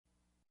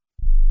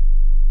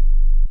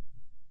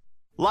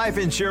Life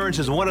insurance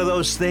is one of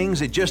those things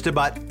that just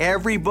about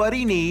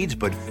everybody needs,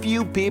 but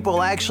few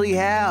people actually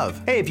have.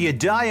 Hey, if you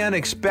die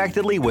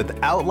unexpectedly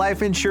without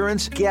life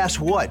insurance, guess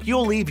what?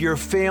 You'll leave your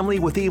family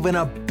with even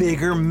a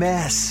bigger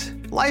mess.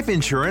 Life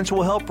insurance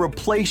will help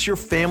replace your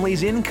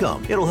family's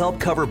income. It'll help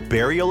cover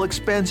burial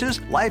expenses.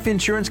 Life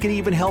insurance can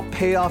even help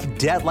pay off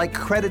debt like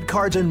credit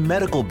cards and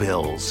medical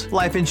bills.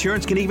 Life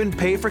insurance can even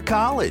pay for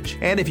college.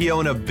 And if you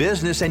own a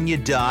business and you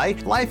die,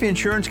 life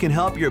insurance can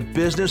help your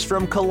business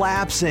from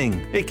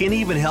collapsing. It can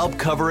even help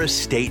cover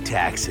estate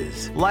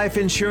taxes. Life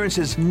insurance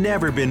has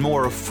never been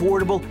more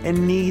affordable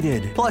and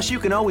needed. Plus, you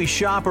can always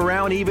shop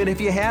around even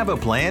if you have a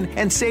plan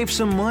and save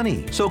some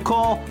money. So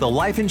call the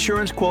Life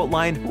Insurance Quote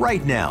Line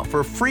right now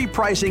for free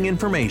pricing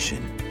information.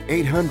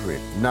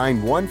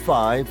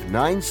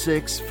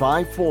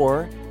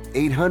 800-915-9654.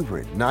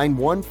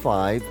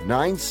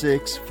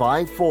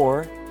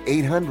 800-915-9654.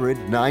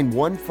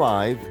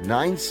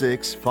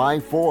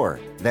 800-915-9654.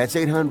 That's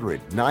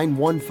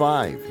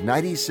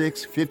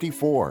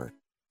 800-915-9654.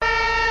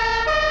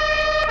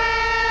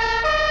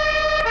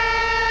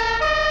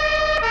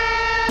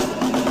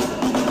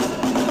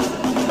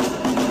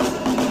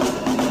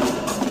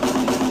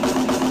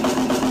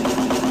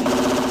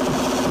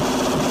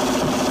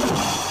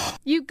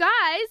 You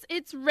guys,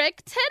 it's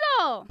Rick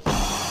Tittle.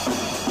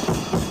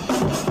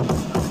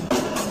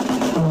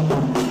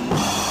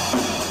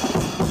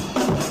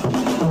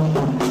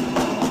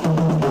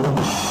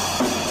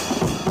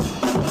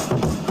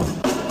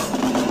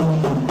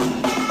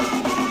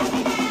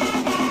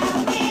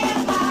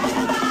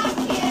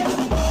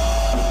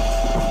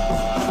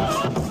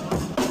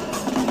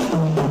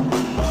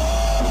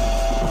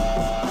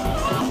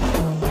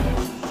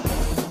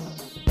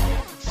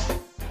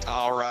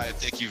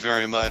 Thank you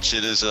very much.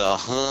 It is a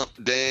hump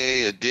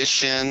day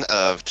edition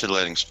of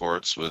Titillating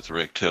Sports with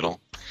Rick Tittle.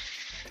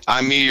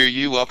 I'm me or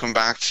you. Welcome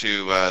back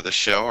to the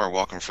show, or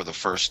welcome for the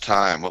first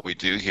time. What we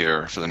do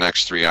here for the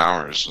next 3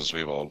 hours is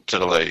we will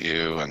titillate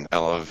you and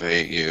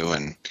elevate you,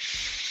 and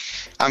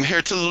I'm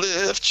here to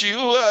lift you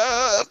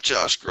up,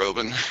 Josh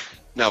Groban.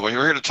 No, but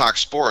we're here to talk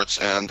sports,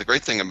 and the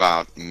great thing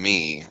about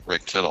me,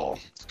 Rick Tittle,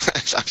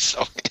 I'm so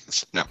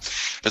handsome. No,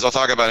 is I'll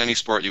talk about any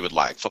sport you would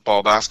like: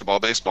 football, basketball,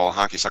 baseball,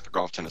 hockey, soccer,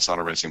 golf, tennis,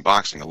 auto racing,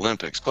 boxing,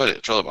 Olympics,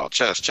 Quidditch, rollerball,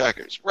 chess,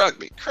 checkers,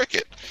 rugby,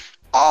 cricket,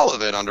 all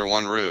of it under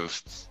one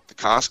roof. The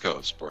Costco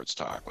of Sports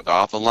Talk,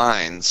 without the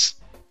lines.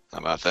 How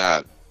about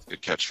that?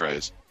 Good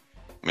catchphrase.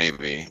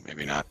 Maybe,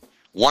 maybe not.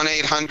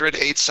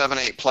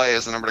 1-800-878-PLAY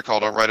is the number to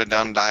call. Don't write it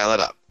down, dial it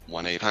up.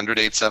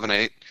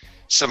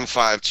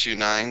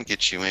 1-800-878-7529.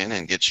 Get you in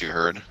and get you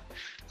heard.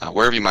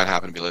 Wherever you might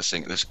happen to be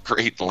listening, this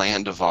great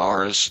land of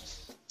ours,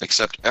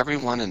 except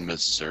everyone in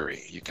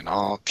Missouri. You can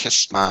all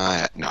kiss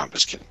my... No, I'm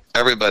just kidding.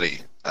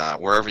 Everybody,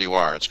 wherever you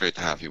are, it's great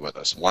to have you with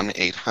us.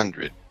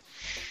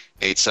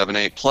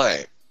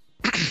 1-800-878-PLAY.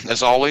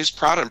 As always,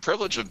 proud and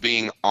privileged of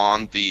being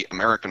on the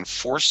American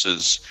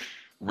Forces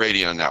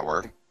Radio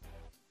Network.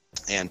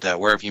 And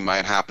wherever you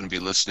might happen to be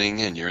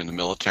listening and you're in the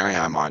military,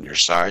 I'm on your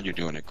side. You're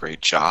doing a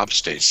great job.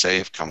 Stay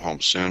safe. Come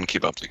home soon.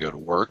 Keep up to go to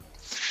work.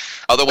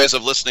 Other ways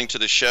of listening to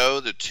the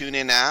show: the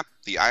TuneIn app,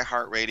 the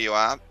iHeartRadio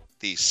app,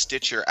 the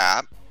Stitcher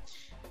app.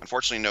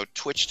 Unfortunately, no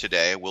Twitch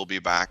today. We'll be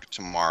back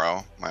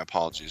tomorrow. My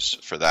apologies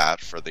for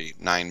that, for the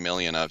 9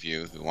 million of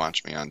you who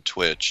watch me on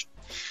Twitch.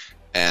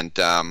 And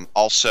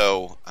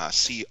also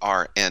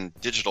CRN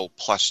Digital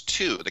Plus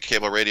 2, the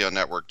cable radio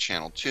network,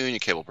 Channel 2, your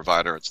cable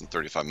provider. It's in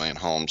 35 million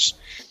homes.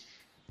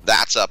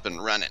 That's up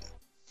and running.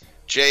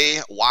 Jay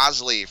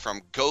Wasley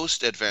from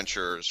Ghost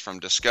Adventures from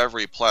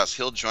Discovery Plus.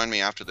 He'll join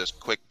me after this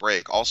quick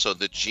break. Also,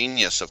 the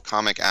genius of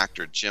comic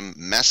actor Jim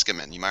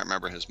Meskimen. You might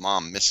remember his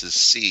mom, Mrs.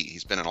 C.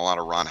 He's been in a lot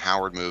of Ron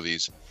Howard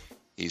movies.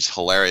 He's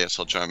hilarious.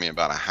 He'll join me in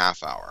about a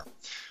half hour.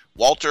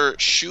 Walter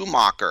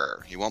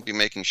Schumacher. He won't be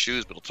making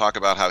shoes, but he'll talk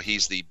about how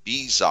he's the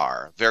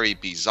bizarre, very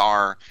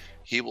bizarre.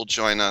 He will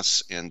join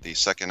us in the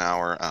second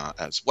hour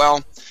as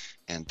well.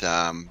 And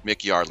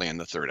Mick Yardley in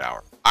the third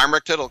hour. I'm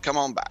Rick Tittle. Come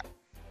on back.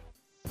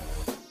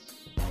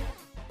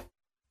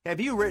 Have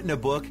you written a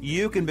book?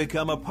 You can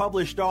become a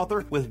published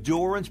author with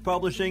Dorrance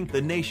Publishing, the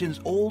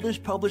nation's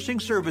oldest publishing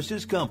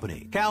services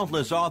company.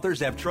 Countless authors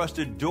have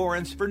trusted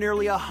Dorrance for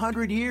nearly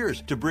 100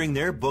 years to bring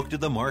their book to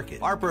the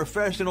market. Our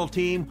professional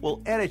team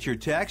will edit your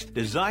text,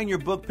 design your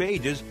book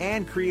pages,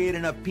 and create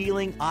an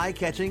appealing,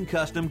 eye-catching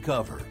custom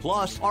cover.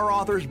 Plus, our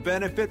authors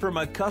benefit from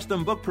a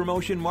custom book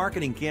promotion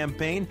marketing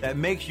campaign that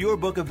makes your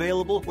book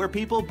available where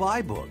people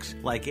buy books,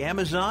 like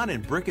Amazon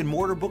and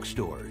brick-and-mortar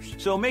bookstores.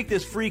 So make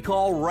this free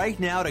call right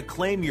now to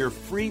claim your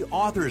free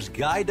author's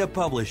guide to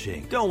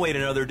publishing. Don't wait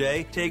another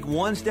day. Take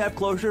one step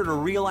closer to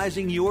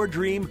realizing your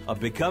dream of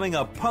becoming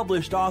a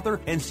published author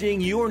and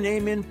seeing your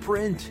name in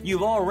print.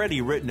 You've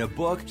already written a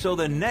book, so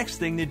the next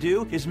thing to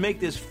do is make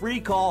this free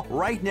call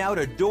right now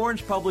to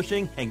Dorrance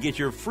Publishing and get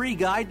your free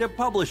guide to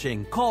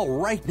publishing. Call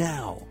right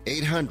now.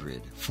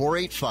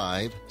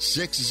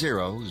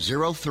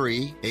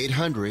 800-485-6003.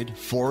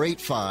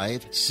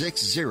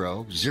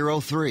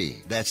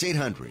 800-485-6003. That's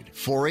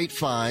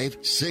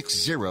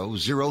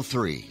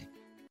 800-485-6003.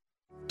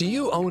 Do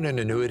you own an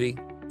annuity?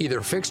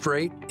 Either fixed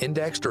rate,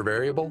 indexed, or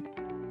variable?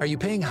 Are you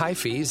paying high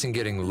fees and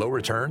getting low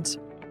returns?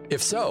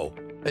 If so,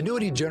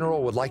 Annuity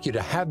General would like you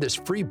to have this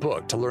free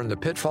book to learn the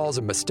pitfalls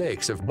and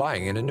mistakes of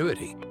buying an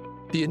annuity.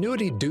 The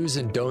Annuity Do's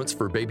and Don'ts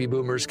for Baby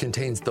Boomers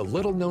contains the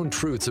little-known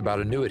truths about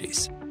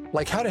annuities,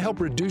 like how to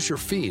help reduce your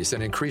fees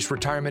and increase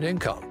retirement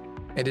income.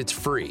 And it's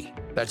free.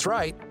 That's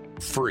right,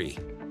 free.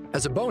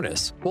 As a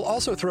bonus, we'll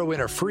also throw in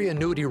a free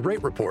annuity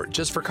rate report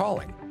just for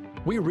calling.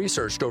 We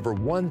researched over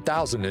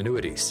 1,000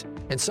 annuities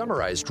and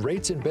summarized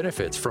rates and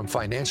benefits from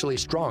financially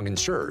strong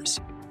insurers.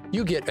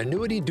 You get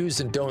Annuity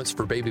Do's and Don'ts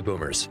for Baby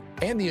Boomers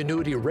and the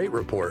Annuity Rate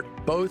Report,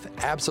 both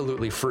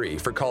absolutely free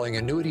for calling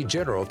Annuity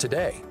General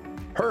today.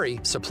 Hurry,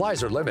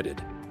 supplies are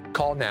limited.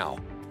 Call now.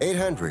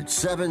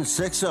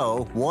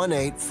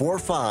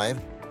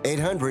 800-760-1845.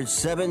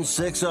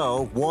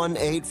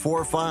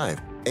 800-760-1845.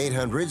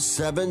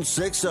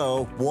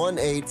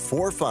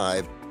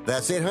 800-760-1845.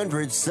 That's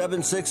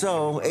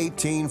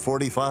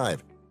 800-760-1845.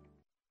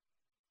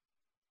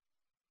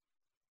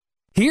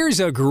 Here's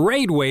a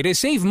great way to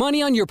save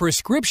money on your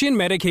prescription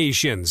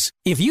medications.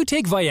 If you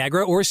take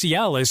Viagra or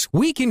Cialis,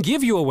 we can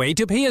give you a way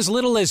to pay as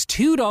little as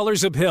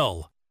 $2 a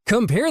pill.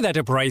 Compare that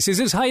to prices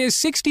as high as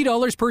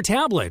 $60 per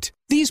tablet.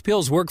 These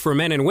pills work for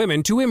men and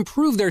women to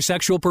improve their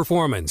sexual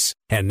performance.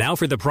 And now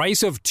for the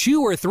price of 2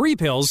 or 3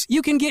 pills,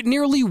 you can get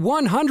nearly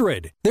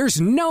 100.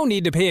 There's no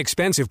need to pay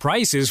expensive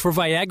prices for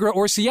Viagra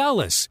or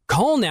Cialis.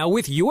 Call now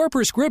with your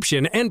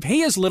prescription and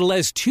pay as little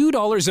as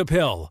 $2 a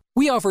pill.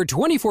 We offer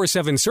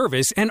 24/7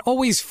 service and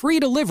always free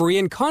delivery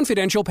and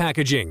confidential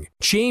packaging.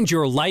 Change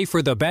your life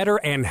for the better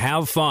and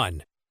have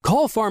fun.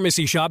 Call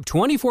Pharmacy Shop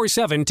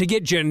 24/7 to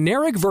get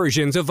generic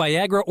versions of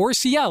Viagra or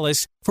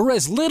Cialis for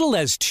as little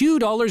as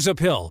 $2 a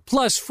pill,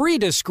 plus free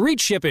discreet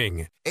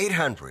shipping.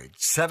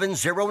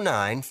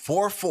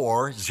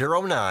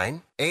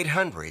 800-709-4409.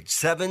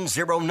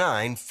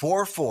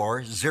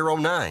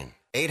 800-709-4409.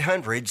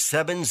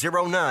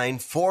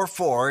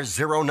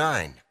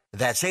 800-709-4409.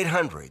 That's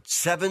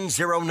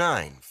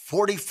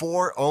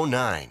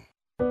 800-709-4409.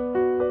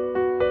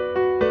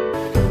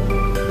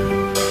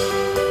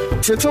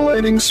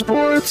 Titillating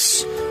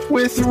Sports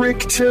with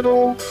Rick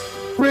Tittle.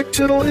 Rick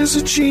Tittle is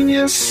a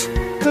genius,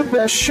 the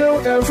best show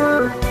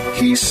ever.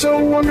 He's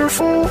so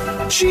wonderful,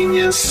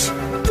 genius,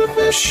 the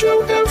best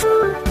show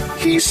ever.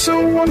 He's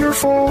so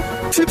wonderful.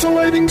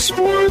 Titillating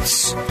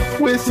Sports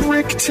with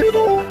Rick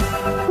Tittle.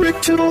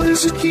 Rick Tittle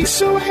he's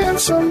so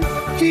handsome,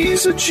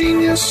 he's a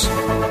genius.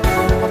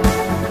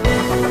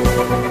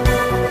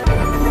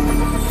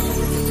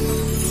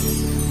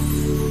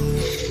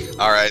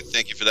 All right,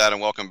 thank you for that, and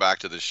welcome back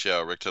to the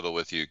show. Rick Tittle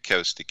with you,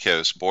 coast to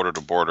coast, border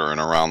to border, and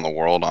around the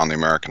world on the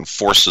American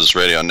Forces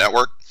Radio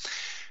Network.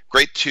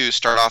 Great to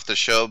start off the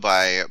show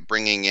by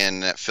bringing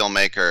in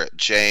filmmaker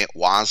Jay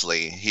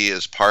Wasley. He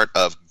is part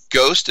of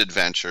Ghost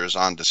Adventures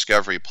on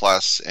Discovery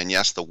Plus, and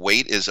yes, the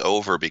wait is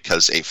over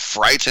because a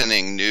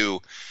frightening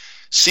new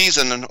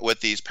season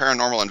with these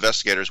paranormal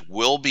investigators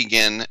will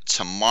begin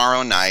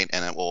tomorrow night,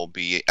 and it will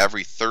be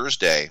every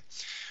Thursday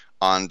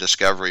on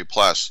Discovery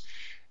Plus.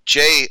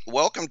 Jay,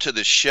 welcome to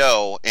the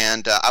show,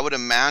 and I would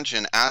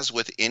imagine, as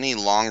with any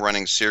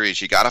long-running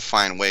series, you got to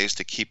find ways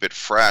to keep it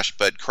fresh,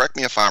 but correct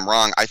me if I'm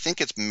wrong, I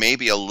think it's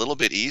maybe a little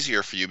bit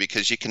easier for you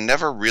because you can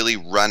never really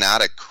run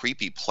out of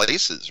creepy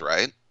places,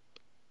 right?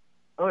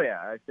 Oh,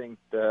 yeah, I think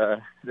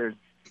there's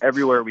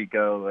everywhere we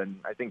go, and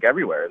I think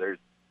everywhere, there's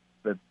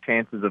the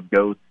chances of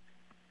ghosts.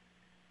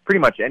 Pretty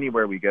much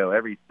anywhere we go,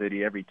 every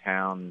city, every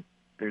town,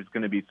 there's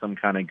going to be some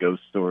kind of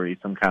ghost story,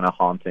 some kind of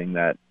haunting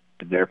that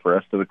is there for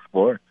us to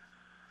explore.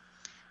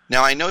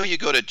 Now, I know you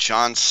go to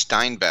John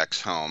Steinbeck's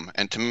home,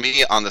 and to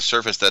me, on the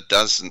surface, that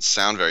doesn't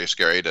sound very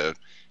scary to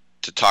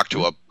talk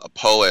to a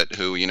poet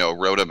who,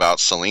 wrote about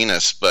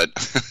Salinas, but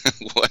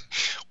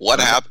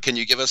what happened? Can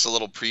you give us a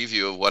little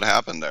preview of what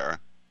happened there?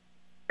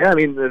 Yeah, I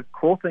mean, the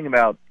cool thing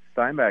about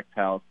Steinbeck's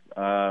house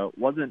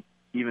wasn't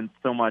even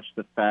so much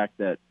the fact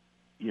that,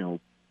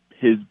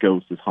 his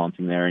ghost is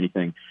haunting there or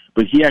anything,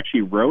 but he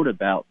actually wrote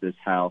about this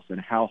house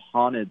and how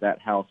haunted that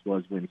house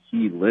was when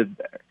he lived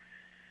there.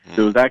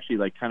 So it was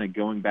actually kind of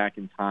going back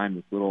in time,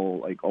 this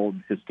little old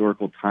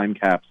historical time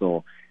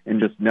capsule, and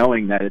just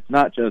knowing that it's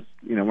not just,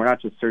 we're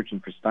not just searching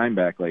for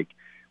Steinbeck,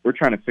 we're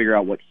trying to figure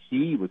out what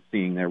he was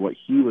seeing there, what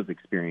he was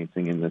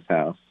experiencing in this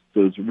house.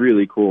 So it's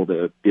really cool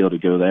to be able to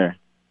go there.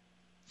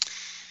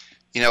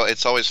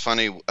 It's always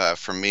funny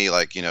for me,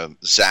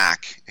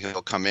 Zach,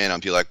 he'll come in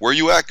and be like, "Where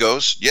you at,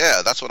 Ghost?"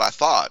 "Yeah, that's what I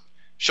thought."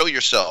 "Show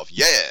yourself."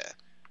 "Yeah."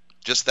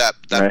 Just that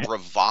right.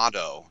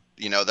 Bravado.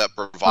 That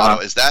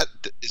bravado. Is that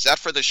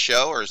for the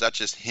show, or is that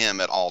just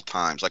him at all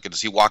times?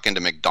 Does he walk into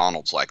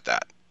McDonald's like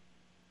that?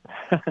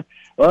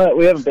 Well,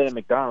 we haven't been at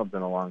McDonald's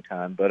in a long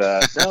time, but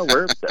no,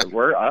 we're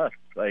us.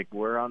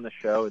 We're on the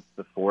show. It's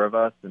the four of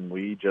us, and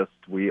we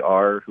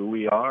are who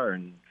we are,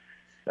 and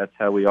that's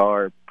how we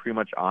are, pretty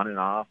much on and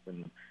off.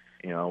 And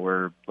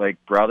we're like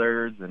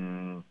brothers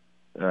and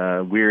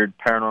weird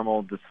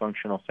paranormal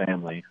dysfunctional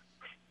family.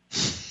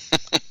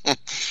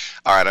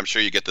 All right, I'm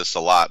sure you get this a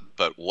lot,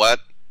 but what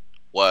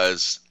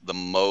was the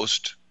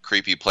most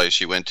creepy place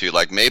you went to?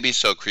 Like maybe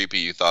so creepy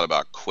you thought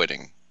about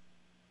quitting.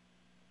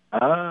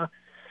 Oh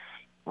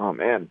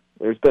man,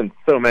 there's been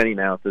so many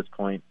now at this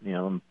point. You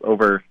know,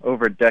 over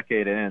a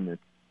decade in.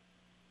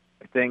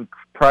 I think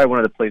probably one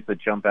of the places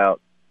that jump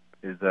out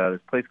is this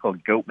place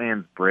called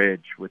Goatman's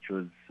Bridge, which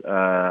was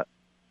kind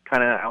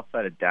of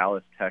outside of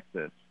Dallas,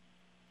 Texas.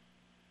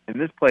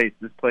 And this place,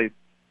 it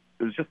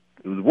was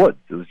woods.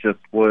 It was just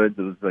woods.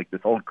 It was like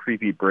this old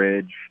creepy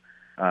bridge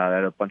that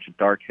had a bunch of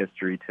dark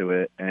history to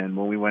it. And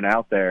when we went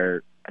out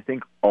there, I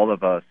think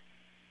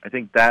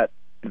that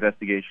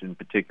investigation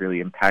particularly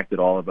impacted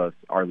all of us,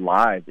 our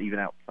lives, even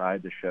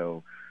outside the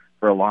show,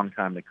 for a long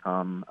time to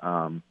come.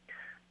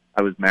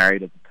 I was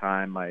married at the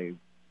time. My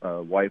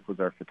wife was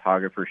our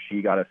photographer.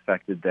 She got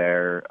affected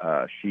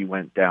there. She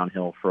went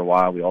downhill for a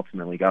while. We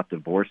ultimately got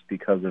divorced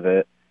because of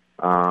it.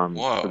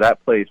 So that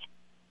place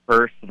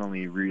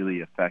personally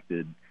really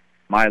affected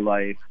my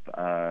life.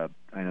 I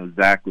know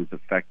Zach was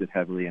affected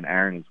heavily, and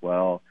Aaron as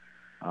well.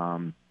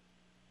 So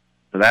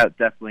that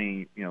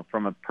definitely, you know,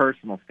 from a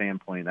personal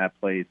standpoint, that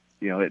place,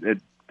 you know,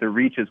 the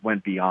reaches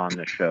went beyond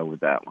the show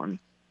with that one.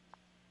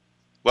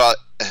 Well,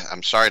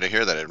 I'm sorry to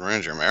hear that it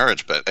ruined your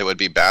marriage, but it would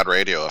be bad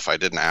radio if I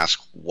didn't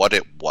ask what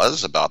it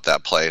was about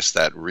that place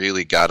that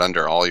really got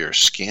under all your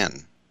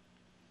skin.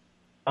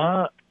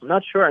 I'm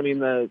not sure. I mean,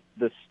 the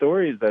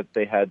stories that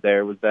they had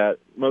there was that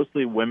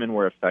mostly women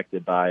were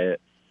affected by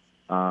it,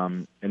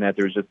 and that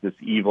there was just this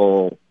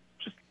evil,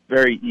 just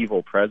very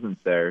evil presence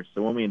there.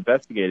 So when we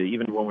investigated,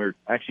 even when we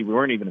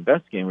weren't even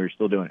investigating, we were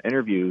still doing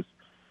interviews.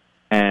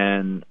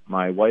 And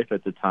my wife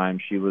at the time,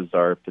 she was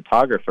our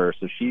photographer,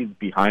 so she's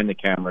behind the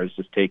cameras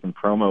just taking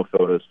promo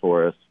photos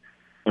for us.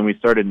 And we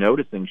started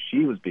noticing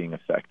she was being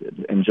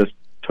affected and just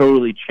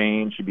totally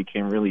changed. She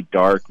became really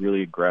dark,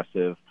 really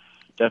aggressive,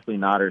 definitely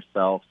not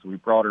herself. So we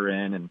brought her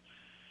in, and,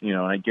 you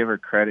know, and I give her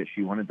credit.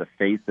 She wanted to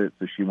face it,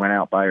 so she went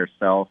out by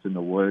herself in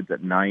the woods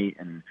at night.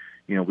 And,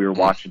 you know, we were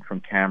watching from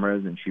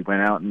cameras, and she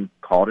went out and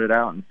called it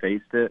out and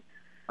faced it.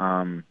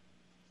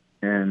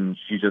 And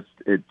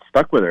it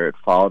stuck with her. It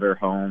followed her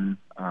home.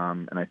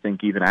 And I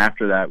think even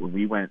after that, when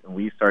we went and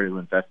we started to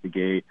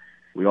investigate,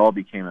 we all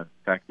became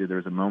affected. There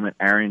was a moment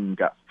Aaron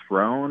got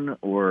thrown,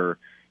 or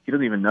he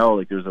doesn't even know.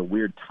 Like, there was a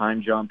weird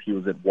time jump. He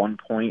was at one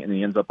point, and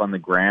he ends up on the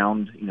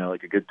ground, you know,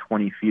 like a good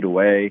 20 feet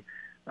away.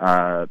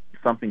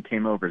 Something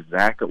came over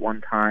Zach at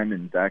one time,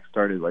 and Zach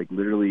started, like,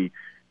 literally,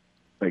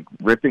 like,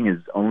 ripping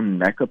his own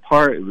neck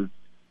apart.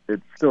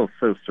 It's still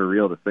so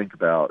surreal to think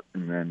about.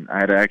 And then I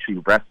had to actually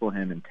wrestle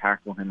him and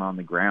tackle him on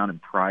the ground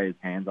and pry his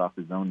hands off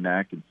his own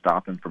neck and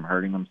stop him from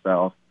hurting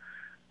himself.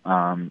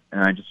 And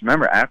I just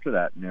remember after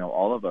that, you know,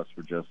 all of us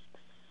were just,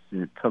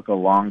 it took a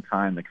long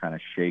time to kind of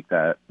shake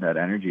that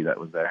energy that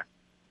was there.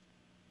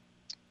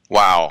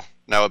 Wow.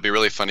 Now it'd be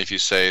really funny if you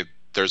say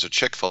there's a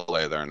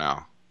Chick-fil-A there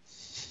now.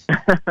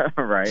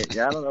 Right.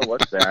 Yeah, I don't know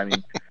what's there. I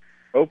mean,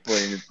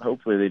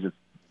 hopefully they just,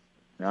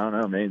 I don't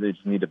know. Maybe they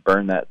just need to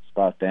burn that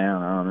spot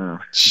down. I don't know.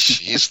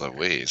 Jeez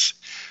Louise.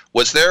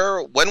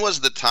 When was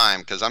the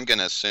time, because I'm going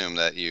to assume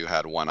that you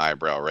had one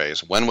eyebrow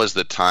raised. When was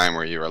the time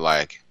where you were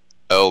like,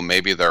 oh,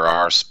 maybe there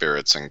are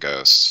spirits and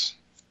ghosts?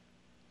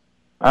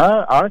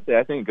 Honestly,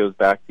 I think it goes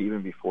back to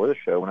even before the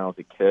show. When I was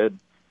a kid,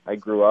 I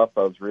grew up,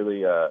 I was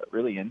really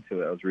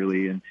into it. I was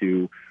really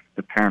into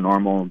the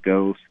paranormal,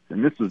 ghosts.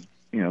 And this was,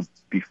 you know,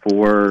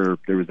 before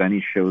there was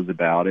any shows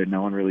about it.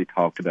 No one really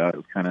talked about it. It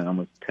was kind of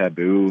almost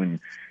taboo. And,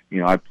 you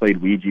know, I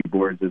played Ouija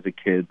boards as a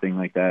kid, thing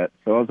like that.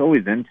 So I was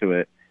always into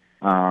it.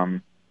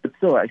 But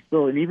still,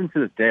 and even to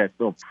this day, I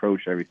still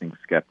approach everything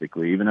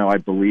skeptically, even though I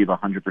believe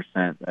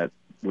 100% that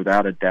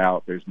without a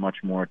doubt there's much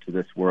more to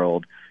this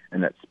world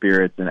and that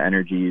spirits and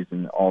energies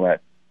and all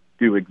that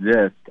do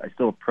exist. I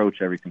still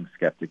approach everything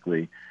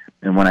skeptically.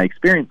 And when I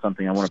experience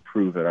something, I want to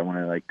prove it. I want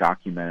to, like,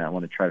 document it. I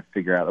want to try to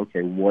figure out,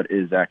 okay, what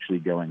is actually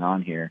going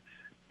on here?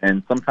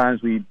 And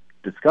sometimes we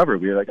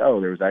were like, oh,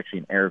 there was actually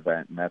an air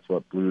vent, and that's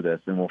what blew this,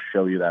 and we'll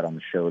show you that on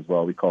the show as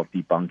well. We call it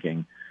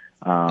debunking.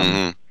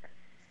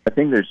 I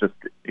think there's just,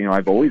 you know,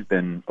 I've always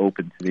been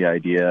open to the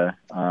idea.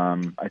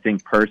 I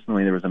think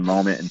personally there was a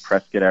moment in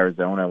Prescott,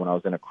 Arizona, when I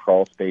was in a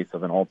crawl space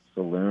of an old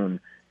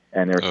saloon,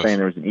 and they were saying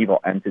there was an evil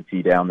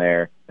entity down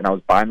there, and I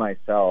was by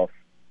myself,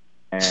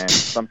 and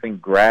something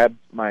grabbed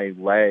my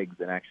legs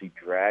and actually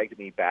dragged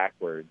me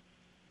backwards.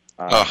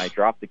 I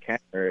dropped the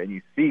camera, and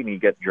you see me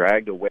get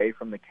dragged away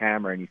from the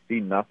camera, and you see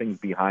nothing's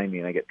behind me,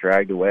 and I get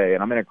dragged away.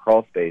 And I'm in a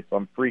crawl space, so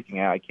I'm freaking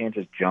out. I can't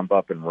just jump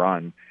up and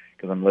run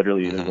because I'm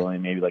literally there's only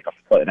maybe like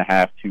 1.5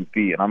 feet, 2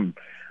 feet, and I'm,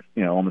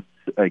 you know, almost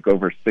like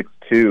over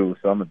 6'2",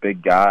 so I'm a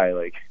big guy,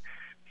 like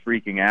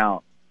freaking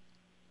out.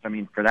 I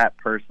mean, for that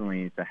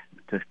personally,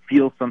 to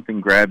feel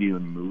something grab you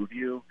and move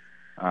you,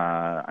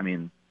 I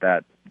mean,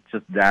 that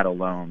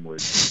alone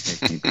would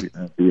make me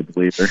be a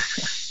believer.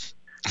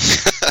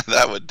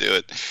 That would do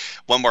it.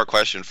 One more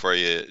question for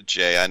you,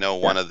 Jay. I know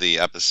one of the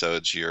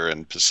episodes you're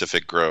in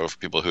Pacific Grove.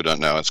 People who don't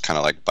know, it's kind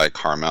of like by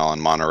Carmel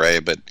and Monterey,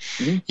 but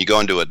you go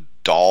into a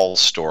doll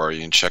store.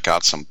 You can check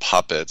out some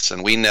puppets.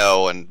 And we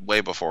know, and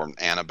way before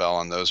Annabelle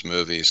and those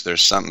movies,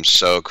 there's something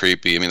so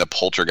creepy. I mean, the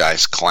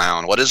poltergeist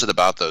clown. What is it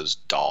about those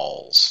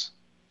dolls?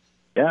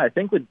 Yeah, I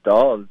think with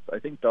dolls,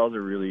 dolls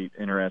are really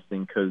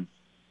interesting because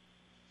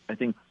I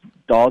think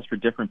dolls for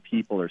different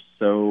people are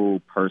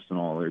so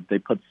personal. They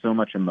put so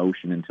much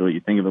emotion into it.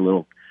 You think of a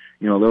little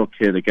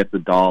kid that gets a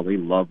doll. They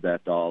love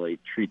that doll. They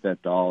treat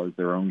that doll as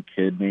their own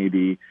kid,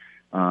 maybe.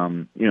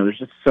 There's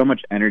just so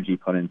much energy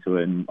put into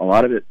it, and a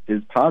lot of it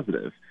is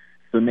positive.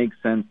 So it makes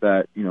sense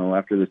that,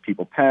 after those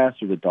people pass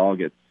or the doll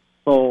gets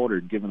sold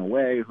or given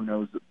away, who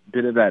knows, a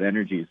bit of that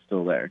energy is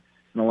still there.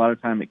 And a lot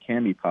of time it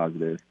can be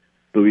positive.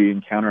 But we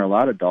encounter a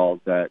lot of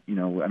dolls that, I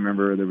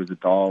remember there was a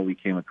doll we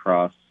came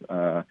across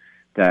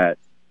that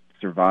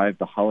survived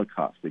the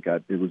Holocaust.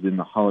 It was in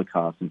the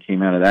Holocaust and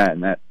came out of that,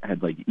 and that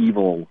had like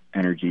evil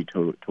energy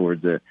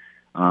towards it.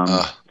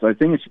 So I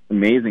think it's just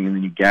amazing. And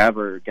then you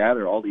gather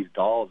all these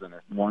dolls in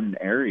one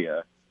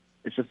area.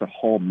 It's just a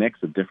whole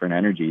mix of different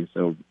energies.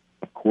 So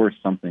of course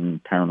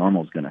something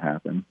paranormal is going to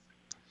happen.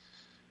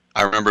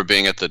 I remember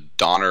being at the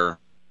Donner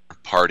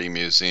Party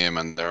Museum,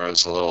 and there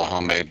was a little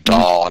homemade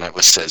doll, and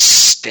it says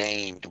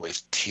stained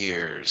with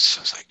tears.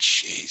 I was like,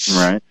 jeez.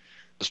 Right.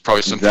 There's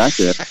probably some bad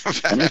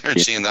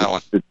energy in that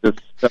one. It just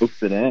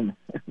soaks it in.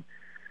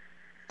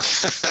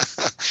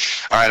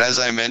 All right, as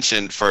I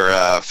mentioned, for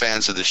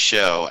fans of the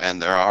show, and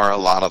there are a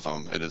lot of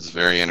them, it is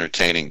very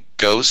entertaining.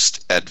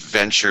 Ghost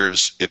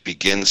Adventures, it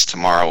begins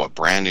tomorrow, a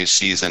brand new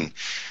season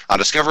on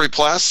Discovery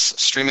Plus,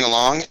 streaming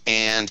along,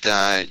 and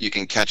you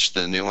can catch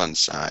the new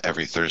ones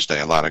every Thursday.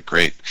 A lot of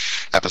great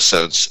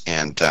episodes,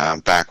 and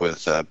back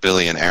with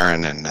Billy and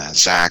Aaron and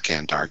Zach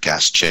and our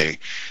guest, Jay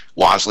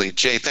Wasley.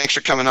 Jay, thanks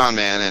for coming on,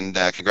 man, and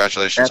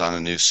congratulations on a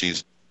new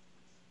season.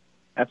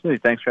 Absolutely.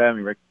 Thanks for having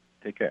me, Rick.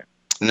 Take care.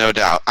 No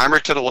doubt. I'm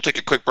Rick Tittle. We'll take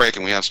a quick break,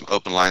 and we have some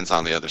open lines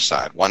on the other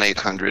side.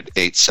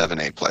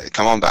 1-800-878-PLAY.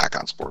 Come on back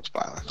on Sports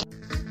Byline.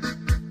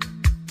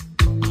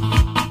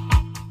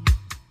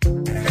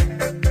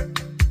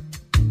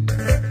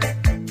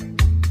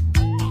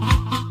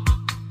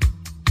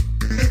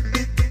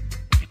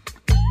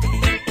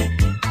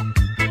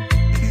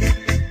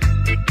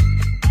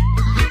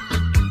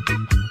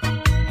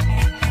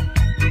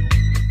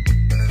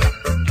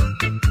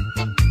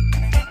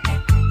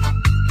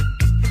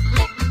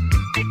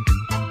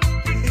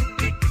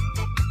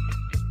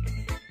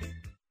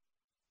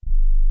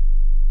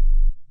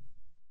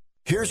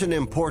 Here's an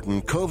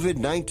important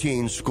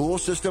COVID-19 school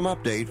system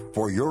update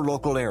for your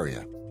local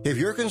area. If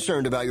you're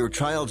concerned about your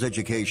child's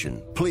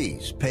education,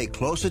 please pay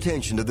close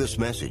attention to this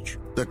message.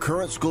 The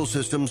current school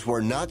systems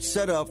were not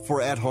set up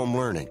for at-home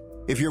learning.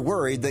 If you're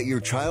worried that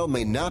your child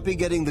may not be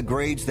getting the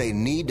grades they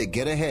need to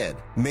get ahead,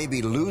 may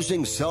be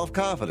losing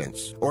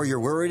self-confidence, or you're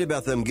worried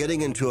about them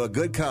getting into a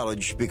good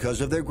college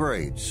because of their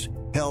grades,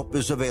 help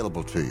is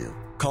available to you.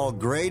 Call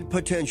Grade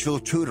Potential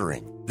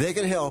Tutoring. They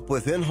can help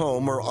with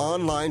in-home or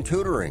online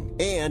tutoring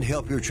and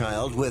help your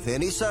child with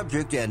any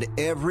subject and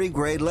every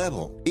grade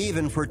level,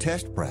 even for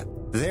test prep.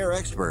 They're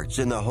experts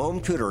in the home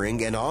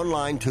tutoring and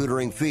online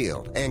tutoring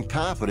field and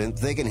confident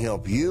they can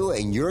help you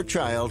and your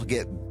child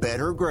get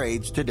better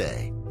grades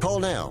today. Call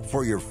now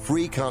for your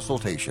free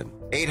consultation.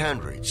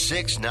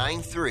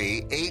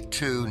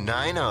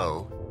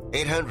 800-693-8290.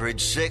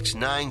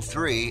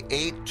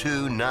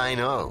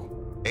 800-693-8290.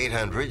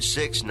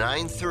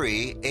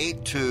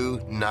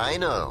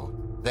 800-693-8290.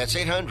 That's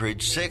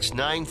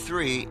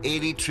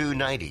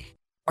 800-693-8290.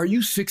 Are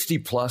you 60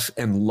 plus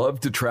and love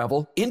to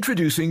travel?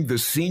 Introducing the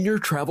Senior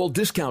Travel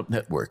Discount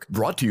Network,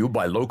 brought to you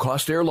by Low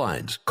Cost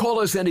Airlines. Call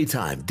us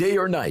anytime, day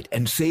or night,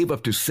 and save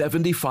up to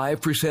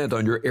 75%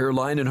 on your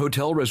airline and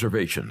hotel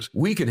reservations.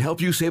 We can help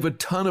you save a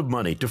ton of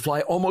money to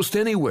fly almost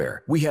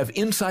anywhere. We have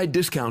inside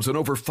discounts on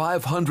over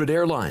 500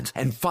 airlines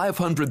and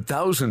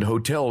 500,000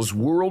 hotels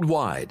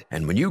worldwide.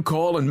 And when you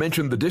call and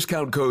mention the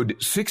discount code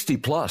 60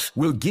 plus,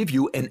 we'll give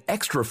you an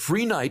extra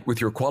free night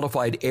with your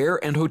qualified air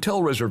and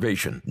hotel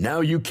reservation. Now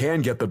you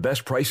can get the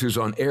best prices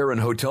on air and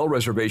hotel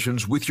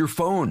reservations with your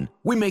phone.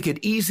 We make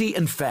it easy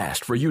and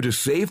fast for you to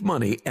save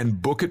money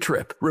and book a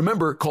trip.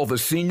 Remember, call the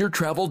Senior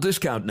Travel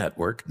Discount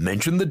Network.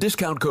 Mention the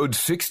discount code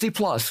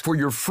 60+ for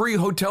your free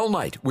hotel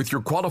night with your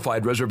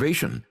qualified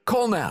reservation.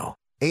 Call now.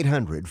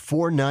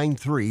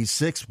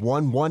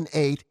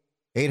 800-493-6118.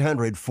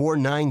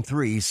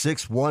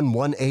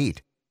 800-493-6118.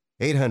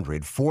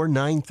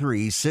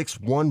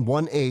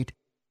 800-493-6118.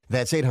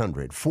 That's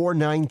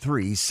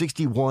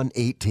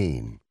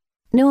 800-493-6118.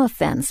 No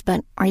offense,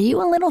 but are you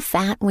a little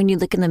fat when you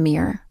look in the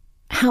mirror?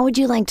 How would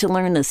you like to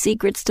learn the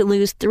secrets to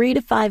lose 3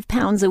 to 5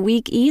 pounds a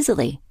week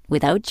easily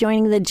without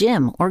joining the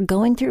gym or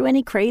going through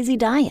any crazy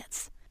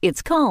diets?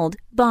 It's called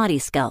Body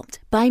Sculpt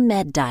by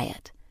Med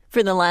Diet.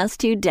 For the last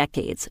 2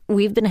 decades,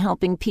 we've been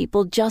helping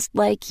people just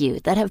like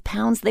you that have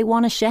pounds they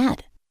want to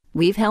shed.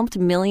 We've helped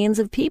millions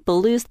of people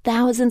lose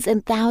thousands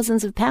and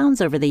thousands of pounds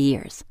over the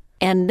years.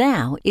 And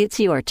now it's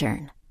your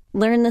turn.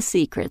 Learn the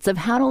secrets of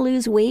how to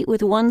lose weight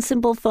with one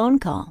simple phone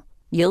call.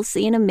 You'll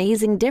see an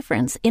amazing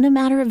difference in a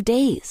matter of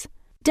days.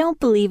 Don't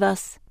believe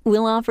us?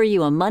 We'll offer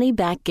you a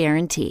money-back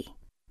guarantee.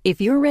 If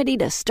you're ready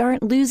to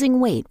start losing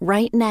weight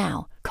right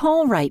now,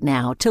 call right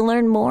now to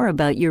learn more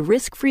about your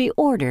risk-free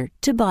order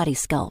to Body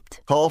Sculpt.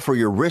 Call for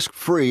your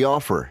risk-free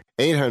offer.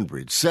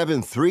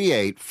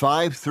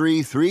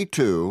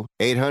 800-738-5332.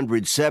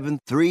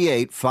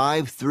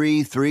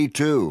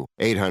 800-738-5332.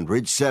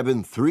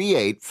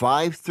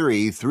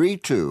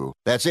 800-738-5332.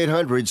 That's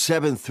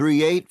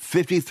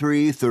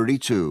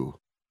 800-738-5332.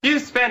 You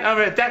spent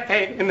over a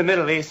decade in the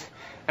Middle East,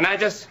 and I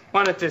just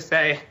wanted to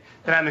say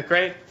that I'm a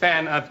great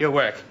fan of your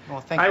work.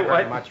 Well, thank you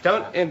very much.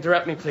 Don't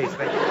interrupt me, please.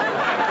 Thank you.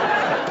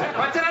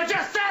 What did I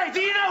just say? Do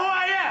you know who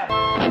I am?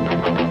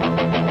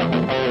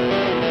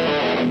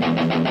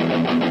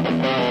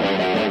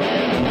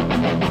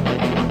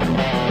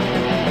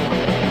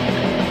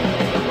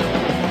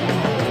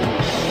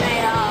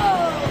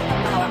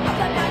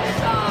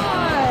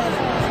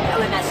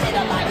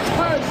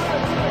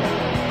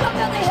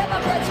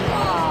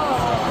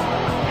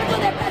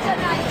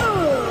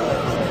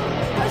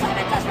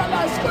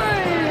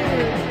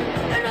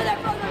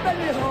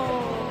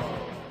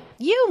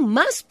 You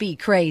must be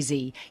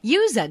crazy.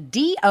 You's a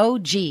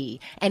DOG.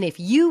 And if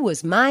you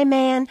was my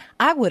man,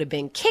 I would have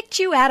been kicked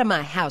you out of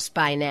my house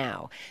by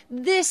now.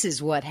 This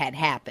is what had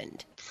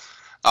happened.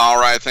 All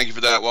right, thank you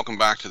for that. Welcome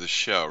back to the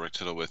show. Rick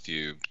Tittle with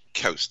you,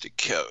 coast to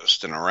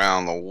coast and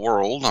around the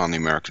world on the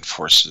American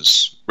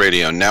Forces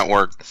Radio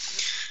Network.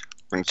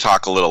 We're going to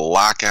talk a little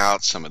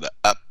lockout, some of the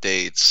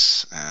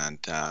updates, and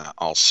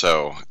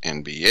also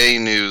NBA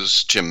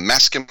news. Jim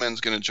Meskimen's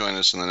going to join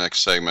us in the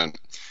next segment.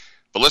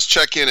 But let's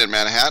check in at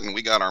Manhattan.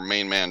 We got our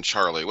main man,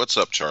 Charlie. What's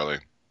up, Charlie?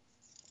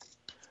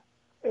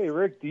 Hey,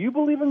 Rick, do you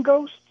believe in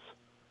ghosts?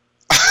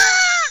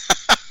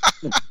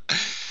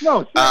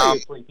 No,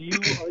 seriously.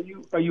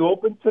 Are you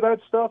open to that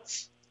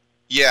stuff?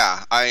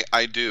 Yeah,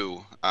 I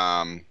do.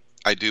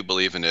 I do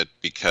believe in it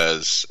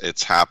because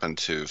it's happened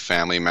to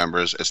family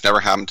members. It's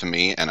never happened to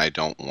me, and I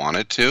don't want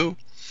it to.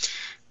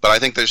 But I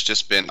think there's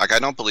just been, like, I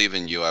don't believe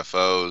in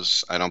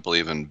UFOs. I don't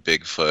believe in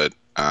Bigfoot.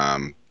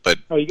 But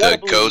you gotta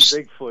believe ghost...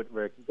 in Bigfoot,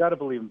 Rick. You got to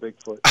believe in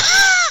Bigfoot.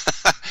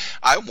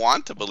 I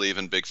want to believe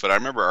in Bigfoot. I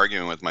remember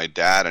arguing with my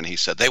dad, and he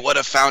said they would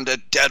have found a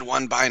dead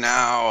one by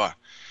now.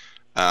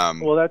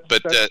 Well,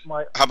 that's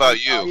my. How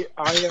about you?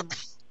 I am.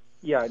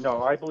 Yeah,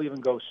 no, I believe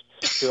in ghosts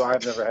too.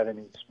 I've never had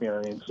any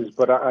experiences,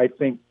 but I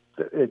think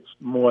it's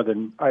more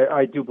than.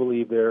 I do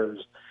believe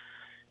there's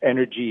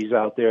energies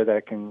out there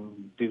that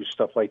can do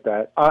stuff like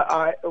that.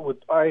 I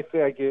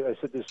think I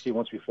said this to you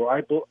once before.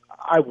 I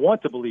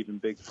want to believe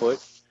in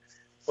Bigfoot.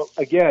 But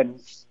again,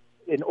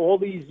 in all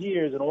these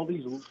years and all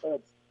these, I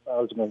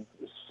was going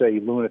to say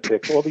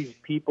lunatics, all these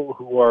people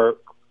who are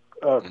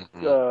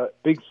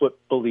Bigfoot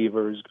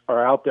believers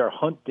are out there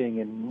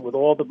hunting and with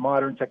all the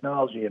modern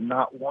technology and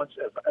not once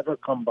have ever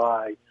come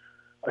by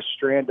a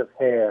strand of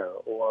hair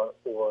or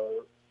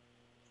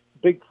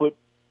Bigfoot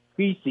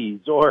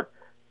feces or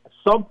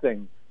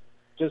something.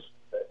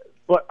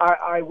 But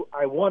I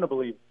want to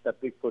believe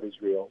that Bigfoot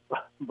is real.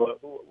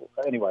 But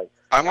anyway,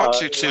 I want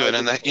to too. And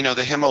in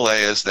the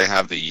Himalayas, they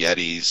have the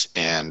Yetis,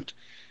 and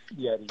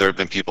there have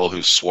been people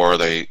who swore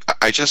they.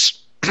 I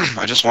just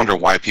wonder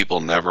why people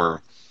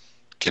never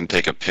can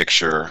take a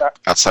picture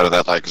outside of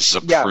that like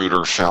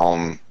Zapruder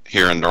film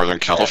here in Northern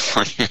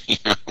California.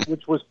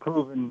 Which was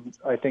proven.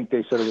 I think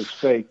they said it was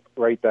fake.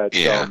 Right?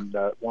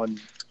 That one.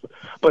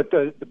 But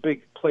the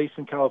big place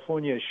in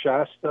California is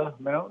Shasta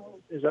Mountain.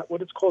 Is that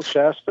what it's called?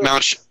 Shasta.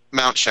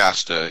 Mount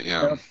Shasta,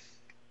 yeah.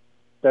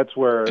 That's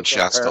where in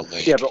Shasta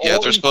Lake. Yeah,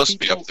 they're supposed to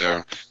be up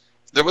there.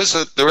 There was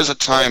a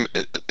time.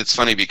 It's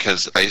funny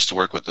because I used to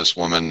work with this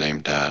woman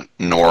named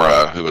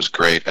Nora, who was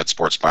great at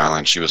Sports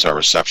Byline. She was our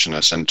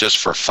receptionist, and just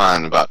for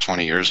fun, about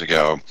 20 years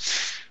ago,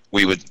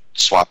 we would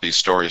swap these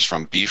stories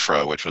from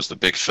BFRO, which was the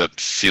Bigfoot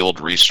Field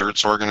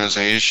Research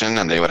Organization,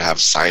 and they would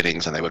have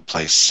sightings and they would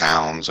play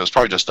sounds. It was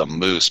probably just a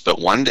moose, but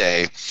one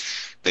day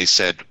they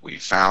said, "We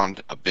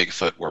found a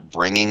Bigfoot. We're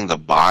bringing the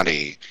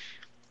body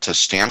to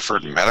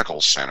Stanford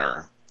Medical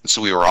Center."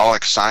 So we were all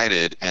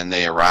excited, and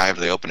they arrived,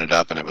 they opened it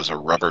up, and it was a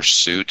rubber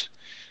suit.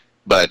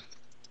 But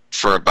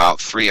for about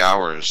 3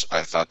 hours,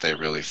 I thought they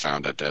really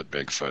found a dead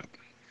Bigfoot.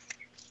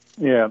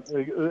 Yeah,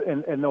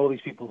 and all these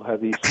people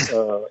have these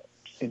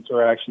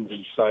interactions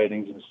and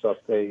sightings and stuff.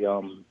 They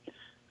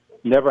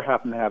never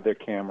happen to have their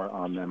camera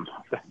on them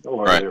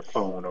or their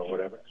phone or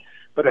whatever.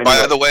 But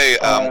anyway, by the way,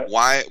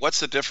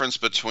 what's the difference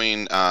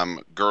between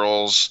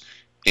girls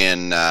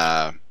in...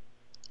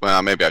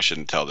 well, maybe I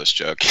shouldn't tell this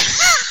joke.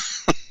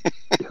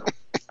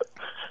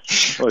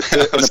 I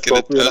was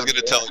going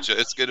to tell it.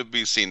 It's going to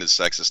be seen as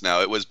sexist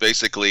now. It was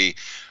basically,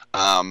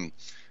 one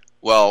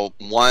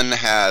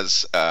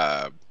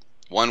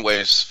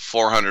weighs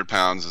 400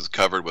 pounds, is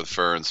covered with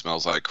fur, and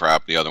smells like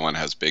crap. The other one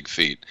has big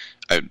feet.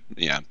 But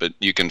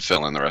you can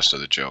fill in the rest of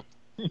the joke.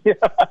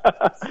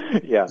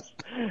 Yes.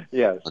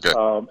 Okay.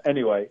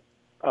 Anyway,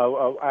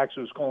 I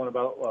actually was calling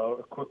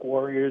about quick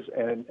Warriors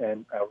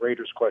and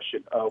Raiders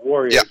question.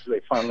 Warriors, They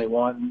finally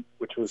won,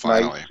 which was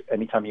nice.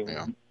 Anytime you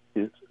win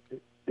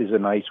is a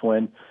nice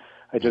win.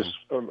 I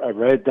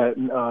read that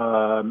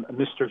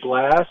Mr.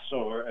 Glass,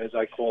 or as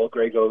I call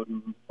Greg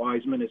Oden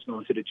Wiseman, is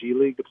going to the G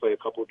League to play a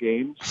couple of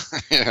games.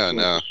 Yeah,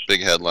 no,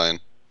 big headline.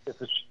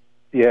 If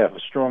a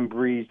strong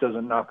breeze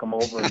doesn't knock him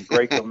over and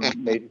break him,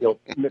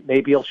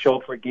 maybe he'll show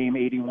up for game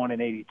 81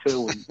 and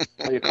 82 and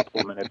play a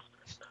couple of minutes.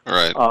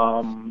 Right.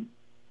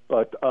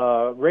 But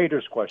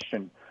Raiders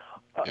question.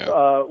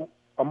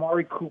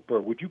 Amari Cooper,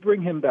 would you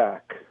bring him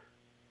back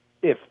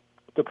if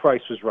the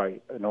price was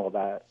right and all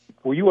that?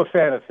 Were you a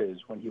fan of his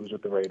when he was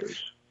with the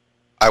Raiders?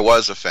 I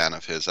was a fan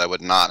of his. I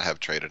would not have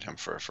traded him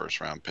for a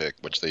first-round pick,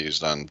 which they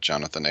used on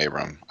Jonathan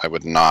Abram. I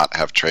would not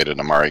have traded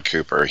Amari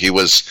Cooper.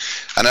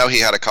 I know he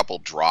had a couple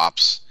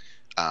drops,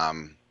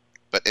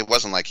 but it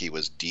wasn't like he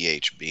was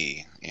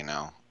DHB, you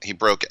know. He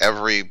broke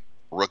every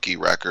rookie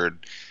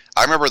record.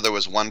 I remember there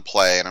was one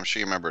play, and I'm sure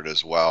you remember it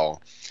as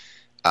well,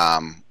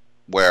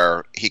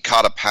 where he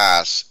caught a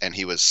pass and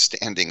he was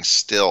standing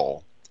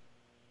still,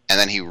 and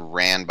then he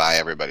ran by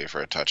everybody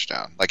for a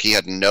touchdown. Like, he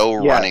had no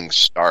running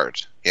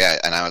start. Yeah,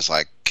 and I was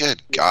like,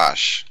 good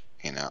gosh.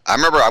 You know, I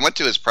remember I went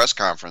to his press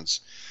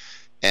conference,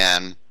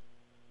 and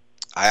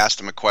I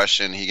asked him a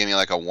question. He gave me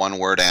like a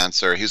one-word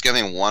answer. He was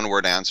giving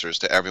one-word answers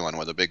to everyone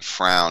with a big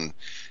frown.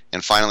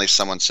 And finally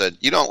someone said,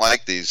 "You don't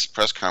like these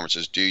press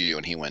conferences, do you?"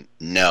 And he went,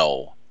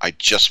 "No, I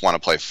just want to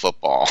play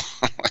football."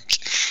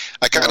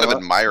 I kind of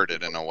admired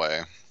it in a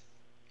way.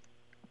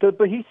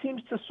 But he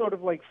seems to sort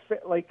of like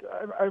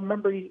I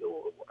remember.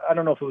 I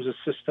don't know if it was a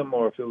system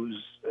or if it was.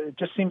 It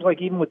just seems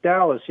like even with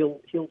Dallas,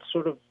 he'll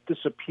sort of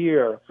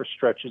disappear for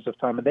stretches of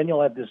time, and then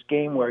you'll have this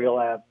game where he'll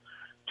have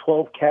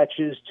 12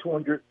 catches,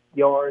 200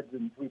 yards,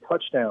 and 3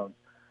 touchdowns.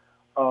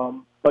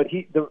 But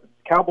the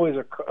Cowboys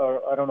are.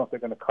 I don't know if they're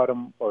going to cut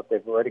him or if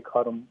they've already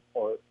cut him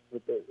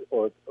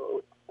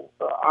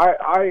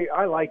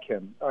I like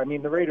him. I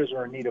mean, the Raiders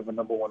are in need of a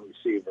number one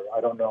receiver.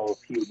 I don't know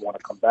if he would want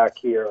to come back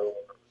here or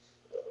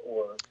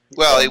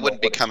well, he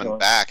wouldn't be coming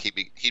back.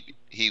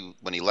 He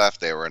when he left,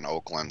 they were in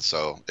Oakland,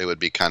 so it would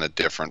be kind of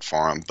different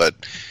for him. But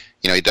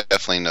you know, he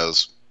definitely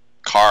knows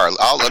Carr.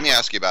 Let me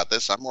ask you about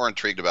this. I'm more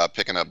intrigued about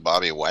picking up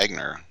Bobby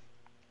Wagner.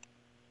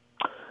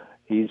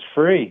 He's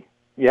free.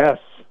 Yes,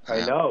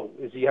 I know.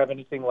 Does he have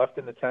anything left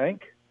in the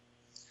tank?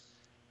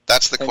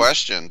 That's the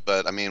question.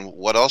 But I mean,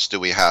 what else do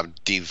we have?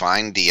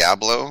 Divine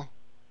Diablo?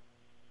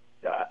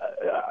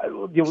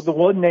 The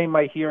one name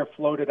I hear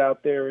floated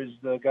out there is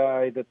the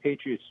guy the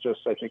Patriots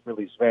just, I think,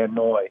 released, Van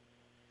Noy,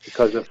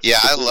 because of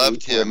I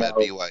loved him at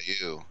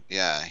BYU.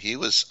 Yeah, he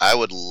was. I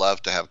would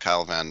love to have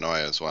Kyle Van Noy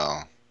as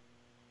well.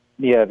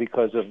 Yeah,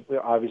 because of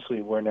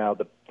obviously we're now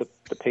the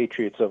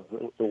Patriots of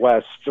the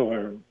West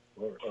or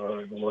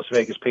the Las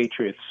Vegas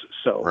Patriots.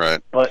 So,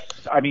 right. But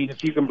I mean,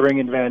 if you can bring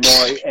in Van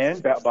Noy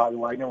and Bobby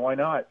Wagner, why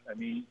not? I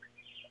mean,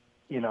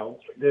 you know,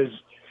 there's.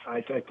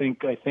 I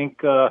think.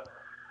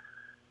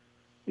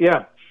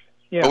 Yeah.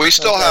 But we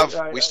still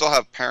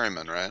have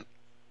Perryman, right?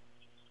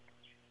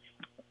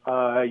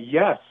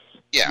 Yes.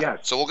 Yeah. Yes.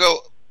 So we'll go.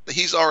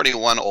 He's already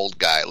one old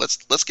guy.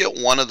 Let's get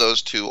one of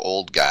those two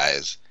old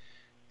guys,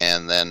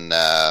 and then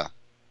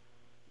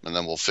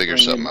we'll figure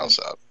something else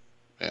out.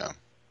 Yeah.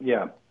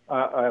 Yeah.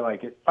 I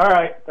like it. All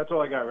right. That's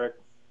all I got, Rick.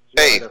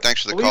 Hey,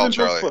 thanks for the call,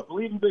 Charlie.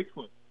 Believe in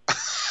Bigfoot.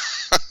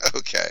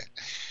 Okay.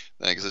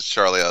 Thanks. It's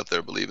Charlie out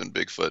there. Believe in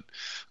Bigfoot.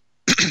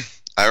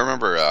 I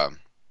remember.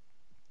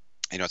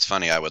 You know, it's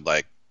funny. I would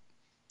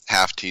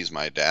half tease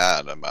my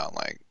dad about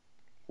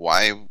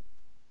why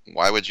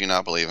would you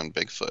not believe in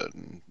Bigfoot?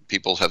 And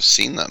people have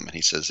seen them, and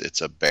he says it's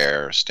a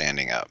bear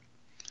standing up.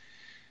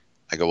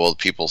 I go, well,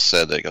 people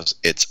said that. He goes,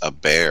 it's a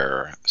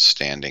bear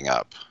standing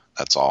up.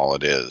 That's all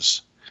it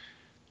is.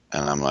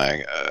 And I'm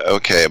like,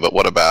 okay, but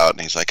what about?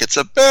 And he's like, it's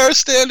a bear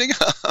standing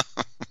up.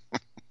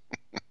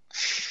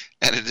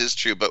 And it is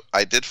true, but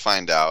I did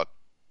find out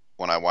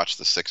when I watched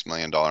The $6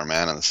 Million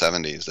Man in the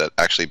 70s that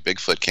actually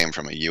Bigfoot came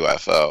from a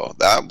UFO.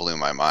 That blew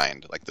my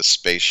mind. Like the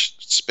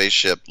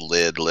spaceship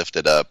lid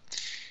lifted up,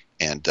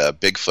 and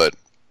Bigfoot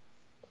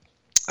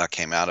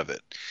came out of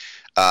it.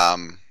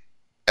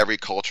 Every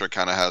culture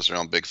kind of has their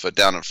own Bigfoot.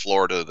 Down in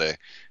Florida, they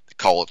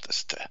call it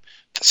the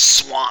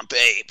swamp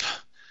ape,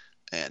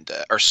 and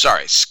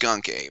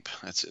skunk ape.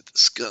 That's it, the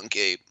skunk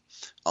ape.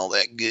 All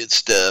that good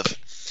stuff.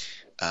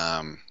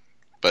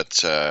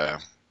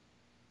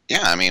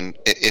 Yeah, I mean,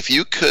 if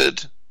you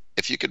could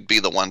be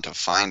the one to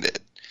find it,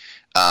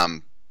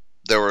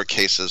 there were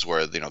cases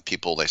where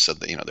people, they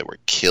said that they were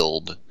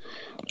killed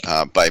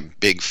by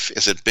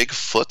is it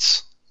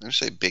Bigfoots? Did I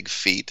say big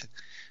feet?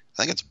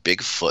 I think it's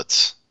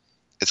Bigfoots.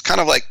 It's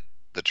kind of like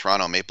the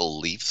Toronto Maple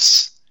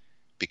Leafs,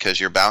 because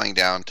you're bowing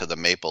down to the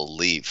maple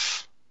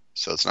leaf,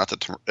 so it's not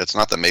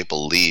the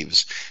maple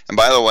leaves. And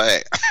by the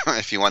way,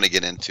 if you want to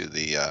get into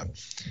the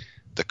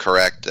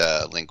correct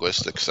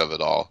linguistics of it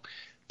all,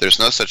 there's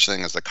no such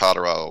thing as the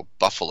Colorado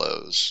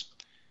Buffaloes,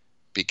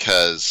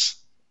 because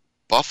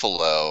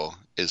buffalo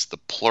is the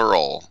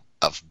plural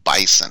of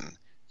bison.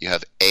 You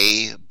have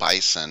a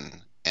bison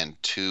and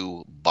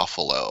 2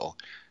 buffalo.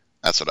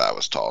 That's what I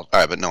was told. All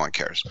right, but no one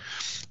cares.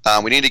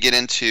 We need to get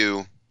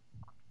into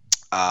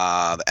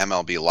the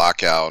MLB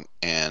lockout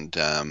and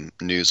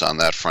news on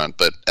that front.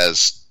 But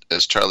as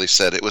Charlie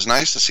said, it was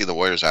nice to see the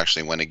Warriors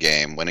actually win a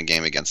game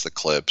against the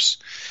Clips.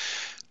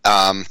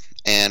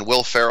 And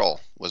Will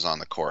Ferrell was on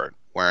the court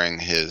wearing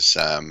his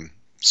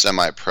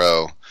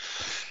semi-pro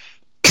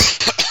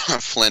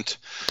Flint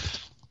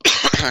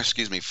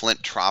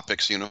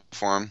Tropics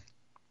uniform,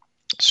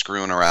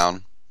 screwing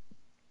around.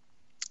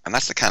 And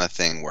that's the kind of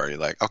thing where you're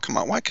like, oh, come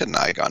on, why couldn't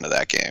I have gone to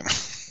that game?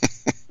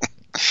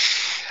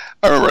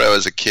 I remember when I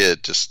was a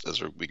kid, just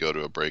as we go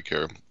to a break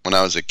here, when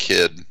I was a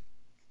kid,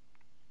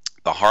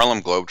 the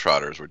Harlem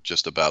Globetrotters were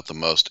just about the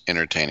most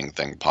entertaining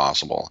thing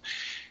possible.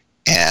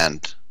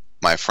 And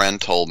my friend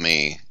told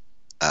me,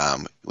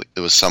 it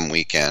was some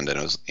weekend, and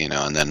it was,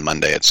 and then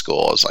Monday at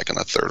school, I was like in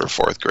the 3rd or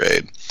 4th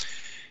grade.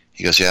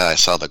 He goes, yeah, I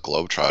saw the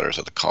Globetrotters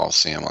at the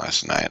Coliseum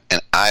last night.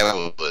 And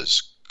I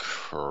was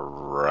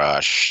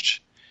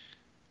crushed.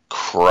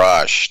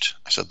 I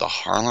said, the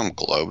Harlem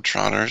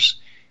Globetrotters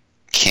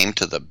came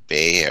to the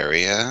Bay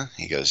Area?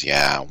 He goes,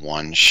 yeah,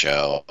 one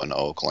show in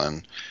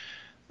Oakland.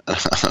 I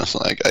was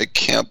like, I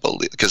can't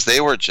believe, because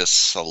they were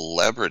just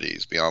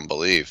celebrities beyond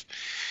belief.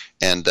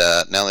 And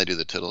now they do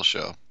the Tittle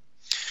Show.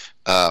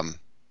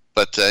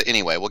 But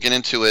anyway, we'll get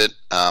into it.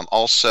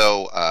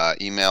 Also,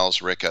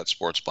 emails,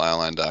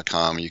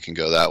 rick@sportsbyline.com. You can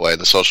go that way.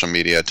 The social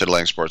media,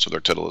 Tittling Sports with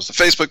our Tittle is the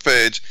Facebook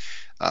page.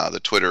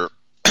 The Twitter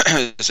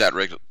is at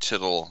Rick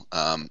Tittle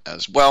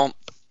as well.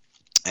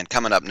 And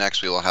coming up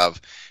next, we will have,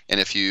 and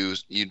if you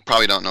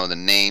probably don't know the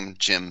name,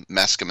 Jim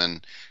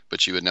Meskimen,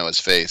 but you would know his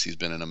face. He's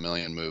been in a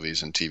million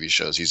movies and TV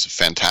shows. He's a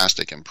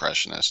fantastic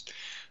impressionist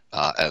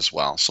as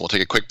well. So we'll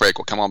take a quick break.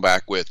 We'll come on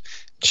back with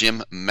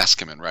Jim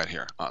Meskimen right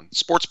here on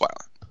Sports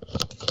Byline.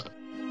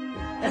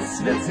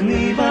 Es wird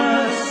nie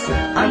was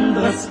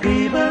anderes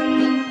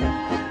geben.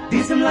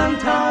 Diesem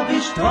Land habe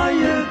ich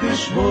Treue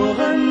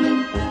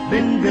geschworen.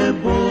 Bin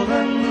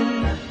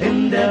geboren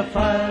in der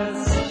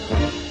Pfalz.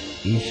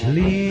 Ich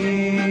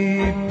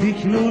lieb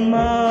dich nun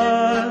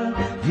mal,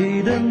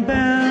 jeden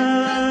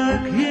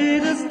Berg,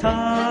 jedes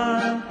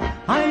Tal.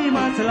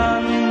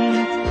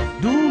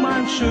 Heimatland, du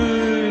mein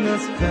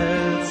schönes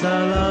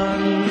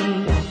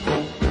Pfälzerland.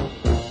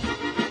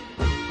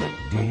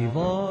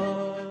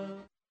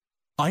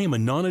 I am a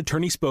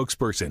non-attorney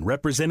spokesperson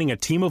representing a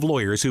team of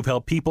lawyers who've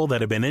helped people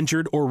that have been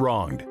injured or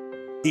wronged.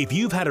 If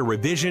you've had a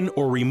revision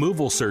or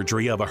removal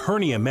surgery of a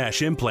hernia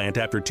mesh implant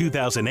after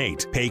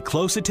 2008, pay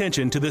close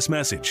attention to this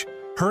message.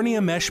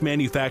 Hernia mesh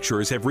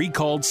manufacturers have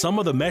recalled some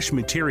of the mesh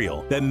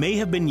material that may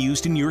have been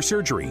used in your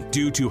surgery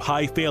due to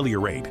high failure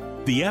rate.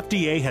 The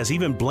FDA has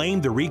even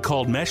blamed the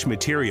recalled mesh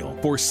material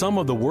for some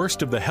of the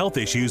worst of the health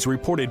issues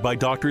reported by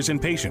doctors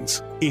and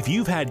patients. If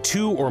you've had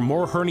 2 or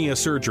more hernia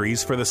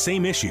surgeries for the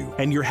same issue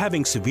and you're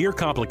having severe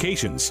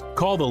complications,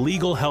 call the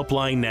legal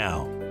helpline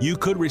now. You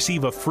could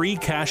receive a free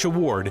cash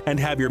award and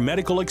have your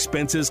medical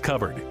expenses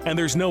covered. And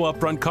there's no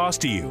upfront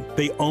cost to you.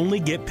 They only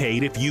get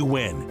paid if you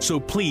win. So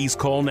please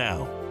call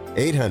now.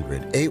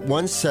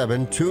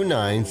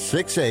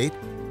 800-817-2968.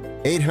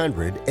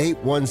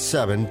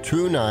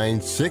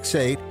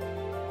 800-817-2968.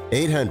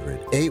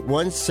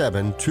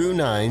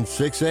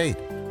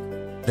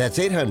 800-817-2968. That's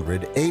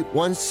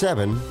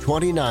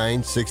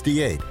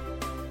 800-817-2968.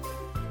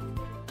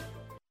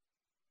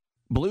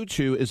 Blue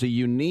Chew is a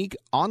unique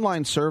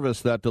online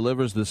service that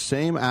delivers the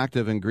same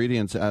active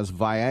ingredients as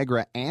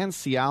Viagra and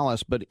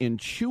Cialis, but in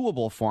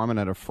chewable form and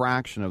at a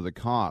fraction of the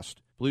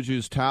cost. Blue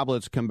Chew's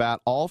tablets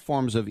combat all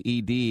forms of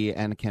ED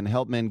and can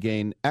help men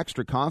gain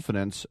extra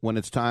confidence when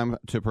it's time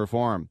to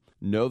perform.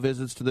 No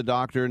visits to the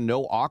doctor,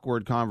 no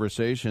awkward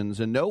conversations,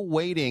 and no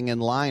waiting in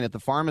line at the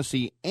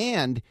pharmacy,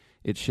 and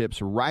it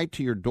ships right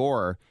to your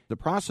door. The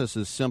process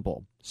is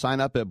simple.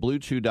 Sign up at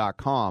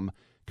BlueChew.com,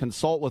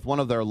 consult with one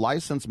of their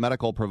licensed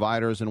medical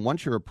providers, and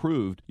once you're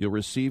approved, you'll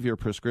receive your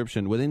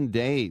prescription within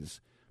days.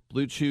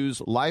 Blue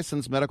Chew's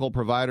licensed medical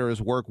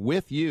providers work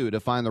with you to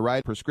find the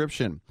right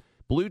prescription.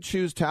 Blue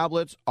Chew's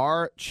tablets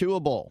are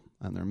chewable,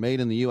 and they're made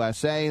in the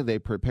USA. They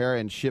prepare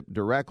and ship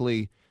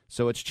directly,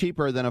 so it's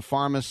cheaper than a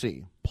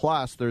pharmacy.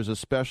 Plus, there's a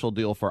special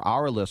deal for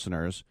our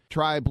listeners.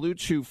 Try Blue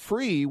Chew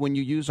free when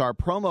you use our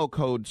promo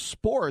code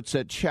SPORTS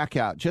at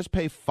checkout. Just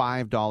pay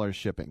 $5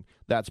 shipping.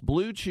 That's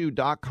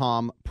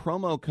BlueChew.com,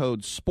 promo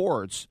code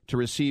SPORTS to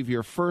receive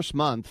your first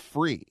month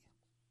free.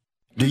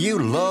 Do you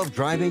love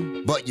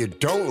driving, but you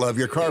don't love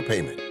your car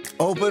payment?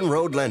 Open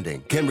Road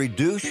Lending can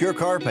reduce your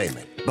car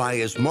payment by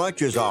as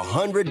much as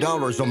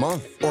 $100 a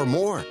month or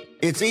more.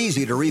 It's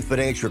easy to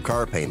refinance your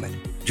car payment.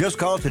 Just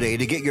call today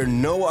to get your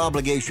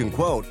no-obligation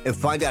quote and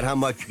find out how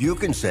much you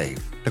can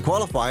save. To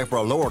qualify for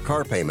a lower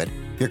car payment,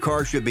 your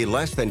car should be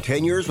less than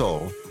 10 years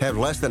old, have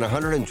less than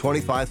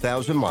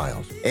 125,000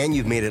 miles, and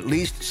you've made at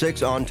least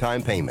 6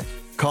 on-time payments.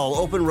 Call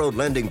Open Road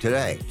Lending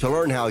today to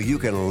learn how you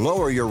can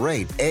lower your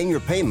rate and your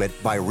payment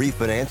by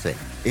refinancing.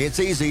 It's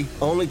easy,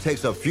 only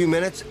takes a few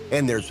minutes,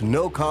 and there's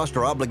no cost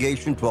or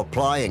obligation to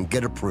apply and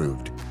get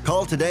approved.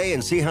 Call today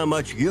and see how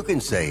much you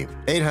can save.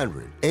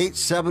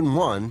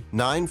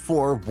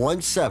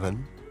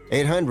 800-871-9417.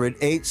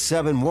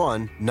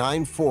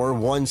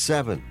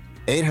 800-871-9417.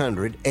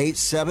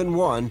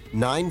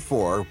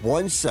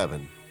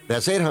 800-871-9417.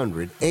 That's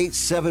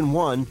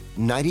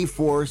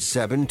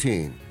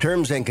 800-871-9417.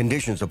 Terms and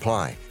conditions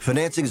apply.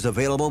 Financing is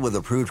available with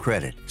approved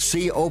credit.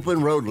 See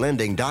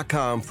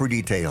openroadlending.com for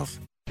details.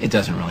 It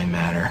doesn't really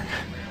matter.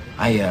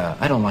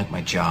 I don't like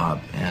my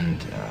job,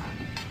 and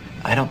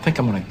I don't think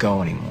I'm going to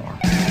go anymore.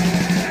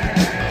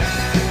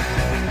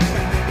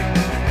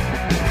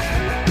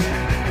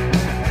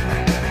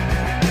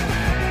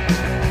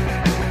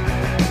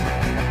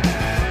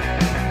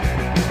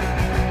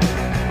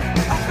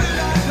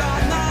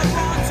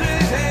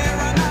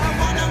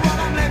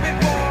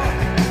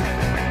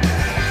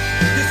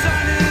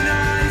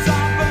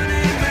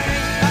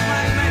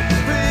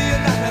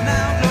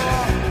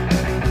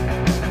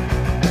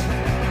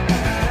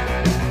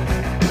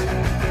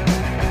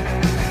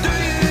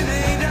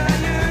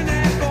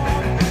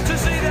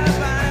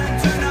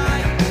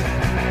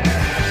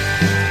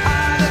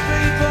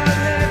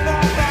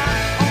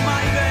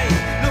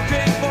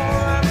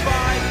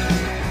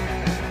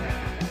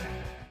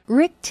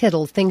 Rick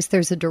Tittle thinks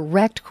there's a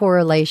direct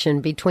correlation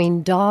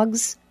between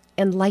dogs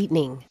and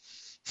lightning.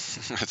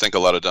 I think a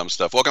lot of dumb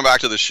stuff. Welcome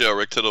back to the show.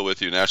 Rick Tittle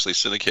with you, nationally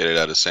syndicated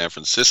out of San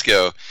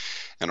Francisco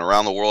and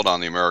around the world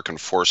on the American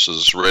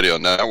Forces Radio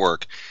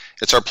Network.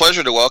 It's our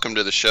pleasure to welcome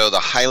to the show the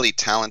highly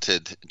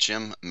talented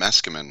Jim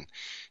Meskimen.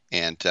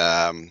 And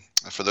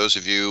for those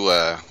of you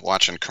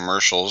watching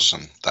commercials,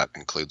 and that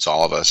includes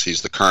all of us,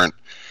 he's the current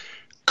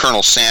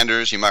Colonel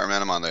Sanders. You might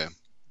remember him on the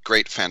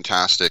great,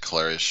 fantastic,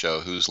 hilarious show,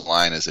 Whose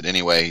Line Is It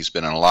Anyway? He's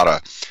been in a lot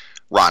of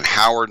Ron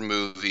Howard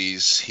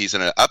movies. He's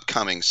in an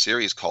upcoming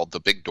series called The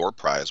Big Door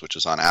Prize, which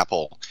is on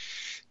Apple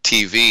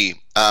TV.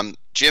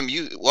 Jim,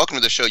 welcome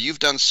to the show. You've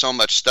done so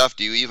much stuff.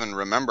 Do you even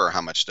remember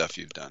how much stuff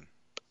you've done?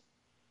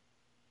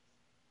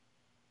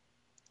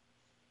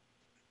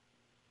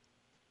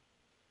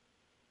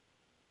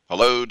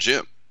 Hello,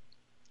 Jim.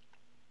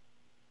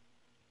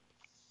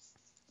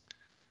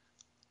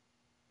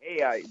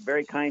 Hey,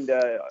 very kind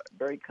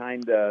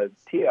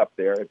tee up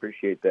there. I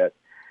appreciate that.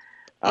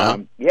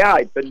 Yeah,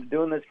 I've been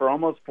doing this for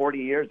almost 40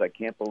 years. I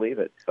can't believe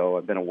it. So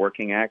I've been a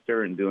working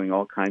actor and doing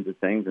all kinds of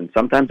things, and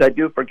sometimes I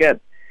do forget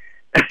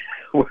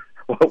what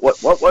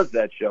was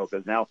that show,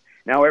 because now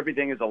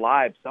everything is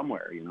alive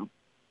somewhere, you know.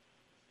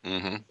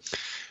 Mm-hmm.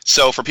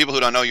 So for people who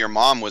don't know, your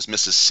mom was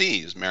Mrs.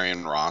 C,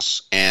 Marion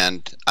Ross,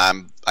 and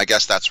I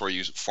guess that's where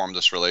you formed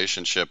this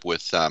relationship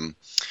with Ron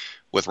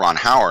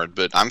Howard.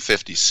 But I'm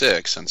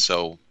 56, and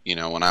so, you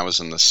know, when I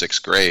was in the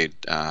 6th grade,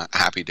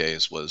 Happy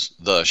Days was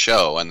the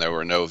show, and there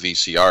were no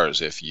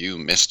VCRs. If you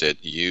missed it,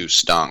 you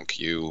stunk.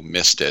 You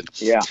missed it.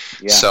 Yeah.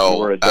 So you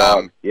were a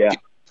dog. Yeah.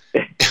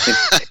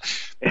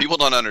 People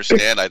don't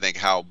understand, I think,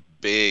 how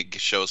big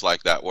shows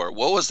like that were.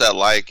 What was that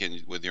like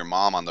with your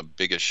mom on the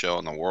biggest show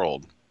in the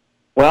world?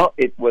 Well,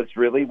 it was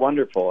really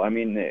wonderful. I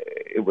mean,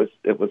 it was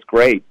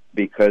great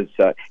because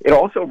it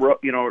also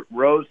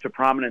rose to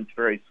prominence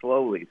very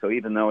slowly. So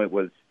even though it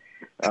was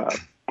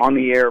on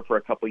the air for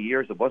a couple of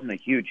years, it wasn't a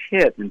huge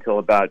hit until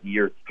about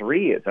year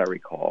 3, as I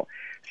recall.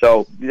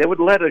 So they would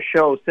let a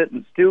show sit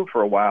and stew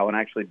for a while and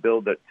actually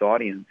build its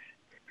audience.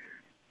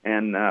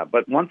 And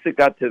but once it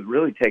got to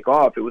really take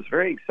off, it was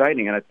very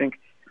exciting. And I think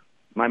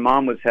my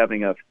mom was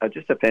having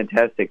just a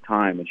fantastic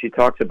time. And she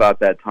talks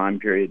about that time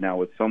period now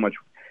with so much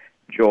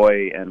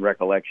joy and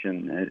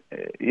recollection.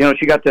 You know,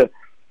 they got to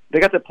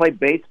play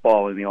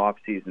baseball in the off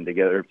season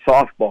together,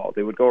 softball.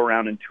 They would go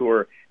around and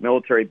tour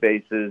military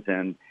bases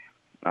and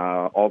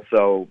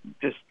also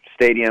just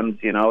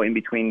stadiums, you know, in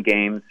between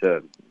games,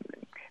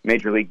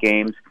 major league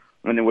games,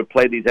 and they would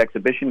play these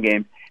exhibition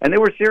games. And they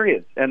were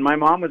serious. And my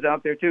mom was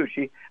out there too.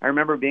 I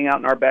remember being out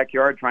in our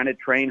backyard trying to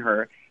train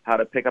her how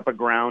to pick up a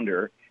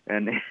grounder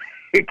and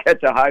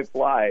catch a high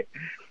fly.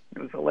 It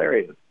was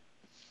hilarious.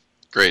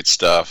 Great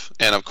stuff.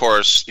 And of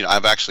course, you know,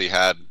 I've actually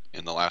had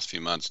in the last few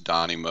months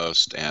Donnie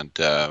Most and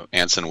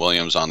Anson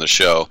Williams on the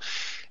show.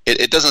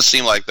 It doesn't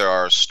seem like there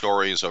are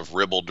stories of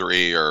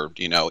ribaldry or,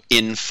 you know,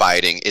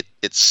 infighting.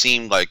 It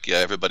seemed like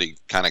everybody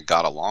kind of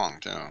got along,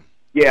 too.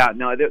 Yeah,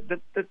 no,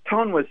 the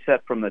tone was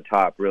set from the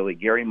top, really.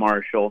 Gary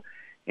Marshall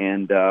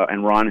and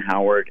Ron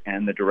Howard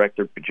and the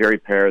director Jerry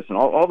Paris and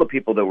all the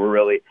people that were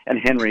really, and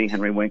Henry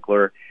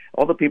Winkler,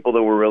 all the people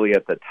that were really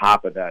at the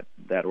top of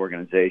that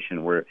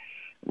organization were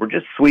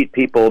just sweet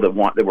people that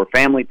were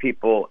family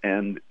people,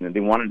 and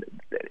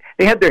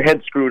they had their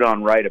heads screwed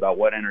on right about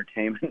what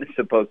entertainment is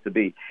supposed to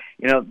be.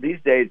 You know, these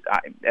days,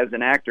 as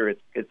an actor,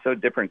 it's so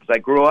different because I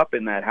grew up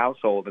in that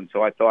household, and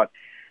so I thought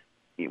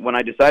when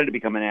I decided to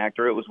become an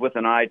actor, it was with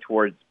an eye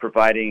towards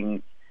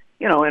providing,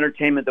 you know,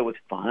 entertainment that was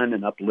fun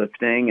and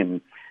uplifting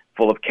and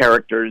full of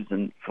characters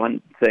and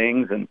fun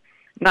things, and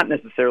not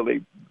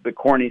necessarily the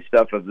corny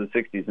stuff of the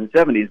 60s and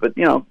 70s, but,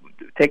 you know,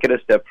 take it a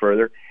step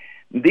further.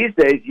 These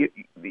days,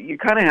 you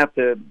kind of have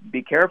to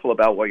be careful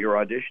about what you're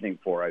auditioning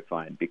for, I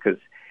find, because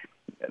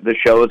the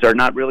shows are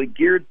not really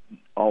geared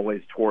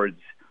always towards,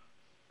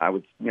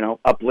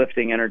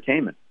 uplifting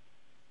entertainment.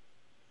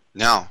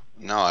 No,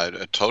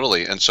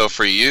 totally. And so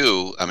for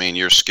you, I mean,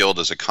 you're skilled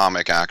as a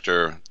comic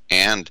actor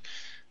and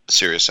a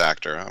serious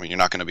actor. I mean, you're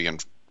not going to be in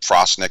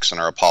Frost Nixon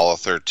or Apollo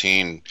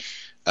 13,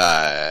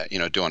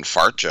 doing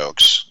fart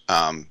jokes.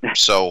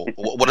 So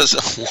what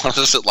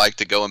is it like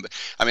to go and?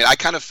 I mean, I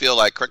kind of feel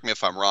like, correct me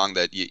if I'm wrong,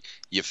 that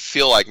you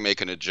feel like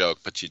making a joke,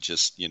 but you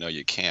just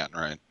you can't,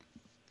 right?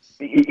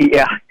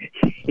 Yeah.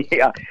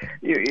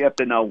 You have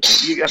to know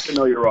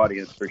your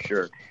audience for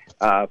sure.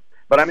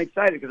 But I'm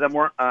excited because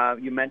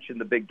you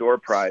mentioned the Big Door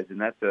Prize, and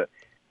that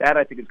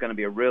I think is going to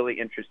be a really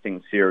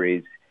interesting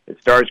series. It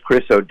stars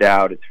Chris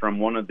O'Dowd. It's from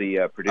one of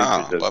the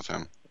producers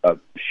of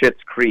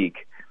Schitt's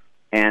Creek,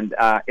 and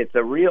it's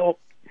a real.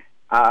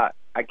 I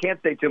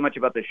can't say too much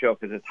about the show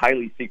because it's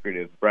highly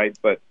secretive, right?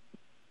 But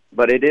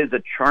it is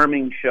a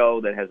charming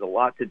show that has a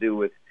lot to do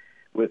with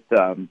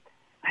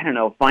I don't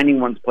know, finding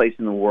one's place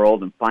in the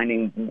world and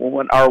finding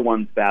what are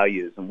one's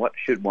values and what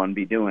should one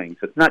be doing.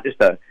 So it's not just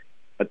a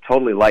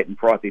totally light and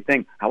frothy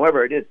thing.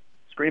 However, it is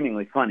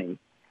screamingly funny,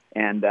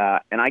 and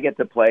I get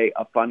to play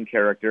a fun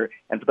character.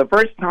 And for the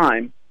first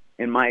time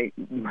in my,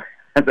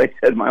 as I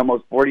said, my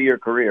almost 40-year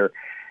career,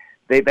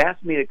 they've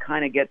asked me to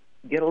kind of get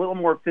a little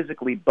more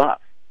physically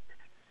buff.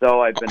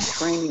 So I've been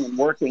training and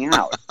working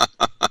out.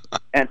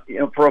 And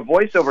for a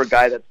voiceover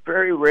guy, that's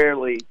very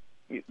rarely.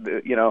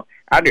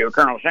 I do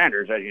Colonel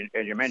Sanders,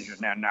 as you mentioned,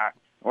 and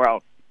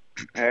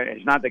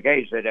it's not the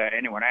case that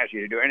anyone asks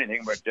you to do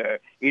anything but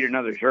eat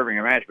another serving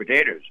of mashed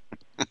potatoes.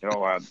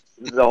 So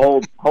this is a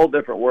whole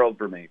different world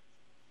for me.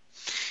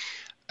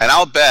 And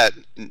I'll bet,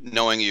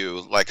 knowing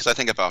you, because I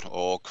think about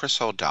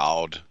Chris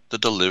O'Dowd, the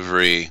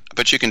delivery. I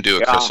bet you can do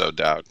a Chris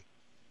O'Dowd.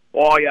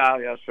 Oh,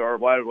 yeah, sir.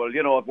 Well,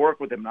 I've worked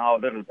with him now a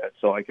little bit,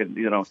 so I can,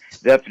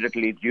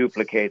 definitely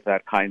duplicate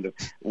that kind of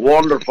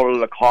wonderful,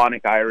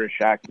 laconic Irish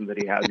accent that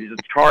he has. He's a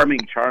charming,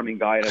 charming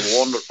guy and a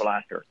wonderful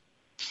actor.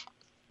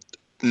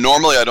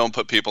 Normally, I don't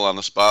put people on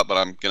the spot, but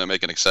I'm going to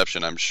make an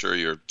exception. I'm sure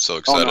you're so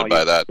excited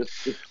by that.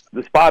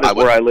 The spot is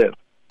where I live.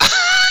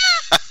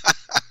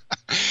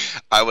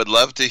 I would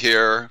love to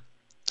hear,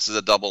 this is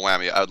a double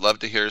whammy, I would love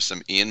to hear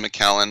some Ian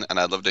McKellen, and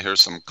I'd love to hear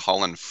some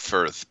Colin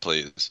Firth,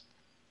 please.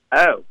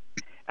 Oh.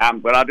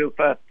 But I'll do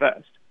first.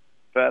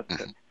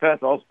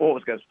 First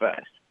always goes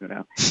first,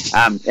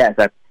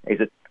 Yes, he's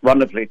a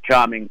wonderfully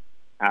charming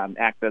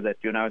actor that,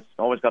 has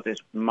always got this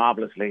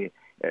marvelously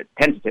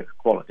tentative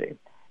quality.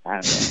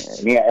 And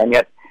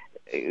yet,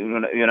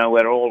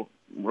 we're all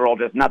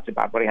just nuts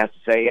about what he has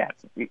to say.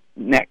 Yeah.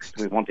 Next,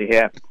 we want to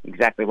hear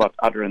exactly what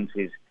utterance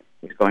he's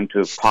going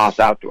to pass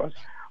out to us.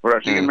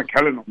 Whereas Ian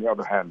McKellen, on the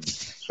other hand,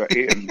 so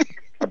Ian,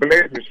 I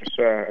believe this is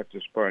at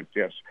this point,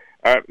 yes.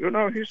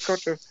 He's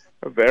got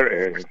a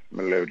very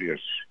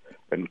melodious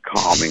and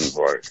calming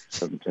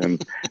voice,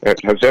 and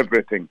it has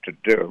everything to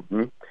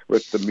do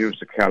with the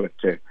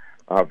musicality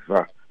of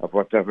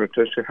whatever it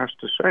is he has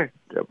to say,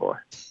 dear boy.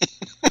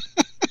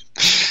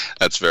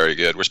 That's very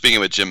good. We're speaking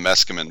with Jim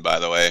Meskimen, by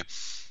the way.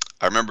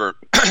 I remember,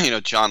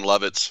 John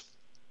Lovitz.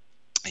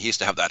 He used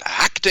to have that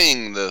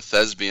acting, the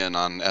thespian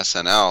on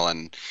SNL,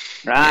 and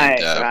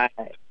right.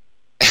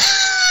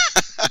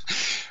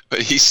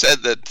 But he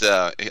said that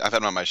I've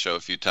had him on my show a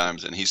few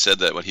times, and he said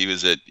that when he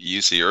was at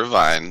UC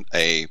Irvine,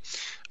 a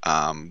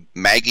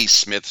Maggie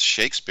Smith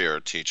Shakespeare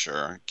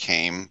teacher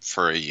came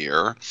for a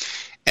year,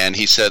 and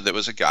he said there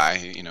was a guy,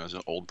 he was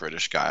an old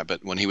British guy,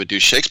 but when he would do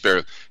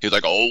Shakespeare, he was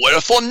like, "Oh,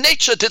 wherefore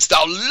nature didst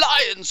thou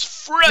lion's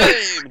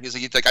frame?" He's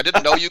like, "I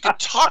didn't know you could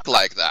talk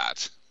like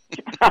that."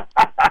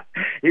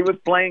 He was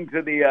playing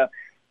to the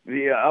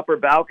upper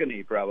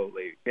balcony,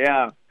 probably.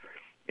 Yeah.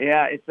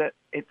 It's a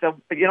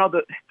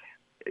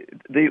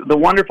the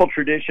wonderful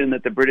tradition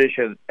that the British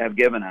have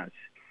given us,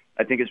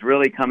 I think, is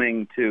really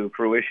coming to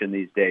fruition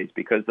these days,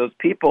 because those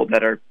people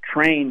that are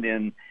trained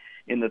in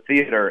the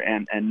theater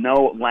and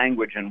know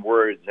language and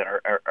words and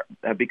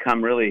have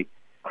become really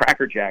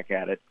crackerjack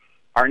at it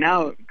are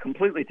now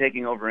completely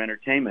taking over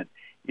entertainment.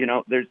 I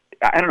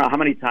don't know how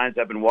many times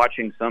I've been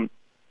watching some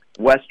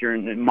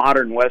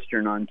modern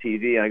Western on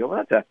TV, and I go,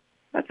 well,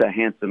 that's a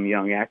handsome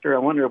young actor. I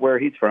wonder where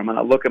he's from. And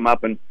I look him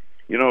up, and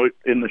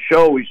in the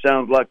show he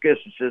sounds like this.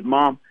 He says,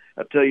 "Mom,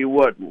 I tell you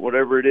what,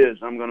 whatever it is,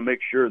 I'm going to make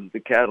sure that the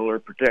cattle are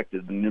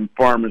protected, and the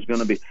farm is going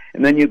to be."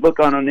 And then you look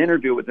on an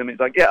interview with him, he's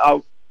like, "Yeah,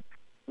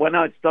 when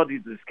I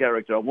studied this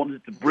character, I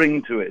wanted to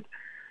bring to it,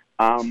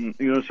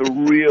 it's a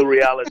real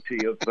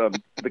reality of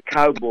the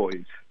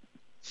cowboys."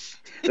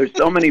 There's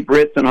so many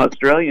Brits and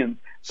Australians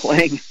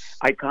playing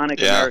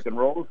iconic American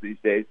roles these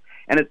days,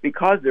 and it's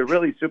because they're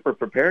really super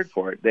prepared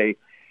for it. They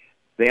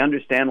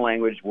understand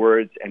language,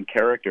 words, and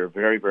character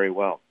very, very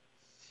well.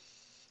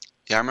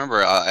 Yeah, I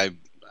remember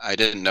I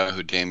didn't know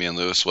who Damian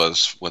Lewis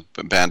was with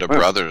Band of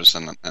Brothers,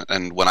 and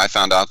when I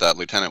found out that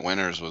Lieutenant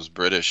Winters was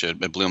British, it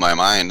blew my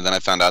mind. And then I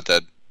found out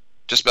that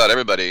just about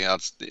everybody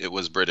else, it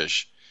was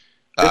British.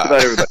 Just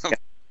about everybody.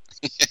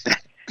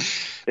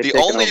 The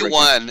only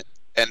one,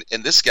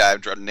 and this guy,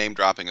 name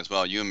dropping as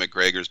well, Ewan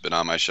McGregor's been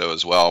on my show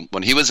as well.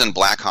 When he was in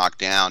Black Hawk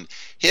Down,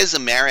 his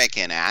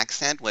American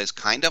accent was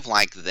kind of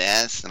like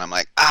this, and I'm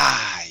like,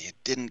 you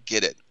didn't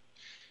get it.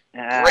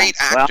 Great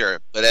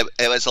actor, but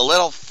it was a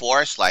little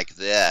forced like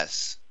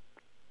this.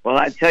 Well,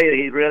 I tell you,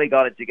 he really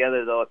got it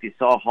together, though. If you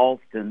saw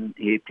Halston,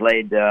 he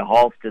played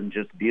Halston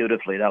just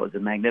beautifully. That was a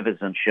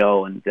magnificent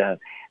show, and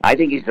I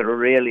think he's a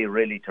really,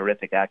 really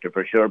terrific actor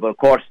for sure. But of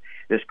course,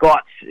 the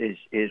Scots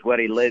is where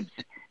he lives,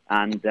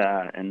 and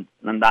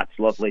that's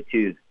lovely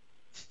too.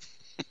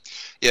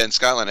 Yeah, in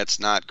Scotland, it's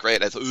not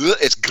great.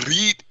 It's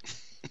great.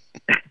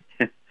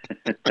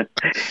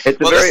 It's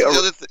a very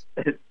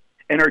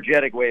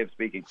energetic way of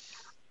speaking.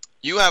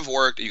 You have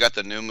worked, you got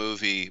the new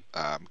movie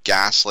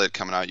Gaslit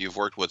coming out. You've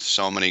worked with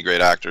so many great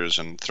actors,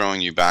 and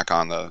throwing you back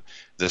on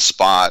the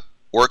spot,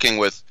 working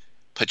with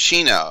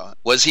Pacino.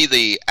 Was he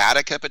the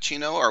Attica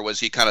Pacino, or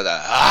was he kind of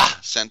the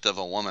scent of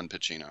a woman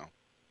Pacino?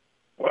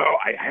 Well,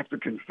 I have to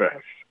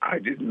confess, I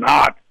did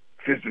not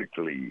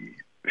physically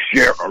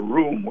share a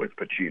room with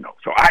Pacino.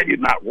 So I did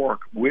not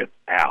work with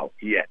Al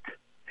yet.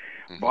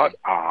 Mm-hmm. But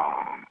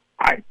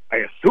I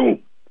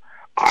assume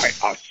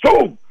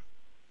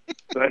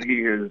that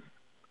he is,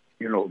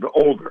 the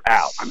older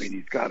Al. I mean,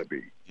 he's got to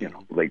be,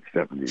 late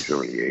 70s,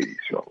 early 80s.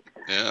 So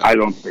yeah. I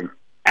don't think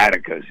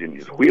Attica's in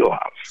his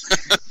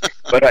wheelhouse.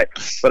 But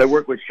I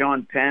worked with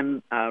Sean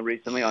Penn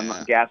recently on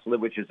Gaslit,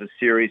 which is a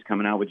series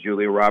coming out with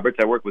Julia Roberts.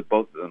 I worked with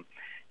both of them.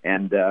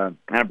 And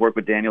I've worked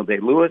with Daniel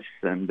Day-Lewis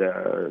and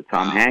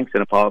Tom Hanks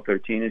and Apollo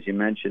 13, as you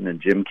mentioned,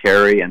 and Jim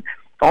Carrey, and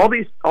all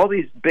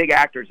these big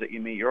actors that you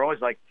meet. You're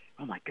always like,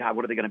 oh my God,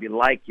 what are they going to be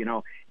like?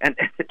 And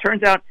it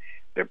turns out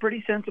they're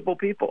pretty sensible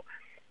people.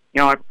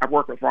 I've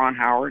worked with Ron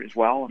Howard as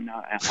well on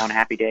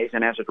Happy Days,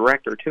 and as a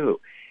director too.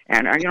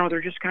 And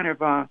they're just kind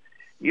of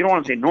you don't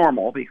want to say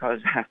normal because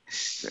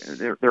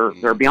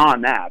they're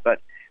beyond that. But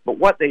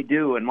what they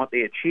do and what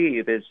they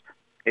achieve is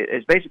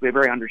basically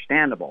very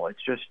understandable.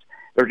 It's just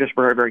they're just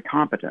very, very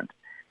competent.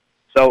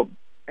 So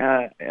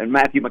and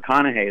Matthew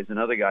McConaughey is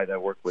another guy that I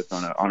worked with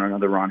on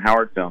another Ron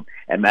Howard film.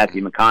 And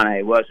Matthew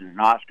McConaughey wasn't an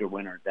Oscar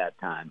winner at that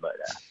time, but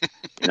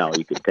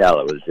you could tell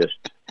it was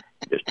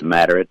just a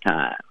matter of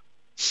time.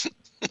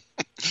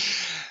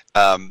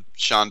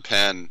 Sean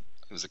Penn,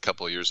 it was a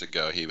couple of years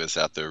ago, he was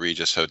at the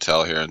Regis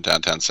Hotel here in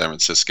downtown San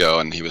Francisco,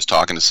 and he was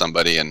talking to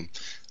somebody, and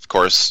of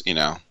course,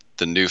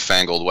 the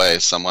newfangled way,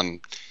 someone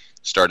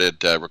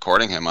started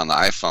recording him on the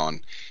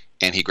iPhone,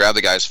 and he grabbed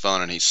the guy's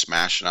phone and he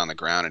smashed it on the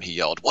ground and he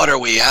yelled, "What are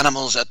we,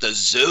 animals at the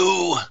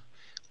zoo?"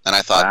 And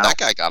I thought, that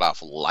guy got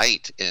off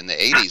light. In the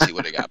 80s, he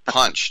would have got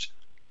punched.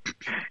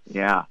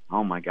 Yeah.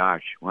 Oh my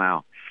gosh.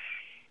 Wow.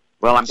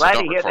 Well, I'm glad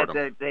to hear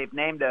that they've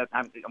named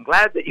I'm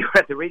glad that you're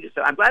at the Regis.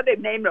 I'm glad they've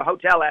named a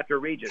hotel after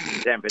Regis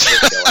in San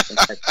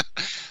Francisco.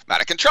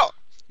 Out of control.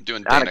 I'm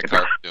doing Dana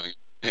Carvey doing it.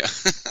 Yeah.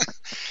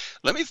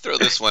 Let me throw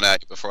this one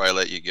at you before I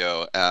let you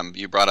go.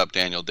 You brought up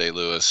Daniel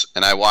Day-Lewis,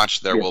 and I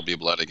watched There Will Be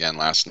Blood again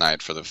last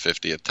night for the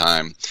 50th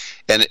time.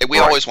 And we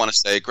always want to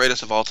say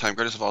greatest of all time,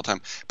 greatest of all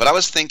time. But I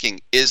was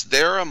thinking, is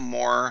there a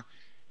more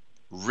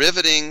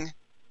riveting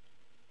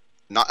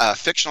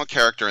fictional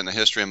character in the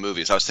history of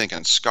movies? I was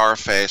thinking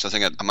Scarface.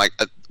 I'm like,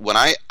 when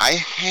I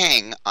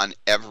hang on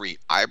every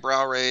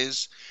eyebrow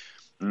raise,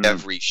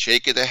 every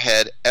shake of the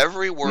head,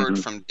 every word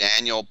from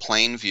Daniel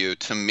Plainview.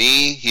 To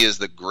me, he is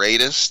the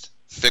greatest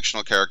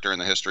fictional character in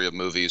the history of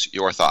movies.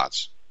 Your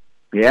thoughts?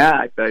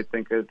 Yeah, I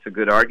think it's a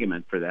good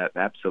argument for that.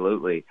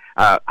 Absolutely.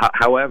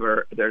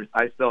 However,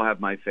 I still have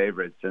my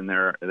favorites, and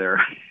they're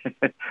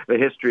the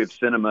history of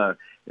cinema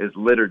is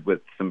littered with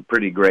some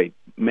pretty great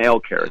male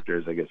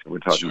characters. I guess we're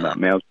talking about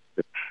male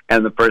characters.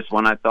 And the first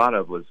one I thought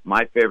of was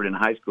my favorite in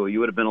high school. You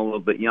would have been a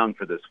little bit young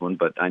for this one,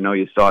 but I know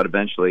you saw it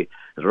eventually.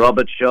 It's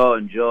Robert Shaw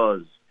in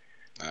Jaws.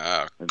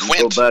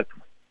 Quint.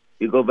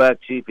 You go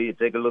back, Chiefy, you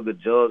take a look at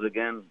Jaws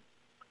again.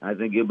 I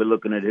think you'll be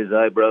looking at his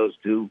eyebrows,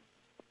 too.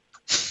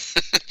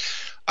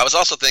 I was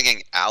also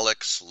thinking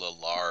Alex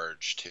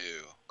LaLarge,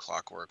 too.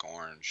 Clockwork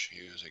Orange.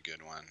 He was a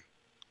good one.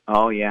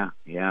 Oh, yeah.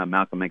 Yeah,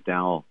 Malcolm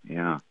McDowell.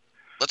 Yeah.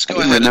 Let's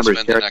go ahead and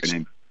spend the next...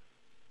 Name.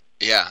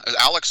 Yeah,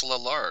 Alex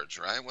LaLarge,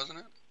 right? Wasn't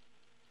it?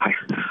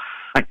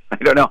 I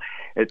don't know.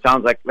 That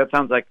sounds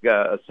like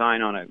a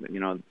sign on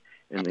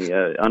in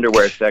the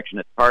underwear section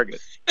at Target.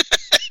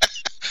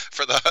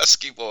 For the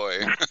Husky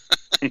Boy.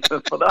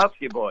 For the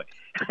Husky Boy.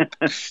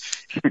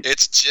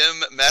 It's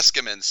Jim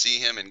Meskimen. See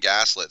him in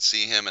Gaslit.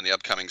 See him in the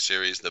upcoming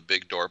series, The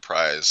Big Door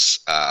Prize.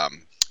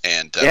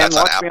 And that's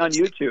watch me on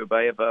YouTube.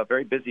 I have a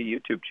very busy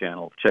YouTube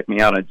channel. Check me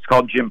out. It's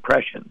called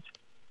Jimpressions.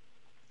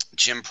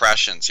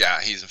 Jimpressions.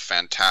 Yeah, he's a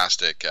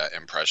fantastic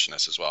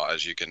impressionist as well,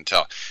 as you can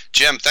tell.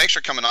 Jim, thanks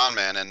for coming on,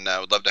 man, and I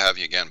would love to have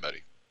you again,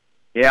 buddy.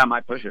 Yeah,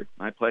 my pleasure.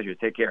 My pleasure.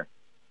 Take care.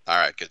 All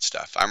right, good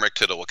stuff. I'm Rick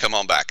Tittle. We'll come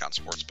on back on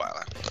Sports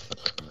Byline.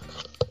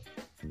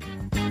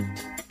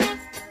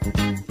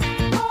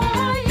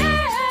 Oh,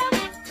 yeah.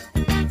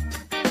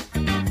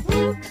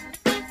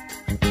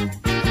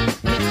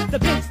 The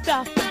big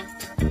stuff.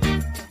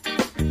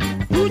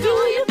 Who do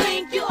you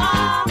think you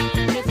are?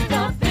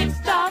 Mr. Big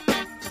Stuff.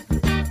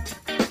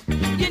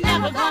 You're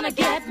never gonna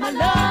get my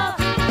love.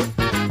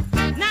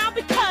 Now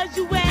because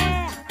you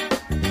wear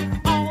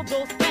all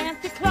those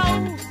fancy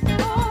clothes.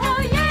 Oh,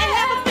 yeah. And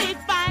have a big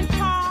fine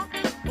car.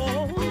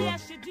 Oh,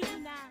 yes, you do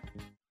now.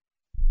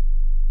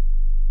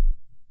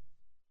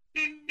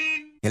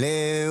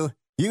 Hello?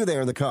 You you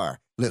there in the car.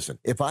 Listen,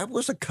 if I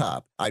was a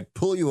cop, I'd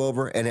pull you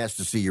over and ask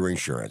to see your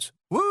insurance.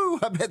 Woo,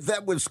 I bet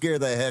that would scare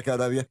the heck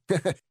out of you.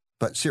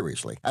 But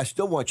seriously, I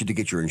still want you to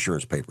get your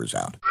insurance papers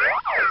out.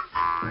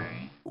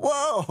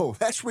 Whoa,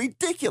 that's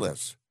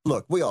ridiculous.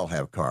 Look, we all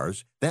have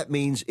cars. That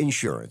means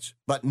insurance.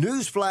 But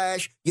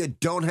newsflash, you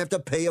don't have to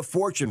pay a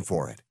fortune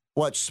for it.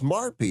 What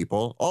smart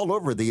people all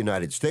over the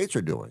United States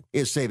are doing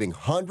is saving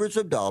hundreds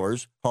of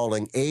dollars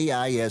hauling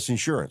AIS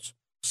insurance.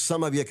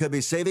 Some of you could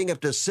be saving up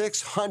to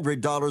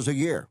 $600 a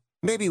year.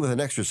 Maybe with an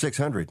extra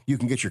 $600, you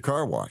can get your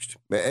car washed,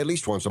 at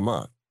least once a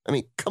month. I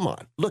mean, come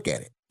on, look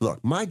at it.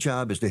 Look, my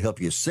job is to help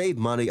you save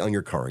money on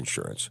your car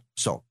insurance.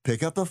 So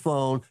pick up the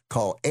phone,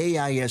 call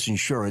AIS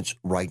Insurance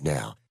right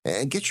now,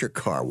 and get your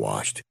car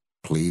washed,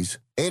 please.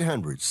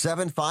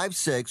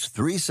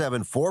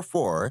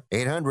 800-756-3744.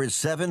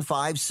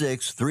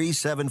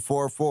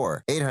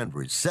 800-756-3744.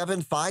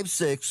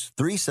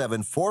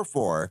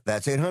 800-756-3744.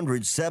 That's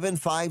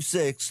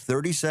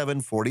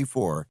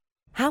 800-756-3744.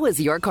 How is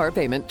your car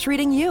payment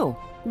treating you?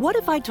 What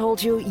if I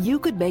told you you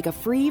could make a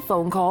free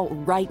phone call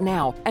right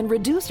now and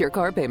reduce your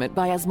car payment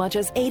by as much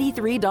as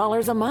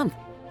 $83 a month?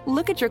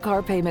 Look at your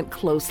car payment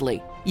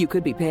closely. You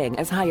could be paying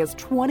as high as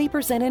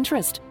 20%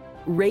 interest.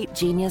 Rate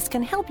Genius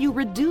can help you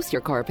reduce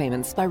your car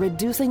payments by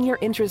reducing your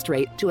interest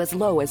rate to as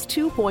low as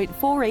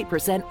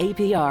 2.48%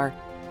 APR.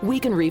 We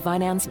can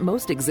refinance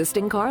most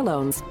existing car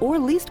loans or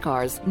leased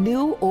cars,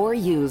 new or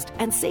used,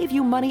 and save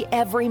you money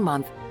every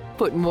month.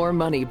 Put more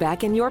money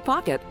back in your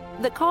pocket.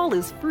 The call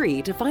is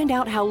free to find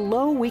out how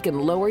low we can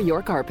lower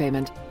your car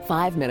payment.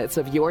 5 minutes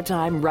of your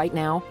time right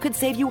now could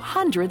save you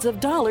hundreds of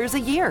dollars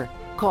a year.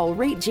 Call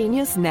Rate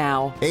Genius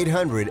now.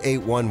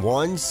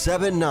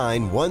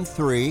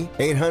 800-811-7913.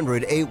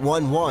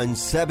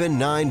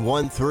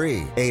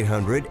 800-811-7913.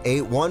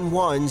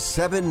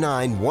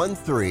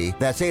 800-811-7913.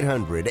 That's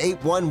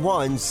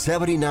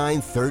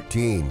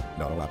 800-811-7913.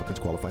 Not all applicants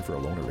qualify for a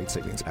loan or rate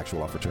savings.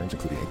 Actual offer terms,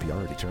 including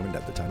APR, are determined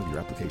at the time of your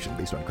application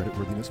based on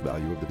creditworthiness,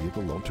 value of the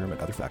vehicle, loan term, and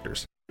other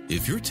factors.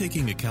 If you're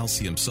taking a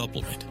calcium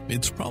supplement,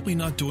 it's probably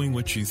not doing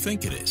what you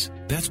think it is.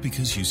 That's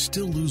because you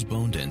still lose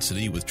bone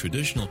density with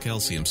traditional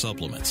calcium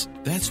supplements.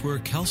 That's where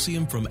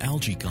calcium from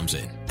algae comes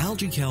in.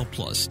 AlgaeCal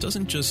Plus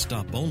doesn't just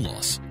stop bone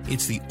loss.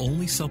 It's the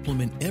only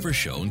supplement ever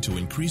shown to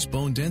increase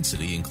bone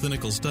density in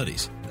clinical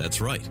studies.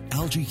 That's right.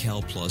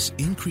 AlgaeCal Plus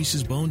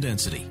increases bone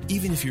density,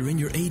 even if you're in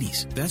your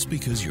 80s. That's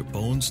because your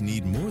bones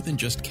need more than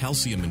just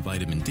calcium and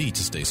vitamin D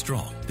to stay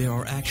strong. There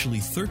are actually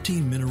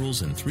 13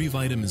 minerals and 3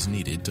 vitamins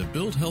needed to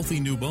build healthy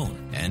new bone.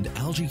 And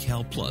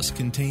AlgaeCal Plus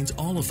contains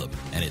all of them,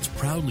 and it's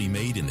proudly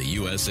made in the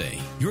USA.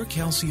 Your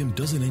calcium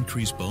doesn't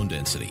increase bone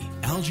density.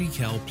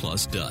 AlgaeCal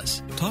Plus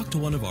does. Talk to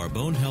one of our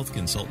bone health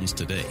consultants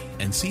today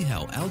and see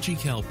how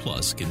AlgaeCal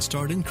Plus can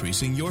start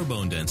increasing your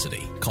bone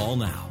density. Call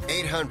now.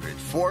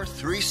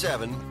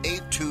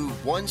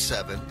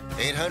 800-437-8217.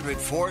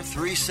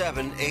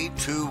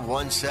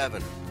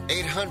 800-437-8217.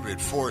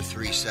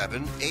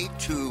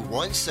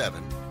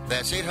 800-437-8217.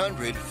 That's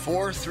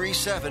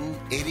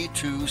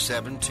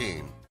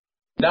 800-437-8217.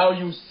 Now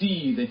you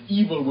see that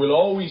evil will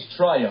always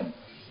triumph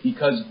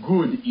because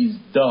good is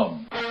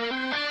dumb.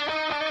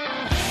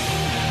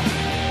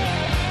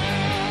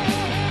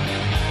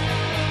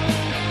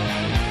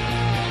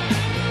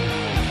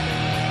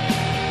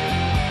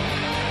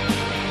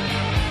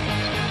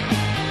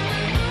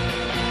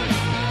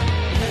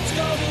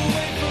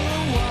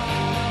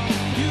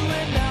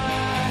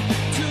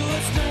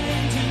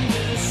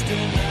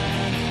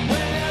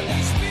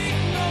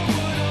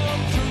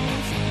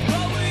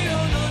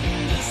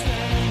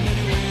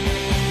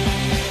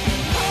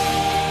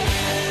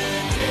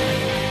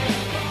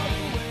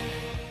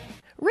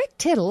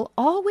 Tittle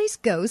always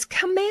goes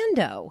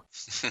commando.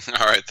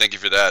 All right, thank you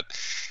for that,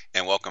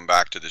 and welcome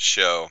back to the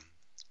show.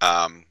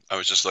 I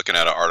was just looking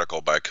at an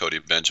article by Cody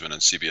Benjamin on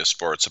CBS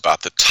Sports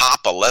about the top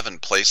 11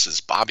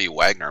 places Bobby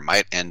Wagner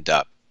might end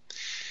up.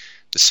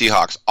 The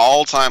Seahawks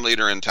all-time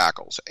leader in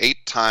tackles,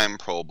 8-time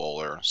Pro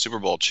Bowler, Super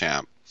Bowl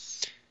champ.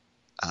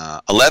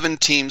 11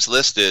 teams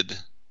listed.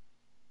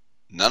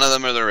 None of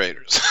them are the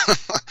Raiders.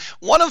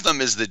 One of them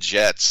is the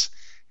Jets.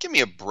 Give me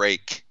a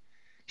break.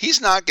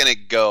 He's not going to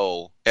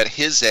go at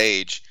his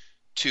age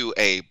to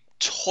a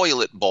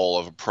toilet bowl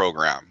of a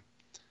program.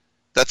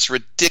 That's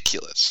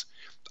ridiculous.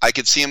 I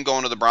could see him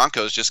going to the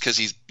Broncos just because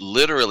he's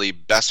literally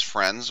best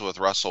friends with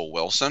Russell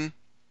Wilson.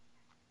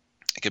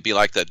 It could be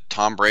like the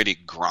Tom Brady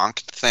Gronk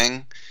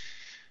thing.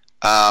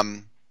 But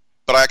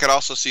I could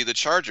also see the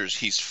Chargers.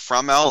 He's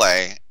from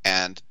LA,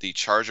 and the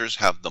Chargers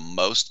have the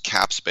most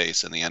cap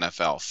space in the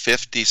NFL,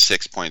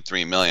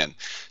 $56.3 million.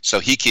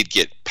 So he could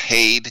get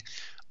paid.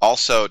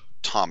 Also,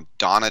 Tom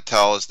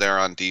Donatel is there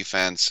on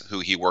defense, who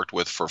he worked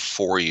with for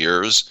 4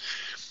 years.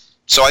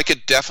 So I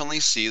could definitely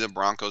see the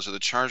Broncos or the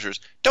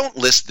Chargers. Don't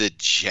list the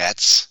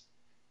Jets.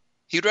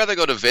 He'd rather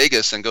go to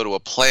Vegas and go to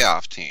a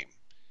playoff team.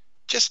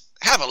 Just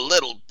have a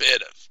little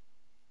bit of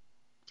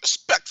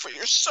respect for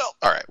yourself.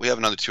 All right, we have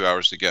another 2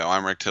 hours to go.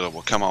 I'm Rick Tittle.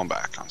 We'll come on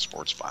back on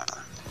Sports Byline.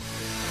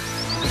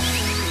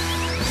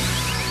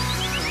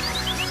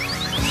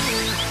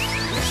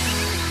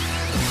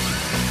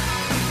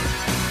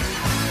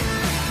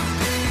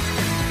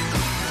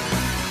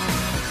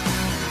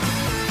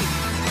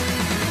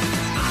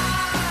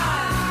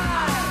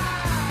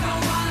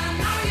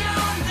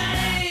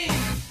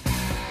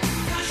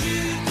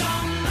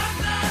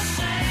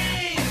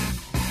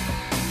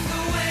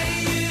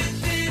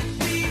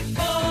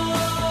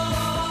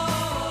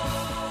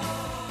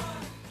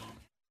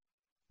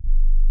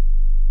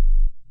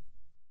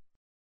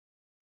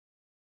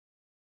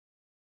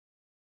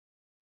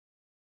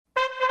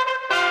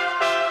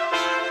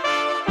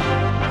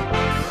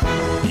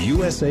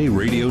 USA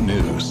Radio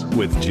News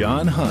with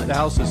John Hunt. The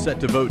House is set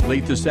to vote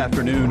late this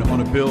afternoon on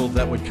a bill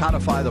that would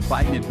codify the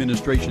Biden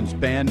administration's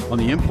ban on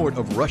the import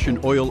of Russian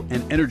oil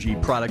and energy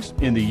products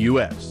in the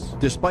U.S.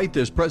 Despite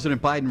this,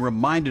 President Biden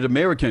reminded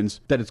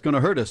Americans that it's going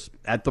to hurt us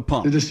at the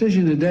pump. The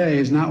decision today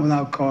is not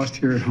without cost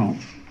here at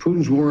home.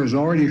 Putin's war is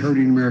already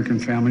hurting American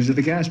families at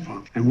the gas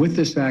pump. And with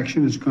this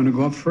action, it's going to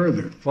go up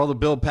further. While the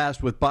bill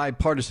passed with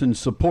bipartisan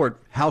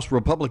support, House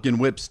Republican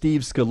Whip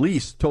Steve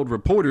Scalise told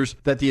reporters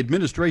that the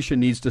administration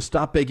needs to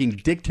stop begging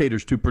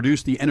dictators to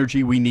produce the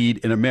energy we need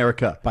in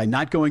America by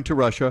not going to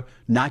Russia,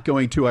 not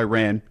going to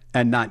Iran,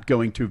 and not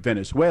going to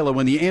Venezuela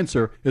when the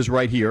answer is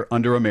right here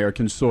under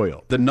American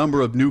soil. The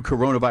number of new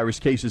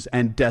coronavirus cases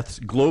and deaths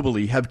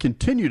globally have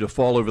continued to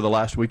fall over the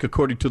last week,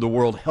 according to the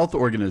World Health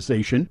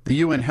Organization. The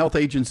UN Health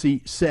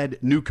Agency said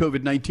new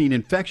COVID-19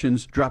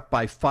 infections dropped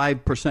by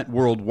 5%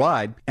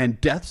 worldwide, and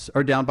deaths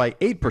are down by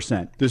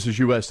 8%. This is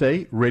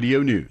USA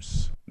Radio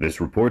News. This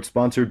report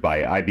sponsored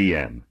by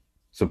IBM.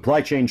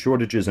 Supply chain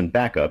shortages and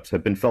backups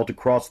have been felt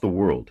across the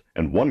world,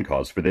 and one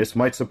cause for this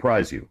might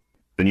surprise you.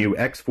 The new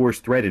X-Force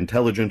Threat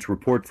Intelligence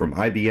report from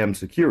IBM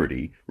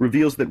Security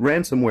reveals that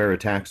ransomware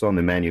attacks on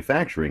the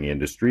manufacturing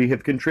industry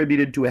have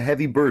contributed to a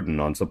heavy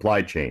burden on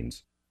supply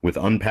chains, with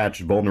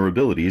unpatched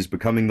vulnerabilities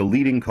becoming the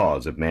leading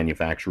cause of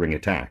manufacturing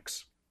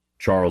attacks.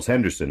 Charles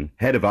Henderson,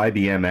 head of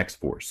IBM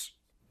X-Force.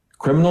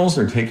 Criminals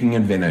are taking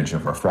advantage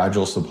of our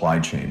fragile supply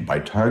chain by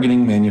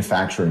targeting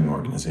manufacturing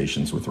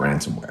organizations with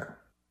ransomware.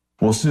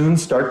 We'll soon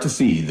start to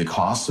see the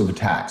costs of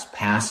attacks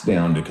passed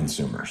down to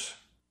consumers.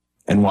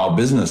 And while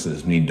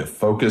businesses need to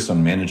focus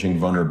on managing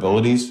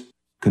vulnerabilities,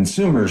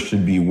 consumers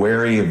should be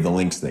wary of the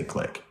links they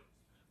click.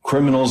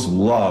 Criminals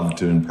love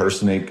to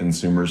impersonate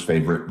consumers'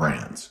 favorite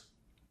brands.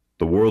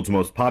 The world's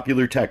most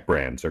popular tech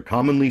brands are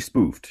commonly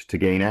spoofed to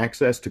gain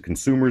access to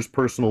consumers'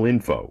 personal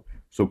info,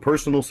 so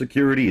personal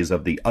security is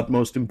of the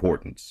utmost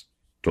importance.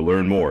 To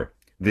learn more,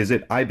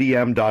 visit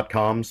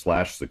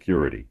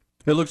ibm.com/security.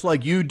 It looks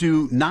like you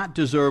do not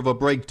deserve a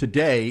break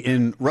today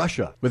in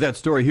Russia. With that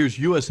story, here's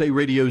USA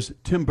Radio's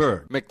Tim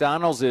Berg.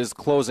 McDonald's is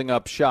closing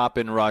up shop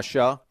in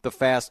Russia. The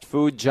fast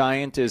food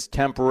giant is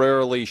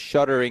temporarily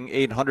shuttering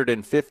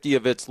 850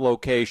 of its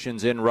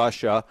locations in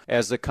Russia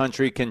as the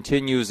country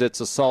continues its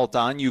assault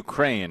on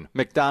Ukraine.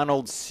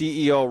 McDonald's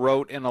CEO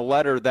wrote in a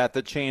letter that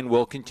the chain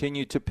will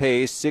continue to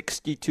pay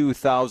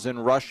 62,000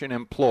 Russian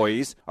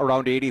employees.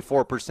 Around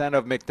 84%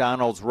 of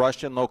McDonald's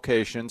Russian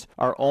locations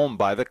are owned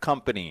by the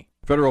company.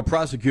 Federal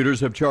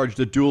prosecutors have charged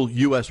a dual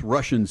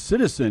U.S.-Russian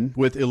citizen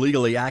with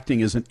illegally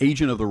acting as an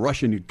agent of the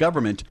Russian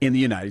government in the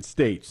United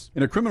States.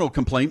 In a criminal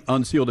complaint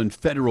unsealed in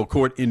federal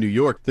court in New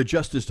York, the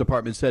Justice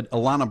Department said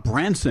Alana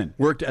Branson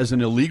worked as an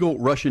illegal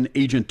Russian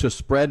agent to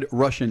spread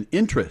Russian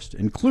interest,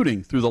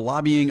 including through the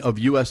lobbying of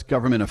U.S.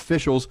 government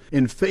officials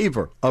in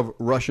favor of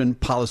Russian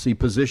policy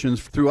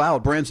positions.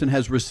 Throughout, Branson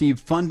has received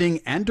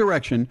funding and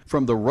direction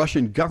from the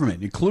Russian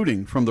government,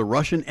 including from the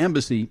Russian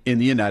embassy in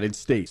the United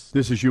States.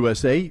 This is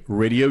USA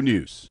Radio News.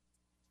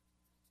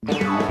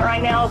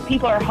 Right now,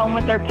 people are home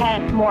with their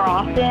pets more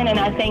often, and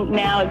I think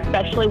now,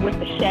 especially with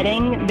the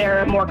shedding,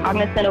 they're more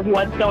cognizant of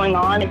what's going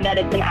on and that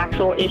it's an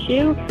actual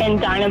issue, and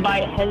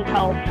Dinovite has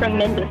helped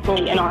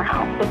tremendously in our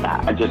house with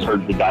that. I just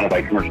heard the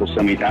Dinovite commercial so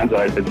many times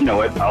that I said, you know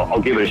what,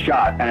 I'll give it a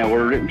shot, and I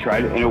ordered it and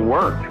tried it, and it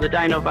worked. The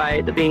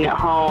Dinovite, the being at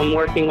home,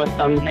 working with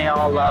them, they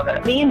all love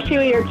it. Me and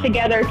Chewy are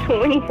together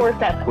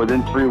 24/7.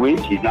 Within 3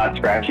 weeks, he's not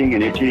scratching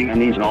and itching,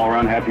 and he's an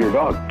all-around happier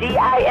dog.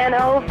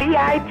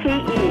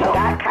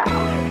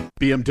 DINOVITE.com.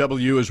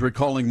 BMW is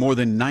recalling more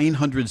than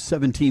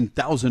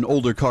 917,000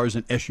 older cars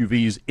and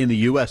SUVs in the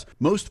U.S.,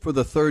 most for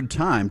the third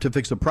time, to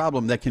fix a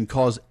problem that can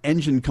cause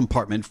engine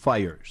compartment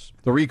fires.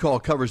 The recall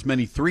covers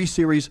many 3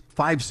 Series,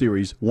 5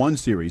 Series, 1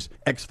 Series,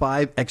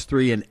 X5,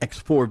 X3, and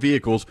X4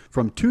 vehicles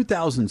from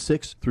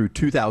 2006 through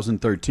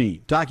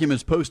 2013.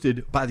 Documents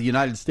posted by the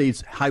United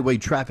States Highway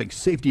Traffic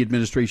Safety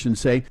Administration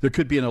say there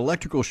could be an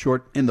electrical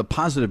short in the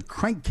positive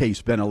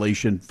crankcase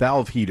ventilation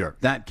valve heater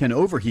that can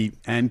overheat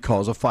and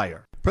cause a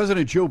fire.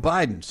 President Joe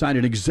Biden signed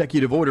an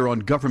executive order on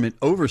government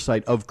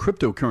oversight of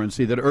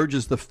cryptocurrency that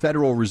urges the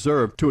Federal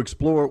Reserve to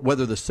explore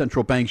whether the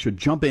central bank should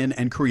jump in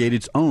and create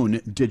its own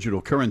digital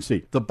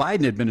currency. The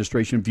Biden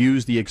administration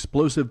views the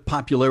explosive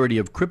popularity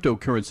of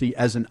cryptocurrency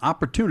as an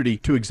opportunity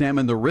to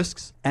examine the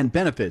risks and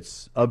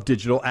benefits of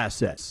digital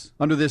assets.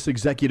 Under this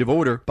executive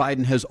order,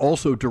 Biden has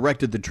also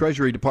directed the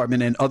Treasury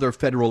Department and other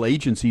federal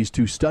agencies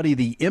to study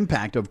the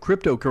impact of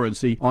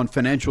cryptocurrency on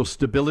financial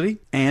stability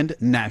and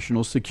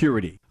national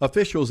security.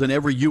 Officials in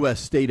every U.S.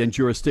 state and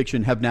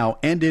jurisdiction have now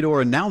ended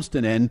or announced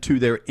an end to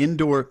their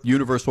indoor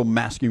universal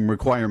masking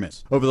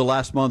requirements. Over the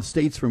last month,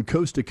 states from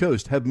coast to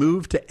coast have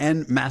moved to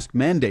end mask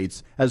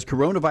mandates as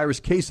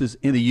coronavirus cases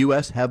in the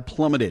U.S. have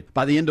plummeted.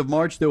 By the end of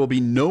March, there will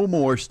be no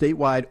more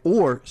statewide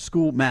or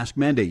school mask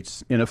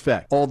mandates in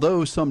effect.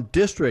 Although some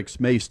districts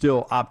may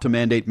still opt to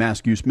mandate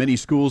mask use, many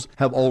schools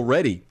have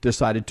already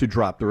decided to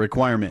drop the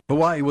requirement.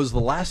 Hawaii was the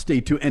last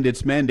state to end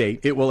its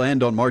mandate. It will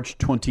end on March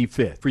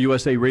 25th. For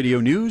USA Radio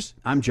News,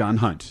 I'm John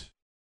Hunt.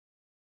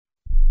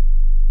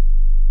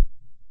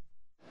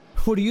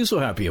 What are you so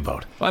happy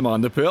about? I'm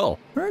on the pill.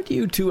 Aren't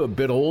you two a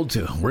bit old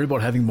to worry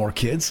about having more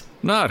kids?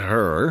 Not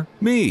her.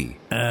 Me.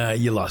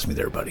 You lost me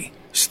there, buddy.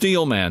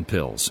 Steelman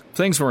pills.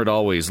 Things weren't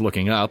always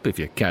looking up, if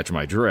you catch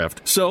my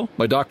drift. So,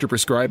 my doctor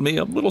prescribed me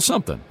a little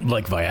something.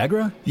 Like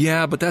Viagra?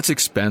 Yeah, but that's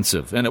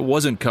expensive, and it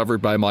wasn't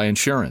covered by my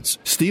insurance.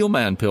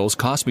 Steelman pills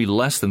cost me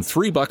less than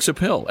 $3 a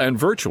pill, and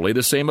virtually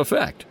the same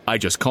effect. I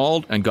just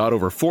called and got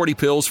over 40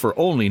 pills for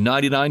only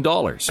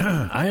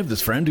 $99. I have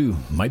this friend who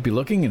might be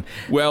looking and...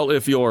 Well,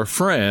 if your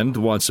friend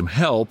wants some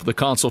help, the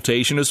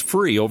consultation is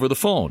free over the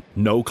phone.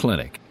 No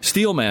clinic.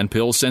 Steelman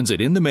Pill sends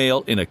it in the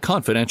mail in a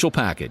confidential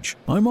package.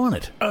 I'm on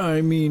it.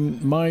 I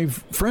mean, my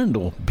friend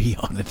will be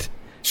on it.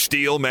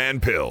 Steelman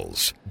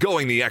Pills.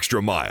 Going the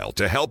extra mile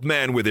to help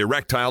men with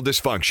erectile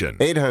dysfunction.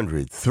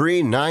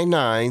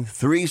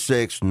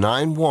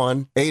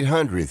 800-399-3691.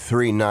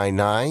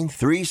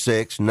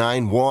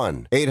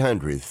 800-399-3691.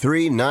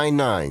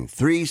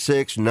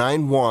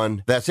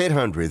 800-399-3691. That's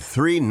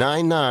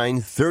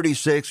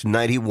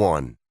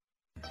 800-399-3691.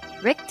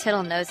 Rick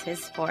Tittle knows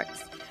his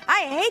sports.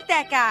 I hate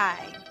that guy.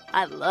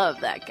 I love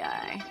that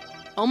guy.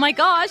 Oh my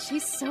gosh,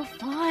 he's so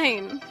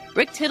fine.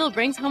 Rick Tittle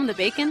brings home the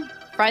bacon,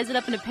 fries it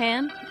up in a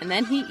pan, and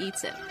then he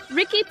eats it.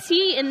 Ricky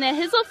T in the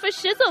hizzle for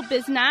shizzle,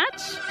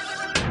 biznatch.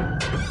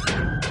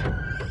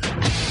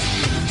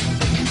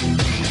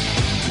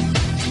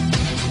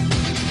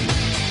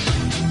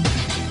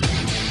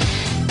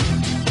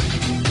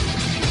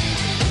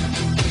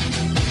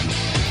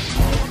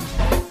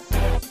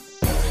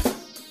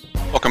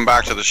 Welcome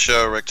back to the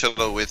show. Rick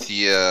Tittle with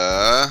you.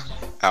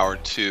 Hour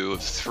 2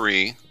 of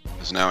 3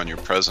 is now in your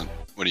present.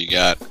 What do you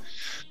got?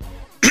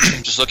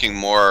 Just looking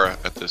more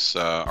at this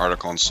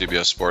article on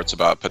CBS Sports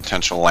about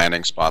potential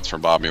landing spots for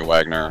Bobby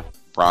Wagner,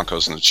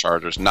 Broncos and the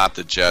Chargers, not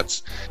the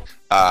Jets.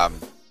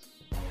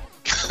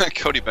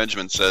 Cody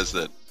Benjamin says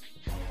that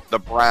the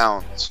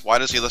Browns, why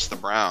does he list the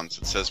Browns?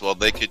 It says, well,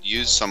 they could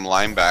use some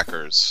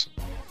linebackers.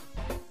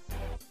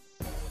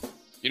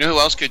 You know who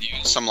else could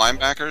use some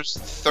linebackers?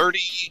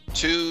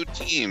 32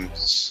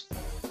 teams.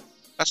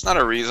 That's not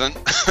a reason.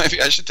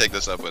 Maybe I should take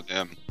this up with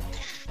him.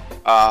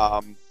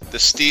 The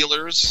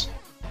Steelers.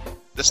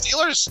 The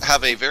Steelers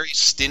have a very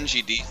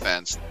stingy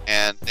defense,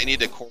 and they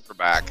need a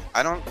quarterback.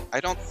 I don't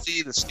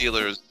see the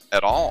Steelers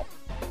at all.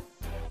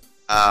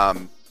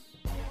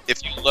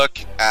 If you look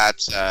at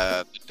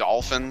the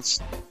Dolphins,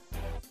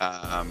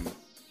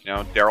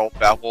 Darrell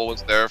Bevell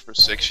was there for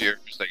 6 years.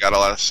 They got a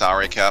lot of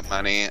salary cap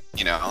money.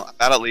 That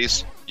at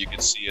least you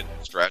could see it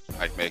stretch.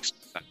 Might make some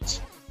sense.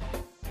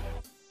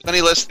 But then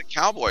he lists the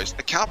Cowboys.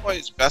 The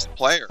Cowboys' best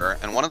player,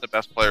 and one of the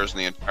best players in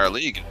the entire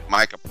league, is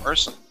Micah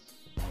Parsons.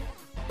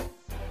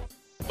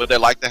 Would they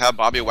like to have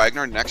Bobby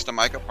Wagner next to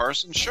Micah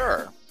Parsons?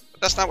 Sure.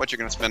 But that's not what you're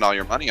going to spend all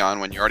your money on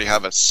when you already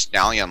have a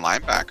stallion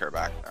linebacker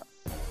back there.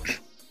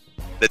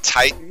 The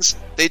Titans,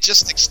 they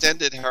just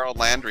extended Harold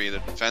Landry, the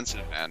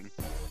defensive end.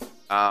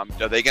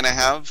 Are they going to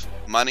have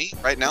money?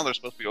 Right now they're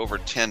supposed to be over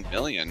 $10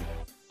 million.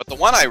 But the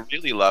one I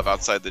really love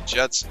outside the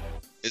Jets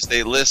is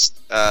he lists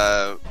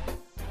the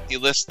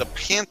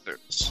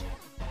Panthers.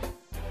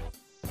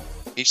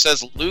 He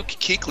says Luke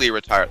Kuechly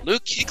retired.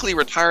 Luke Kuechly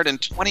retired in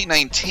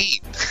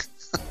 2019.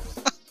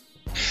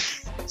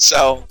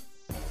 So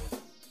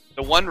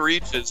the one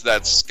reach is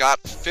that Scott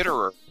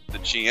Fitterer, the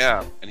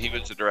GM, and he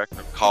was the director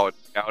of college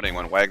scouting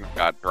when Wagner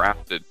got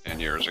drafted 10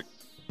 years ago.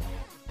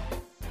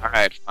 All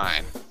right,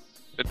 fine.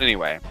 But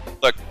anyway,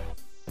 look,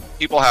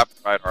 people have to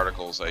write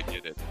articles, I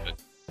get it, but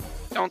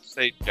don't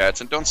say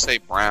Jets and don't say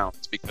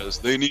Browns because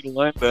they need a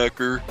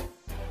linebacker.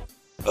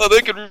 Oh,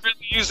 they could really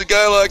use a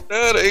guy like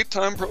that, an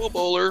 8-time Pro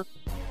Bowler.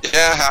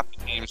 Yeah, half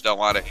the teams don't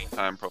want an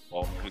 8-time Pro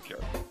Bowler. Who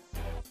cares?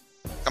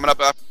 Coming up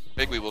after the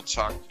big, we will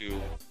talk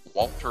to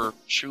Walter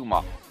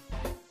Schumacher.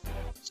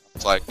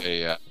 Sounds like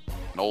an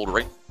old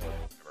race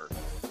car.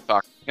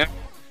 Talk to him.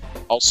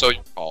 Also,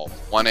 your call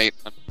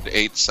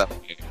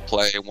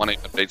 1-800-878-PLAY,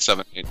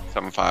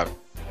 1-800-878-75.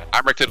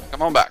 I'm Rick Tittle.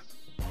 Come on back.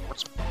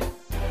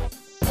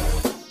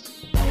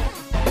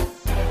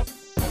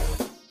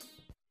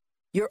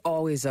 You're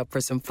always up for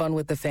some fun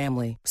with the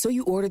family, so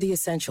you order the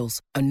essentials,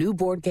 a new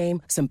board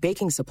game, some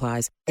baking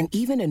supplies, and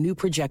even a new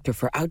projector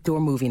for outdoor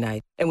movie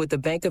night. And with the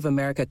Bank of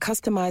America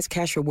customized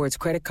Cash Rewards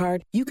credit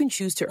card, you can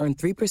choose to earn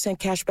 3%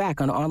 cash back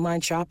on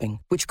online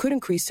shopping, which could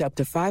increase to up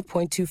to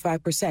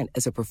 5.25%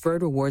 as a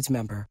preferred rewards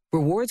member.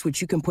 Rewards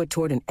which you can put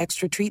toward an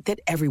extra treat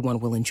that everyone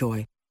will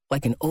enjoy,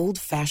 like an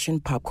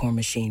old-fashioned popcorn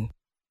machine.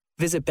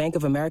 Visit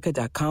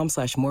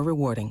bankofamerica.com/more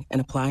rewarding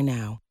and apply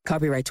now.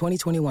 Copyright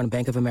 2021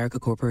 Bank of America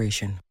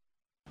Corporation.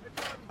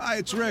 Hi,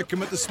 it's Rick.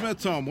 I'm at the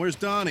Smith home. Where's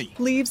Donnie?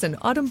 Leaves and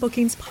autumn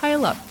bookings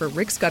pile up for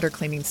Rick's gutter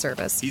cleaning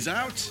service. He's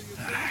out?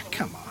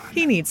 Come on.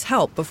 He needs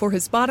help before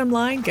his bottom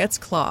line gets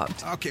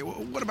clogged. Okay, well,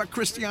 what about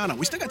Cristiano?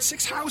 We still got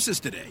 6 houses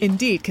today.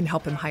 Indeed can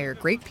help him hire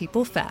great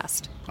people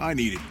fast. I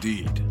need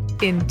Indeed.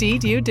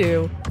 Indeed you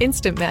do.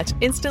 Instant Match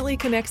instantly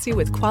connects you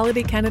with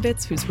quality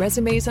candidates whose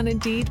resumes on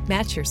Indeed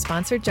match your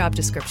sponsored job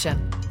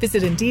description.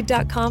 Visit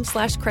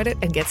Indeed.com/credit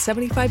and get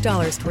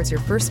 $75 towards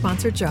your first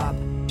sponsored job.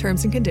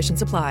 Terms and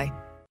conditions apply.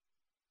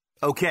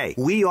 Okay,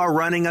 we are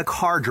running a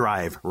car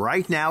drive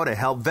right now to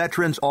help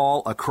veterans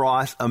all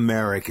across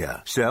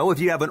America. So if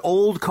you have an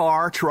old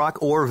car,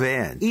 truck, or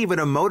van, even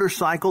a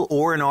motorcycle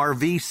or an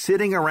RV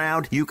sitting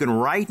around, you can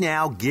right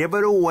now give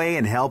it away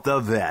and help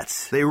the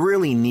vets. They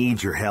really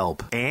need your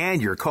help.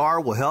 And your car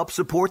will help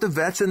support the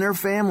vets and their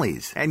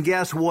families. And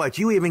guess what?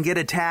 You even get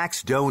a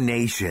tax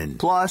donation.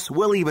 Plus,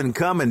 we'll even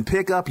come and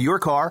pick up your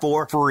car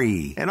for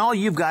free. And all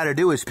you've got to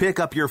do is pick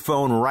up your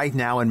phone right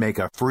now and make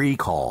a free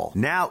call.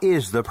 Now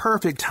is the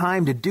perfect time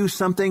to do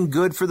something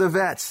good for the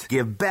vets.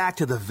 Give back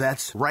to the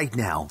vets right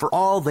now for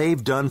all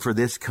they've done for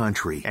this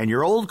country. And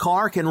your old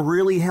car can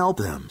really help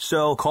them.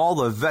 So call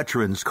the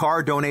Veterans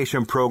Car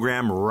Donation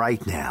Program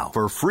right now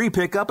for free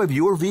pickup of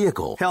your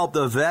vehicle. Help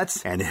the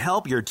vets and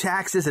help your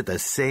taxes at the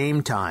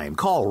same time.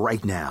 Call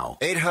right now.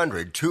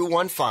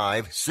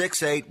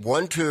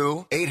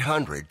 800-215-6812.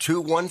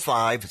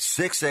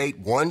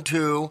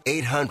 800-215-6812.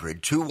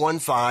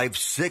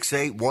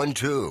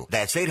 800-215-6812.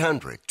 That's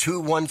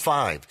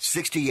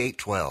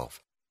 800-215-6812.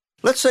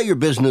 Let's say your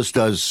business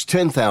does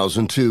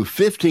 $10,000 to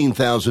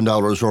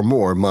 $15,000 or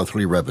more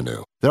monthly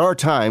revenue. There are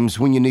times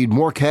when you need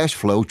more cash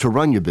flow to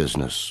run your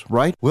business,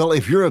 right? Well,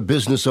 if you're a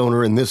business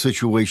owner in this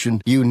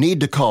situation, you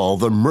need to call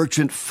the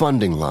Merchant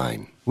Funding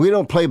Line. We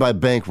don't play by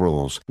bank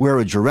rules. We're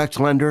a direct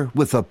lender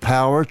with the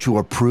power to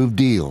approve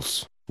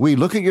deals. We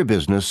look at your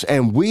business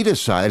and we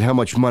decide how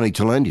much money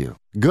to lend you.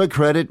 Good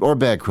credit or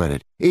bad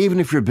credit, even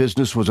if your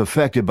business was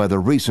affected by the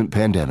recent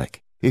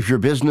pandemic. If your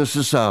business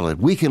is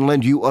solid, we can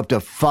lend you up to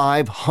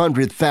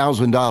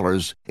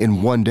 $500,000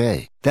 in one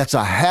day. That's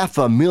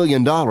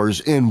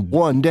 $500,000 in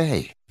one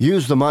day.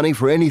 Use the money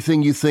for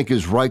anything you think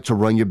is right to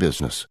run your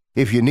business.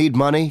 If you need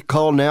money,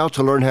 call now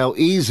to learn how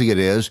easy it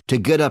is to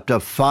get up to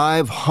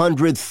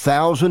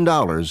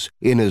 $500,000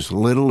 in as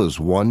little as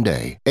one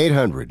day.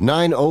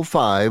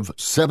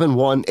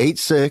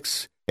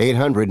 800-905-7186.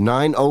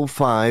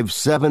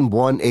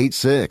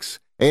 800-905-7186.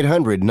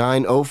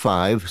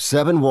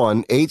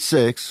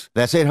 800-905-7186.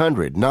 That's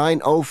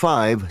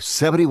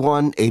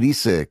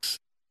 800-905-7186.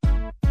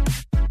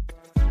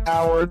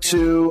 Hour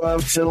 2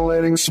 of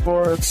titillating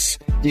sports.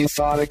 You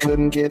thought it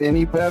couldn't get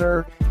any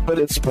better, but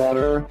it's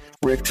better.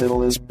 Rick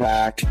Tittle is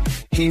back.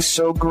 He's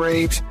so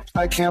great.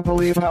 I can't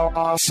believe how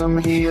awesome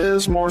he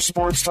is. More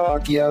sports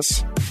talk,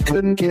 yes.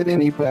 Couldn't get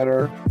any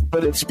better,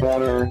 but it's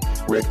better.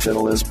 Rick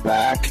Tittle is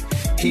back.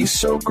 He's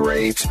so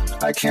great.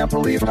 I can't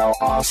believe how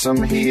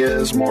awesome he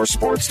is. More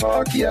sports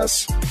talk,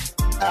 yes.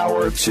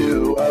 Hour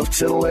 2 of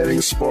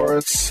titillating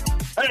sports.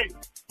 Hey,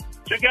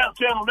 check out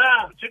Channel 9.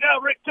 Check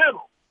out Rick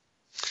Tittle.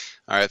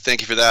 All right, thank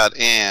you for that,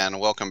 and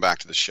welcome back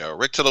to the show.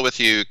 Rick Tittle with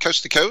you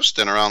coast to coast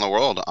and around the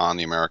world on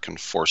the American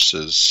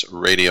Forces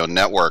Radio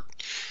Network.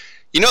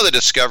 You know the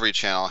Discovery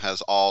Channel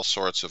has all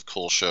sorts of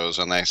cool shows,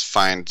 and they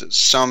find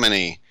so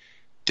many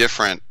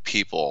different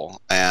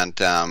people, and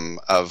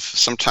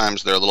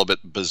sometimes they're a little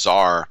bit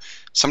bizarre.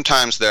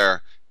 Sometimes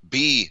they're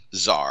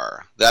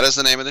bizarre. That is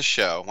the name of the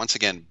show. Once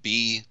again,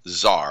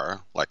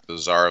 bizarre, like the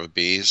czar of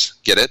bees.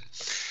 Get it?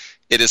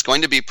 It is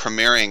going to be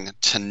premiering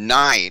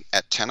tonight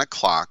at 10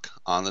 o'clock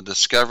on the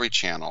Discovery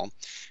Channel,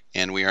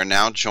 and we are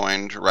now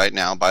joined right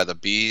now by the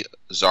bee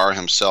czar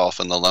himself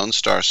in the Lone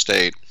Star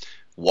State,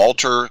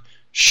 Walter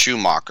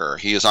Schumacher.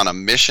 He is on a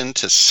mission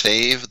to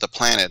save the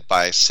planet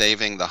by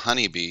saving the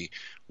honeybee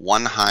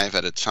one hive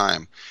at a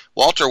time.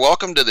 Walter,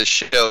 welcome to the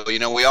show. You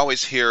know, we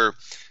always hear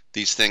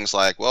these things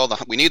like, well,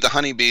 we need the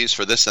honeybees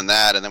for this and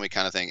that, and then we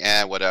kind of think,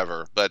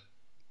 whatever. But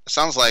it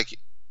sounds like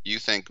you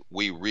think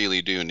we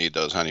really do need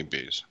those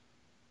honeybees.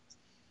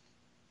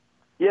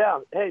 Yeah.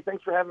 Hey,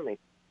 thanks for having me.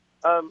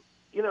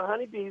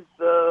 Honeybees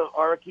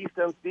are a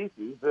keystone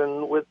species,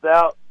 and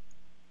without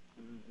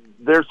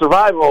their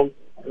survival,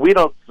 we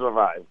don't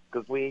survive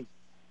because we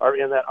are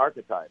in that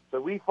archetype. So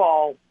we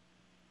fall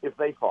if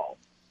they fall.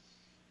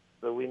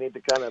 So we need to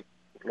kind of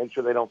make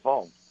sure they don't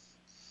fall.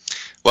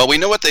 Well, we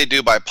know what they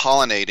do by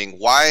pollinating.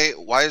 Why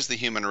is the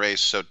human race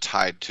so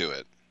tied to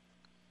it?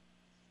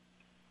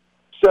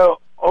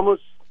 So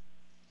almost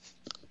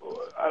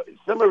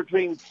somewhere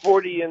between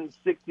 40 and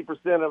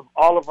 60% of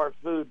all of our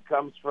food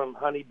comes from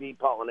honeybee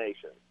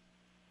pollination.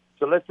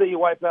 So let's say you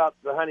wipe out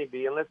the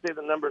honeybee, and let's say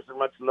the numbers are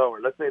much lower.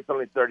 Let's say it's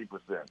only 30%.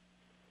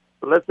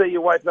 But let's say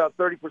you wipe out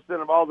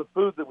 30% of all the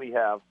food that we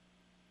have,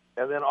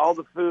 and then all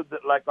the food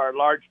that like our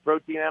large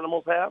protein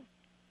animals have,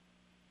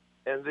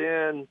 and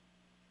then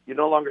you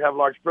no longer have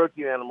large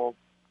protein animals,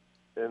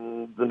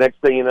 and the next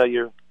thing you know,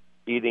 you're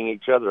eating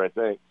each other, I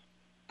think.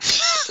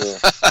 Yeah.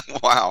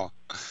 Wow.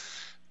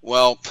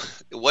 Well,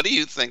 what do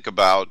you think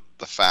about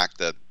the fact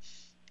that,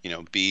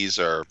 bees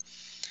are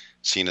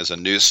seen as a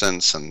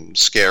nuisance and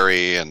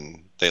scary,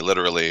 and they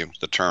literally,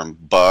 the term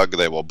bug,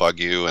 they will bug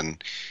you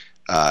and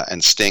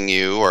sting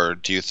you, or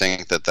do you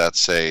think that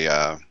that's they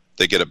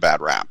get a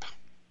bad rap?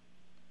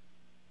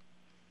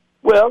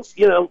 Well,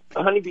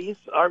 honeybees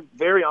are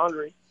very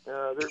ornery.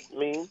 They're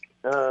mean,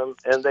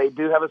 and they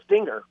do have a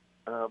stinger.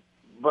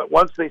 But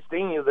once they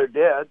sting you, they're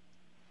dead.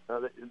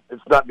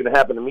 It's not going to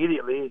happen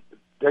immediately. It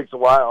takes a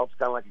while. It's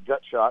kind of like a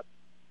gut shot.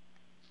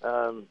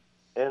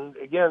 And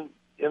again,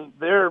 in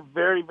their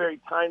very, very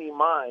tiny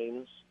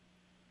minds,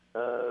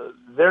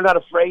 they're not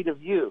afraid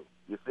of you,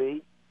 you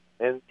see?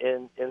 And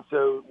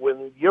so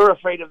when you're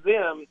afraid of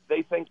them,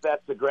 they think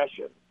that's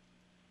aggression.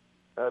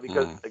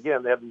 Because,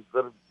 again, they have these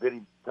little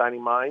bitty tiny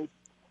minds.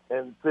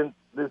 And since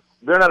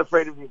they're not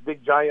afraid of these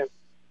big, giant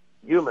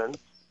humans,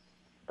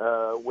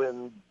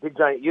 when big,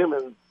 giant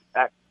humans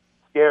act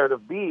scared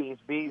of bees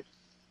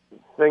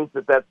think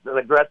that that's an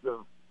aggressive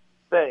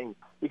thing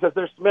because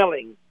they're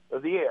smelling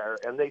of the air,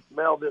 and they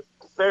smell this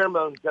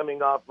pheromone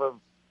coming off of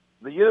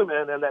the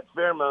human, and that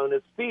pheromone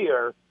is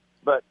fear.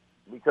 But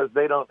because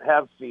they don't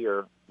have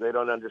fear, they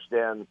don't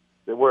understand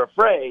that we're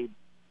afraid.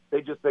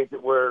 They just think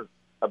that we're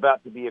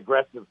about to be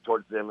aggressive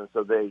towards them, and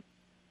so they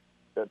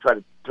try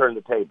to turn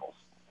the tables.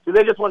 So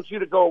they just want you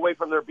to go away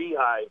from their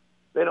beehive.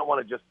 They don't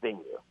want to just sting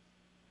you.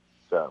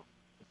 So.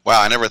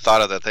 Wow, I never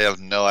thought of that. They have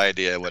no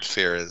idea what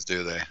fear is,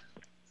 do they?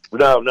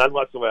 No, none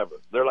whatsoever.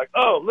 They're like,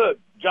 oh, look,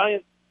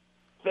 giant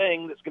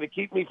thing that's going to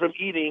keep me from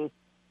eating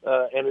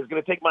and is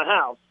going to take my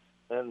house.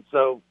 And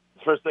so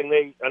the first thing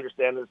they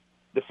understand is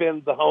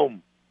defend the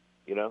home,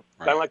 you know,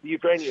 right. Kind of like the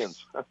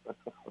Ukrainians.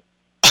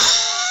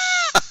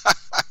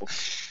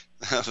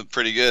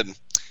 Pretty good.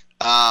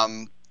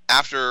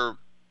 After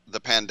the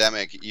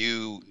pandemic,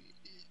 your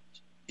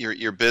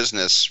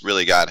business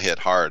really got hit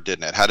hard,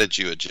 didn't it? How did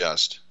you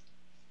adjust?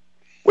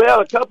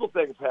 Well, a couple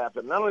things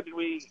happened. Not only did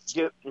we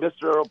get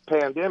Mr.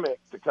 Pandemic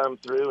to come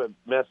through and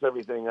mess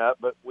everything up,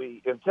 but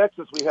in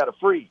Texas we had a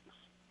freeze.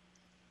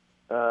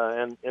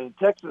 And in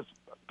Texas,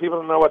 people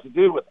don't know what to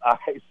do with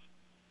ice.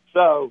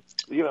 So,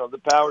 you know, the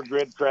power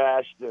grid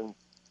crashed, and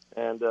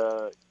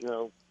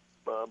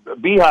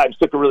beehives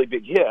took a really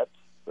big hit.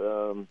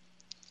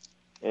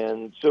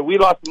 And so we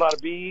lost a lot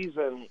of bees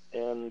and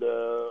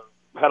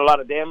had a lot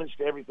of damage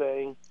to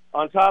everything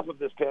on top of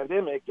this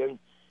pandemic. And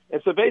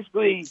so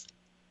basically,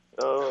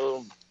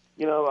 our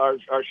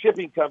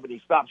shipping company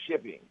stopped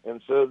shipping.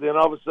 And so then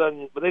all of a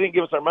sudden, but they didn't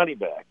give us our money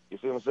back. You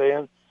see what I'm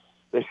saying?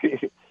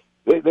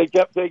 They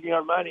kept taking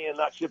our money and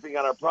not shipping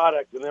on our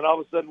product. And then all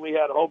of a sudden we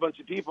had a whole bunch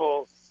of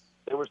people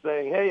that were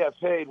saying, hey, I've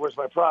paid, where's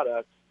my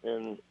product?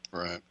 And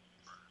right.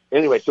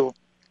 Anyway, so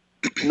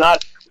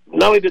not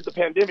only did the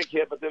pandemic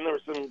hit, but then there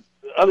were some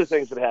other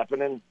things that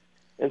happened. And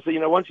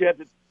so, once you have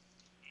to,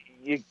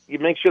 you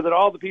make sure that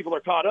all the people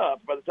are caught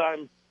up. By the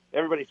time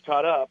everybody's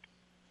caught up,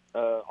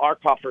 our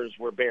coffers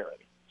were barren.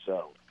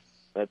 So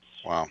that's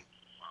wow.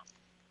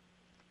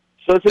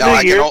 So it's a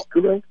now, new year.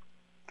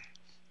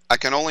 I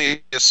can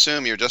only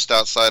assume you're just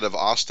outside of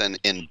Austin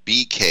in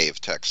Bee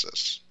Cave,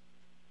 Texas.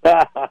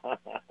 Yeah,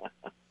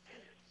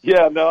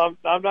 no,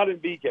 I'm not in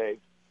Bee Cave,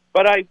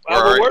 but I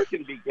will work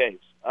in Bee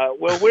Caves.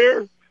 Well,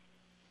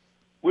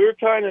 we're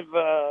kind of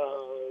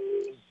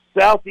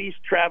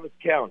southeast Travis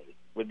County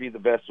would be the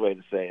best way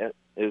to say it.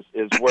 Is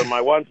where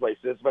my one place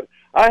is, but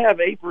I have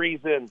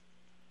apiaries in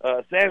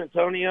San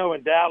Antonio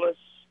and Dallas.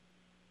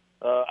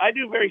 I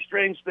do very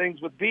strange things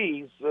with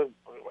bees.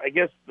 I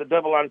guess the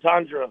double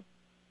entendre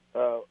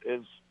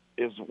is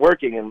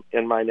working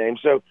in my name.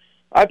 So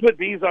I put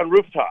bees on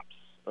rooftops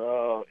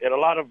at a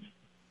lot of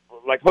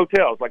like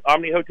hotels, like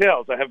Omni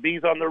hotels. I have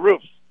bees on their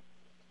roofs,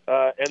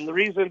 and the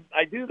reason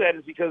I do that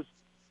is because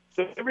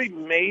every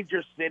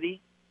major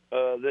city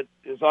that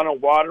is on a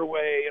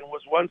waterway and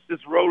was once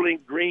this rolling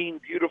green,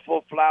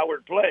 beautiful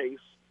flowered place,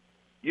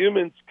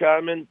 humans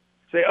come and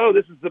say, oh,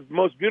 this is the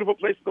most beautiful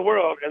place in the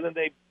world, and then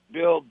they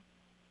build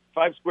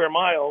 5 square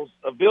miles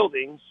of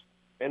buildings,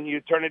 and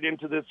you turn it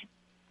into this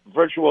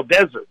virtual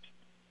desert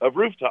of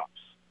rooftops.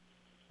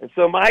 And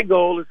so my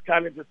goal is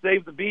kind of to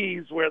save the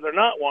bees where they're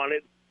not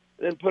wanted,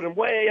 and then put them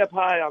way up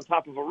high on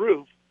top of a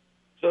roof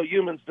so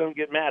humans don't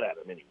get mad at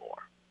them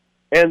anymore.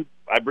 And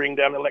I bring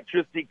down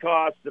electricity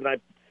costs, and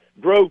I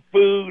grow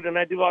food, and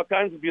I do all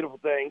kinds of beautiful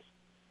things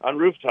on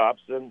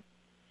rooftops. And,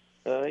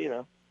 so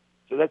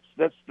that's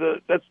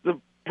the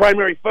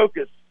primary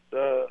focus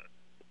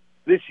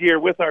this year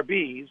with our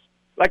bees.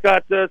 Like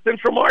at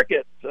Central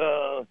Market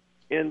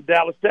in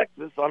Dallas,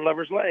 Texas, on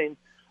Lover's Lane,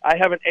 I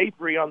have an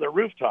apiary on the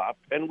rooftop,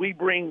 and we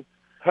bring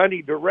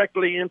honey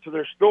directly into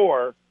their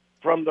store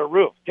from the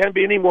roof. Can't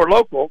be any more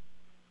local,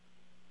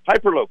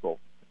 hyper-local.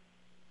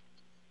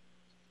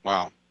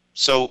 Wow.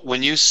 So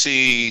when you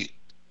see,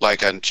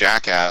 like on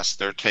Jackass,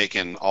 they're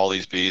taking all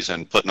these bees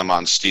and putting them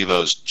on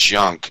Steve-O's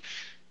junk,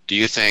 do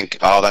you think,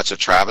 oh, that's a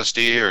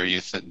travesty, or you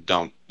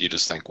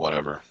just think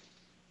whatever?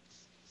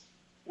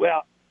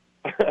 Well,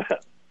 I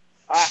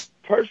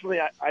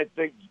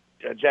think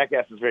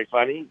Jackass is very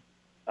funny,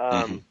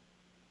 and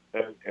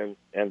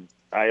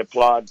I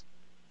applaud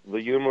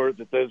the humor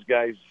that those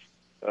guys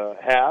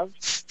have.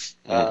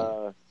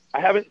 I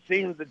haven't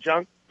seen the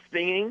junk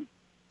stinging,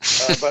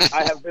 but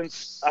I have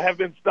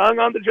been stung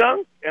on the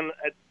junk, and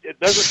it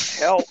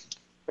doesn't help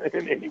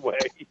in any way.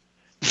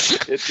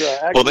 It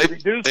actually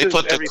reduces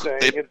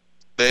everything.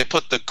 They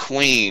put the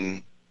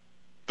queen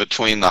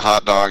between the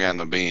hot dog and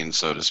the bean,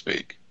 so to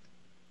speak.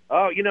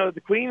 Oh,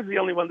 the queen's the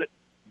only one that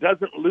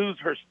doesn't lose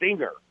her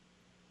stinger.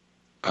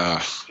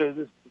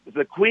 So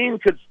the queen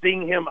could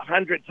sting him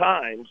 100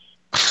 times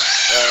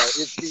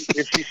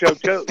if she so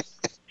chose.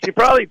 She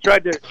probably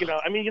tried to,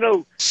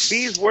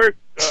 bees work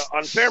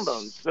on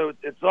pheromones, so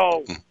it's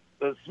all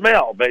the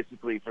smell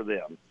basically for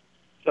them.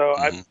 So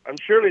I'm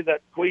surely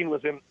that queen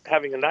was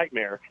having a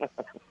nightmare.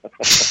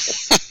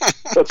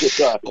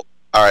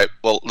 All right.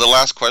 Well, the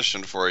last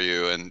question for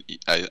you, and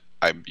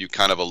you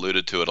kind of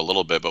alluded to it a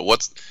little bit, but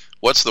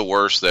what's the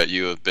worst that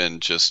you have been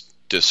just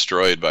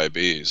destroyed by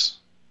bees?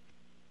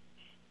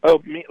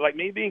 Oh,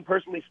 me being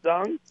personally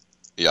stung?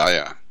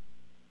 Yeah.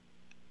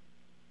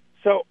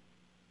 So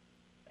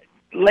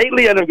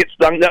lately I don't get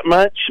stung that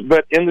much,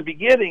 but in the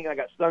beginning I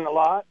got stung a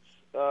lot.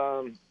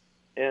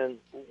 And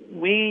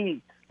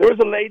there was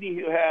a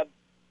lady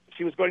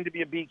she was going to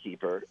be a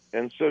beekeeper,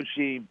 and so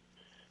she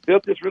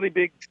built this really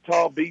big,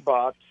 tall bee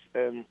box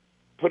and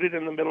put it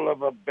in the middle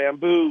of a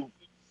bamboo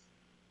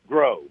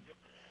grove.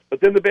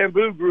 But then the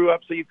bamboo grew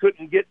up so you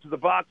couldn't get to the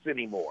box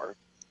anymore.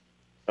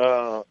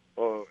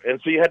 And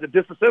so you had to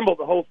disassemble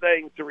the whole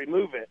thing to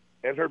remove it.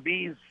 And her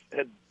bees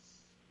had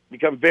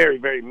become very,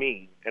 very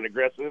mean and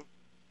aggressive.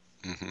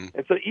 Mm-hmm.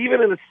 And so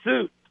even in a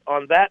suit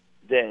on that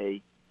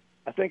day,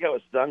 I think I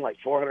was stung like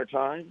 400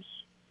 times.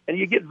 And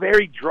you get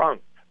very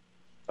drunk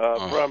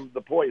from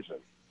the poison.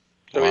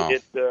 So Wow.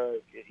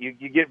 you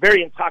get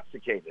very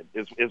intoxicated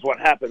is what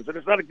happens. And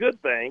it's not a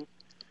good thing.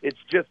 It's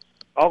just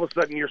all of a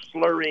sudden you're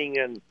slurring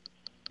and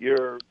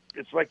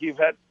it's like you've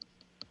had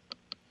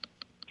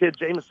Kid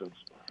Jameson's.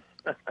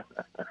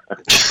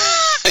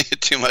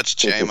 Too much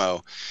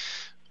JMO.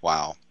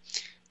 Wow.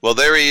 Well,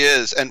 there he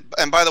is. And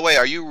by the way,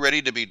 are you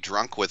ready to be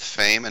drunk with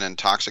fame and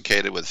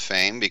intoxicated with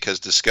fame? Because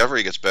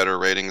Discovery gets better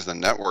ratings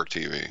than network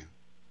TV.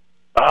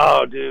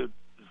 Oh, dude.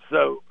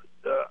 So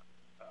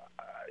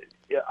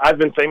I've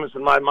been famous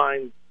in my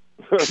mind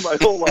my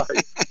whole life.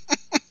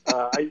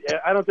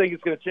 I don't think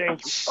it's going to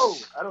change.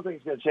 I don't think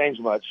it's going to change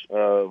much.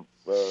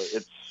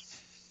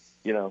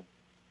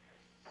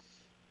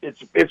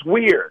 It's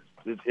weird.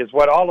 It's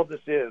what all of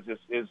this is.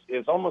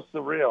 It's almost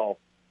surreal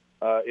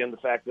in the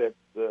fact that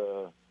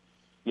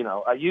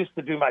I used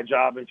to do my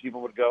job and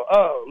people would go,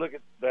 "Oh, look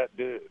at that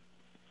dude,"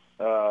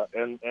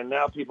 and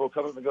now people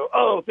come up and go,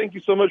 "Oh, thank you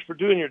so much for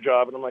doing your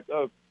job," and I'm like,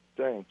 "Oh,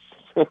 thanks,"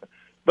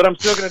 but I'm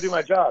still going to do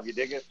my job. You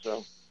dig it?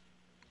 So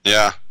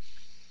yeah.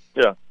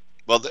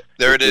 Well,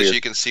 there it is. Weird.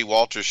 You can see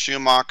Walter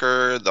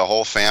Schumacher, the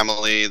whole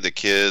family, the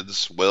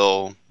kids,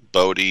 Will,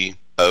 Bodie,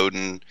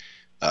 Bowden,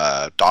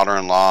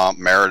 daughter-in-law,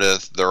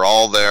 Meredith. They're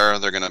all there.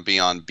 They're going to be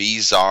on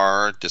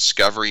Bizarre,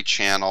 Discovery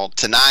Channel.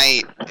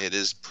 Tonight, it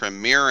is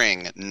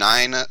premiering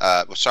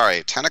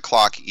 10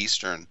 o'clock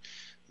Eastern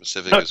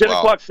Pacific as 10 well.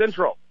 10 o'clock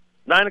Central.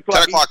 9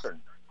 o'clock Eastern.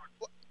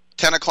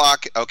 10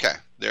 o'clock. Okay,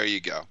 there you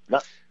go.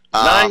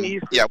 9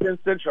 Eastern, 10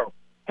 Central.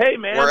 Hey,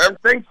 man,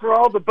 thanks for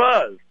all the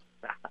buzz.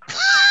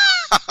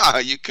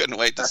 You couldn't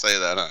wait to say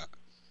that, huh?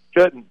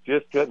 Couldn't.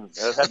 It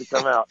had to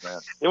come out, man.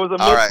 It was a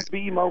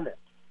must-be moment.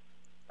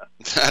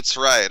 That's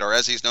right, or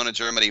as he's known in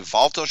Germany,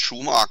 Walter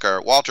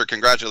Schumacher. Walter,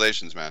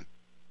 congratulations, man.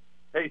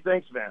 Hey,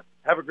 thanks, man.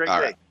 Have a great day.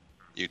 Right.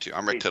 You too.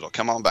 I'm Rick Tittle.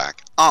 Come on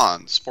back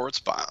on Sports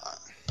Byline.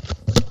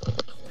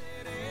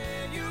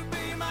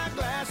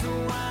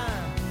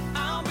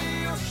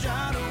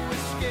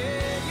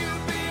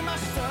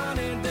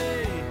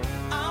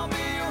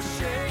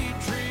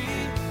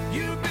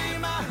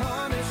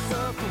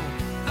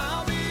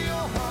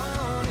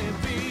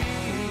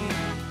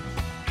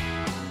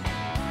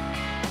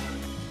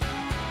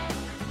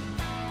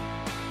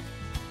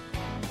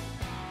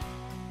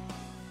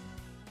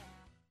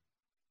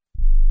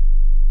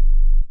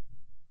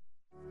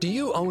 Do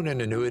you own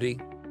an annuity,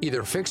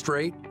 either fixed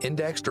rate,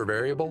 indexed, or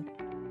variable?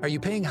 Are you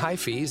paying high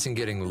fees and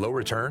getting low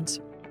returns?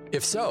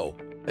 If so,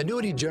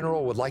 Annuity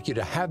General would like you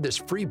to have this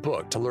free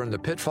book to learn the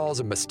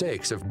pitfalls and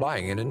mistakes of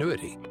buying an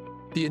annuity.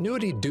 The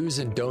Annuity Do's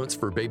and Don'ts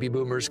for Baby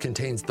Boomers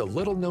contains the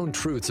little-known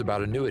truths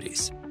about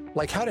annuities,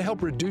 like how to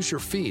help reduce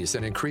your fees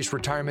and increase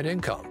retirement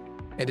income.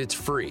 And it's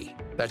free.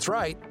 That's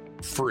right,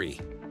 free.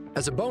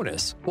 As a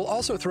bonus, we'll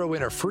also throw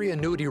in a free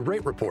annuity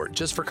rate report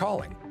just for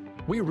calling.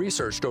 We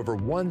researched over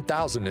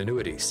 1,000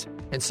 annuities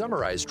and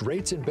summarized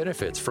rates and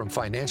benefits from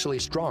financially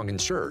strong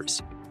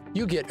insurers.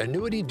 You get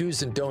Annuity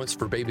Do's and Don'ts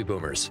for Baby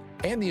Boomers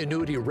and the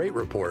Annuity Rate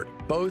Report,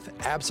 both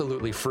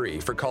absolutely free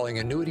for calling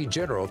Annuity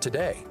General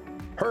today.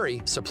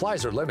 Hurry,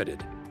 supplies are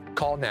limited.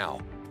 Call now.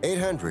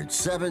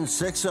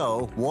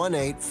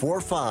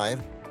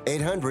 800-760-1845.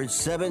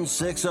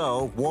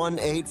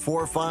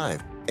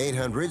 800-760-1845.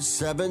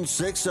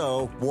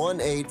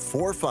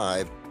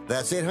 800-760-1845.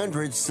 That's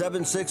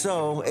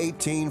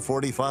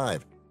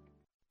 800-760-1845.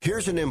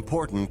 Here's an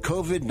important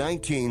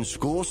COVID-19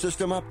 school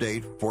system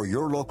update for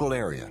your local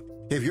area.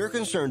 If you're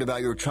concerned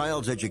about your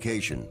child's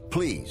education,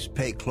 please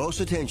pay close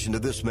attention to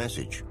this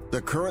message.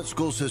 The current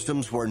school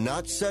systems were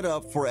not set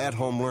up for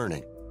at-home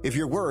learning. If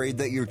you're worried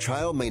that your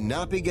child may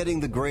not be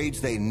getting the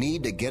grades they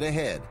need to get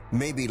ahead,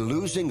 may be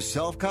losing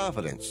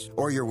self-confidence,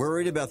 or you're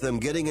worried about them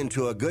getting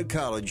into a good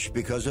college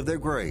because of their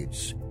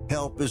grades,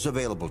 help is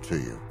available to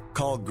you.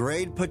 Call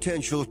Grade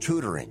Potential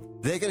Tutoring.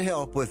 They can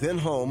help with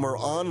in-home or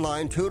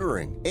online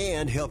tutoring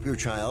and help your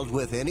child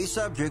with any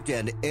subject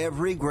and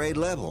every grade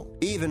level,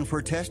 even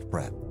for test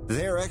prep.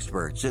 They're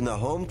experts in the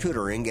home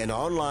tutoring and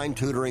online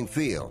tutoring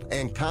field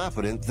and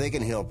confident they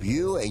can help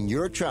you and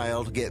your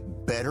child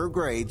get better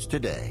grades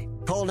today.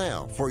 Call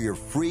now for your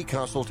free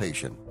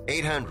consultation.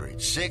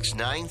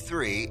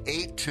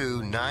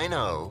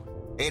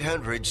 800-693-8290.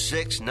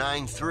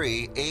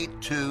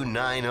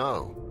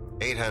 800-693-8290.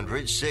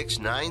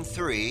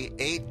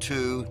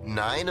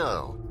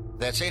 800-693-8290.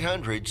 That's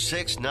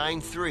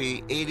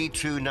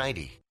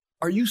 800-693-8290.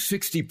 Are you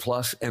 60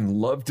 plus and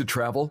love to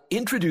travel?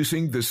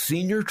 Introducing the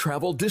Senior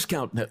Travel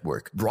Discount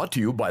Network, brought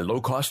to you by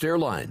Low Cost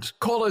Airlines.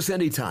 Call us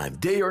anytime,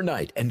 day or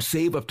night, and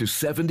save up to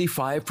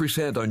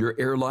 75% on your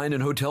airline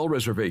and hotel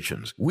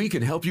reservations. We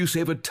can help you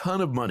save a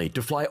ton of money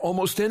to fly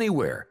almost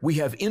anywhere. We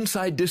have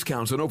inside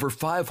discounts on over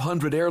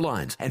 500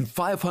 airlines and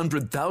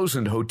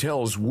 500,000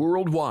 hotels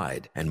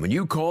worldwide. And when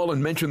you call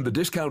and mention the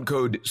discount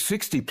code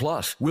 60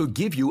 plus, we'll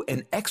give you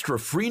an extra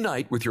free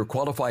night with your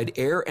qualified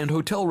air and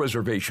hotel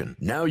reservation.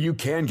 Now you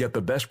can get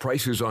the best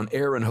prices on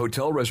air and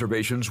hotel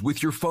reservations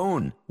with your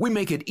phone. We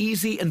make it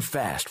easy and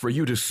fast for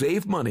you to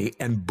save money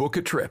and book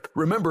a trip.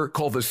 Remember,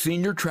 call the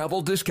Senior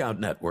Travel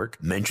Discount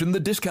Network, mention the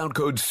discount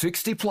code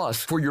 60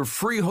 plus for your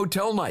free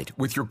hotel night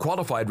with your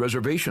qualified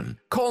reservation.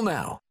 Call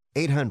now.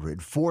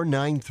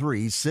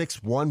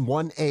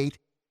 800-493-6118.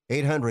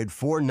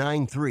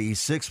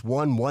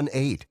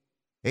 800-493-6118.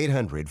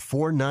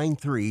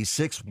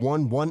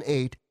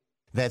 800-493-6118.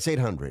 That's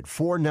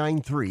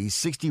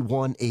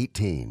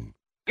 800-493-6118.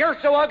 You're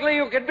so ugly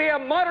you could be a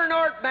modern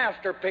art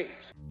masterpiece.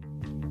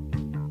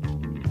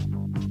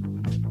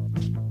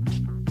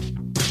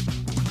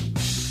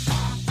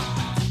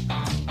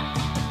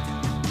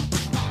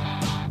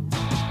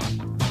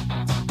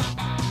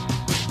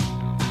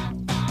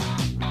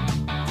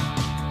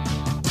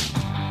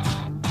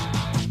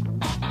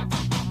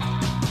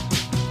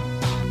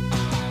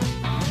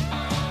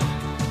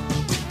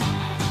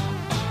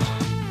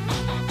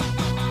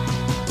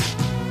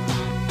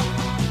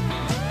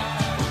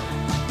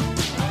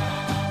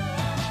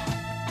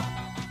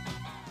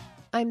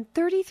 I'm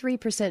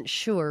 33%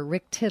 sure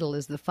Rick Tittle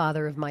is the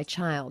father of my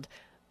child,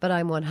 but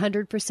I'm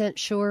 100%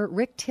 sure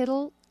Rick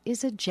Tittle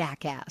is a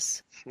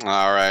jackass.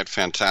 All right,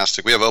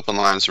 fantastic. We have open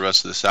lines the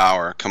rest of this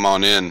hour. Come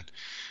on in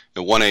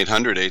at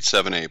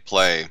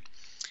 1-800-878-PLAY.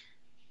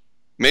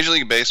 Major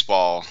League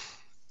Baseball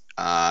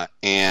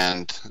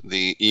and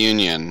the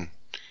union,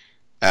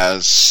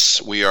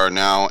 as we are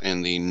now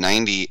in the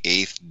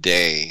 98th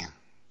day,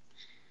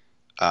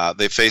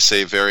 they face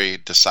a very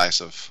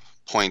decisive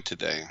point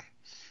today.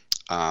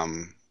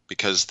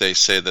 Because they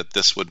say that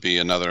this would be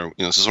another,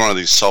 this is one of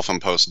these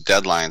self-imposed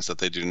deadlines that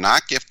they do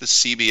not get the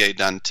CBA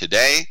done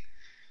today,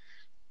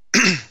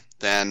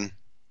 then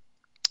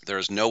there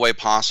is no way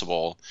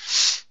possible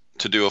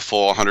to do a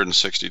full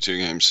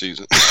 162-game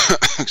season.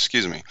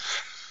 Excuse me.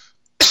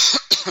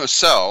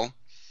 So,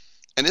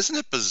 and isn't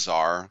it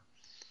bizarre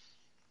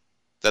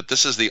that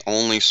this is the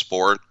only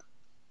sport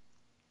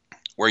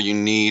where you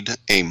need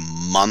a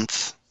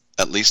month,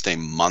 at least a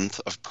month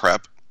of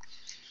prep?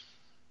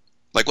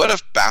 Like, what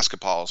if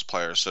basketball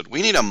players said,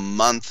 we need a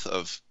month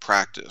of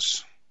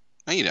practice?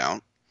 No, you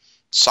don't.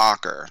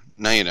 Soccer?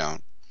 No, you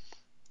don't.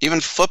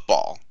 Even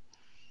football.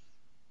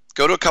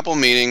 Go to a couple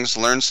meetings,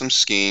 learn some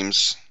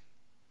schemes.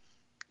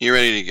 You're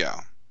ready to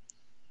go.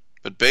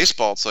 But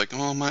baseball, it's like,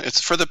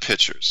 it's for the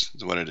pitchers,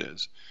 is what it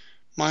is.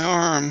 My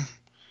arm.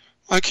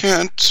 I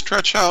can't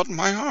stretch out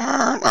my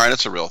arm. All right,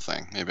 it's a real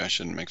thing. Maybe I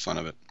shouldn't make fun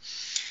of it.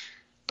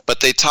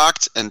 But they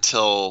talked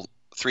until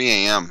 3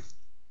 a.m.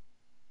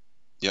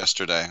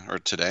 yesterday, or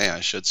today, I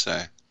should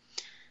say,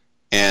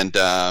 and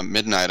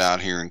midnight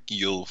out here in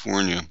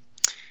California.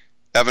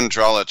 Evan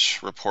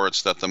Drellich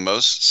reports that the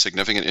most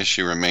significant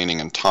issue remaining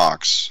in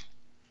talks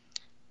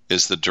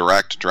is the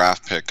direct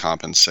draft pick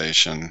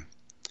compensation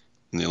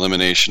and the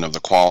elimination of the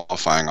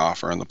qualifying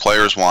offer. And the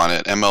players want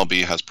it.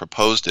 MLB has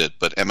proposed it,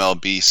 but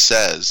MLB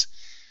says,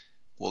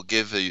 we'll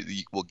give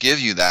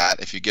you that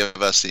if you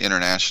give us the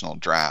international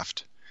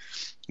draft,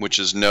 which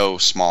is no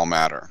small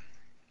matter.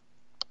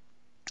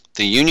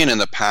 The union in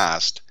the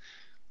past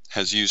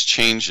has used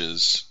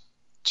changes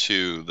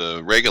to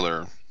the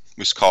regular,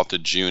 we used to call it the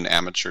June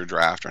amateur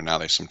draft, or now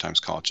they sometimes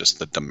call it just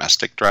the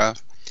domestic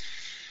draft.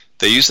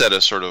 They use that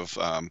as sort of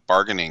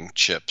bargaining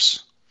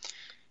chips,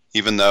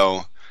 even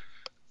though,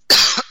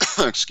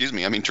 excuse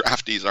me,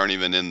 draftees aren't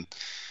even in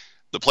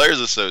the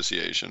Players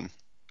Association.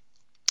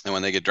 And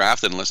when they get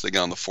drafted, unless they get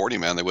on the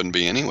 40-man, they wouldn't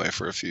be anyway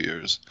for a few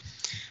years.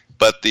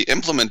 But the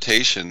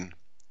implementation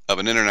of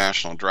an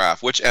international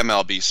draft, which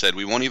MLB said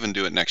we won't even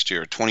do it next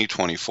year,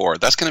 2024,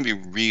 that's going to be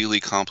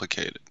really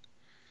complicated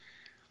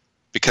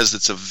because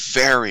it's a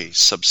very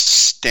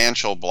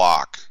substantial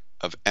block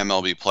of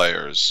MLB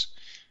players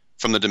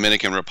from the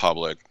Dominican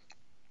Republic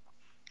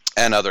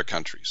and other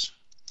countries.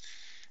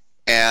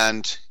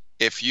 And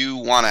if you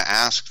want to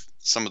ask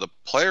some of the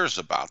players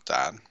about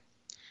that,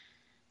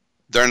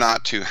 they're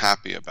not too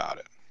happy about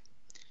it.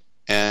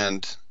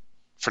 And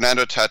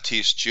Fernando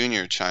Tatis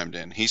Jr. chimed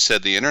in. He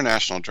said the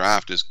international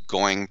draft is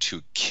going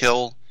to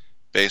kill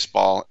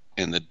baseball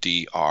in the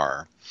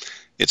DR.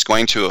 It's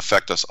going to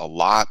affect us a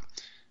lot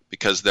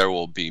because there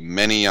will be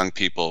many young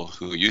people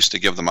who used to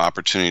give them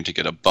opportunity to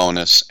get a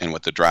bonus, and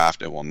with the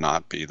draft, it will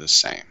not be the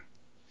same.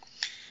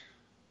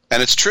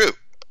 And it's true.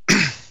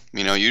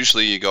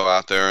 Usually you go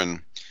out there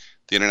and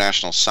the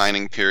international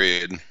signing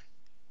period,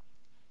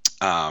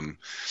 and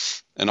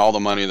all the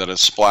money that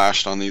is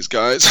splashed on these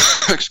guys,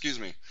 excuse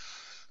me.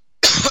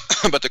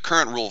 But the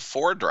current Rule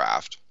 4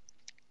 draft,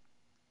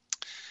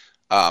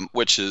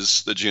 which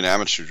is the June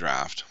amateur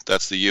draft,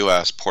 that's the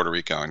U.S., Puerto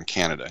Rico, and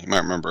Canada. You might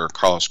remember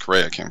Carlos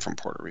Correa came from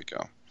Puerto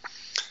Rico.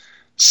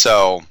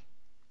 So,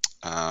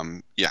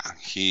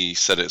 he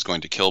said it's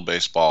going to kill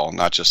baseball,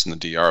 not just in the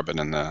DR, but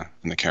in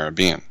the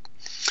Caribbean.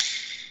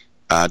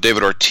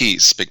 David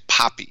Ortiz, Big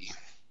Papi,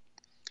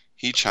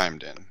 he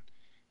chimed in.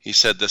 He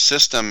said the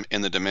system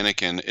in the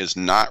Dominican is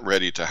not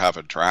ready to have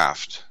a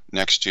draft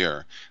next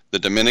year. The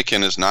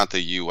Dominican is not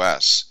the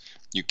U.S.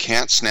 You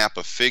can't snap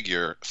a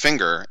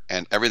finger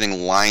and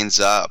everything lines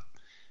up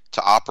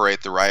to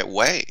operate the right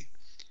way.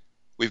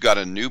 We've got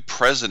a new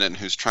president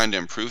who's trying to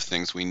improve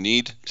things. We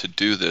need to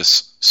do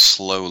this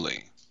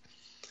slowly.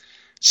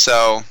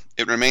 So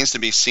it remains to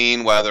be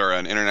seen whether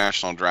an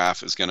international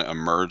draft is going to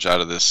emerge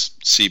out of this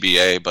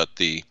CBA, but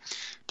the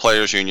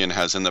Players Union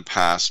has in the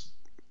past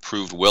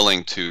proved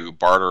willing to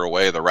barter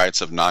away the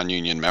rights of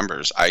non-union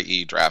members,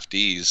 i.e.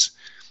 draftees,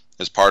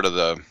 as part of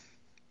the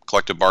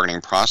collective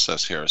bargaining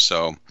process here.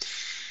 So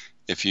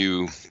if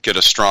you get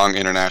a strong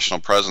international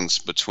presence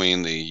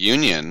between the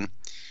union,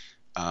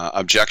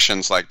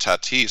 objections like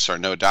Tatis are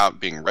no doubt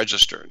being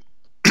registered.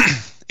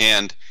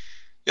 And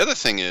the other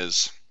thing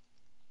is,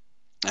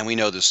 and we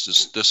know this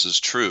is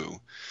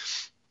true,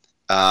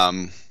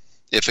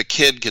 if a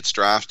kid gets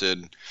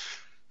drafted,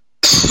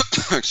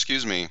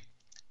 excuse me,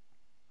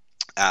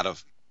 out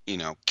of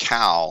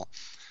Cal,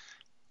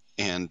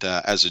 and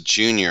as a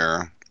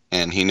junior,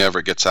 and he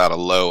never gets out of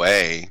low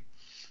A,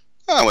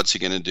 what's he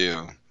going to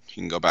do? He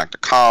can go back to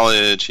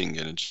college, he can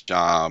get a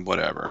job,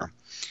 whatever.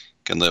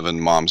 He can live in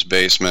mom's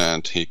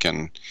basement, he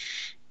can,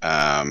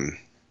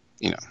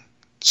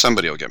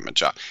 somebody will give him a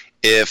job.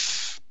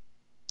 If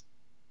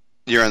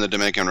you're in the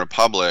Dominican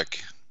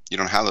Republic, you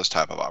don't have those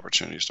type of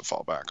opportunities to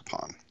fall back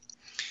upon.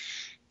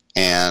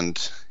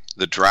 And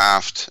the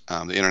draft,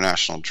 the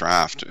international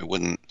draft, it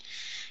wouldn't,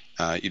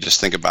 you just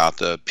think about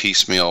the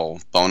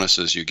piecemeal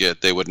bonuses you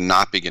get. They would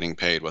not be getting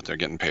paid what they're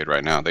getting paid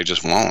right now. They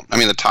just won't. I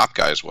mean, the top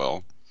guys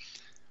will.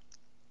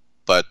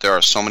 But there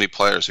are so many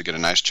players who get a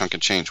nice chunk of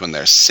change when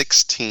they're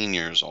 16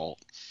 years old.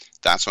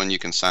 That's when you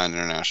can sign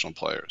international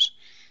players.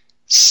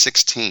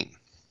 16.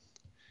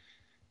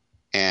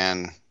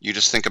 And you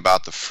just think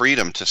about the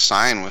freedom to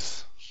sign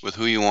with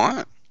who you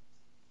want.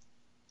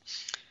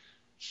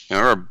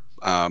 Or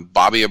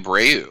Bobby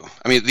Abreu.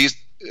 I mean,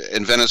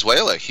 in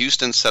Venezuela,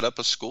 Houston set up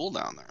a school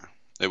down there.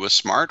 It was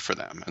smart for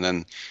them. And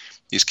then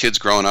these kids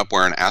growing up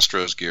wearing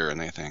Astros gear, and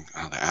they think,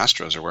 oh, the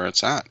Astros are where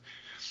it's at.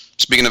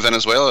 Speaking of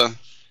Venezuela,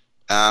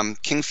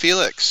 King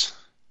Felix,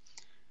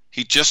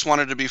 he just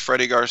wanted to be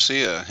Freddie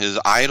Garcia, his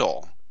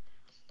idol.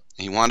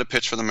 He wanted to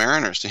pitch for the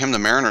Mariners. To him, the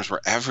Mariners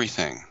were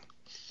everything.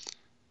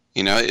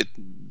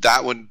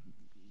 That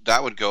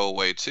would go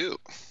away too.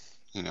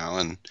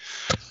 And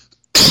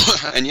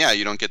and yeah,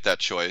 you don't get that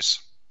choice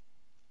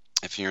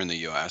if you're in the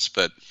U.S.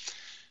 But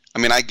I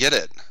mean, I get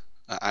it.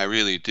 I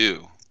really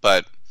do.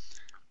 But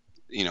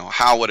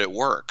how would it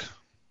work?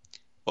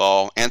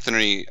 Well,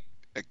 Anthony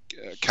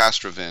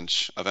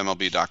Kastrovich of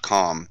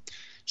MLB.com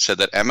said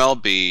that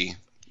MLB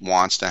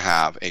wants to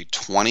have a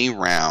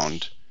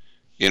 20-round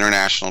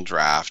international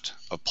draft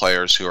of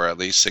players who are at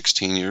least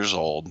 16 years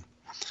old,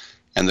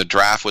 and the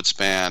draft would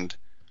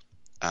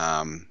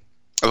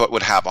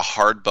would have a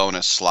hard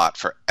bonus slot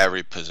for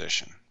every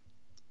position.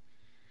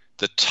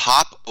 The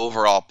top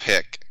overall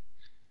pick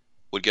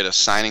would get a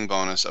signing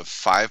bonus of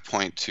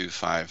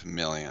 $5.25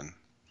 million.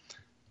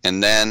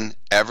 And then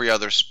every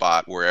other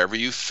spot, wherever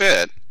you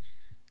fit,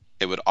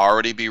 it would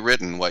already be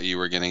written what you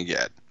were going to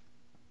get.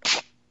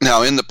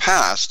 Now, in the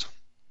past,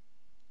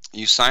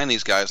 you signed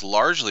these guys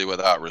largely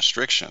without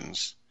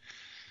restrictions,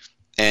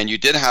 and you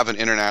did have an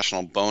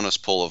international bonus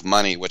pool of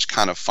money, which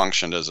kind of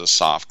functioned as a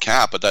soft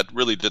cap, but that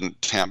really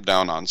didn't tamp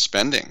down on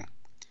spending.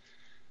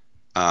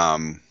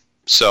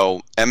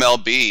 So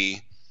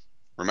MLB,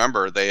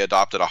 remember, they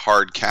adopted a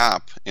hard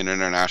cap in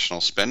international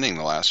spending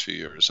the last few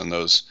years, and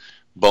those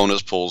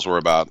bonus pools were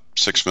about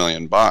 $6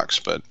 million.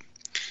 But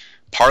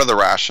part of the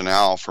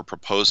rationale for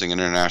proposing an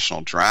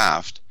international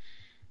draft,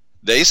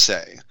 they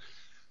say,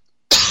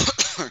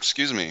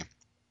 excuse me,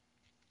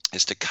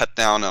 is to cut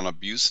down on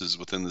abuses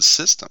within the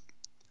system.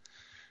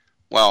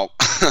 Well,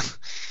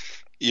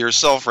 you're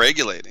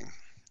self-regulating.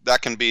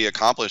 That can be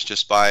accomplished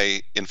just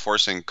by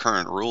enforcing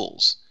current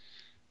rules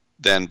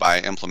than by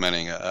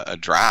implementing a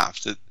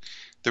draft.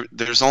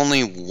 There's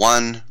only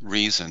one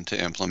reason to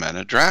implement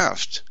a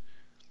draft.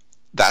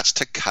 That's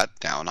to cut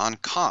down on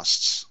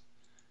costs.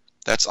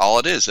 That's all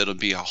it is. It'll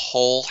be a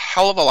whole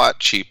hell of a lot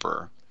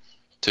cheaper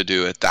to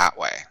do it that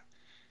way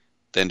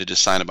than to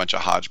just sign a bunch of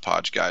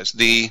hodgepodge guys.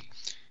 The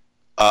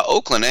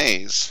Oakland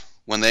A's,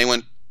 when they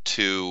went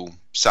to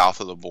south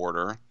of the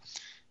border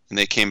and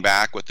they came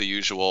back with the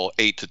usual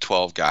 8 to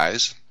 12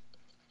 guys.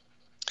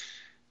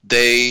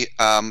 They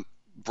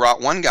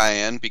brought one guy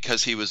in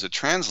because he was a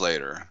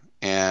translator,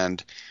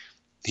 and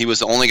he was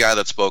the only guy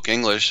that spoke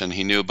English, and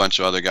he knew a bunch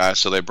of other guys,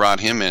 so they brought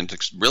him in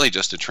really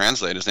just to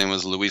translate. His name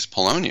was Luis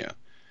Polonia,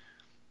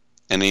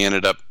 and he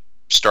ended up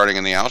starting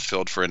in the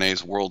outfield for an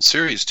A's World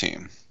Series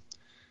team.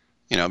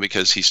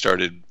 Because he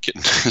started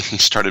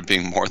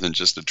being more than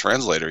just a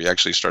translator. He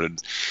actually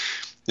started,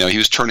 he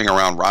was turning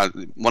around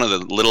one of the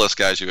littlest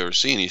guys you've ever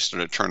seen. He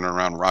started turning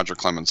around Roger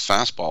Clemens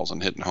fastballs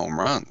and hitting home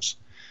runs.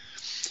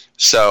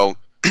 So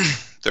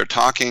they're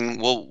talking.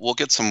 We'll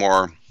get some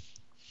more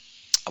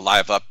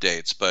live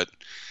updates, but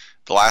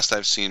the last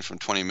I've seen from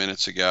 20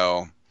 minutes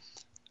ago,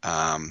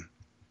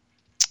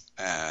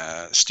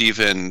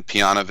 Stephen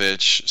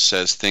Pianovich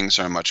says things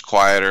are much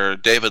quieter.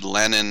 David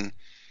Lennon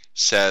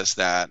says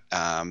that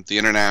the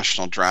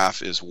international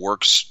draft is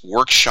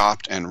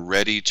workshopped and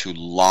ready to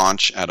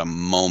launch at a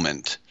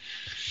moment.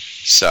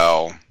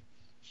 So,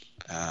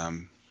 I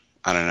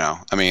don't know.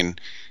 I mean,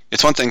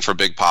 it's one thing for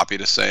Big Papi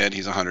to say it.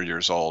 He's 100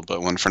 years old.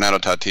 But when Fernando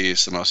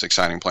Tatis, the most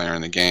exciting player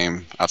in the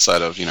game,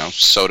 outside of,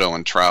 Soto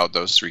and Trout,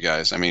 those three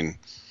guys, I mean,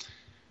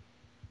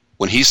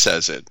 when he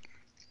says it,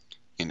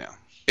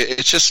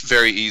 it's just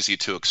very easy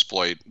to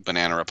exploit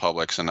banana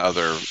republics and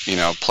other,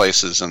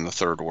 places in the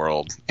third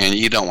world. And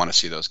you don't want to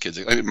see those kids.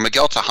 I mean,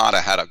 Miguel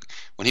Tejada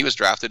when he was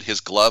drafted,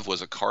 his glove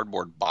was a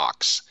cardboard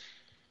box.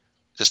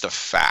 Just a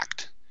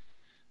fact.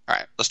 All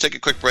right, let's take a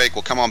quick break.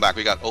 We'll come on back.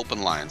 We got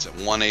open lines at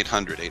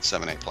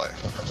 1-800-878-PLAY.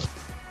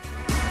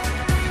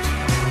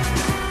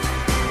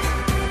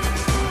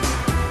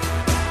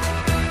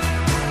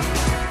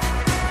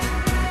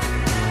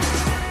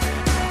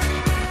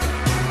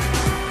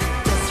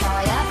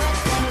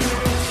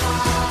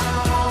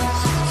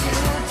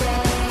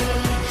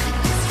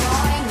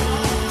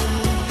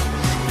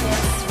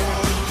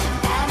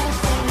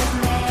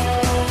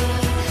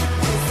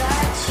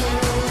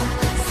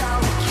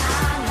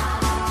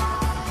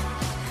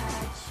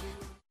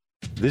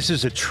 This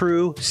is a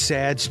true,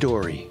 sad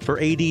story for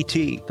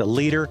ADT, the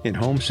leader in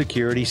home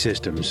security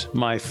systems.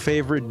 My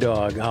favorite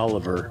dog,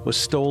 Oliver, was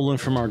stolen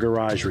from our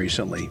garage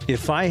recently.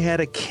 If I had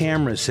a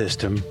camera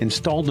system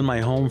installed in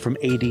my home from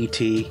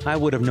ADT, I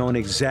would have known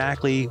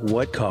exactly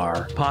what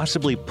car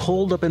possibly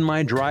pulled up in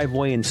my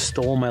driveway and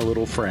stole my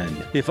little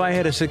friend. If I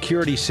had a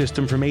security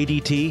system from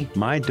ADT,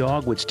 my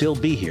dog would still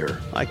be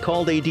here. I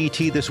called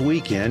ADT this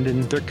weekend,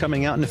 and they're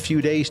coming out in a few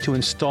days to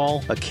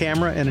install a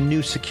camera and a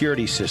new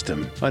security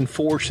system.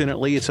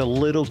 Unfortunately, it's a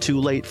little too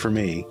late for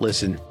me.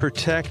 Listen,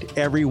 protect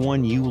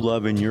everyone you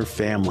love in your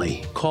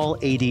family. Call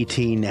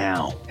ADT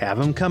now. Have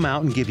them come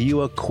out and give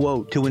you a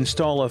quote to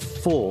install a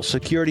full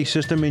security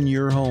system in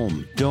your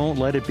home. Don't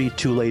let it be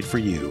too late for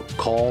you.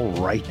 Call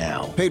right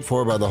now. Paid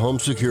for by the Home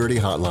Security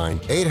Hotline.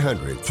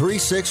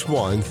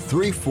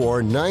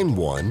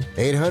 800-361-3491.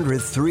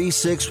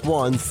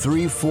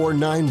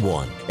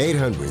 800-361-3491.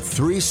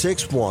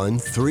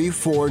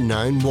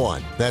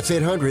 800-361-3491. That's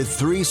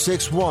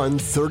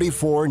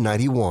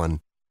 800-361-3491.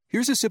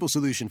 Here's a simple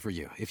solution for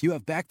you if you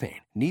have back pain,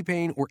 knee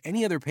pain, or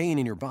any other pain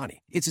in your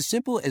body. It's as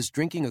simple as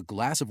drinking a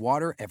glass of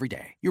water every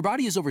day. Your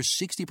body is over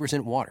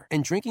 60% water,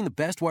 and drinking the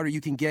best water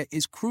you can get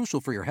is crucial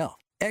for your health.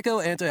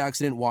 Echo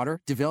Antioxidant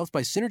Water, developed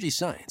by Synergy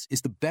Science,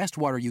 is the best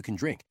water you can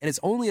drink, and it's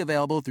only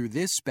available through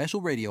this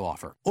special radio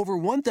offer. Over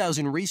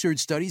 1,000 research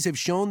studies have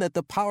shown that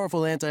the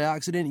powerful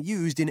antioxidant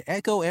used in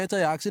Echo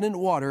Antioxidant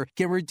Water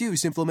can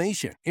reduce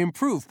inflammation,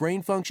 improve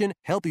brain function,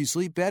 help you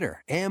sleep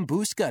better, and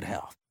boost gut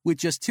health. With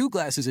just 2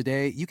 glasses a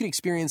day, you can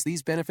experience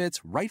these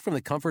benefits right from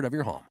the comfort of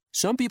your home.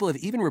 Some people have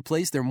even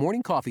replaced their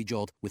morning coffee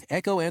jolt with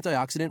Echo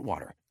Antioxidant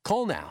Water.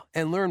 Call now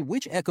and learn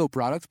which Echo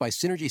product by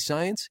Synergy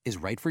Science is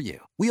right for you.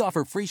 We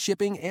offer free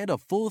shipping and a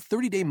full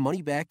 30-day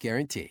money-back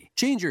guarantee.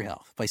 Change your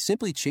health by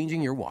simply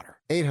changing your water.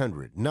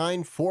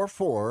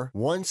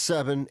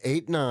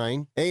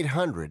 800-944-1789.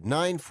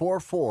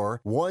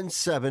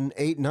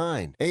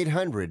 800-944-1789.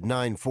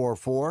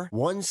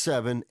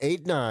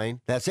 800-944-1789.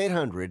 That's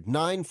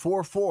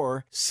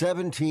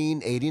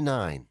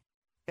 800-944-1789.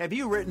 Have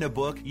you written a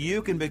book?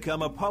 You can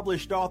become a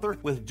published author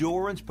with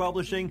Dorrance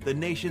Publishing, the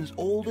nation's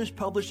oldest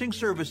publishing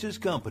services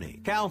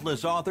company.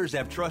 Countless authors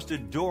have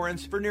trusted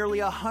Dorrance for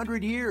nearly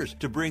 100 years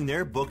to bring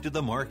their book to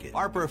the market.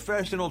 Our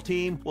professional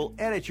team will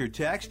edit your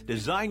text,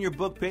 design your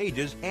book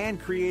pages, and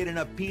create an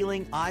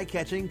appealing,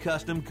 eye-catching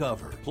custom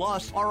cover.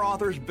 Plus, our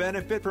authors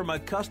benefit from a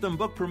custom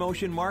book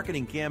promotion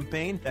marketing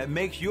campaign that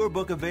makes your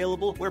book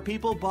available where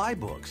people buy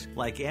books,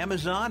 like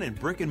Amazon and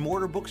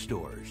brick-and-mortar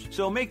bookstores.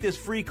 So make this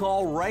free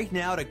call right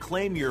now to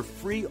claim your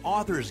free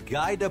author's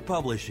guide to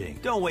publishing.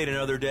 Don't wait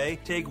another day.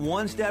 Take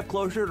one step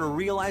closer to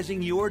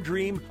realizing your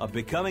dream of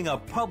becoming a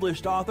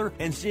published author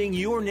and seeing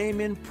your name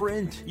in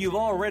print. You've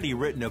already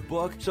written a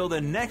book, so the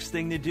next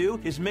thing to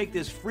do is make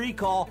this free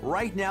call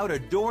right now to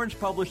Dorrance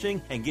Publishing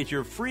and get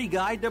your free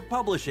guide to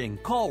publishing.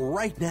 Call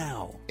right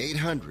now.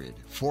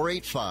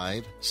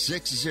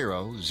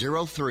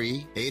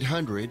 800-485-6003.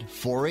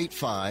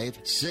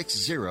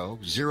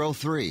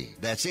 800-485-6003.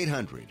 That's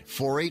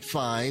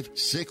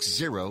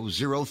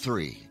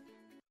 800-485-6003.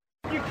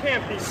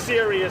 can't be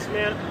serious,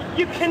 man.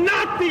 You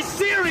cannot be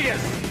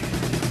serious!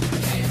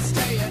 Can't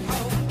stay at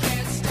home,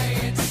 can't stay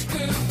at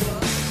school.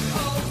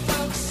 Old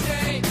folks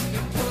say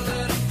you're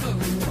pulling a fool.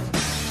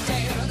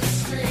 Stay on the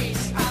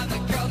streets, I'm the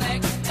girl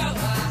next door.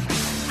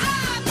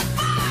 I'm the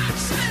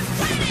fox I'm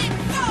waiting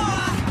for.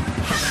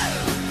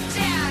 Hello,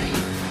 Daddy.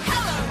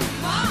 Hello,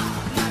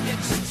 Mom. I'm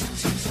your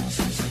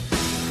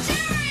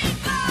Jerry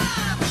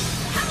Bob.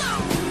 Hello,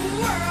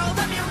 world.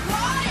 I'm your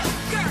wild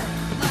girl.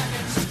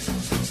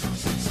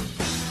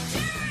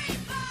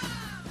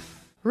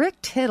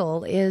 Rick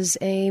Tittle is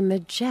a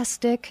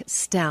majestic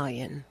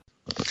stallion.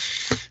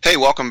 Hey,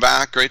 welcome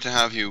back. Great to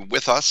have you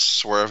with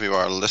us wherever you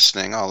are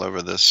listening all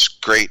over this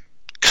great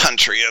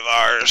country of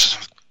ours,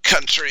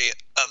 country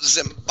of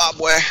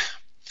Zimbabwe.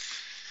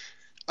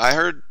 I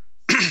heard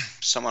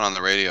someone on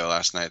the radio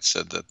last night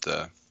said that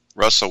the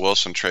Russell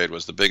Wilson trade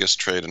was the biggest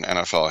trade in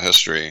NFL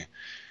history.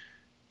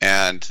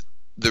 And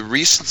the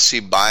recency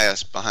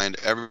bias behind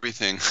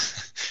everything,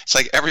 it's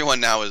like everyone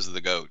now is the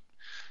GOAT,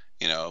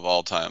 of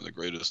all time, the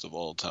greatest of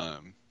all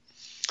time.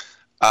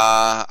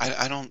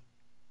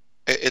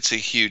 It's a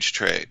huge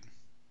trade.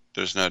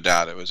 There's no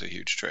doubt it was a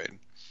huge trade.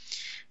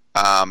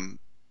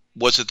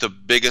 Was it the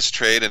biggest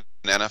trade in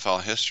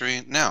NFL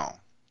history? No.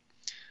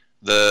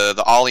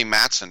 The Ollie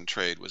Matson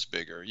trade was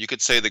bigger. You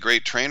could say the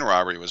Great Train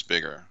Robbery was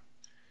bigger.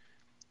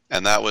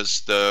 And that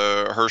was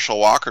the Herschel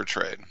Walker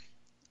trade.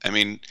 I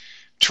mean,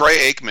 Troy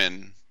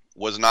Aikman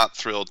was not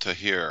thrilled to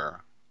hear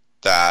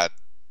that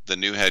the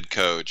new head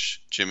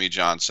coach, Jimmy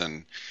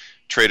Johnson,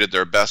 traded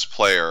their best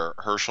player,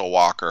 Herschel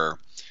Walker,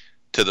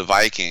 to the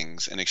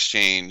Vikings in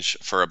exchange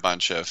for a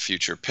bunch of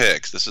future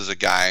picks. This is a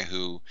guy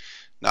who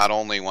not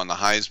only won the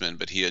Heisman,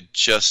 but he had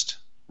just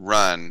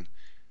run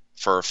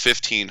for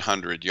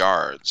 1,500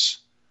 yards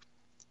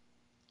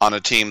on a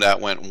team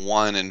that went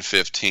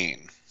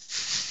 1-15.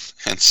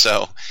 And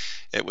so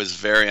it was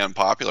very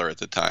unpopular at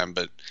the time,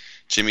 but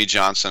Jimmy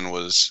Johnson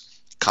was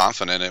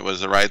confident it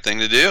was the right thing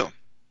to do.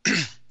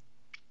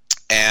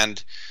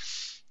 And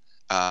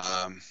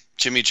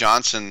Jimmy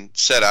Johnson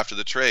said after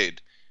the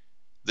trade,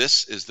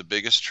 "This is the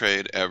biggest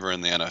trade ever in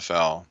the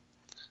NFL."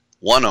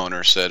 One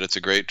owner said, "It's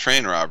a great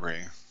train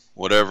robbery.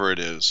 Whatever it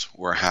is,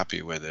 we're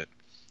happy with it."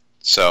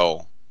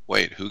 So,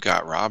 wait, who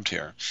got robbed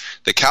here?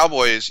 The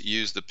Cowboys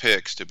used the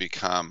picks to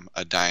become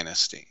a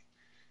dynasty.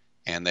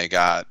 And they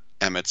got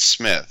Emmitt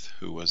Smith,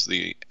 who was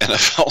the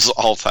NFL's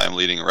all-time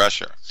leading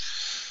rusher.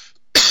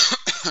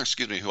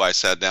 Excuse me, who I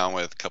sat down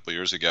with a couple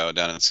years ago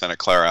down in Santa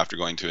Clara after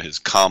going to his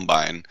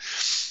combine.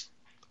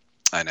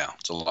 I know,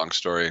 it's a long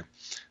story.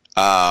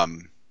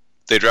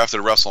 They drafted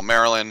Russell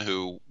Maryland,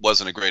 who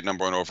wasn't a great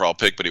number one overall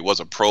pick, but he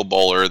was a Pro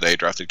Bowler. They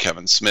drafted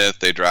Kevin Smith.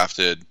 They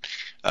drafted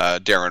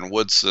Darren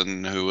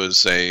Woodson, who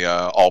was a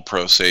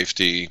all-pro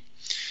safety.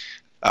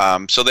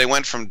 So they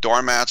went from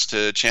doormats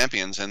to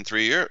champions in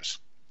 3 years.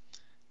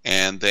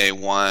 And they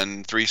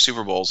won 3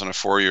 Super Bowls in a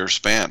 4-year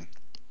span.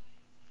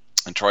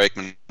 And Troy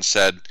Aikman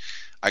said,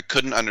 "I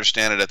couldn't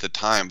understand it at the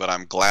time, but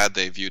I'm glad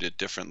they viewed it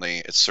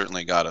differently. It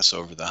certainly got us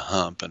over the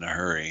hump in a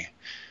hurry."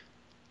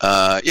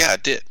 Yeah,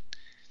 it did.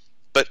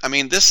 But, I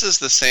mean, this is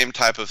the same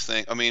type of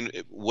thing. I mean,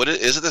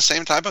 is it the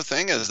same type of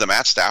thing as the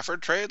Matt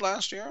Stafford trade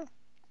last year?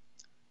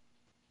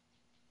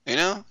 You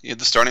had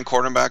the starting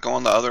quarterback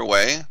going the other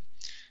way.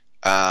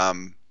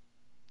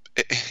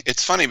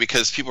 It's funny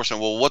because people are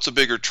saying, well, what's a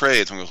bigger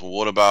trade? Someone goes, well,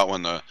 what about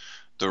when the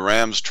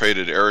Rams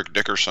traded Eric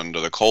Dickerson to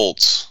the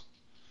Colts?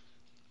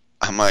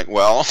 I'm like,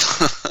 well,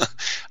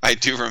 I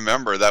do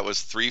remember that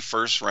was 3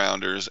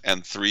 first-rounders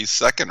and 3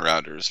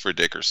 second-rounders for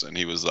Dickerson.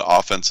 He was the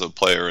Offensive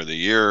Player of the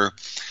Year.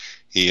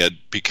 He had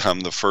become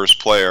the first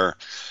player,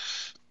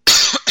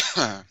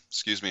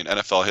 excuse me, in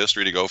NFL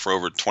history to go for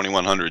over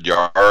 2,100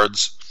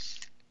 yards.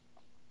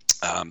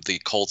 The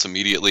Colts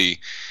immediately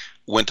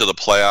went to the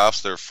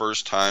playoffs, their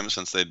first time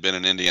since they'd been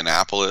in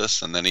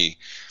Indianapolis, and then he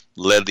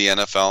led the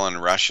NFL in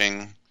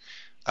rushing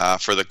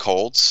for the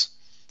Colts.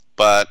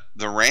 But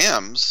the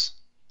Rams,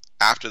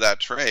 after that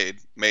trade,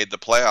 made the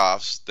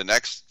playoffs the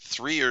next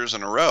 3 years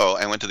in a row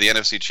and went to the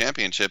NFC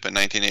Championship in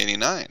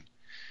 1989.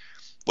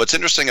 What's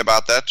interesting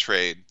about that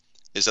trade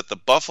is that the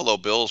Buffalo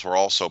Bills were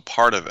also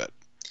part of it.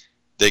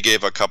 They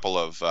gave a couple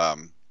of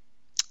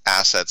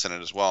assets in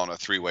it as well in a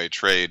 3-way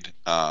trade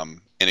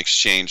in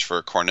exchange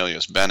for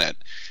Cornelius Bennett.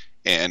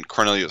 And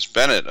Cornelius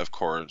Bennett, of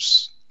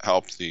course,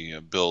 helped the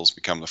Bills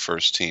become the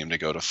first team to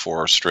go to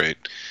 4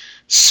 straight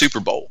Super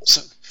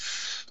Bowls.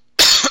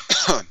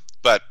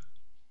 But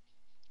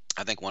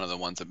I think one of the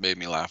ones that made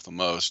me laugh the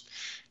most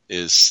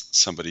is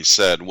somebody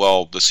said,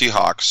 well, the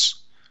Seahawks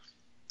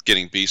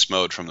getting beast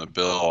mode from the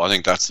Bill, I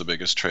think that's the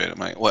biggest trade. I'm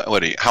like,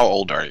 how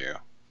old are you?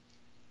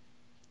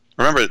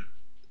 Remember,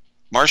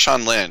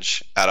 Marshawn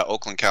Lynch out of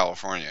Oakland,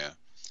 California,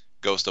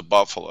 goes to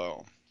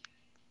Buffalo.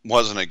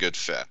 Wasn't a good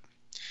fit.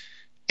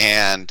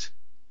 And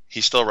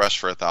he still rushed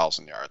for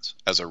 1,000 yards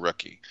as a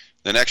rookie.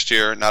 The next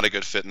year, not a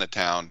good fit in the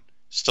town,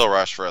 still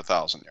rushed for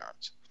 1,000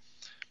 yards.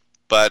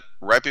 But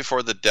right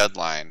before the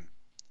deadline,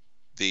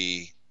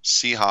 the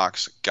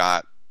Seahawks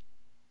got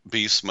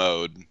beast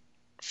mode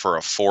for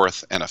a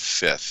 4th and a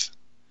 5th.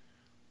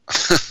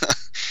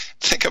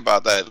 Think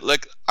about that.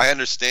 Look, I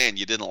understand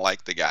you didn't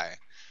like the guy.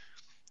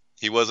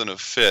 He wasn't a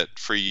fit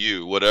for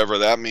you, whatever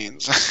that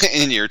means,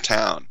 in your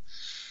town.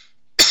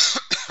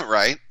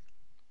 Right?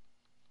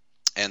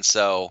 And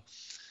so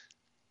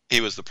he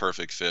was the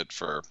perfect fit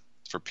for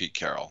Pete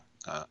Carroll,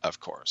 of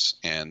course.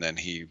 And then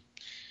he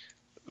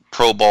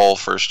Pro Bowl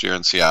first year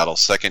in Seattle,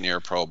 second year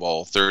Pro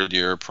Bowl, third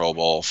year Pro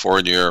Bowl,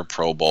 fourth year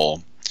Pro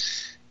Bowl,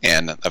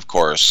 and of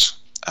course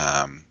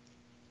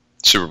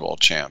Super Bowl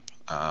champ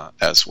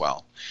as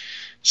well.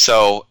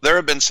 So there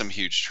have been some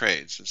huge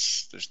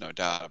trades. There's no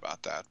doubt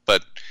about that.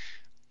 But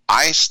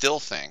I still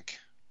think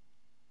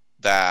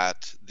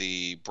that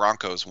the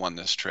Broncos won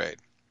this trade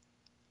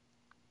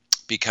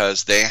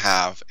because they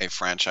have a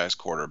franchise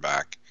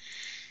quarterback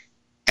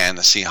and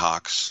the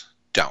Seahawks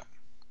don't.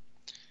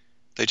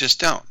 They just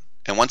don't.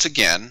 And once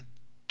again,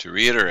 to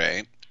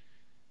reiterate,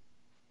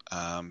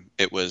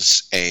 it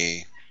was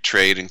a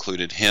trade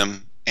included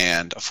him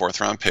and a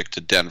fourth-round pick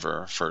to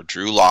Denver for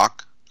Drew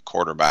Lock,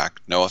 quarterback,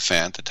 Noah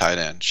Fant, the tight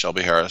end,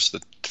 Shelby Harris,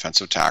 the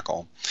defensive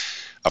tackle,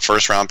 a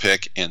first-round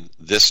pick in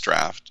this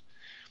draft,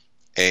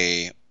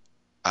 a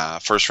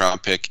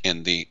first-round pick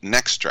in the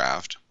next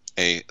draft,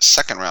 a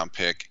second-round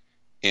pick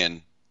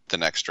in the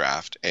next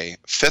draft, a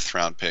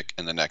fifth-round pick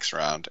in the next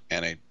round,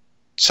 and a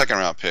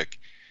second-round pick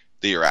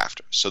the year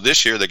after. So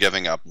this year they're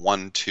giving up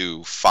 1,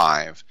 2,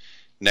 5.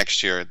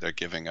 Next year they're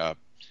giving up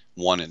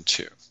 1 and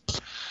 2.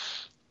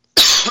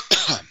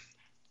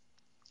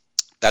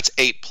 That's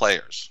 8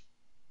 players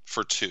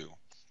for 2.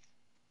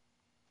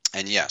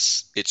 And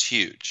yes, it's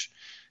huge.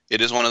 It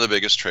is one of the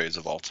biggest trades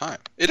of all time.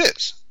 It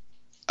is.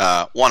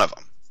 One of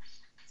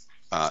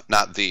them.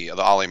 Not the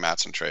Ollie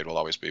Matson trade will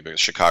always be big.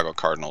 Chicago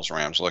Cardinals,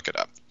 Rams, look it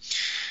up.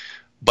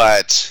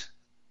 But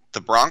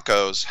the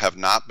Broncos have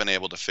not been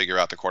able to figure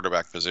out the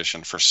quarterback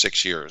position for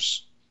 6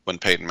 years when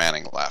Peyton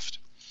Manning left.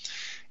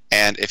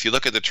 And if you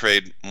look at the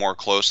trade more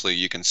closely,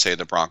 you can say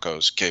the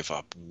Broncos gave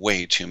up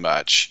way too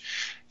much.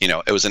 You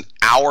know, it was an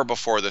hour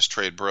before this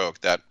trade broke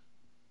that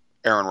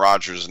Aaron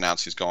Rodgers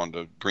announced he's going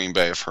to Green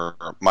Bay for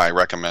my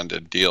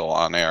recommended deal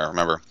on air.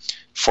 Remember,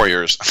 4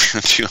 years,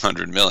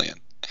 $200 million.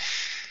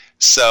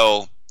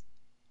 So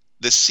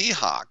the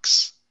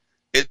Seahawks,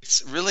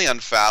 it's really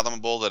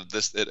unfathomable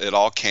that it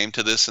all came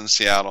to this in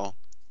Seattle.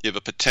 You have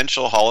a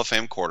potential Hall of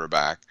Fame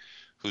quarterback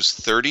who's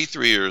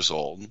 33 years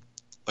old.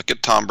 Look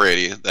at Tom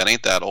Brady. That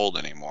ain't that old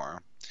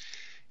anymore.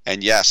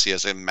 And yes, he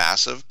has a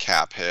massive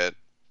cap hit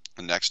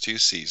the next 2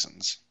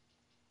 seasons.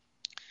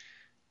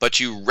 But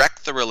you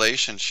wrecked the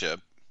relationship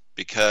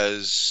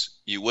because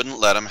you wouldn't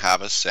let him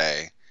have a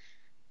say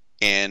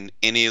in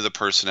any of the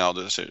personnel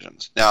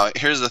decisions. Now,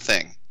 here's the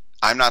thing.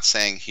 I'm not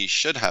saying he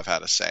should have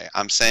had a say.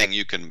 I'm saying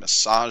you can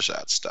massage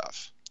that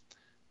stuff.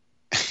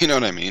 You know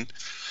what I mean?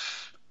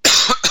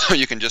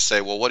 You can just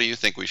say, well, what do you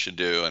think we should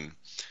do? And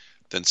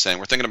then saying,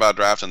 we're thinking about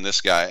drafting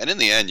this guy. And in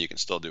the end, you can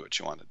still do what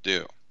you want to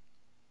do.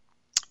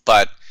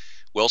 But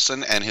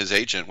Wilson and his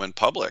agent went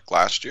public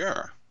last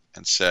year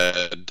and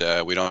said,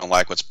 we don't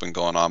like what's been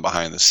going on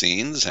behind the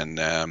scenes, and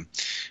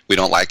we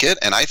don't like it.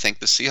 And I think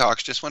the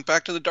Seahawks just went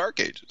back to the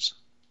dark ages.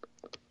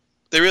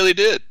 They really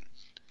did.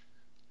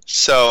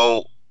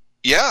 So,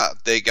 yeah,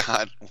 they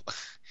got,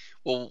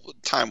 well,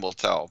 time will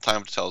tell.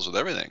 Time tells with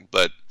everything.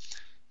 But,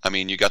 I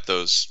mean, you got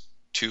those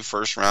 2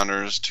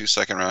 first-rounders, 2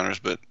 second-rounders,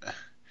 but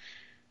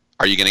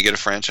are you going to get a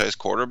franchise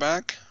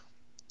quarterback?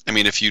 I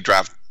mean, if you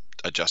draft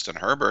a Justin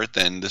Herbert,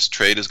 then this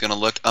trade is going to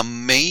look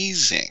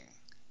amazing,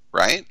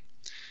 right?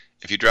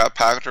 If you draft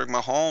Patrick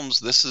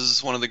Mahomes, this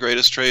is one of the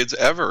greatest trades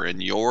ever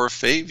in your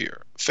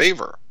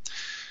favor.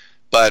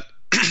 But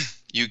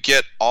you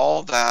get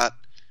all that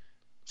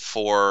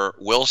for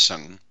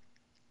Wilson,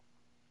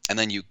 and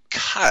then you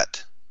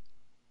cut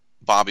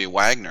Bobby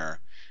Wagner,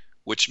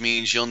 which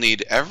means you'll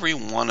need every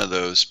one of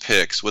those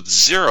picks with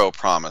zero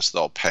promise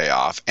they'll pay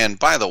off. And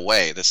by the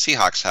way, the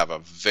Seahawks have a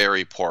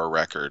very poor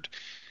record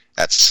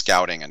at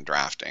scouting and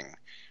drafting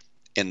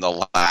in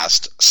the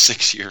last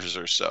 6 years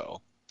or so.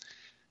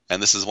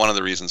 And this is one of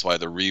the reasons why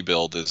the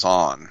rebuild is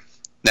on.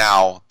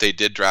 Now, they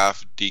did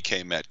draft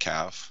DK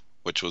Metcalf,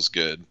 which was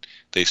good.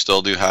 They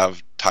still do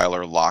have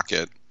Tyler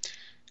Lockett.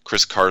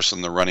 Chris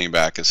Carson, the running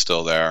back, is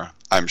still there.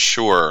 I'm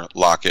sure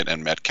Lockett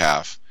and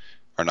Metcalf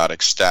are not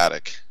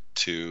ecstatic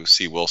to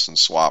see Wilson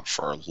swap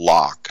for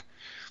Locke.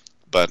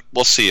 But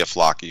we'll see if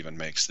Locke even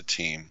makes the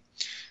team.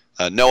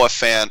 Noah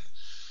Fant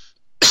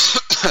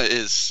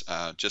is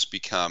just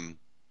become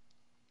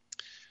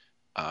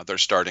their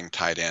starting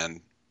tight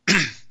end,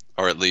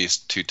 or at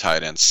least 2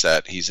 tight ends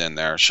set. He's in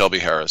there. Shelby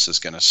Harris is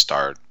going to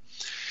start.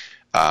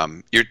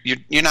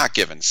 You're not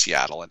giving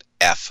Seattle an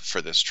F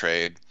for this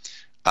trade.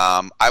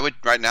 I would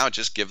right now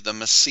just give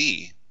them a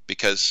C,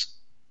 because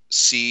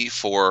C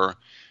for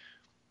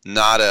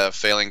not a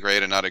failing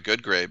grade and not a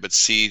good grade, but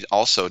C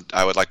also,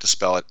 I would like to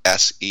spell it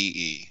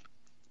S-E-E.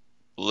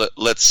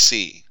 Let's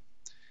see.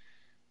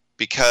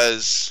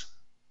 Because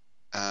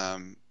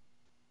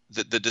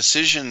the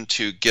decision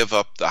to give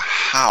up the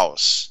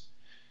house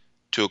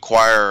to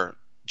acquire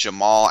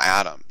Jamal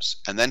Adams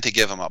and then to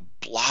give him a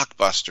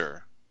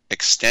blockbuster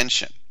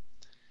extension,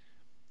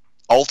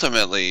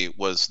 ultimately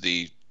was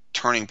the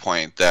turning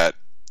point that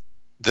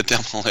the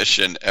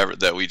demolition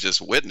that we just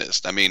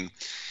witnessed. I mean,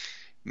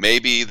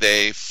 maybe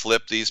they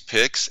flip these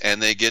picks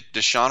and they get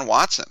Deshaun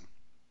Watson,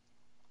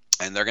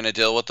 and they're going to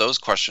deal with those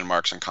question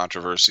marks and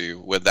controversy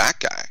with that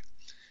guy.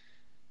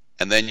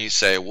 And then you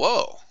say,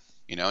 whoa,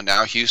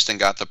 now Houston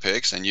got the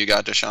picks and you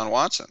got Deshaun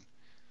Watson.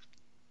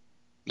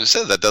 I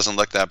said that doesn't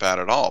look that bad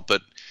at all.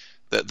 But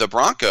the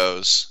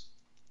Broncos,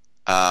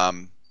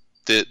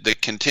 the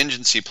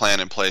contingency plan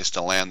in place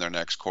to land their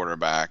next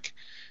quarterback,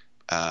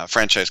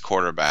 franchise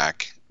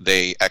quarterback,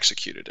 they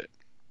executed it.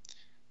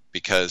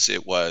 Because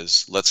it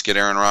was, let's get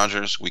Aaron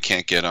Rodgers. We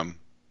can't get him.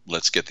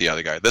 Let's get the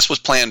other guy. This was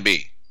plan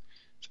B.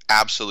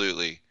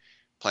 Absolutely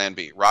plan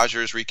B.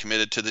 Rodgers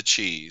recommitted to the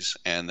cheese,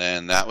 and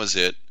then that was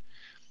it.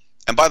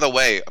 And by the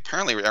way,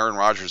 apparently Aaron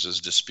Rodgers is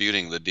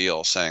disputing the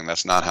deal, saying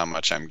that's not how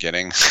much I'm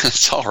getting.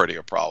 It's already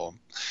a problem.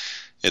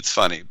 It's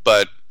funny.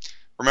 But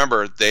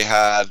remember, they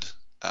had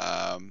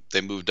they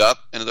moved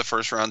up into the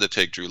first round to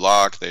take Drew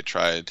Lock. They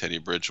tried Teddy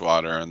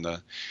Bridgewater, and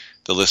the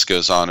list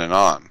goes on and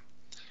on.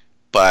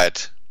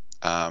 But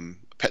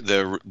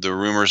the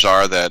rumors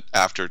are that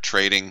after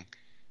trading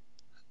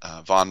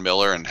Von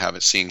Miller and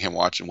seeing him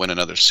watch and win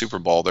another Super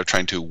Bowl, they're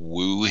trying to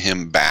woo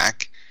him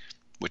back,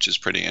 which is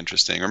pretty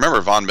interesting. Remember,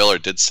 Von Miller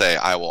did say,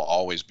 "I will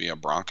always be a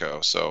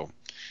Bronco," so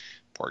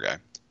poor guy.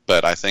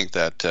 But I think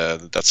that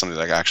that's something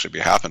that can actually be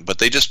happen. But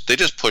they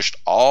just pushed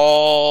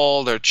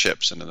all their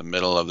chips into the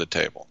middle of the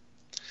table,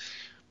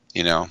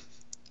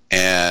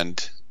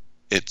 and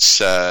it's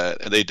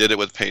they did it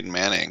with Peyton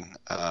Manning,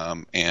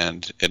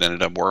 and it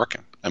ended up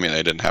working. I mean,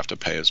 they didn't have to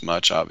pay as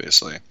much,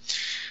 obviously,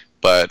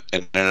 but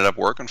it ended up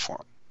working for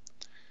them.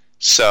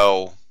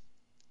 So,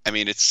 I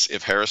mean,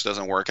 if Harris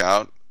doesn't work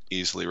out,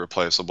 easily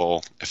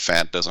replaceable. If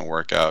Fant doesn't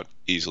work out,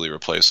 easily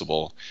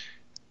replaceable.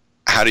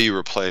 How do you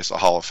replace a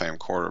Hall of Fame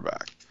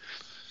quarterback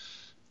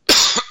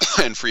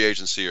in free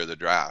agency or the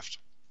draft?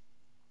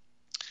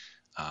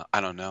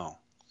 I don't know.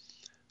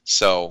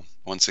 So,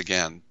 once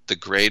again, the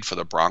grade for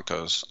the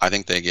Broncos, I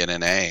think they get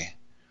an A.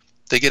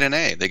 They get an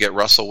A. They get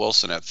Russell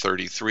Wilson at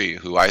 33,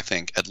 who I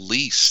think at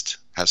least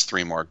has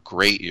 3 more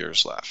great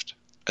years left.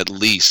 At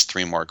least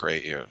 3 more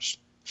great years.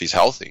 If he's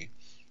healthy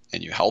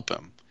and you help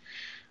him.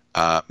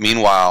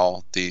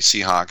 Meanwhile, the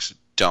Seahawks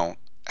don't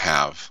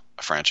have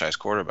a franchise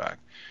quarterback.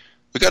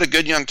 We got a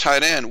good young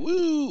tight end.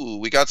 Woo!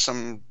 We got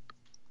some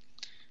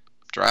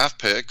draft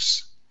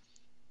picks.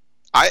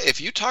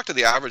 If you talk to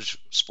the average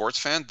sports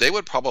fan, they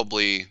would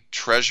probably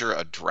treasure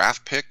a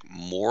draft pick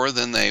more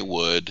than they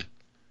would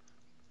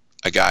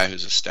a guy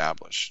who's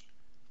established.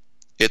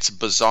 It's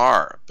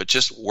bizarre, but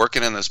just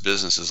working in this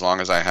business as long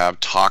as I have,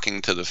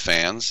 talking to the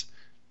fans,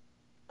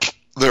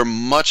 they're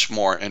much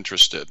more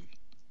interested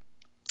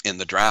in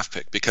the draft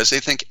pick because they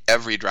think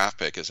every draft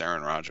pick is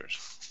Aaron Rodgers.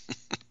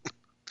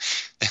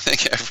 They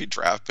think every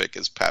draft pick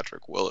is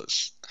Patrick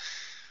Willis.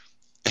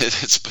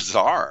 It's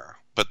bizarre,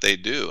 but they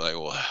do. Like,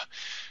 well,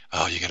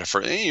 oh, you got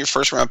your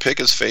first round pick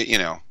is fate.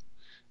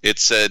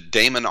 It's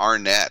Damon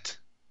Arnett.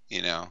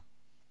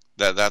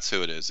 That's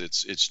who it is.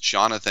 It's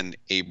Jonathan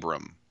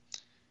Abram.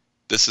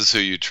 This is who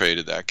you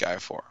traded that guy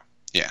for.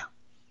 Yeah.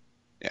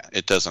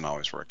 It doesn't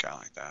always work out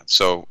like that.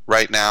 So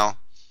right now,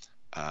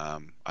 I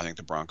think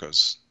the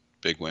Broncos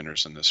big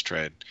winners in this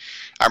trade.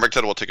 I'm Rick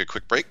Tittle. We'll take a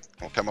quick break.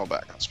 We'll come on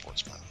back on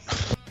Sportsman.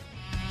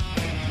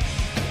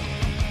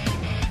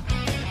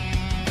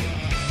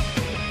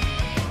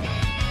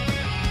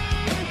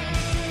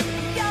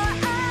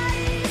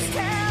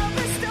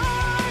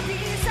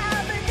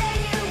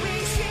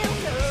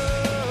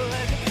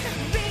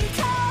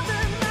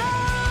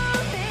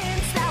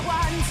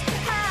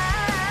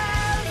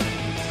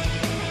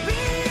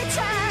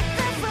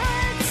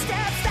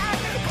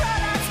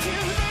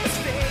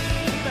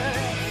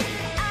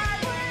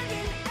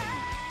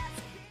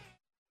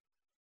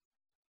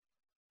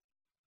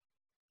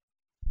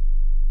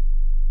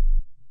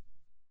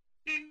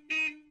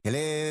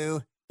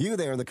 Hello? You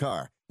there in the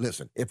car.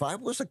 Listen, if I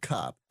was a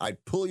cop,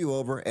 I'd pull you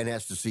over and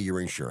ask to see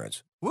your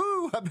insurance.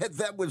 Woo! I bet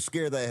that would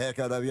scare the heck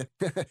out of you.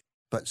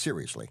 But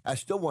seriously, I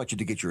still want you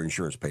to get your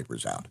insurance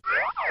papers out.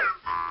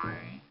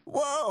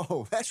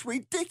 Whoa! That's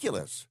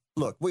ridiculous.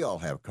 Look, we all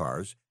have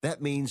cars.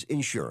 That means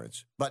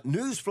insurance. But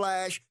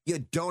newsflash, you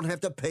don't have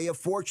to pay a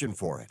fortune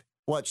for it.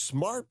 What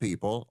smart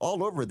people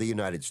all over the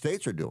United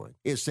States are doing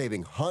is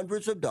saving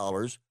hundreds of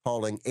dollars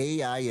calling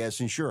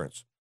AIS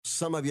Insurance.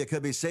 Some of you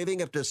could be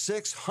saving up to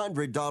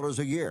 $600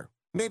 a year.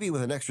 Maybe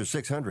with an extra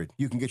 $600,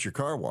 you can get your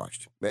car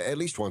washed, at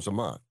least once a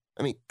month.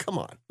 I mean, come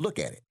on, look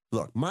at it.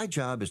 Look, my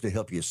job is to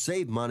help you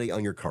save money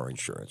on your car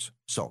insurance.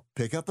 So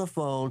pick up the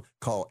phone,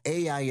 call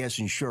AIS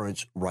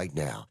Insurance right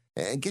now,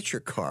 and get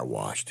your car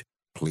washed.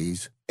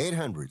 Please.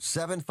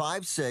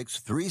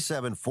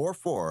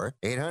 800-756-3744.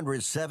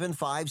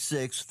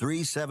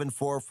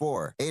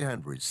 800-756-3744.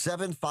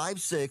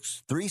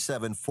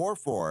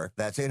 800-756-3744.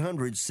 That's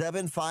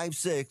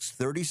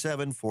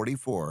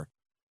 800-756-3744.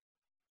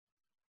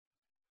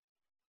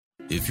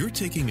 If you're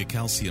taking a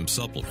calcium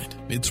supplement,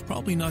 it's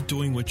probably not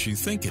doing what you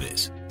think it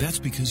is. That's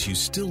because you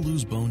still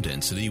lose bone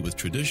density with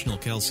traditional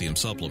calcium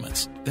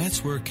supplements.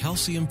 That's where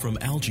calcium from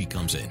algae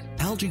comes in.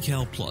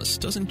 AlgaeCal Plus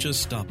doesn't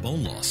just stop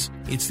bone loss.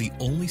 It's the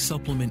only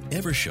supplement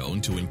ever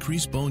shown to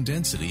increase bone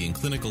density in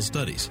clinical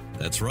studies.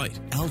 That's right.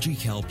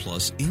 AlgaeCal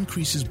Plus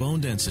increases bone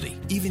density,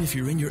 even if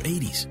you're in your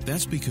 80s.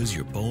 That's because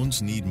your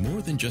bones need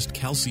more than just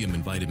calcium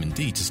and vitamin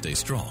D to stay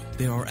strong.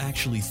 There are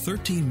actually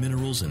 13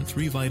 minerals and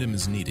 3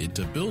 vitamins needed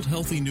to build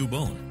healthy new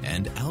bone.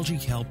 And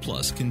AlgaeCal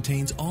Plus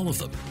contains all of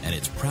them, and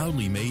it's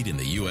proudly made in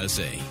the USA.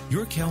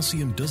 Your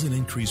calcium doesn't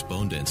increase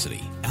bone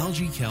density.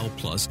 AlgaeCal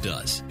Plus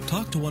does.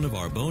 Talk to one of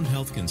our bone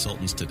health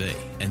consultants today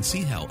and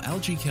see how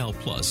AlgaeCal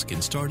Plus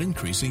can start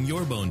increasing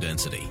your bone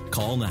density.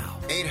 Call now.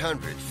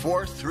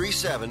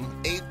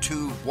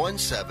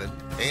 800-437-8217.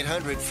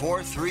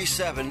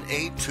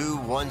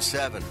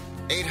 800-437-8217.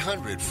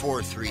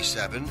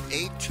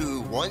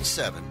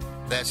 800-437-8217.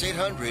 That's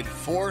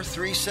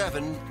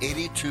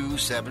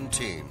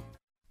 800-437-8217.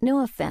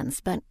 No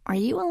offense, but are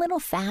you a little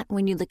fat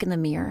when you look in the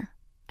mirror?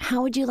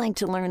 How would you like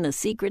to learn the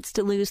secrets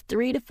to lose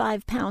 3 to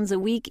 5 pounds a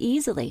week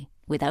easily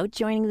without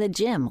joining the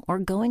gym or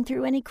going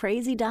through any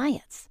crazy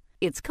diets?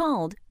 It's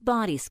called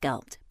Body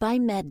Sculpt by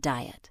Med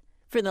Diet.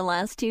 For the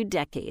last 2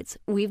 decades,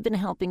 we've been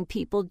helping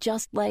people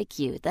just like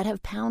you that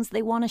have pounds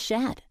they want to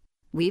shed.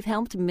 We've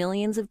helped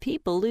millions of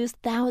people lose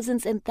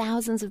thousands and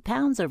thousands of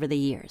pounds over the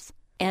years.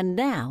 And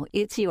now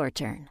it's your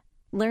turn.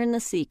 Learn the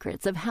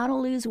secrets of how to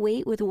lose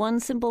weight with one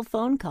simple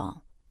phone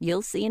call.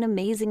 You'll see an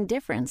amazing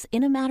difference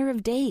in a matter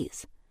of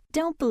days.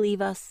 Don't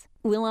believe us?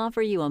 We'll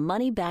offer you a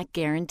money-back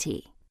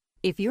guarantee.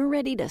 If you're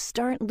ready to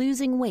start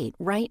losing weight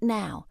right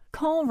now,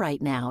 call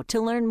right now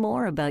to learn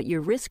more about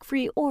your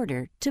risk-free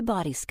order to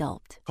Body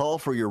Sculpt. Call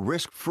for your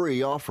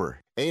risk-free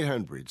offer.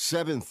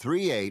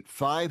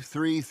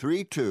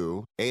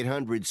 800-738-5332.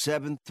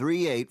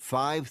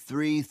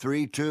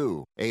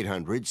 800-738-5332.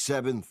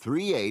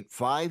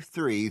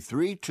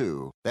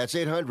 800-738-5332. That's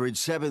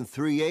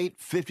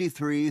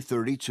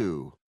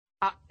 800-738-5332.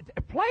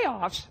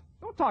 Playoffs?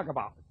 Don't talk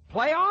about it.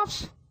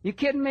 Playoffs? You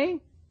kidding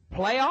me?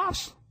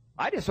 Playoffs?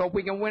 I just hope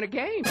we can win a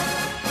game.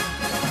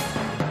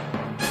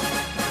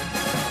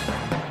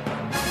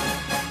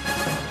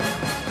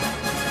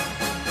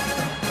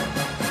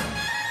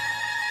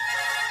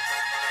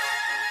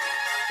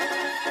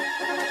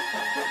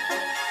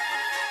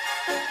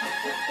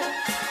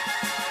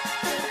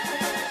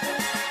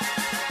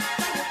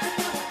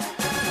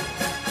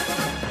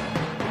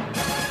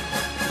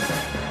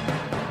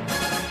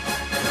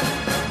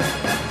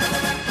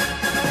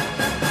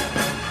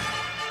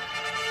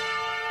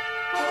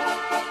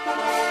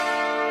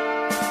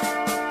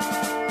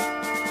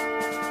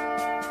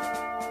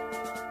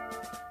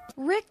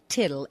 Rick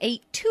Tittle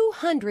ate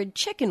 200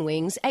 chicken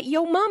wings at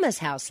Yo Mama's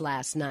house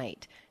last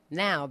night.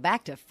 Now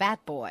back to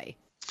Fat Boy.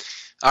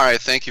 All right,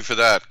 thank you for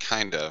that.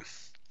 Kinda.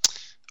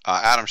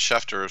 Adam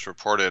Schefter has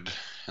reported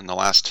in the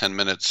last 10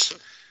 minutes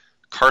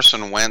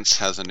Carson Wentz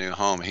has a new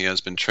home. He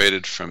has been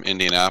traded from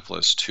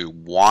Indianapolis to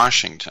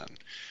Washington.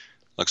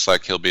 Looks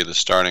like he'll be the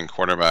starting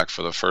quarterback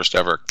for the first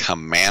ever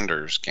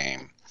Commanders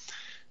game.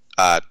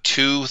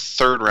 2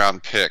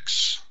 third-round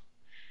picks.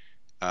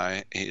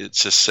 It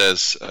just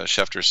says,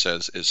 Schefter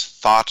says, is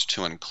thought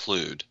to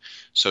include.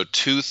 So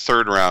 2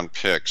 third-round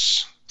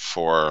picks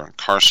for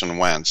Carson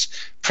Wentz.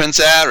 Prince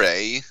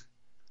Harry,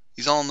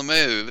 he's on the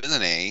move,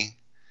 isn't he?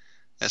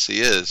 Yes,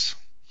 he is.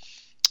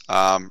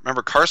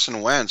 Remember,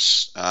 Carson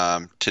Wentz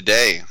earlier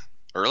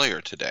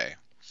today,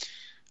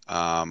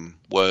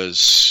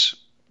 was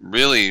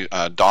really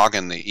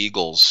dogging the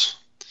Eagles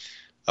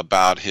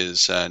about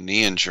his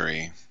knee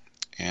injury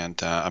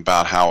and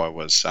about how it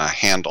was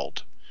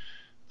handled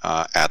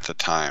at the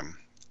time.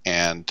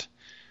 And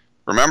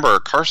remember,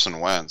 Carson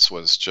Wentz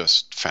was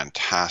just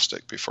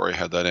fantastic before he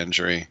had that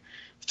injury.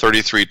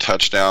 33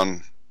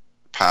 touchdown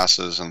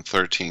passes in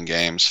 13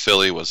 games.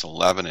 Philly was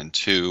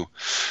 11-2.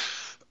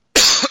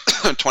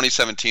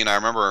 2017, I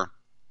remember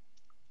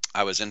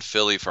I was in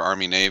Philly for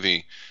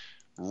Army-Navy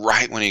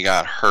right when he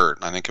got hurt.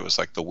 I think it was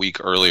like the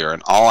week earlier,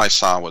 and all I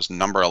saw was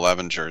number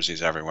 11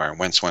 jerseys everywhere.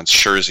 Wentz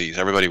jerseys.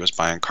 Everybody was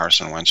buying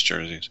Carson Wentz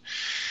jerseys.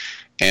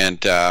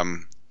 And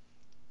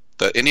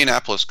the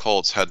Indianapolis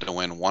Colts had to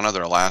win one of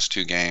their last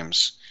 2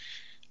 games,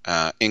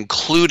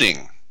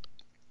 including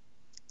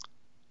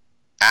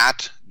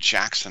at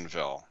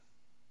Jacksonville,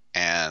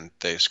 and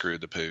they screwed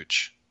the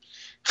pooch.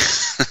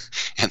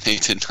 And they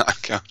did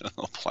not go to the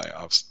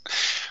playoffs.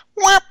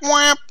 Whap,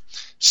 whap.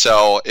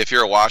 So if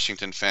you're a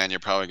Washington fan, you're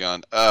probably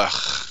going, ugh.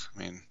 I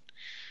mean,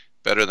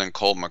 better than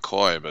Colt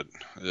McCoy, but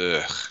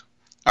ugh.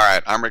 All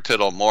right, I'm Rick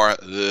Tittle. More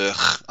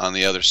ugh on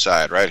the other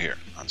side, right here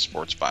on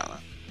Sports Byline.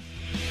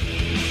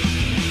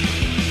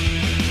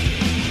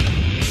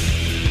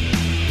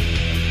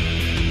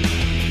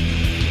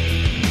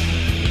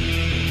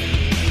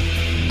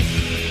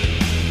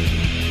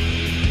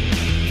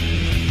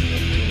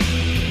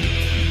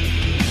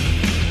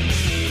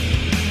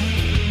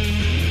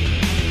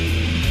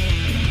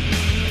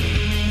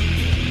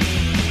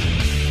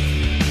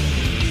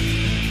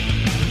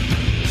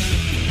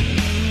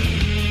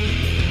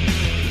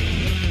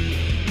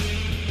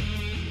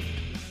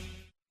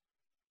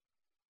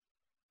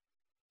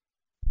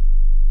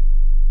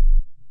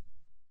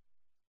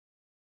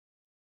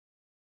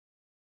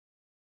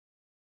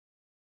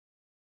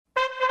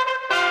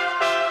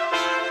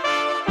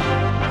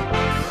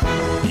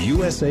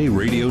 USA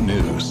Radio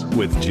News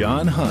with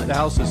John Hunt. The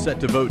House is set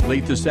to vote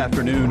late this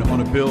afternoon on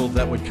a bill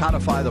that would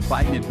codify the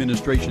Biden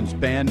administration's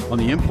ban on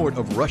the import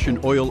of Russian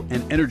oil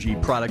and energy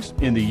products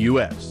in the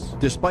U.S.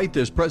 Despite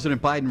this,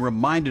 President Biden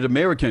reminded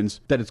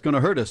Americans that it's going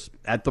to hurt us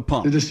at the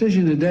pump. The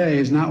decision today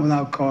is not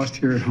without cost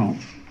here at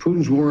home.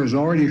 Putin's war is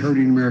already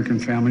hurting American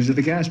families at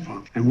the gas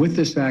pump. And with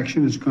this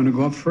action, it's going to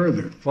go up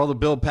further. While the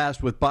bill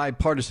passed with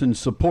bipartisan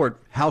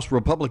support, House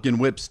Republican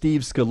Whip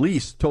Steve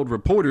Scalise told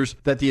reporters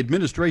that the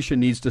administration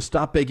needs to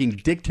stop begging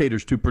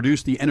dictators to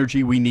produce the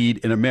energy we need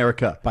in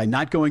America by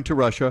not going to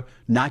Russia,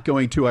 not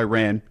going to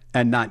Iran,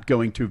 and not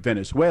going to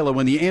Venezuela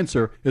when the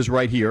answer is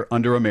right here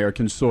under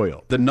American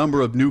soil. The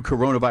number of new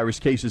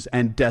coronavirus cases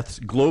and deaths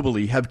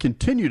globally have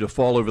continued to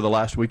fall over the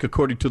last week,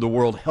 according to the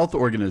World Health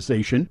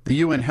Organization. The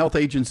UN Health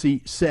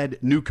Agency said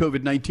new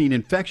COVID-19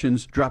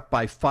 infections dropped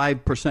by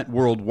 5%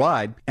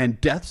 worldwide, and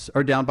deaths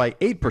are down by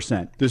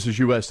 8%. This is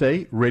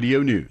USA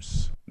Radio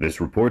News. This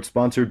report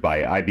sponsored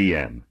by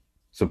IBM.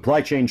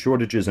 Supply chain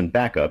shortages and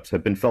backups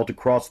have been felt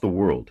across the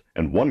world,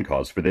 and one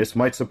cause for this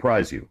might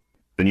surprise you.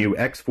 The new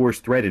X-Force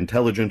Threat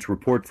Intelligence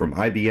report from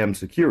IBM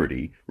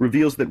Security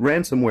reveals that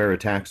ransomware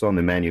attacks on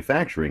the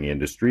manufacturing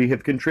industry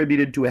have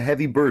contributed to a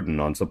heavy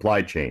burden on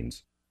supply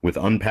chains, with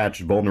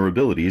unpatched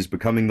vulnerabilities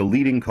becoming the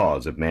leading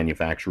cause of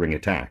manufacturing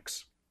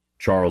attacks.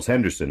 Charles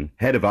Henderson,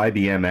 head of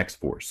IBM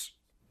X-Force.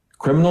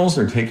 Criminals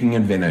are taking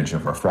advantage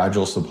of our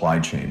fragile supply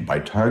chain by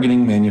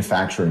targeting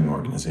manufacturing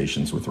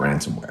organizations with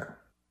ransomware.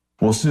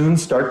 We'll soon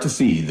start to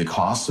see the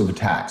costs of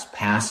attacks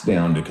passed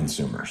down to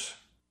consumers.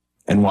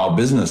 And while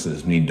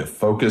businesses need to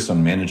focus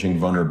on managing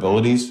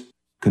vulnerabilities,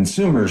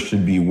 consumers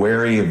should be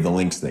wary of the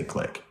links they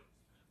click.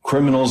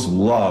 Criminals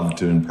love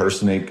to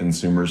impersonate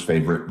consumers'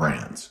 favorite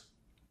brands.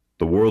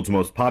 The world's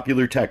most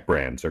popular tech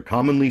brands are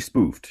commonly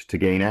spoofed to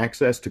gain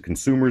access to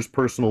consumers'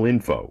 personal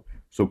info,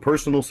 so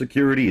personal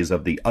security is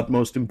of the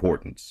utmost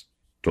importance.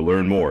 To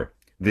learn more,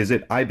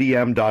 visit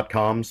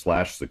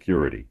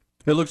ibm.com/security.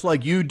 It looks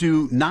like you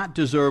do not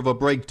deserve a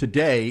break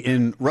today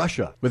in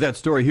Russia. With that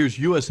story, here's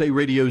USA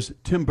Radio's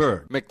Tim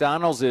Berg.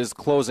 McDonald's is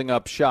closing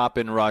up shop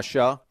in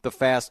Russia. The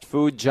fast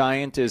food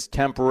giant is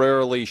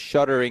temporarily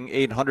shuttering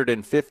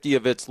 850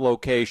 of its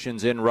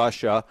locations in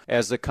Russia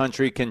as the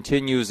country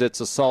continues its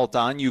assault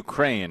on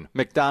Ukraine.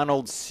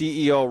 McDonald's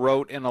CEO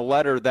wrote in a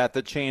letter that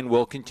the chain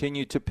will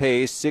continue to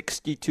pay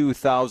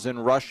 62,000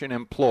 Russian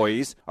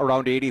employees.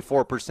 Around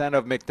 84%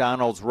 of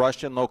McDonald's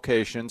Russian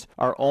locations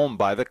are owned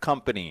by the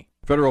company.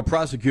 Federal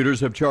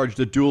prosecutors have charged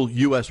a dual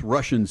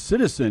U.S.-Russian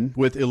citizen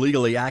with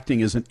illegally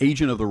acting as an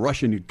agent of the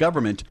Russian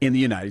government in the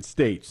United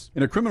States.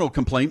 In a criminal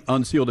complaint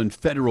unsealed in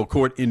federal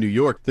court in New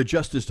York, the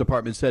Justice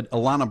Department said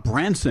Alana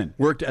Branson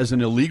worked as an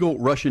illegal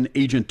Russian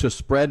agent to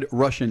spread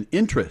Russian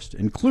interest,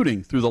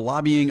 including through the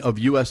lobbying of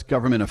U.S.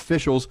 government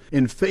officials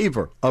in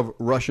favor of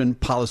Russian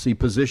policy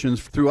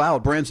positions.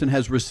 Throughout, Branson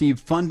has received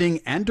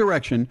funding and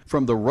direction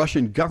from the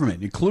Russian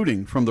government,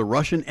 including from the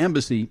Russian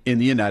embassy in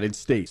the United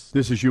States.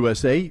 This is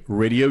USA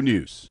Radio News.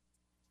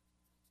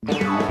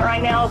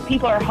 Right now,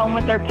 people are home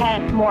with their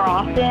pets more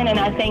often, and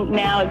I think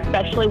now,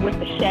 especially with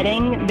the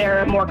shedding,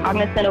 they're more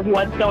cognizant of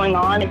what's going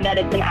on and that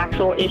it's an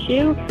actual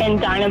issue, and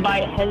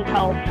Dinovite has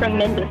helped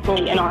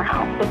tremendously in our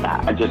house with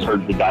that. I just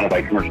heard the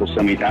Dinovite commercial so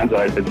many times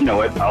that I said, you know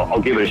what,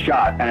 I'll give it a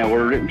shot, and I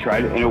ordered it and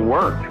tried it, and it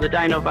worked. The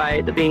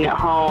Dinovite, the being at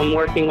home,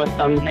 working with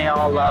them, they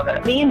all love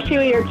it. Me and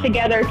Chewy are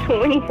together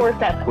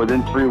 24/7.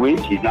 Within 3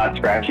 weeks, he's not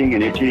scratching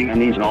and itching,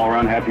 and he's an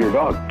all-around happier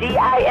dog.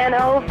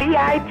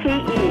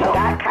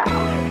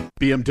 DINOVITE.com.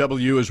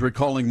 BMW is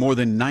recalling more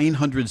than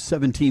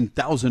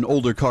 917,000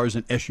 older cars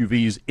and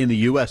SUVs in the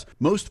U.S.,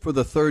 most for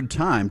the third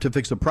time, to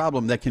fix a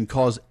problem that can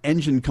cause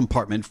engine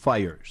compartment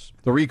fires.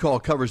 The recall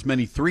covers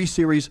many 3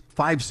 Series,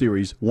 5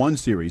 Series, 1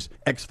 Series,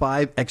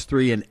 X5,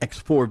 X3, and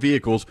X4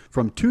 vehicles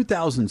from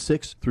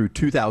 2006 through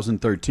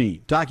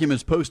 2013.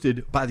 Documents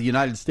posted by the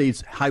United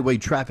States Highway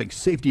Traffic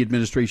Safety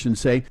Administration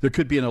say there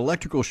could be an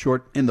electrical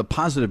short in the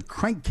positive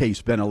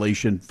crankcase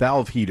ventilation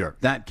valve heater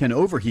that can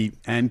overheat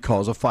and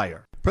cause a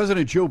fire.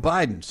 President Joe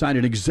Biden signed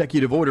an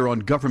executive order on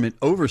government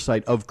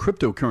oversight of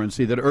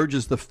cryptocurrency that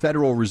urges the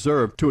Federal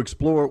Reserve to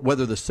explore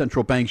whether the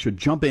central bank should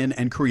jump in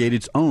and create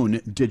its own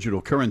digital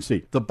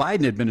currency. The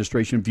Biden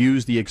administration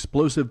views the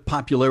explosive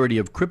popularity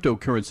of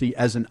cryptocurrency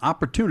as an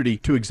opportunity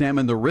to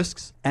examine the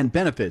risks and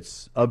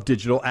benefits of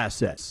digital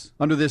assets.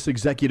 Under this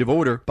executive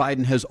order,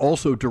 Biden has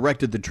also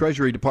directed the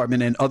Treasury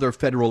Department and other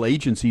federal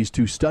agencies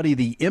to study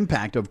the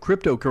impact of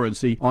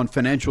cryptocurrency on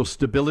financial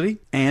stability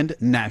and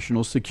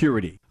national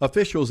security.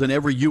 Officials in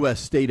every U.S.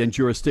 state and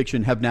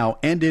jurisdiction have now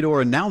ended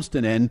or announced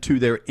an end to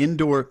their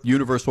indoor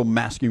universal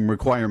masking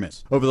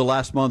requirements. Over the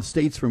last month,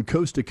 states from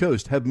coast to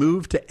coast have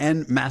moved to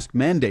end mask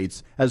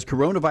mandates as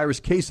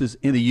coronavirus cases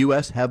in the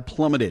U.S. have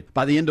plummeted.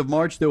 By the end of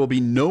March, there will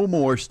be no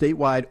more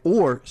statewide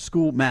or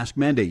school mask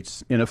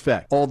mandates in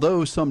effect.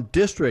 Although some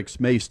districts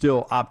may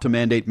still opt to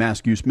mandate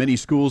mask use, many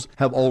schools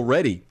have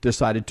already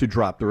decided to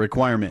drop the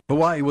requirement.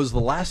 Hawaii was the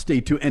last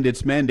state to end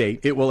its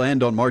mandate. It will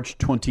end on March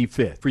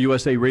 25th. For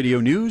USA Radio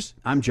News,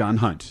 I'm John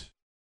Hunt.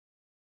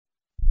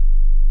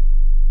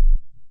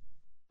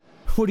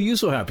 What are you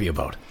so happy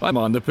about? I'm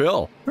on the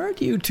pill.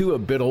 Aren't you two a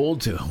bit old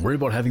to worry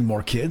about having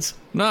more kids?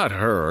 Not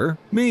her,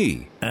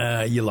 me.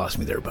 You lost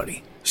me there,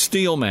 buddy.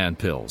 Steelman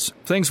pills.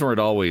 Things weren't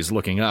always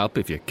looking up,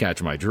 if you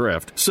catch my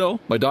drift.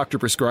 So, my doctor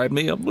prescribed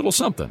me a little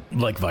something.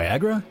 Like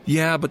Viagra?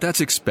 Yeah, but that's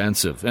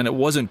expensive, and it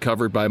wasn't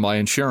covered by my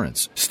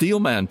insurance.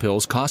 Steelman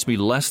pills cost me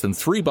less than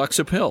 $3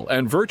 a pill,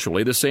 and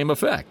virtually the same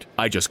effect.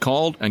 I just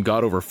called and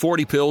got over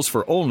 40 pills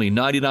for only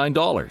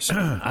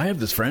 $99. I have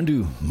this friend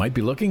who might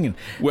be looking and...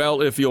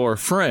 Well, if your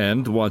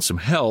friend wants some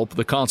help,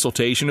 the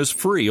consultation is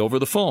free over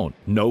the phone.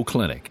 No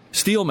clinic.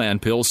 Steelman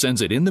Pills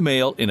sends it in the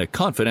mail in a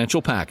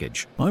confidential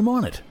package. I'm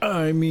on it.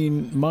 I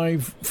mean, my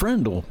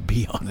friend will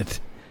be on it.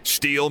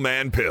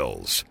 Steelman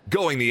Pills,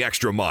 going the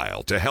extra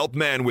mile to help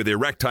men with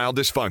erectile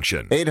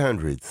dysfunction.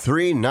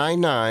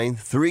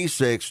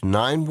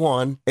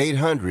 800-399-3691.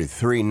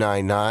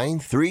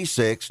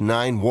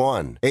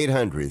 800-399-3691.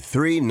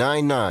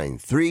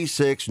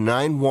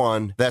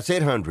 800-399-3691. That's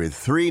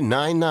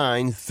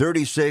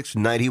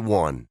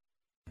 800-399-3691.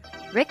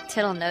 Rick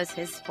Tittle knows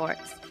his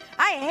sports.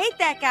 I hate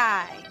that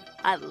guy.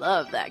 I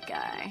love that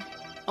guy.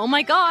 Oh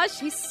my gosh,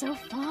 he's so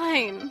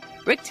fine.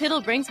 Rick Tittle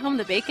brings home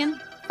the bacon,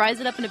 fries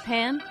it up in a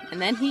pan, and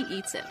then he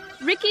eats it.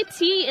 Ricky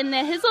T in the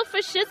hizzle for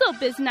shizzle,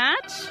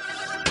 biznatch.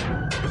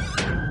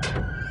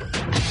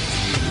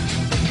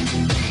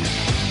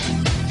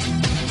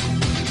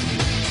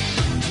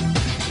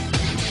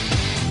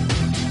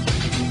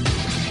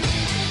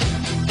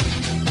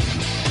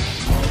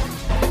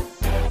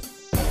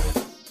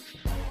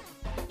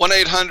 One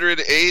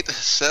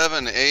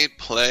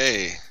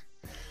 800-878-PLAY.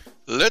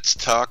 Let's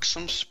talk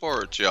some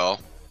sports, y'all.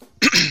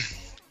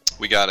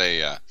 We got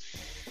a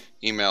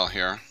email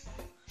here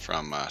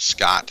from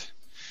Scott.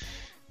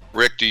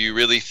 Rick, do you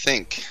really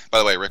think, by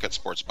the way, Rick at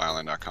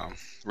sportsbyline.com.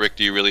 Rick,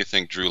 do you really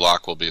think Drew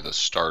Lock will be the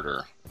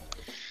starter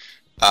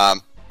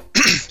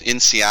in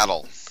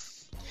Seattle?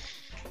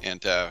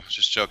 And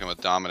just joking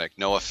with Dominic,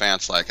 Noah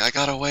Fant's like, I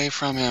got away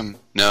from him.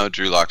 No,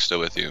 Drew Lock's still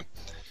with you.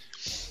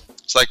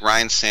 It's like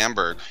Ryan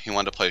Sandberg. He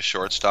wanted to play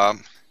shortstop,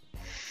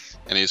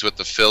 and he's with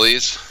the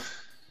Phillies,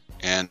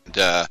 and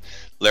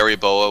Larry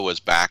Bowa was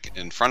back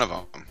in front of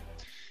him.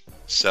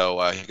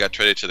 So he got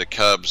traded to the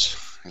Cubs.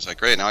 He's like,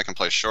 great, now I can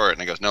play short. And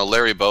he goes, no,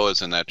 Larry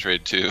Bowa's in that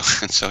trade too.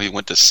 And so he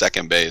went to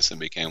second base and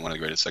became one of the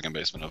greatest second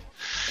basemen of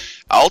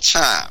all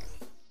time.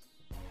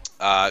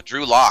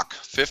 Drew Lock,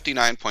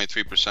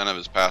 59.3% of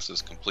his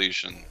passes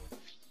completion,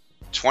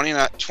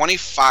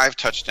 25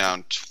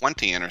 touchdown,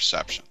 20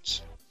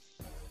 interceptions.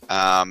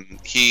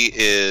 He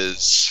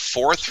is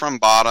fourth from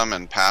bottom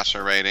in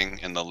passer rating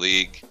in the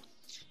league.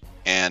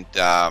 And,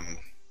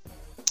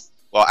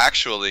 well,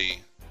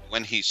 actually,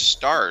 when he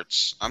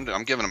starts,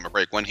 I'm giving him a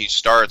break. When he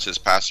starts, his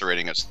passer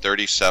rating is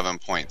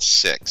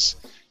 37.6,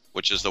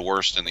 which is the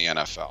worst in the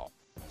NFL.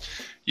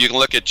 You can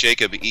look at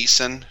Jacob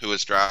Eason, who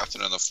was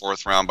drafted in the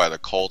 4th round by the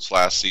Colts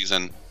last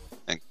season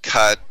and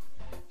cut.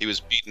 He was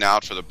beaten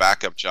out for the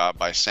backup job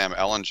by Sam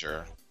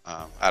Ehlinger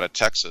out of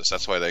Texas.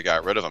 That's why they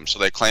got rid of him. So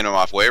they claimed him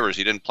off waivers.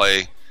 He didn't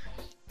play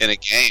in a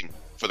game.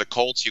 For the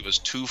Colts, he was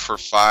 2 for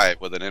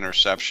 5 with an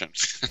interception.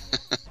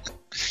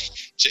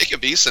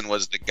 Jacob Eason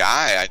was the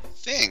guy, I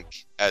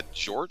think, at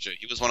Georgia.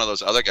 He was one of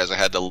those other guys I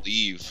had to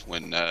leave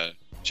when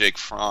Jake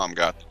Fromm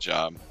got the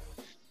job.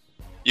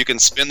 You can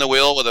spin the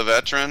wheel with a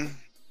veteran.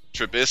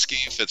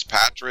 Trubisky,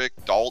 Fitzpatrick,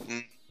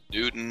 Dalton,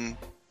 Newton,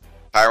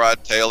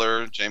 Tyrod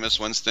Taylor, Jameis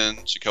Winston,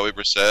 Jacoby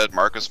Brissett,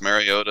 Marcus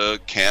Mariota,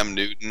 Cam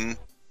Newton.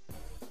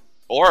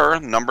 Or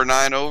number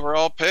 9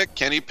 overall pick,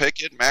 Kenny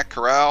Pickett, Matt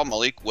Corral,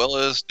 Malik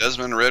Willis,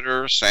 Desmond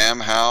Ridder, Sam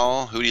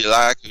Howell. Who do you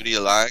like? Who do you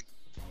like?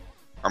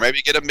 Or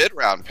maybe get a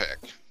mid-round pick.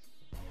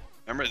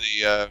 Remember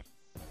the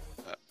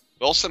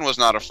Wilson was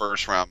not a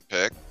first-round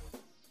pick.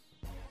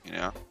 You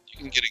know, you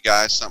can get a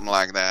guy something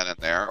like that in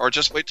there, or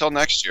just wait till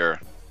next year.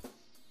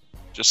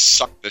 Just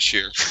suck this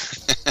year.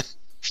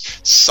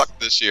 Suck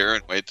this year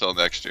and wait till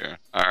next year.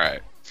 All right.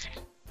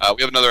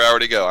 We have another hour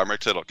to go. I'm Rick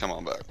Tittle. Come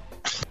on back.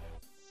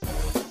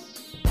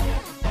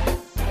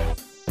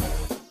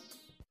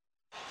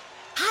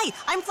 Hi,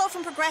 I'm Flo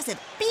from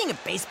Progressive. Being a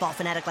baseball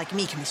fanatic like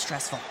me can be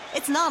stressful.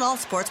 It's not all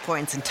sports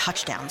points and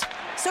touchdowns.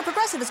 So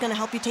Progressive is going to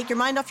help you take your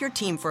mind off your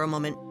team for a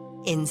moment.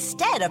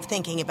 Instead of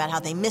thinking about how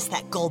they missed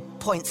that goal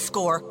point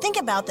score, think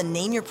about the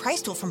Name Your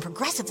Price tool from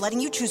Progressive, letting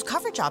you choose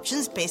coverage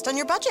options based on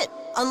your budget,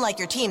 unlike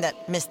your team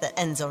that missed the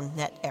end zone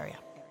net area.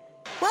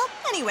 Well,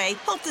 anyway,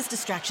 hope this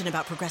distraction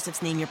about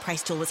Progressive's Name Your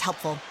Price tool was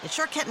helpful. It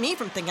sure kept me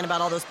from thinking about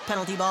all those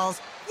penalty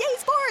balls. Yay,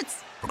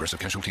 sports! Progressive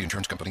Casualty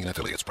Insurance Company and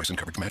Affiliates. Price and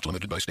coverage match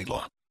limited by state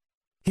law.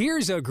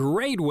 Here's a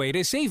great way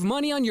to save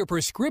money on your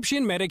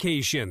prescription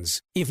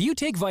medications. If you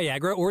take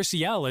Viagra or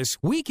Cialis,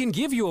 we can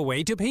give you a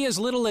way to pay as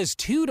little as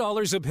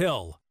 $2 a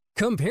pill.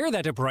 Compare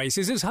that to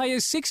prices as high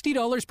as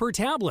 $60 per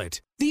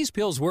tablet. These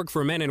pills work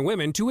for men and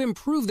women to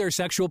improve their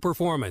sexual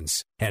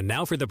performance. And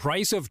now for the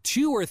price of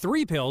 2 or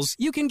 3 pills,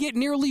 you can get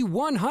nearly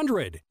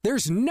 100.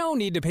 There's no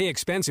need to pay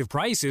expensive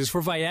prices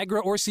for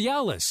Viagra or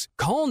Cialis.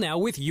 Call now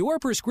with your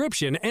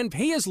prescription and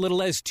pay as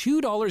little as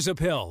 $2 a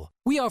pill.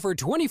 We offer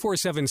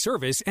 24/7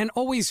 service and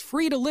always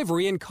free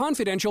delivery and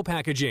confidential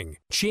packaging.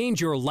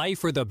 Change your life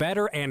for the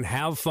better and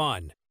have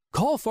fun.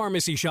 Call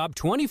Pharmacy Shop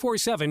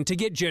 24/7 to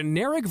get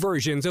generic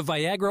versions of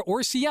Viagra or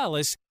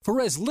Cialis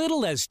for as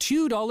little as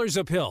 $2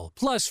 a pill,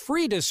 plus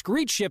free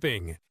discreet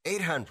shipping.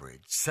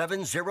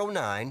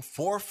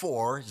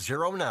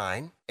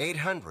 800-709-4409.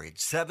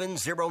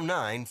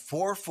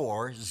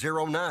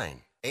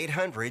 800-709-4409.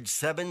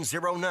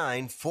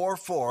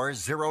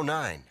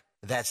 800-709-4409.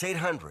 That's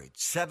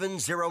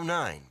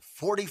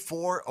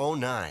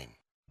 800-709-4409.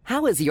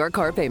 How is your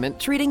car payment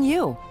treating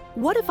you?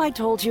 What if I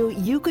told you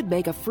you could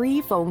make a free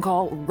phone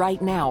call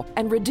right now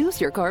and reduce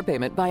your car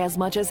payment by as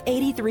much as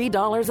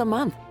 $83 a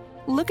month?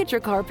 Look at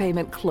your car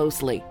payment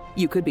closely.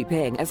 You could be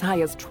paying as high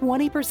as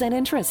 20%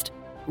 interest.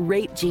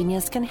 Rate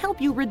Genius can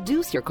help you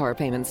reduce your car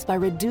payments by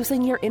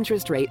reducing your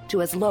interest rate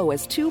to as low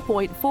as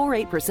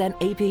 2.48%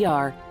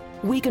 APR.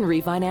 We can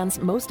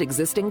refinance most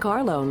existing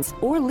car loans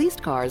or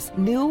leased cars,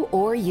 new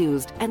or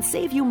used, and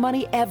save you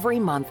money every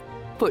month.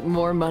 Put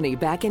more money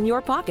back in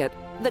your pocket.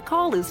 The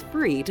call is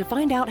free to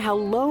find out how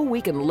low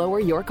we can lower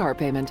your car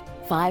payment.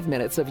 5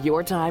 minutes of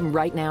your time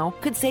right now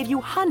could save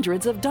you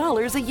hundreds of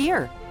dollars a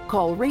year.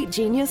 Call Rate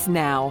Genius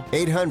now.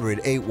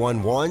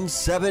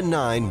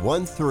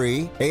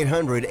 800-811-7913.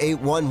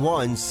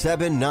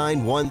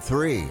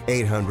 800-811-7913.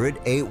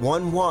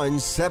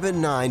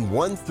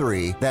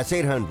 800-811-7913. That's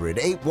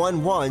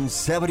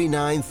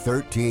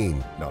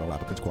 800-811-7913. Not all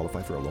applicants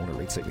qualify for a loan or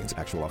rate savings.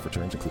 Actual offer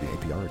terms, including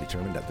APR, are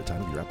determined at the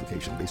time of your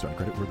application based on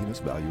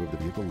creditworthiness, value of the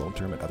vehicle, loan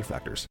term, and other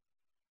factors.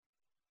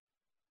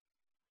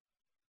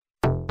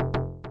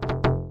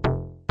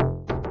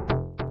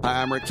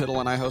 Hi, I'm Rick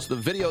Tittle, and I host the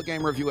Video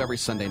Game Review every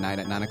Sunday night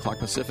at 9 o'clock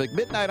Pacific,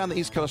 midnight on the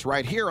East Coast,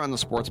 right here on the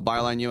Sports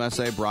Byline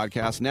USA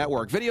Broadcast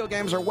Network. Video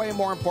games are way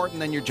more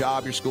important than your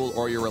job, your school,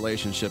 or your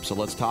relationship, so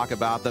let's talk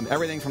about them.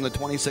 Everything from the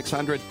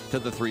 2600 to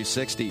the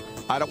 360.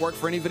 I don't work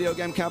for any video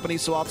game company,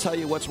 so I'll tell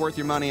you what's worth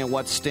your money and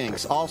what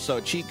stinks. Also,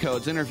 cheat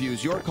codes,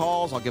 interviews, your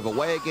calls. I'll give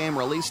away a game,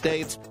 release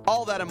dates,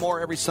 all that and more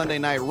every Sunday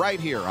night right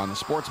here on the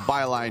Sports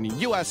Byline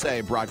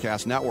USA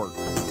Broadcast Network.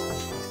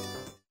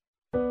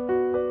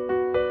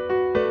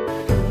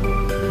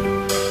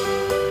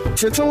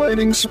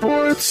 Titillating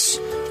Sports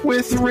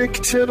with Rick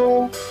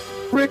Tittle.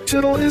 Rick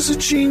Tittle is a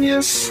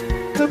genius,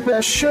 the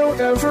best show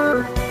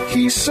ever.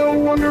 He's so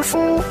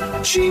wonderful,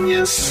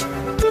 genius,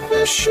 the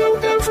best show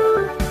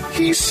ever.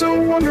 He's so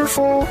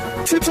wonderful.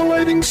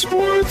 Titillating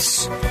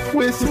Sports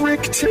with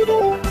Rick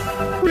Tittle.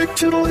 Rick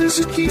Tittle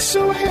he's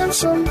so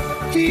handsome,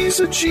 he's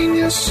a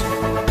genius.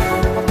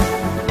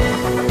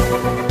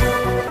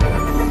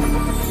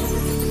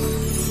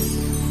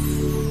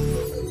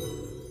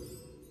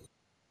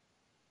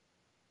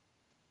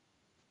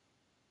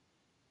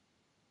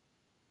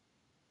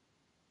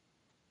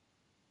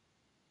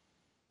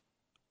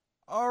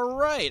 All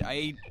right.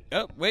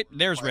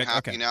 There's Rick. We're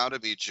happy now to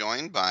be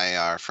joined by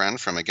our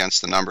friend from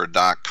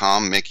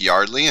AgainstTheNumber.com, Mick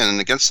Yardley. And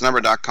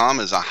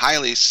AgainstTheNumber.com is a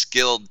highly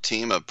skilled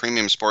team of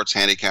premium sports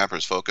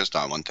handicappers focused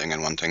on one thing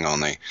and one thing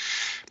only: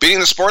 beating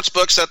the sports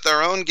books at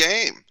their own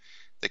game.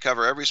 They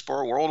cover every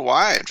sport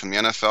worldwide, from the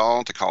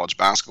NFL to college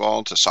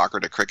basketball to soccer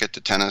to cricket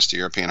to tennis to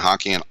European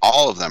hockey, and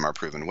all of them are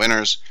proven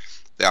winners.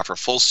 They offer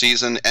full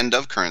season, end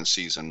of current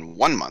season,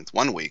 1 month,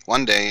 1 week,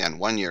 1 day, and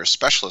 1 year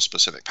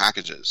specialist-specific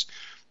packages.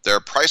 Their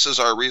prices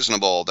are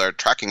reasonable, their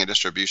tracking and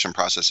distribution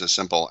process is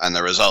simple, and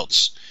the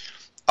results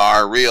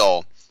are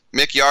real.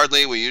 Mick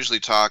Yardley, we usually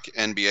talk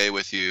NBA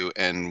with you,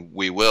 and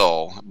we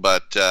will,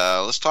 but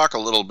let's talk a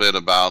little bit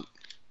about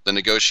the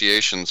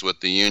negotiations with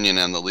the union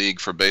and the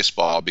league for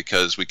baseball,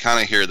 because we kind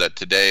of hear that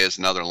today is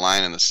another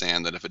line in the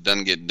sand, that if it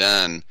doesn't get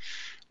done,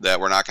 that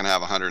we're not going to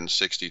have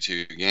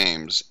 162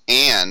 games,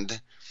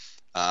 and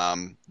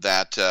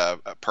that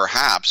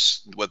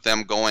perhaps with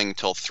them going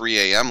till 3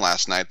 a.m.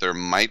 last night, there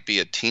might be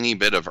a teeny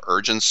bit of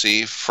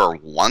urgency for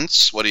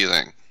once. What do you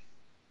think?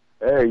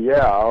 Hey,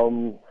 yeah,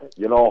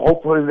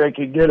 hopefully they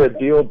could get a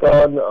deal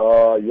done.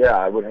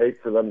 I would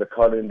hate for them to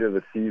cut into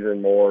the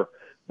season more.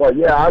 But,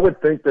 yeah, I would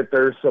think that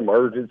there's some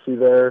urgency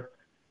there.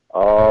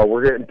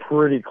 We're getting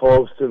pretty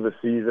close to the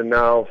season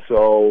now,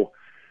 so...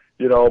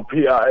 you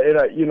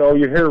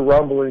hear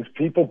rumblings.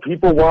 People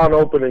want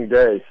opening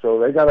day, so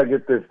they got to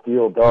get this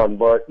deal done.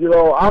 But,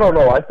 I don't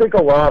know. I think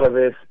a lot of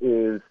this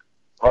is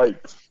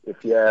hype,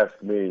 if you ask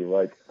me.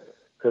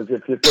 Because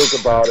if you think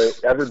about it,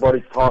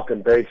 everybody's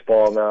talking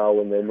baseball now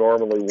when they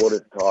normally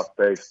wouldn't talk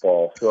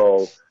baseball.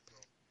 So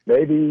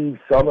maybe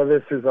some of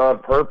this is on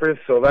purpose.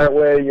 So that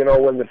way,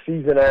 when the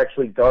season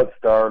actually does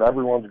start,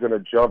 everyone's going to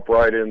jump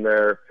right in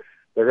there.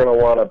 They're going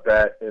to want to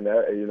bet and,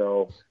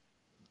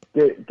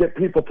 get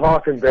people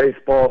talking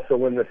baseball, so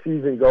when the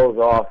season goes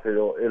off,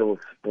 it'll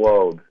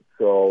explode.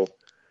 So,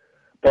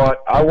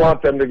 But I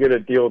want them to get a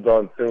deal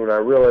done soon. I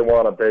really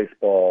want a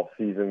baseball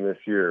season this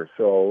year.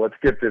 So let's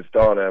get this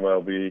done,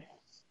 MLB.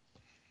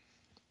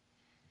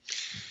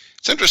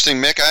 It's interesting,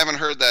 Mick. I haven't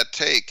heard that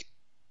take.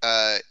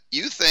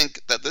 You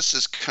think that this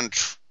is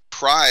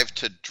contrived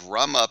to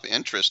drum up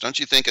interest. Don't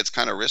you think it's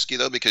kind of risky,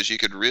 though, because you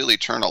could really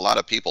turn a lot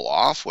of people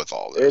off with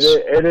all this?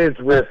 It is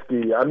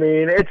risky. I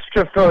mean, it's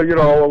just a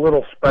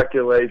little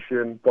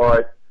speculation,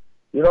 but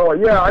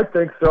yeah, I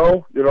think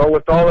so.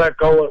 With all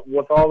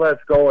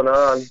that's going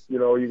on,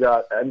 you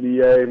got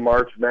NBA,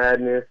 March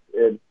Madness,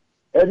 and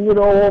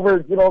over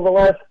the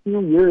last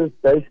few years,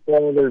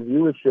 baseball, their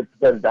viewership's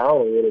been down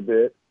a little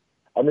bit.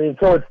 I mean,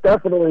 so it's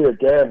definitely a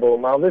gamble.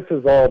 Now, this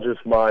is all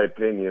just my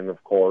opinion,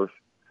 of course.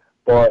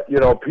 But,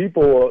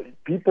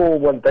 people,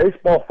 when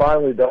baseball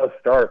finally does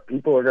start,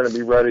 people are going to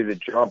be ready to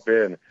jump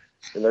in,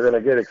 and they're going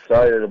to get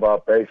excited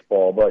about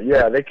baseball. But,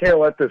 yeah, they can't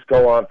let this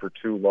go on for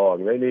too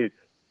long. They need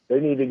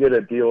to get a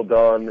deal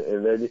done,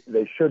 and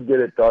they should get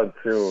it done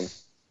soon.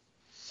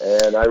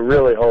 And I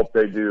really hope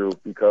they do,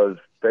 because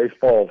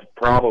baseball is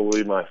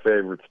probably my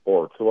favorite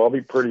sport. So I'll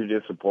be pretty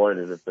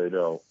disappointed if they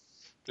don't.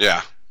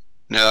 Yeah.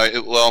 No,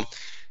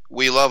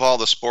 we love all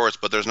the sports,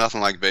 but there's nothing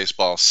like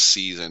baseball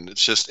season.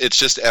 It's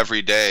just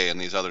every day,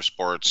 and these other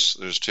sports,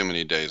 there's too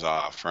many days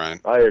off,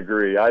 right? I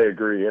agree,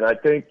 and I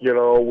think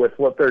with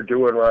what they're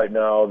doing right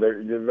now,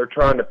 they're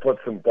trying to put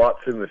some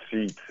butts in the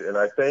seats, and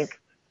I think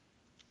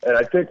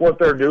what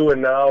they're doing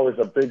now is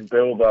a big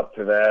build up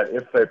to that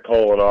if they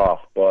pull it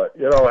off. But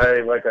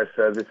hey, like I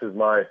said, this is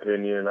my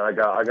opinion. I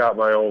got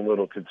my own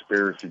little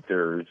conspiracy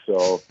theory,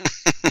 so.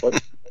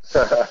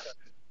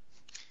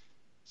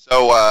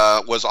 So,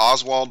 was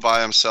Oswald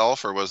by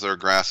himself, or was there a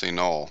grassy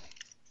knoll?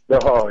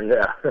 Oh,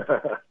 yeah.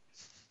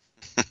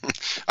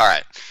 All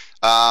right.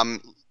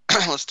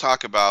 Let's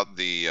talk about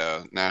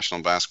the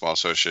National Basketball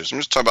Association. I'm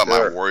just talking about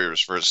my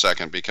Warriors for a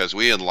second, because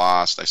we had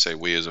lost, I say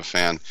we as a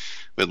fan,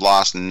 we had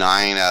lost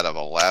 9 out of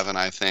 11,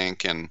 I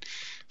think, and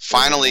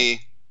finally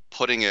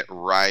putting it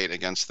right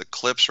against the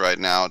Clips right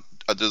now.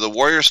 Do the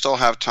Warriors still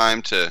have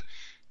time to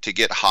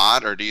get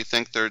hot, or do you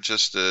think they're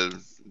just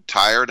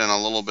tired and a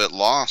little bit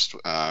lost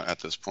at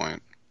this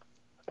point?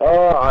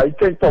 I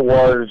think the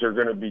Warriors are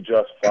going to be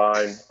just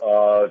fine.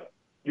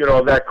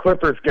 That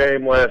Clippers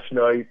game last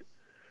night,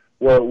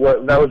 that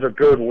was a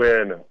good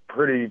win.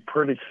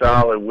 Pretty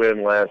solid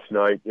win last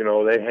night.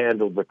 They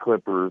handled the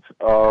Clippers.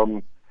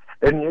 And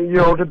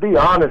to be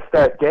honest,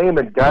 that game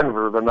in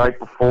Denver the night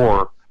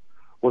before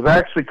was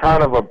actually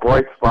kind of a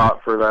bright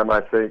spot for them,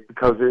 I think,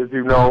 because as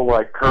you know,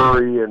 like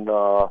Curry and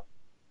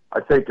I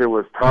think it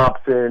was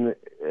Thompson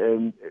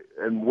and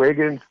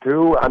Wiggins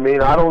too. I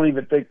mean, I don't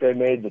even think they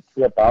made the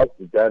trip out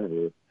to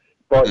Denver.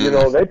 But,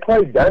 they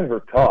played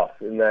Denver tough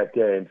in that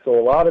game. So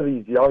a lot of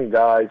these young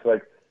guys,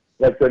 like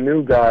the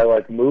new guy,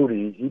 like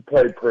Moody, he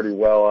played pretty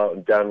well out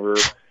in Denver.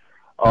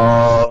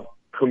 Kuminga's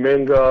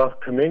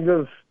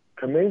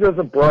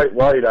a bright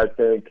light, I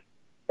think.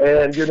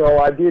 And,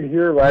 I did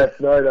hear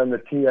last night on the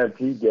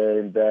TNT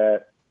game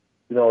that,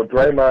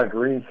 Draymond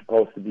Green's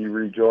supposed to be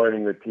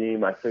rejoining the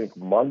team, I think,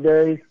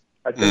 Monday,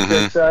 I think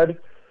they said.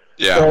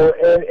 Yeah. So,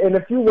 and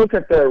if you look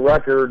at their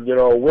record,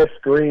 with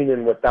Green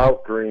and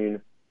without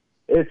Green,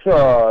 it's,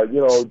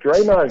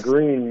 Draymond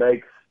Green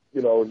makes,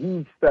 he's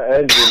the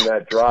engine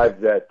that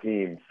drives that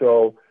team.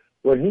 So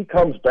when he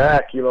comes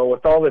back,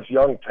 with all this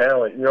young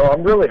talent,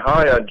 I'm really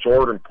high on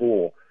Jordan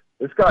Poole.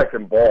 This guy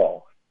can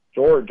ball.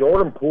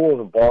 Jordan Poole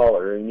is a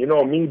baller. And,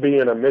 me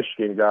being a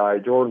Michigan guy,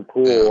 Jordan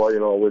Poole,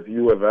 was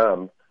U of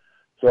M.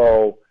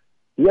 So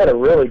he had a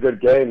really good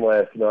game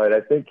last night.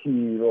 I think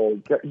he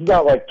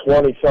got like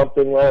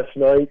 20-something last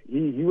night.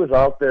 He was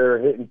out there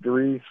hitting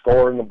threes,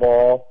 scoring the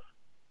ball.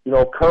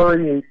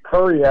 Curry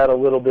had a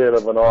little bit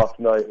of an off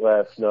night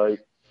last night.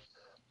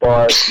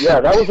 But,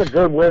 yeah, that was a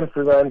good win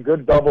for them,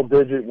 good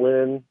double-digit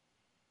win.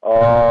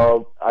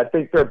 I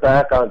think they're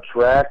back on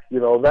track.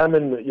 Them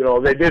and,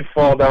 they did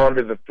fall down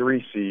to the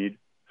 3 seed.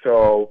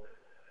 So,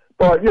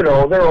 but,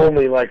 they're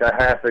only like a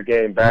half a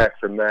game back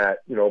from that,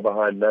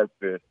 behind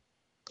Memphis.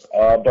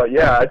 But,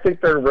 yeah, I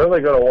think they're really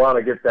going to want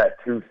to get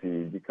that 2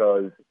 seed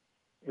because,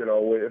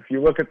 if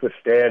you look at the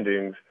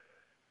standings,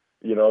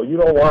 you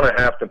don't want to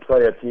have to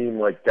play a team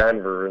like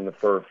Denver in the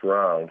first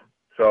round.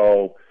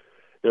 So,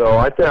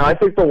 I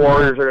think the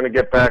Warriors are going to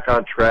get back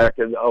on track,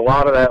 and a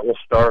lot of that will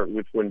start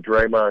with when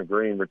Draymond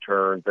Green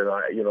returns. And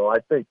I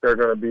think they're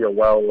going to be a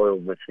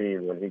well-oiled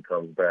machine when he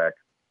comes back.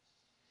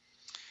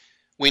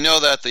 We know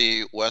that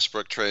the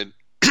Westbrook trade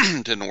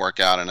didn't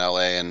work out in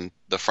LA, and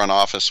the front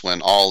office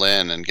went all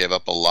in and gave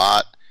up a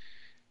lot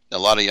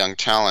of young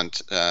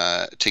talent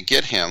to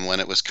get him when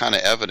it was kind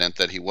of evident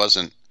that he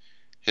wasn't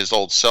his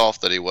old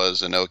self that he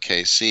was in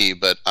OKC.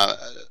 But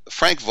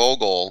Frank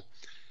Vogel,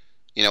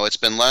 it's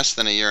been less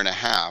than a year and a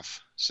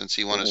half since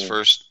he won his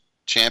first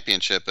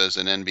championship as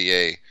an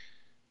NBA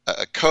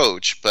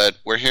coach, but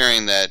we're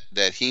hearing that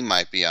he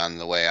might be on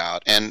the way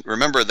out. And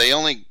remember, they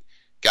only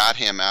got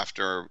him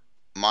after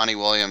Monty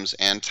Williams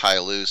and Ty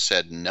Lue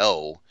said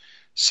no.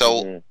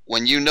 So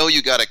when you know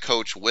you got to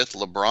coach with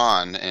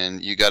LeBron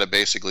and you got to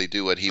basically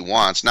do what he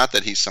wants, not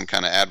that he's some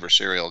kind of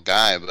adversarial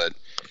guy, but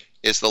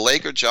is the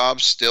Laker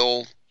job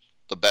still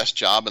the best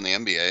job in the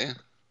NBA?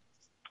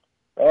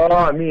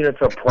 I mean,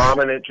 it's a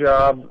prominent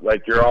job.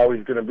 Like, you're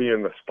always going to be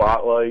in the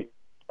spotlight.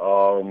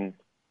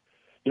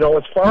 You know,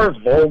 as far as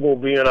Vogel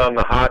being on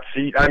the hot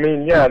seat, I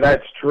mean, yeah,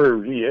 that's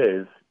true. He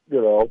is,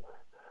 you know.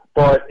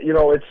 But, you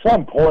know, at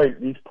some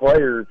point, these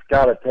players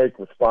got to take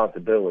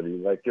responsibility.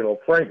 Like, you know,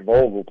 Frank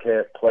Vogel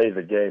can't play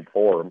the game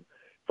for him.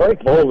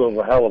 Frank Vogel's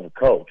a hell of a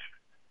coach.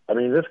 I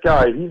mean, this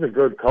guy, he's a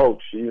good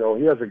coach. You know,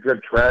 he has a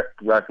good track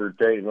record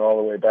dating all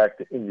the way back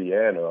to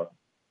Indiana.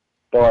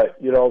 But,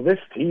 you know, this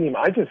team,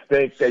 I just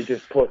think they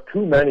just put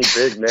too many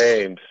big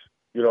names,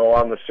 you know,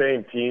 on the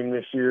same team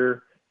this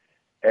year.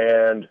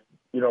 And,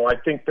 you know, I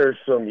think there's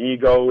some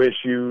ego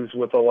issues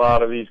with a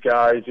lot of these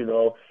guys, you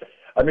know.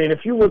 I mean,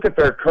 if you look at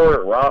their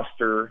current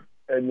roster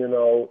and, you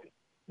know,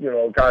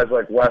 guys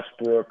like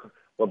Westbrook,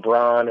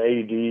 LeBron,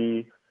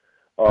 AD,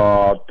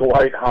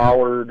 Dwight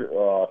Howard,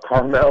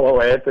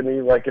 Carmelo Anthony,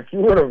 like, if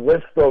you would have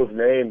listed those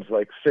names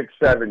like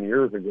 6-7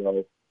 years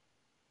ago,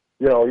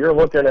 you know, you're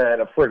looking at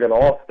a friggin'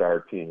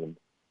 all-star team.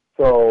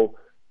 So,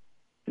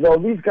 you know,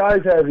 these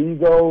guys have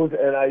egos,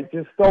 and I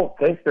just don't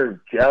think they're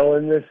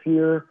gelling this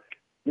year.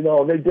 You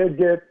know, they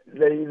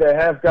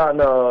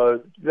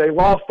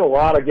lost a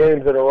lot of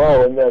games in a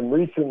row, and then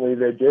recently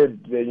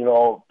you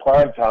know,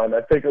 prime time,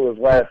 I think it was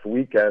last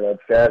weekend on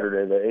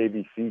Saturday, the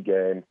ABC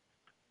game,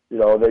 you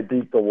know, they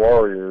beat the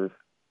Warriors.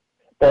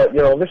 But,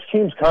 you know, this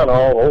team's kind of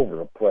all over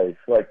the place.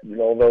 Like, you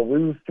know, they'll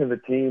lose to the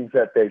teams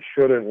that they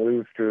shouldn't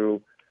lose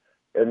to,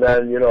 and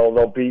then, you know,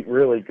 they'll beat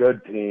really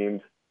good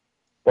teams.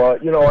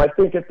 But, you know, I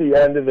think at the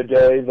end of the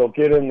day, they'll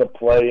get in the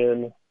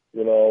play-in,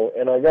 you know,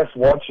 and I guess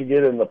once you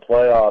get in the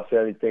playoffs,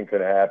 anything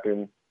could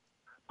happen.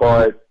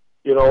 But,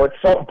 you know, at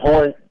some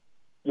point,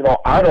 you know,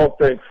 I don't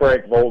think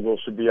Frank Vogel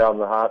should be on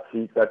the hot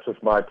seat. That's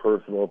just my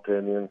personal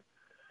opinion.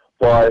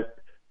 But,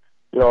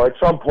 you know, at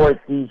some point,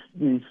 these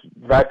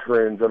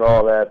veterans and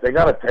all that, they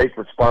got to take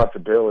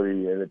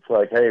responsibility. And it's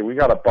like, hey, we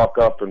got to buck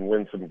up and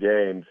win some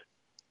games.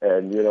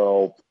 And, you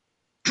know,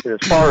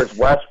 as far as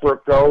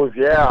Westbrook goes,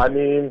 yeah, I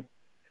mean,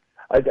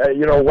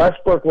 you know,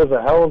 Westbrook was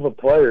a hell of a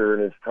player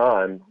in his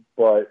time.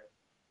 But,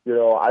 you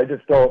know, I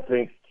just don't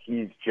think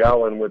he's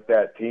gelling with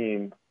that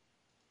team.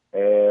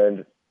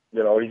 And,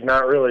 you know, he's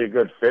not really a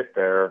good fit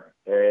there.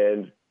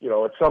 And, you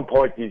know, at some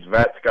point, these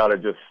vets got to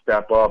just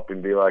step up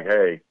and be like,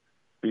 hey,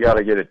 we got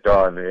to get it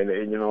done. And,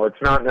 you know,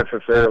 it's not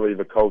necessarily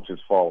the coach's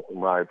fault, in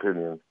my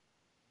opinion.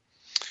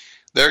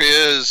 There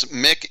is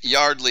Mick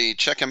Yardley.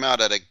 Check him out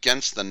at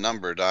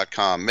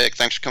againstthenumber.com. Mick,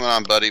 thanks for coming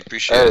on, buddy.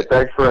 Appreciate it.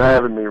 Thanks for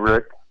having me,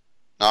 Rick.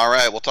 All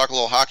right, we'll talk a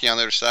little hockey on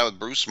the other side with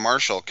Bruce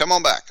Marshall. Come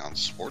on back on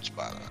Sports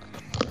Byline.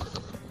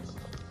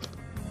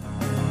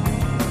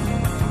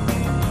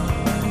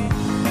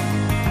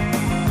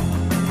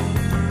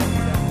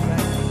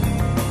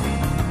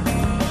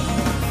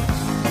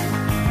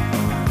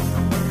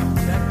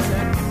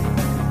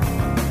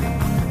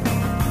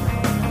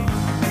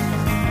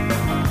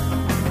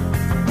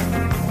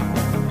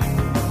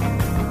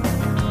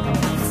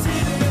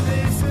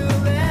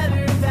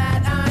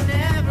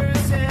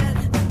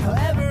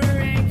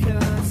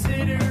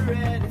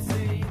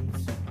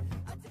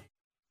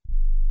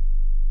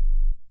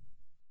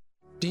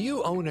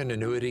 An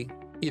annuity,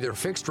 either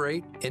fixed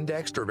rate,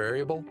 indexed, or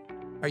variable?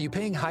 Are you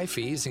paying high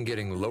fees and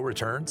getting low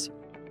returns?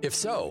 If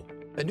so,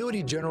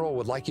 Annuity General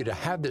would like you to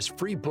have this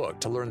free book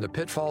to learn the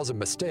pitfalls and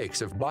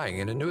mistakes of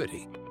buying an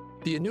annuity.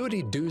 The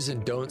Annuity Do's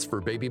and Don'ts for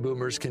Baby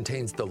Boomers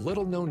contains the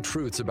little-known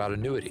truths about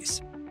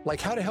annuities,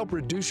 like how to help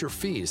reduce your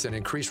fees and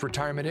increase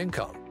retirement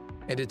income.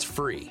 And it's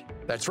free.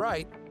 That's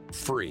right,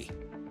 free.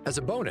 As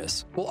a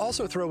bonus, we'll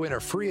also throw in a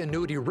free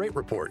annuity rate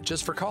report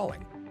just for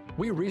calling.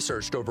 We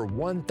researched over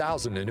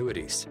 1,000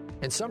 annuities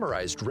and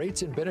summarized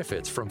rates and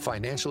benefits from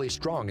financially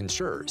strong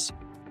insurers.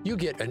 You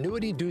get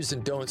Annuity Do's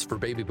and Don'ts for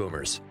Baby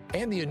Boomers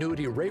and the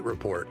Annuity Rate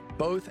Report,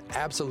 both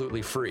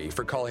absolutely free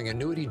for calling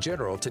Annuity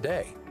General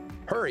today.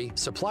 Hurry,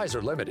 supplies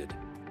are limited.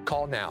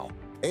 Call now.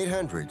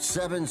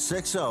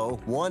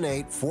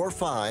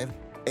 800-760-1845.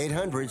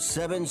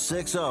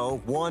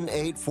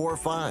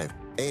 800-760-1845.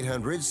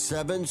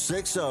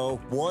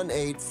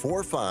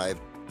 800-760-1845.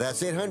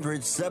 That's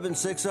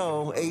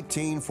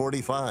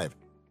 800-760-1845.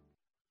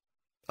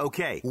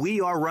 Okay,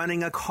 we are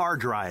running a car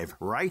drive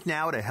right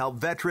now to help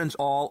veterans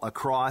all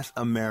across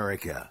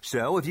America.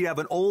 So if you have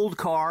an old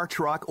car,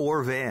 truck,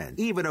 or van,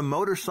 even a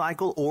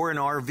motorcycle or an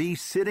RV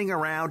sitting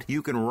around,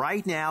 you can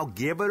right now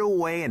give it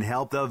away and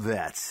help the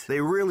vets.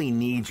 They really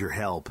need your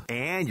help.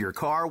 And your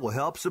car will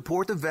help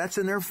support the vets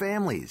and their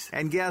families.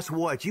 And guess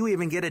what? You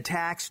even get a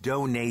tax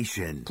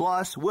donation.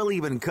 Plus, we'll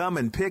even come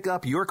and pick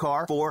up your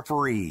car for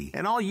free.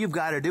 And all you've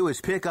got to do is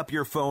pick up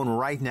your phone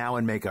right now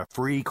and make a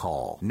free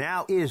call.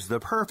 Now is the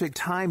perfect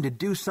time time to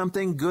do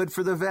something good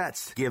for the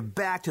vets. Give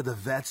back to the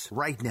vets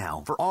right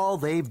now for all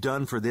they've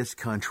done for this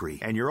country.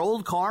 And your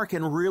old car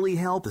can really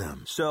help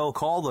them. So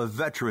call the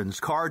Veterans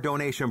Car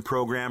Donation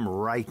Program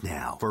right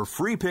now for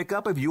free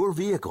pickup of your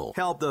vehicle.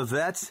 Help the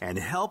vets and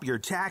help your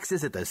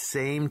taxes at the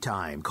same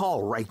time.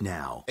 Call right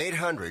now.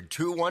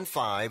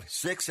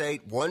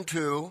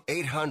 800-215-6812.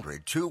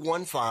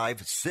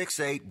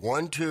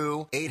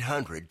 800-215-6812.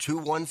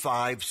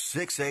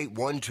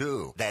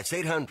 800-215-6812. That's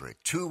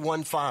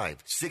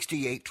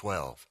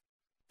 800-215-6812.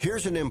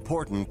 Here's an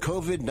important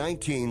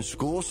COVID-19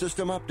 school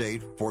system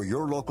update for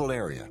your local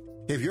area.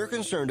 If you're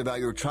concerned about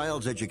your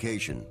child's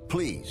education,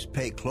 please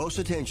pay close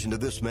attention to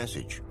this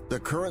message. The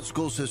current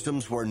school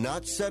systems were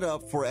not set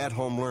up for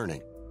at-home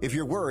learning. If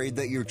you're worried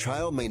that your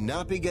child may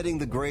not be getting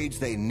the grades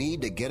they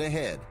need to get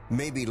ahead,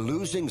 may be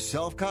losing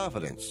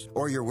self-confidence,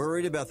 or you're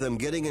worried about them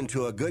getting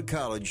into a good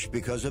college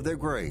because of their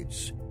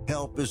grades,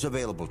 help is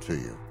available to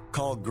you.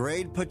 Call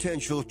Grade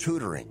Potential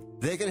Tutoring.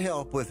 They can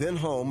help with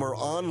in-home or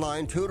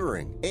online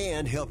tutoring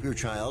and help your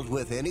child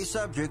with any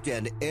subject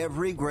and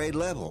every grade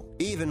level,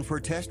 even for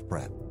test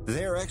prep.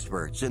 They're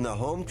experts in the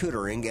home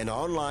tutoring and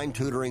online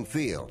tutoring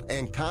field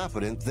and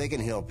confident they can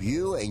help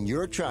you and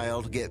your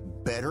child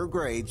get better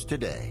grades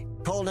today.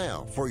 Call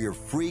now for your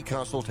free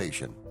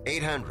consultation.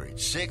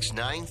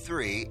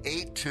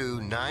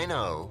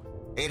 800-693-8290.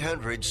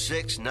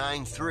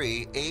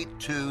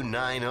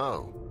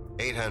 800-693-8290.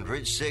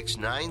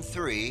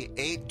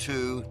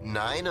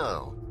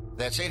 800-693-8290.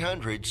 That's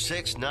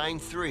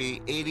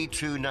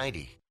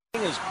 800-693-8290.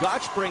 As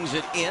Gotch brings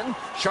it in,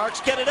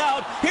 Sharks get it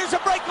out. Here's a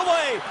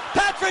breakaway.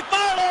 Patrick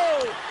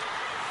Marleau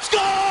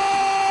scores!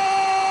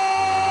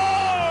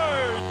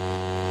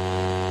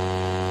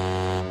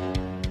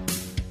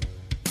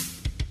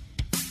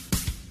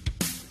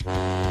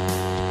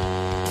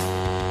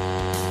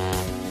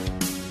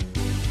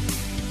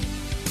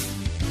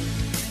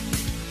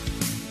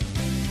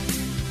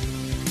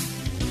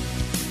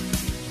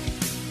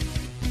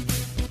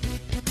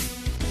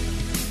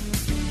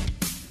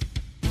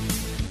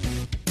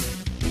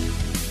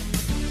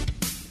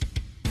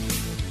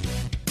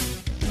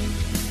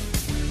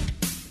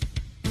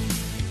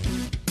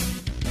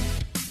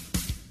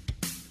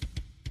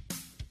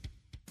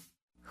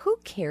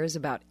 Cares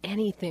about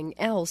anything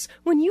else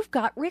when you've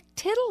got Rick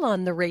Tittle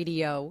on the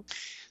radio.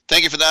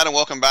 Thank you for that, and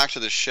welcome back to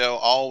the show.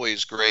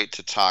 Always great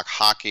to talk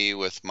hockey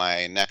with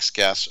my next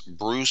guest,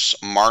 Bruce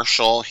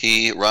Marshall.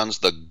 He runs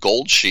the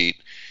Gold Sheet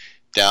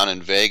down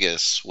in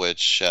Vegas,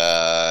 which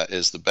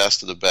is the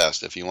best of the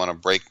best. If you want to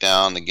break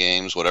down the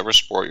games, whatever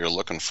sport you're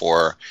looking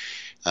for,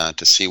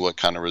 to see what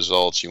kind of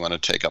results you want to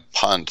take a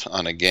punt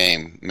on a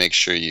game, make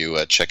sure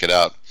you check it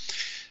out.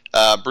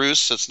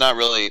 Bruce, it's not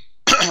really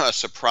a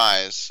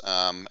surprise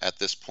at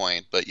this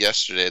point, but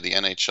yesterday the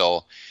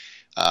NHL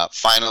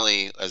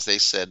finally, as they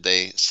said,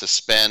 they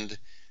suspend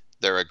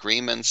their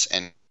agreements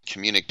and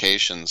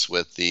communications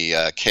with the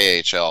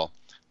KHL,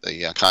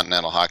 the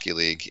Continental Hockey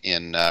League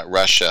in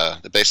Russia.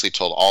 They basically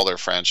told all their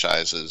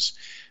franchises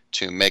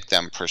to make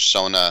them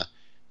persona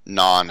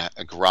non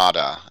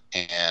grata,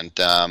 and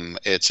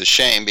it's a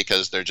shame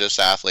because they're just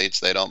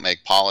athletes. They don't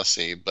make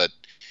policy, but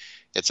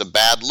it's a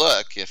bad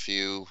look if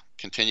you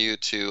continue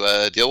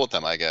to deal with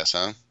them, I guess,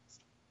 huh?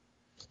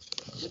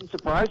 It didn't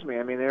surprise me.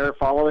 I mean, they're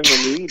following the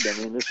lead. I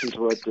mean, this is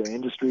what the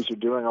industries are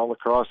doing all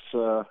across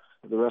the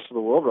rest of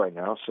the world right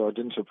now, so it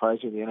didn't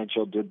surprise me the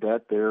NHL did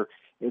that. There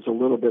is a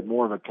little bit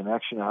more of a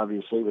connection,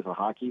 obviously, with the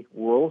hockey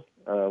world,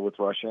 with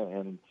Russia,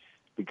 and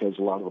because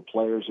a lot of the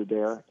players are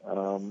there.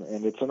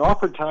 And it's an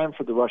awkward time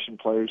for the Russian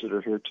players that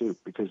are here, too,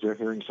 because they're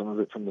hearing some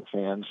of it from the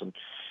fans, and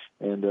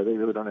they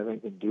really don't have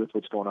anything to do with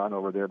what's going on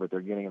over there, but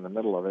they're getting in the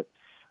middle of it,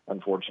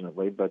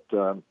 unfortunately. But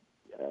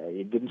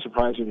it didn't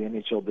surprise me the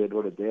NHL did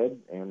what it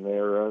did, and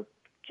they're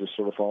just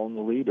sort of following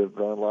the lead of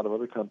a lot of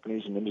other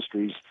companies and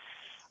industries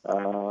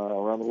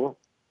around the world.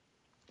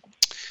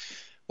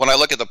 When I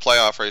look at the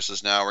playoff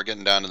races now, we're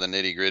getting down to the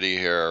nitty-gritty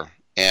here,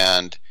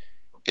 and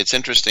it's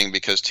interesting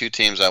because two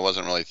teams I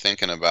wasn't really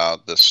thinking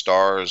about, the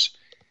Stars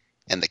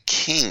and the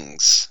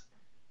Kings,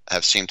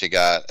 have seemed to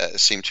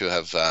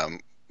have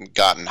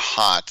gotten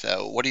hot.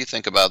 What do you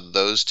think about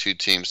those two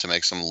teams to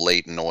make some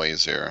late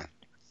noise here?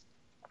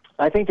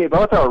 I think they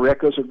both are,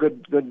 Rick. Those are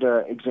good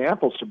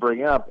examples to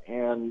bring up.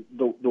 And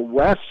the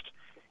West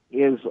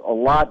is a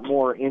lot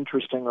more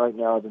interesting right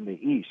now than the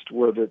East,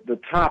 where the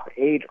top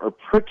eight are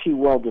pretty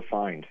well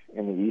defined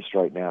in the East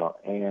right now.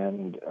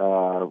 And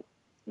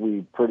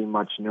we pretty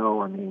much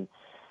know, I mean,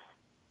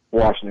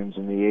 Washington's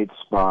in the 8th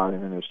spot,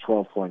 and then there's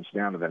 12 points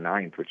down to the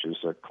 9th, which is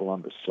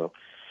Columbus. So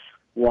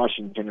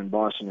Washington and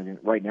Boston are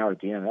right now at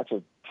the end. That's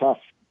a tough,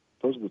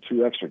 those are the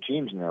two extra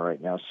teams in there right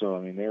now. So,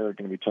 I mean, they're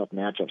going to be tough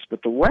matchups.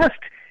 But the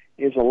West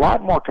is a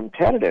lot more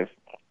competitive.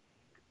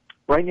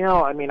 Right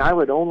now, I mean, I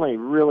would only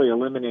really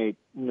eliminate,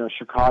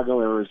 Chicago,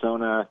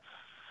 Arizona,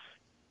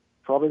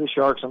 probably the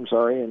Sharks, and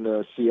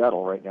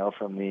Seattle right now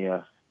from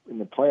the in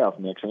the playoff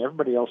mix, and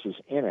everybody else is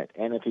in it.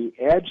 And if you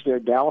edge there,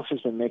 Dallas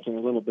has been making a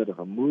little bit of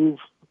a move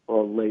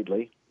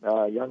lately.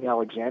 Young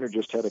Alexander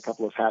just had a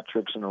couple of hat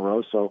tricks in a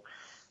row, so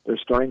they're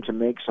starting to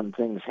make some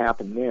things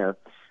happen there.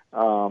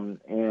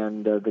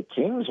 And the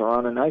Kings are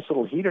on a nice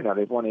little heater now.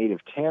 They've won 8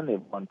 of 10.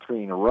 They've won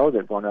 3 in a row.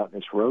 They've gone out on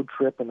this road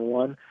trip and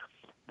won.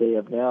 They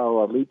have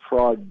now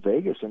leapfrogged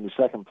Vegas into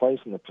second place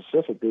in the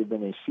Pacific. They've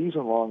been a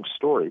season-long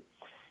story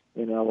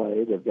in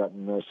L.A. They've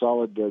gotten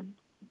solid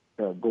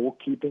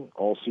goalkeeping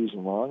all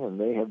season long, and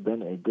they have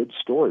been a good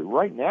story.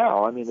 Right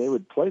now, I mean, they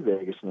would play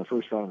Vegas in the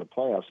first round of the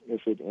playoffs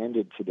if it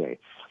ended today.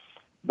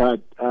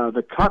 But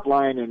the cut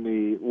line in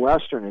the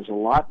Western is a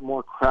lot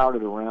more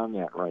crowded around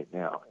that right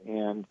now.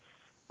 And,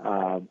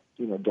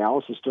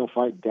 Dallas is still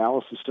fighting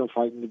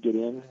to get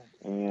in.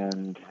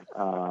 And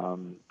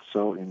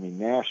so in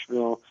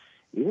Nashville,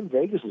 even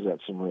Vegas is at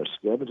some risk.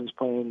 Edmonton's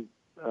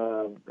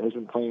has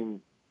been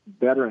playing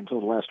better until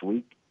the last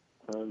week.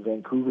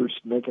 Vancouver's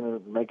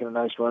making a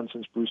nice run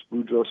since Bruce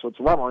Boudreau, so it's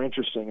a lot more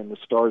interesting, and the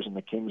Stars and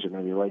the Kings are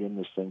going to be right in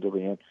this thing till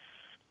the end.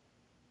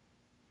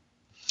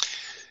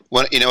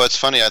 Well, it's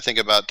funny. I think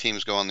about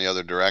teams going the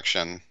other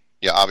direction.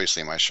 Yeah,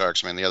 obviously my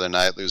Sharks. I mean, the other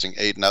night losing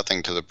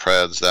 8-0 to the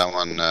Preds, that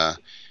one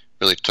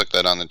really took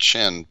that on the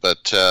chin.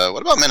 But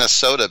what about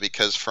Minnesota?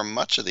 Because for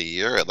much of the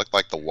year, it looked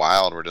like the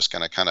Wild were just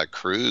going to kind of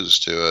cruise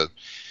to a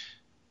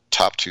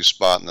top 2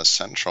 spot in the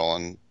Central,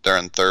 and they're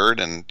in third.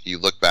 And you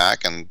look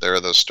back, and there are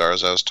those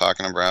Stars I was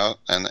talking about,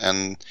 and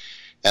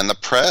the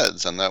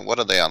Preds, and what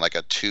are they on, like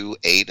a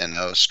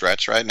 2-8-0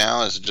 stretch right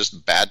now? Is it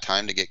just bad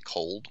time to get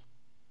cold?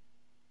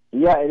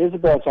 Yeah, it is a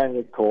bad time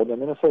to get cold. And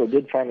Minnesota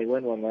did finally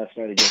win one last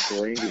night against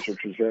the Rangers,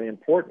 which was very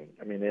important.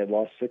 I mean, they had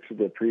lost 6 of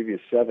the previous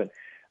 7.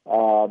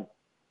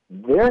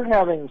 They're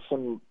having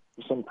some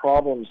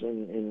problems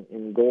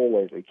in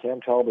goal lately. Cam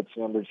Talbot's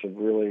numbers have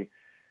really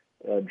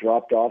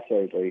dropped off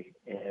lately,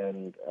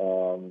 and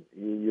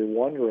you're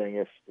wondering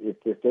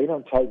if they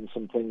don't tighten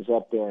some things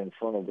up there in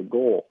front of the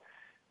goal.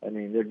 I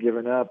mean, they're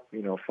giving up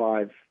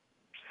 5,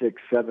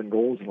 6, 7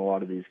 goals in a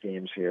lot of these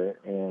games here,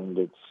 and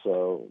it's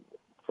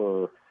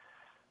for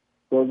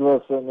those of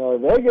us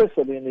in Vegas.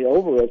 I mean, the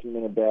over hasn't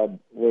been a bad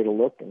way to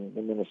look in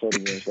the Minnesota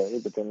games lately,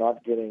 but they're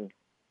not getting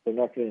the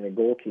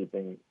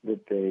goalkeeping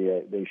that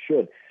they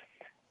should.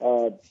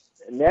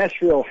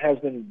 Nashville has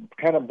been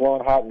kind of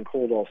blown hot and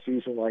cold all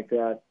season like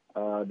that.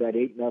 That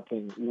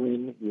 8-0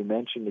 win you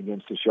mentioned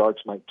against the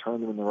Sharks might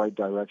turn them in the right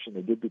direction.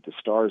 They did beat the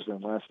Stars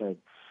then last night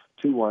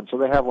 2-1, so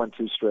they have won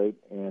 2 straight,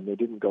 and they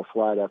didn't go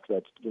flat after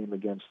that game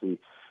against the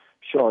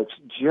Sharks.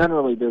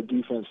 Generally, their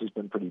defense has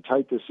been pretty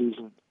tight this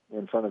season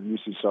in front of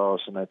UC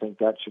Soros, and I think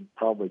that should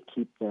probably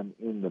keep them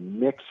in the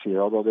mix here,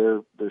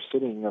 although they're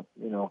sitting up,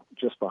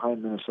 just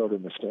behind Minnesota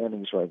in the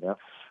standings right now.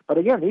 But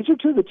again, these are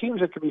 2 of the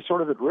teams that could be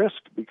sort of at risk,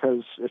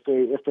 because if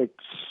they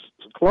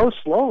close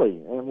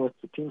slowly, and with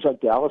the teams like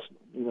Dallas,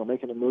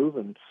 making a move,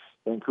 and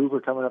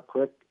Vancouver coming up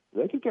quick,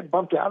 they could get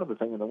bumped out of the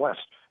thing in the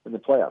West in the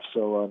playoffs.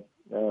 So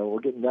we're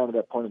getting down to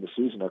that point of the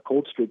season. A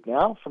cold streak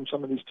now from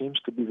some of these teams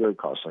could be very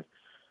costly.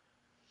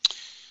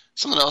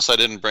 Something else I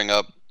didn't bring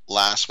up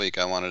last week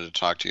I wanted to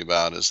talk to you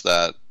about is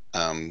that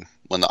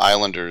when the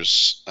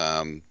Islanders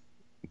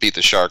beat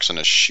the Sharks in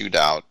a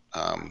shootout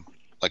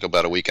like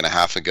about a week and a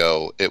half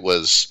ago, it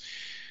was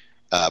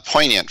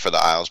poignant for the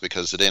Isles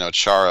because Zdeno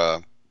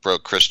Chara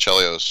broke Chris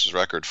Chelios'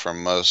 record for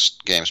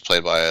most games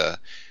played by a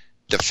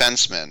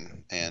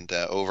defenseman, and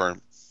over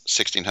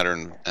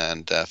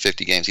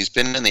 1,650 games. He's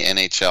been in the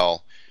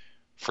NHL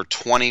for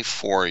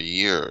 24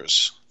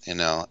 years,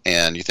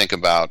 and you think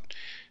about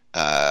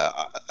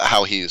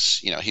how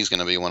he's going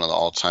to be one of the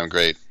all-time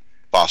great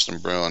Boston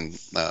Bruin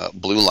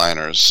blue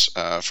liners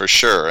for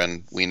sure.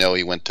 And we know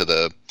he went to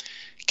the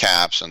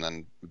Caps and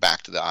then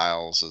back to the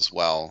Isles as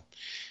well.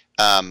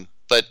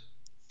 But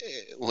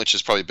which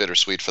is probably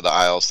bittersweet for the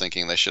Isles,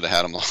 thinking they should have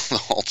had him the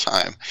whole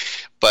time.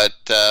 But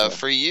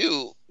for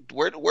you,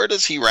 where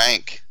does he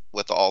rank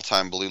with the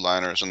all-time blue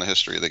liners in the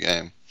history of the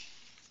game?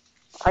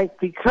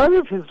 Because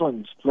of his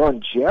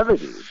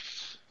longevity.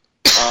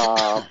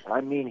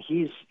 I mean,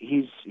 he's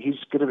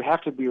going to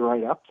have to be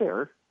right up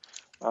there,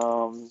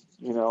 in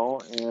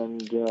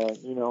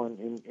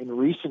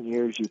recent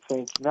years, you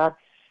think not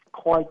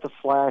quite the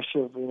flash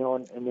of,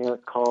 an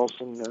Erik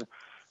Karlsson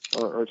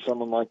or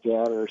someone like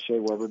that, or Shea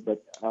Weber,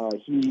 but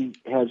he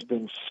has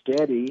been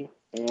steady.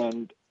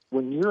 And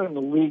when you're in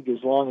the league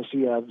as long as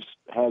he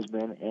has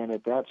been, and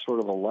at that sort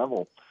of a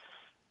level,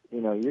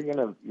 you're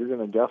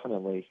gonna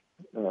definitely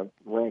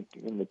rank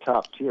in the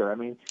top tier. I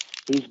mean,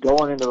 he's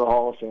going into the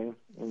Hall of Fame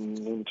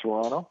in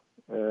Toronto.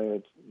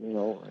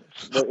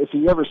 If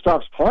he ever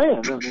stops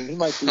playing, I mean, he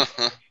might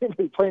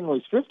be playing when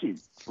he's 50,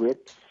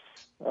 Rick.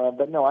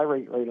 But no, I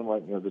rate him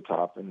right near the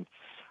top. And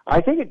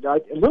I think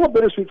a little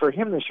bittersweet for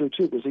him this year,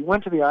 too, because he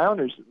went to the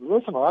Islanders.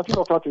 Listen, a lot of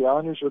people thought the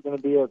Islanders were going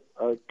to be a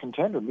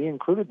contender, me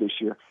included,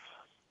 this year.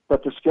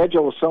 But the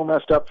schedule was so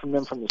messed up from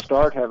them from the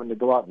start, having to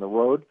go out on the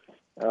road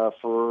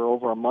for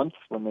over a month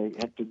when they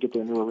had to get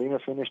their new arena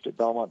finished at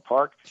Belmont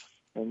Park.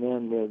 And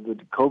then the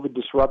COVID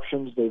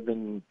disruptions, they've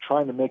been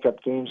trying to make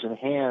up games in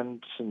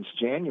hand since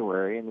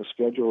January, and the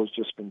schedule has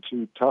just been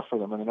too tough for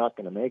them, and they're not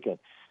going to make it.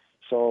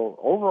 So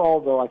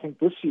overall, though, I think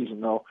this season,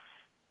 though,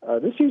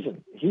 this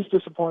season. He's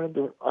disappointed.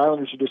 The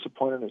Islanders are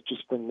disappointed. It's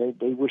just been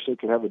they wish they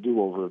could have a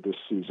do-over this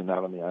season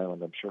out on the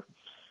island, I'm sure.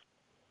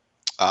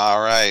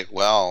 All right.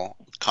 Well,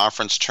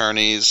 conference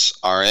tourneys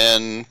are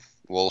in.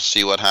 We'll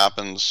see what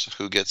happens,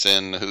 who gets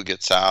in, who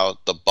gets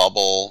out, the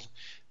bubble.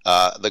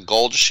 The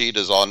Gold Sheet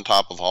is on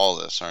top of all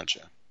of this, aren't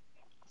you?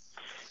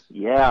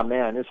 Yeah,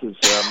 man, this is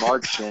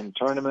March and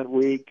tournament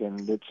week,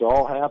 and it's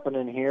all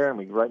happening here, and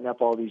we're writing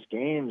up all these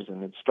games,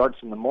 and it starts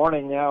in the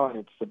morning now, and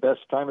it's the best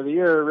time of the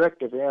year, Rick,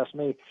 if you ask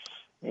me.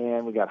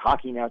 And we got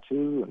hockey now,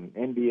 too,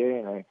 and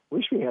NBA, and I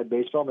wish we had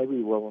baseball. Maybe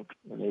we will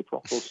in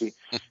April. We'll see.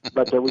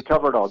 But we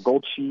covered all.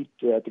 Gold Sheet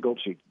at the Gold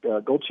Sheet.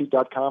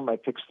 Goldsheet.com, my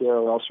picks there,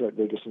 also at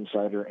Vegas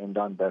Insider and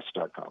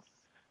DonBest.com.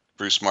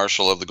 Bruce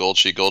Marshall of the Gold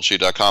Sheet,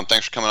 goldsheet.com.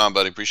 Thanks for coming on,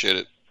 buddy. Appreciate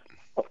it.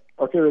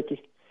 Okay,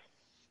 Ricky.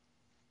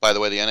 By the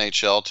way, the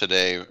NHL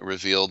today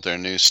revealed their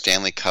new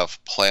Stanley Cup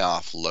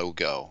playoff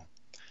logo.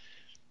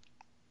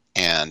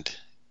 And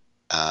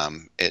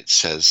it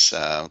says,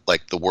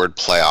 like the word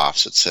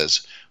playoffs, it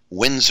says,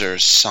 Windsor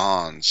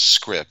Sans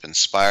script,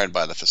 inspired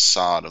by the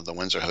facade of the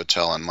Windsor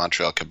Hotel in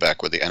Montreal,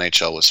 Quebec, where the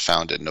NHL was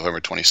founded November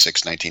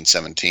 26,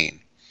 1917.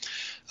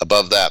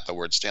 Above that, the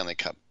word Stanley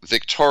Cup.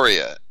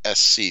 Victoria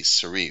SC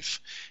Serif,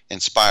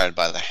 inspired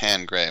by the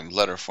hand-engraved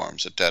letter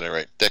forms that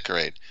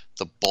decorate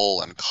the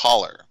bowl and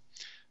collar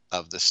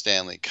of the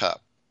Stanley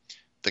Cup.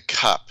 The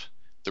cup,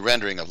 the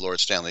rendering of Lord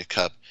Stanley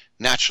Cup,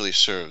 naturally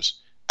serves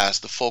as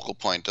the focal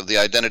point of the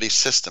identity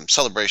system,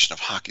 celebration of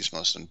hockey's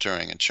most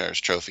enduring and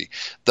cherished trophy.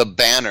 The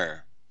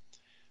banner,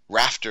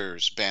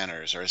 rafters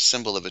banners, are a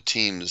symbol of a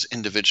team's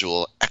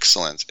individual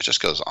excellence. It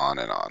just goes on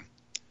and on.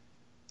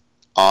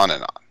 On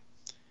and on.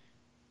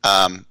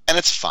 And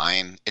it's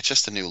fine. It's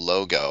just a new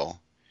logo.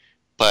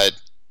 But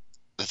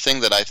the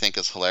thing that I think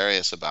is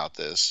hilarious about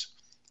this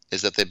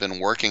is that they've been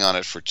working on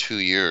it for 2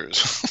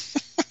 years.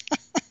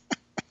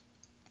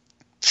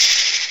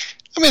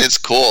 I mean, it's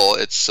cool.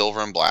 It's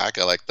silver and black.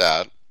 I like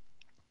that.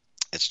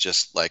 It's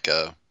just like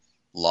a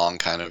long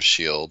kind of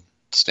shield.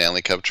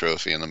 Stanley Cup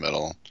trophy in the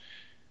middle.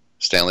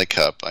 Stanley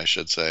Cup, I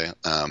should say.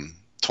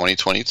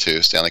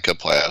 2022 Stanley Cup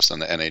playoffs and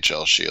the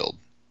NHL shield.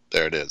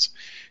 There it is.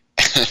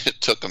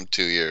 It took them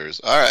 2 years.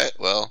 All right,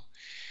 well,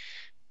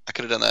 I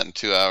could have done that in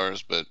 2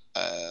 hours, but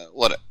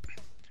what?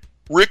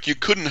 Rick, you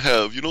couldn't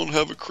have. You don't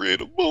have a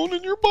creative bone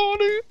in your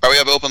body. All right, we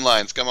have open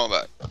lines. Come on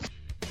back.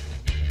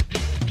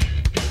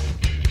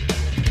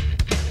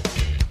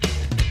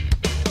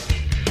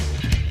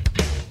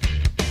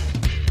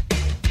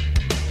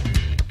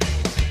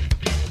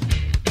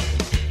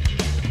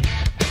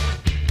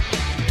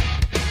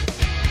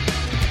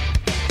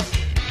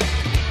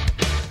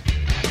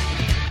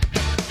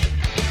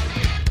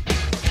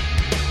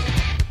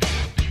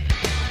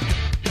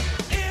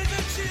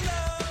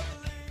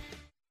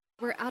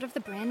 We're out of the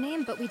brand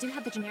name, but we do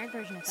have the generic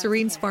version of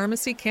Serene's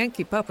Pharmacy can't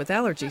keep up with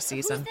allergy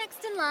season. Who's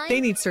next in line?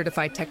 They need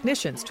certified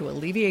technicians to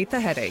alleviate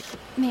the headache.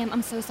 Ma'am,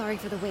 I'm so sorry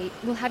for the wait.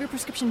 We'll have your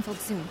prescription filled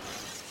soon.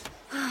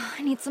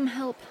 I need some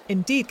help.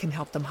 Indeed can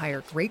help them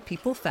hire great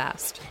people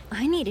fast.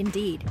 I need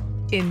Indeed.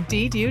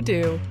 Indeed you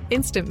do.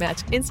 Instant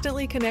Match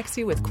instantly connects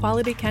you with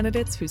quality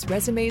candidates whose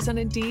resumes on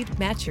Indeed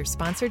match your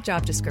sponsored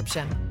job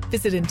description.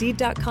 Visit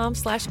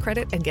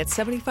Indeed.com/credit and get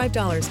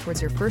 $75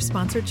 towards your first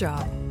sponsored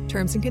job.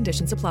 Terms and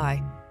conditions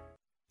apply.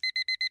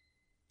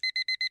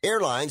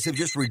 Airlines have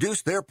just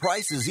reduced their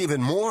prices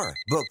even more.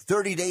 Book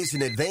 30 days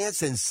in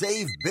advance and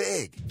save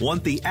big.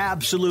 Want the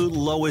absolute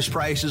lowest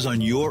prices on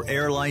your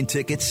airline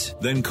tickets?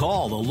 Then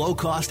call the Low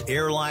Cost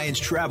Airlines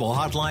Travel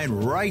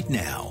Hotline right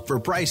now for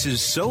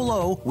prices so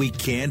low we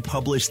can't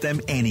publish them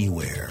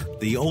anywhere.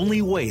 The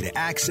only way to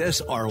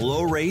access our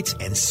low rates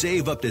and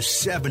save up to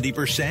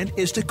 70%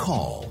 is to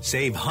call.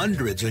 Save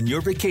hundreds on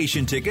your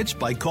vacation tickets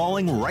by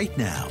calling right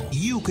now.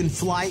 You can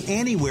fly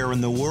anywhere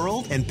in the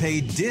world and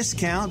pay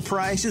discount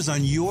prices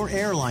on your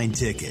airline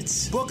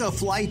tickets. Book a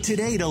flight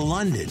today to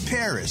London,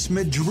 Paris,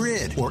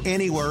 Madrid, or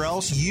anywhere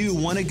else you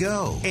want to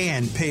go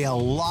and pay a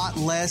lot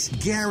less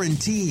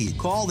guaranteed.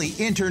 Call the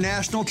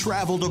International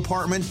Travel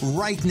Department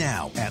right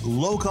now at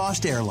Low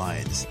Cost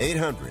Airlines.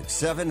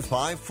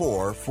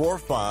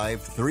 800-754-4531.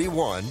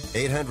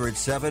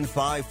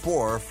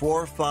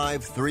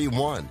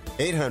 800-754-4531.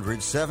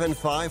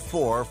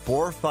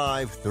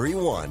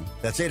 800-754-4531.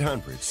 That's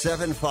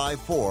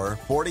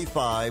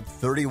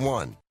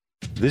 800-754-4531.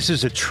 This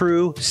is a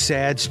true,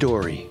 sad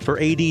story for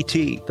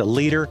ADT, the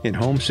leader in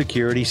home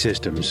security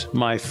systems.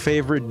 My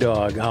favorite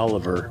dog,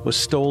 Oliver, was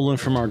stolen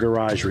from our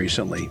garage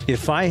recently.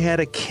 If I had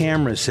a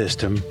camera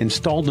system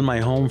installed in my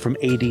home from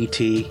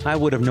ADT, I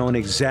would have known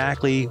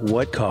exactly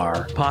what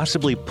car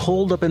possibly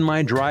pulled up in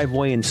my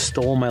driveway and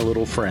stole my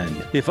little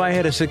friend. If I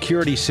had a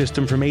security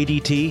system from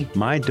ADT,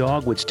 my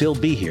dog would still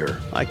be here.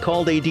 I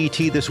called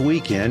ADT this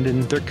weekend,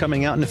 and they're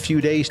coming out in a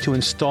few days to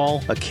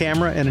install a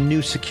camera and a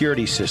new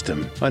security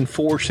system.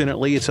 Unfortunately,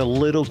 Unfortunately, it's a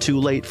little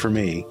too late for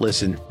me.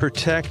 Listen,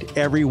 protect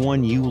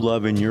everyone you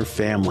love in your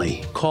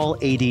family. Call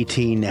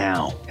ADT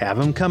now. Have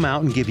them come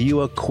out and give you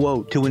a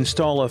quote to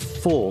install a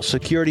full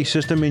security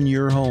system in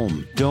your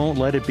home. Don't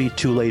let it be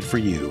too late for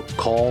you.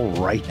 Call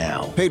right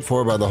now. Paid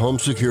for by the Home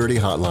Security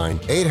Hotline.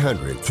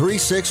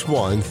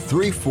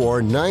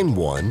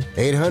 800-361-3491.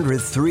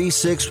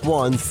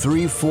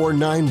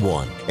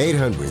 800-361-3491.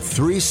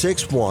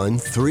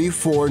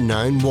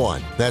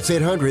 800-361-3491. That's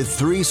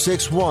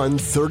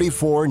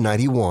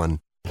 800-361-3491.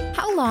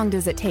 How long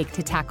does it take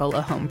to tackle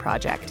a home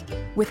project?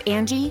 With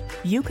Angie,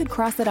 you could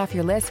cross it off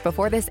your list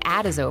before this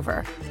ad is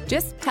over.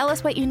 Just tell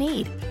us what you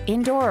need.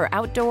 Indoor or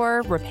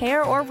outdoor,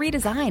 repair or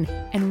redesign,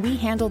 and we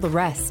handle the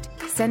rest,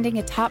 sending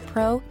a top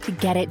pro to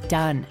get it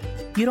done.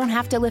 You don't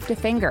have to lift a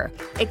finger,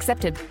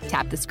 except to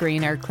tap the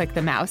screen or click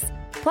the mouse.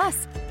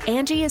 Plus,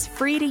 Angie is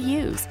free to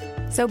use.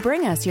 So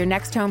bring us your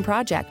next home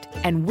project,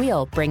 and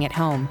we'll bring it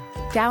home.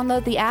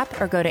 Download the app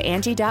or go to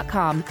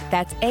Angie.com.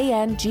 That's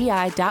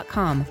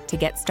ANGI.com to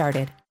get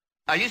started.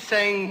 Are you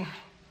saying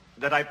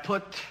that I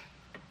put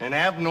an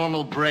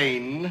abnormal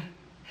brain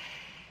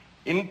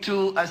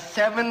into a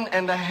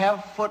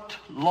 7.5-foot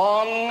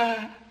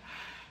long,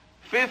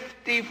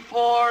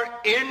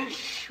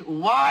 54-inch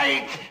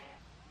wide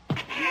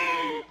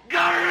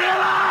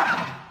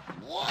gorilla?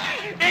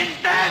 Is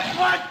that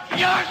what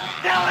you're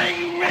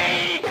telling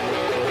me?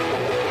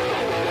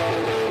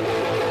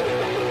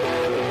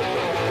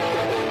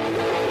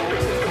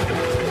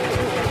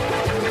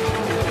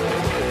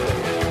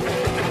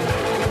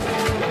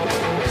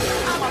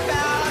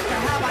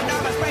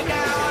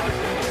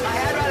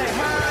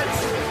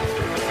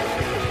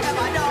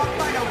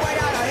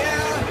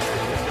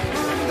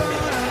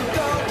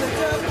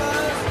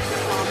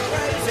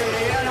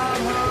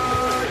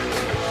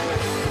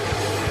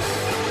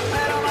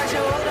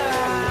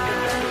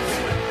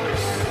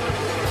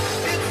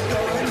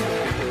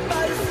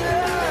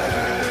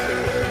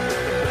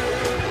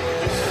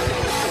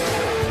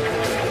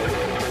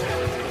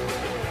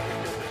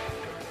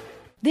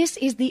 This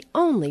is the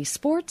only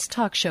sports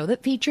talk show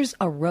that features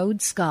a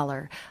Rhodes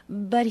Scholar,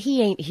 but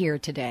he ain't here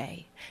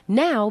today.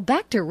 Now,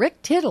 back to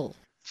Rick Tittle.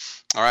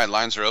 All right,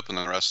 lines are open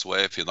the rest of the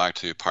way if you'd like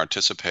to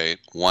participate.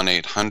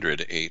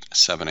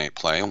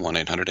 1-800-878-PLAY,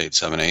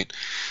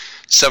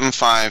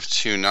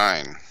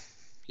 1-800-878-7529.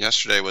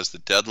 Yesterday was the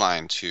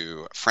deadline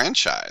to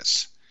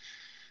franchise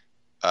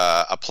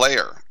a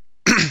player.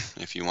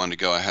 If you want to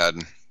go ahead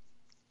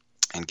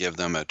and give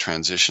them a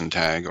transition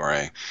tag or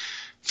a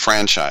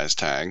franchise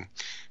tag.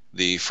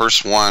 The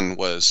first one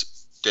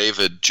was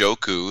David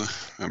Njoku.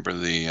 Remember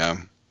the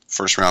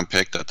first-round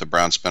pick that the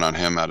Browns spent on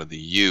him out of the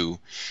U.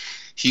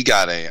 He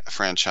got a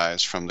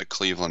franchise from the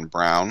Cleveland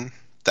Brown.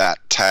 That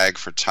tag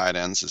for tight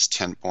ends is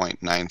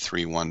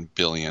 $10.931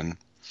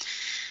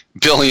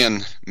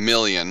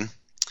 million.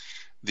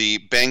 The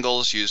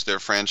Bengals used their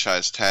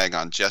franchise tag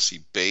on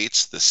Jesse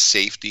Bates, the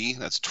safety.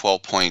 That's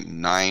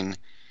 $12.9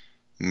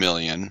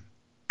 million.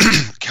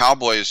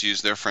 Cowboys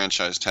used their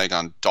franchise tag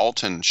on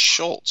Dalton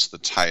Schultz, the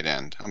tight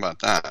end. How about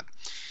that?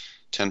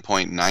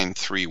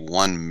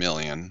 $10.931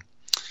 million.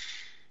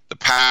 The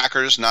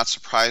Packers, not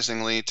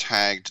surprisingly,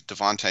 tagged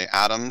Davante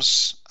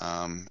Adams,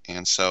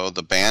 and so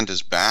the band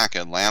is back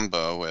at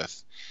Lambeau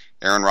with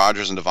Aaron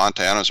Rodgers and Davante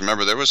Adams.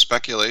 Remember, there was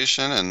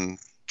speculation and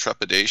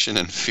trepidation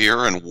and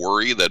fear and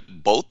worry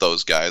that both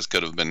those guys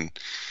could have been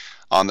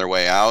on their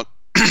way out,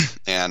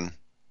 and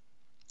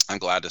I'm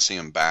glad to see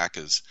them back.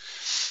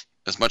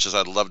 As much as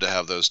I'd love to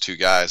have those two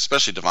guys,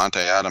 especially Davante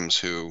Adams,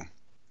 who,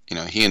 you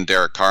know, he and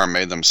Derek Carr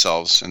made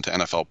themselves into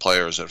NFL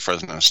players at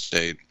Fresno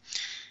State.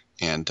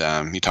 And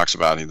he talks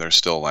about they're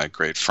still like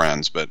great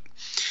friends. But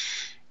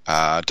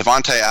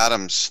Davante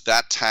Adams,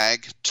 that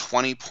tag,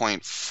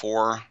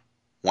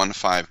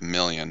 $20.415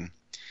 million.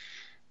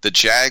 The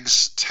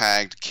Jags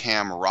tagged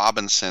Cam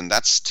Robinson.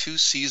 That's 2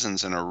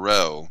 seasons in a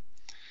row,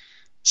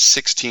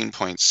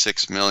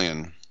 $16.6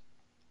 million.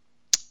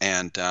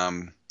 And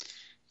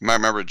you might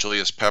remember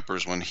Julius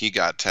Peppers, when he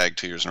got tagged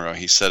 2 years in a row,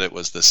 he said it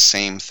was the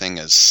same thing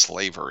as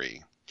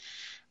slavery.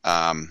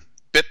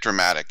 Bit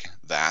dramatic,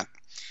 that.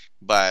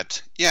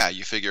 But, yeah,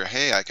 you figure,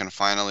 hey, I can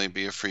finally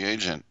be a free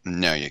agent.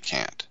 No, you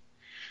can't.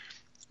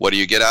 What do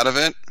you get out of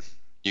it?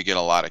 You get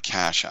a lot of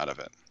cash out of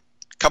it.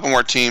 A couple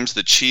more teams.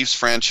 The Chiefs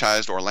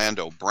franchised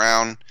Orlando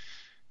Brown.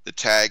 The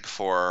tag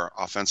for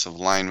offensive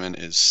lineman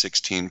is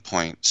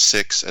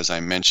 $16.6, as I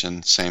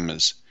mentioned, same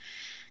as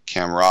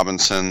Cam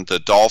Robinson. The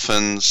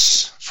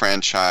Dolphins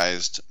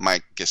franchised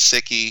Mike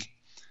Gesicki,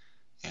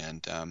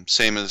 and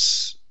same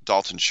as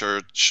Dalton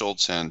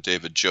Schultz and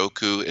David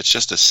Njoku. It's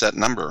just a set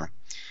number.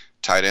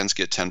 Tight ends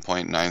get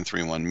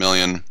 $10.931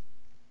 million.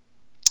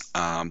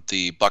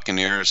 The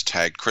Buccaneers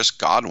tagged Chris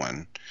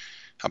Godwin.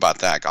 How about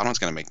that? Godwin's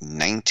going to make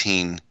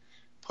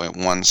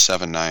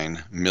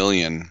 $19.179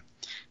 million.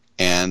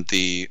 And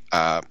the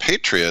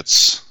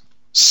Patriots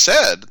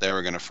said they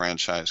were going to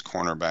franchise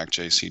cornerback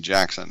J.C.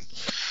 Jackson.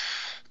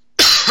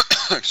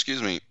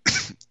 Excuse me.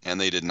 And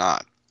they did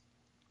not.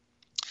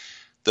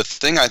 The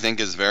thing I think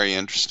is very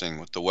interesting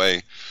with the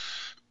way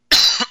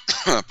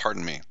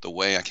pardon me, the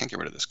way I can't get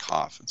rid of this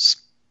cough.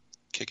 It's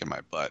kicking my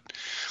butt.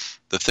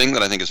 The thing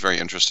that I think is very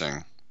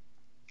interesting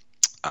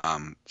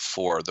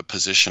for the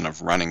position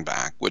of running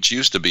back, which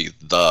used to be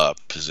the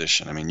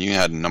position. I mean, you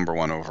had number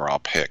 1 overall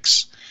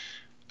picks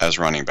as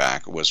running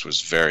back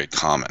was very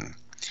common.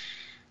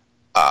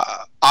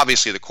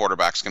 Obviously, the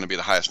quarterback's going to be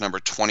the highest number,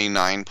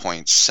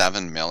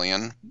 $29.7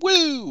 million.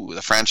 Woo!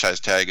 The franchise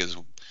tag is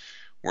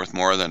worth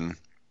more than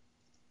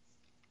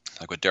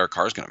like what Derek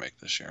Carr's going to make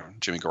this year.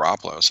 Jimmy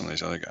Garoppolo, some of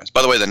these other guys.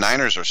 By the way, the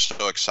Niners are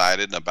so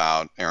excited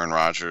about Aaron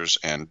Rodgers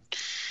and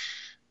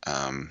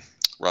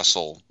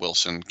Russell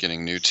Wilson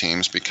getting new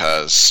teams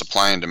because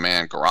supply and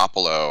demand.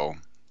 Garoppolo,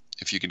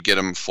 if you could get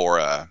him for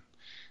a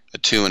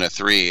 2 and a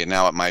 3, and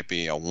now it might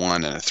be a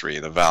 1 and a 3.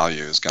 The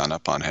value has gone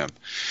up on him.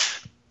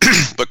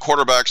 But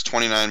quarterbacks,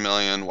 $29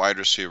 million, wide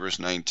receivers,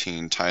 $19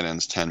 million, tight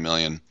ends, $10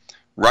 million.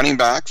 Running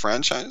back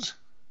franchise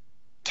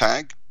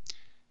tag,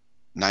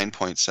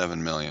 $9.7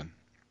 million.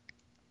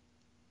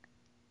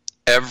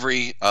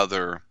 Every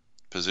other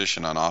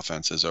position on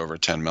offense is over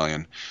 $10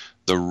 million.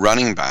 The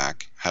running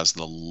back has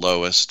the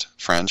lowest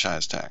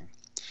franchise tag.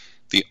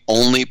 The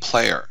only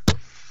player,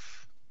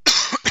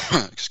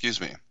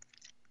 excuse me,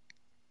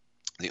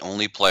 the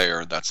only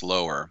player that's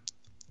lower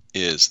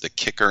is the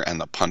kicker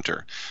and the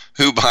punter,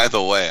 who, by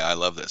the way, I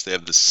love this, they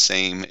have the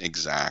same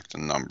exact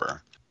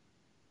number.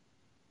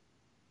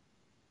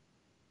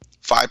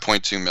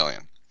 $5.2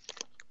 million.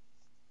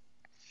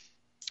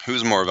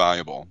 Who's more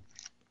valuable?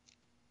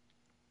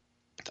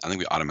 I think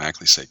we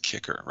automatically say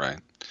kicker, right?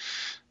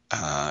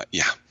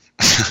 Yeah.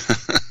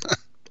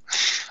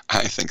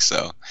 I think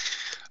so.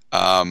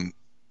 I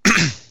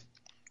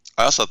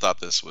also thought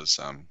this was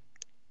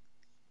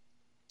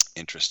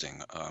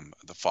interesting,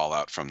 the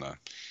fallout from the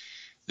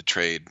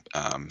trade.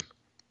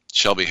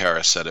 Shelby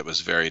Harris said it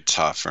was very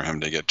tough for him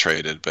to get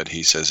traded, but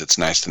he says it's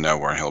nice to know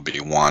where he'll be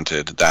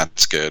wanted.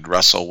 That's good.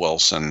 Russell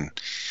Wilson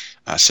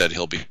said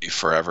he'll be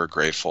forever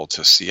grateful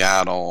to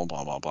Seattle,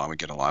 blah, blah, blah. We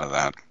get a lot of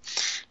that.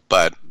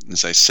 But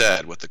as I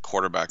said, with the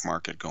quarterback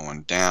market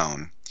going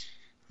down,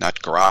 not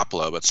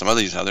Garoppolo, but some of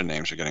these other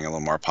names are getting a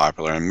little more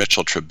popular, and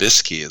Mitchell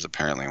Trubisky is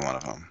apparently one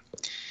of them.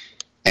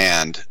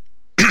 And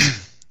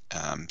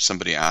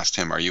somebody asked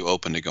him, are you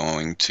open to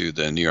going to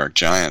the New York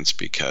Giants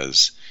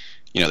because,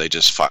 they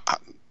just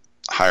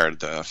hired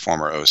the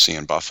former OC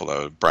in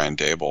Buffalo, Brian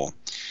Daboll,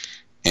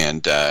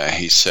 and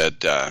he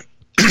said to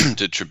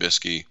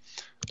Trubisky,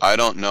 I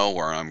don't know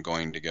where I'm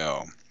going to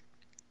go.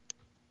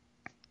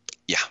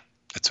 Yeah,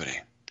 that's what he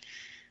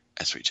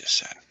just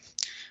said.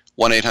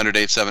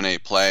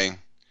 1-800-878-PLAY.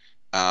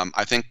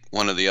 I think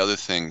one of the other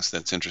things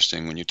that's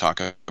interesting when you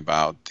talk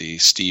about the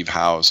Steve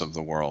Howes of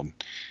the world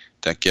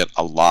that get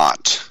a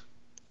lot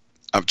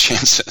of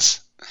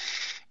chances.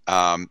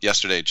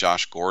 Yesterday,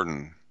 Josh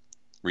Gordon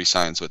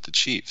re-signs with the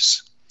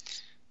Chiefs.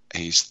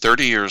 He's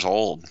 30 years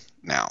old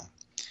now.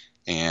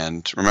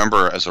 And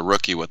remember, as a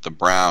rookie with the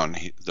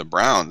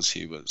Browns,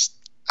 he was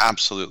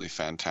absolutely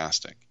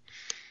fantastic.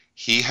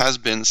 He has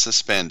been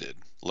suspended,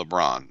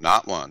 LeBron,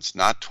 not once,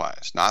 not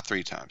twice, not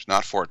 3 times,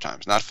 not 4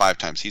 times, not 5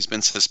 times. He's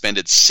been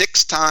suspended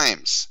 6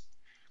 times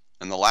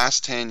in the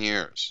last 10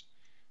 years.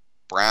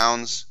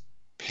 Browns,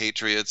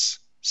 Patriots,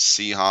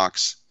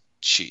 Seahawks,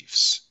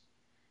 Chiefs.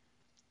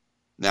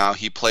 Now,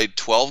 he played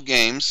 12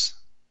 games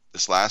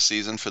this last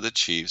season for the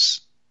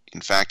Chiefs.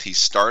 In fact, he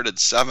started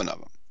 7 of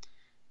them.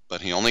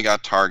 But he only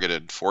got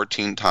targeted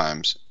 14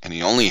 times, and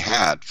he only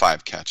had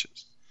 5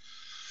 catches.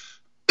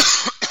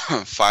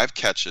 5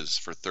 catches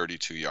for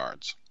 32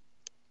 yards.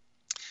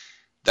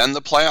 Then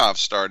the playoffs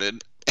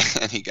started,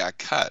 and he got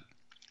cut.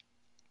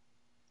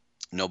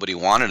 Nobody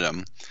wanted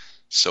him,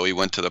 so he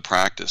went to the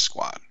practice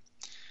squad.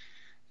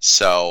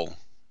 So,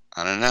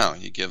 I don't know.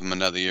 You give him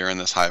another year in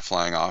this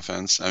high-flying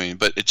offense. I mean,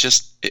 but it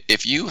just,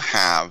 if you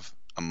have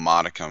a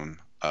modicum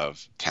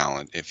of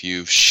talent, if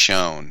you've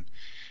shown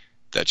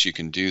that you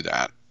can do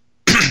that,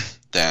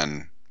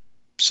 then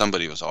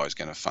somebody was always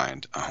going to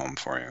find a home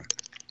for you.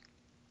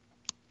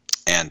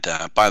 And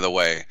by the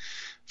way,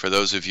 for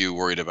those of you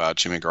worried about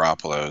Jimmy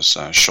Garoppolo's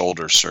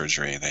shoulder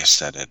surgery, they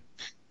said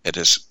it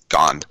has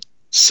gone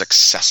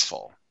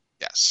successful.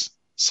 Yes,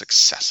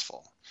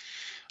 successful.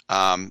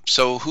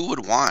 So who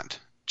would want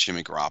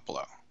Jimmy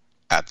Garoppolo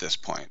at this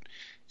point?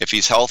 If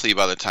he's healthy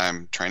by the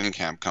time training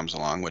camp comes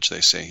along, which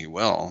they say he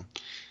will,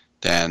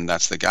 then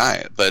that's the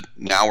guy. But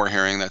now we're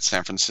hearing that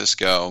San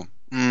Francisco,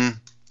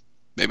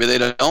 maybe they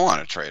don't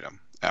want to trade him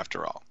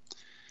after all.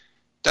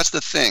 That's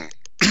the thing.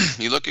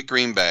 You look at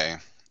Green Bay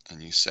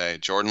and you say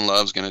Jordan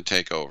Love's going to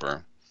take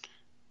over.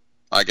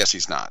 I guess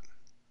he's not.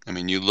 I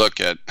mean, you look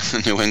at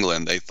New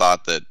England, they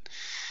thought that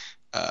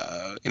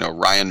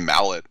Ryan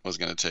Mallett was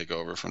going to take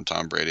over from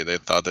Tom Brady. They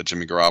thought that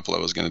Jimmy Garoppolo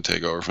was going to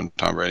take over from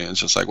Tom Brady. And it's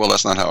just like, well,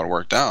 that's not how it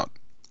worked out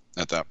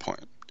at that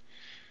point.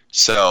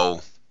 So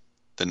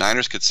the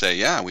Niners could say,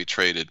 yeah, we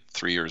traded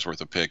 3 years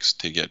worth of picks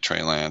to get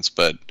Trey Lance,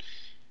 but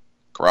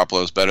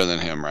Garoppolo's better than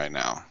him right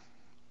now.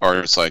 Or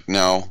it's like,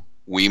 no,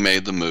 we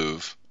made the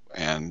move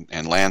and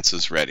Lance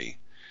is ready.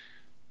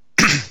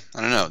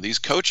 I don't know. These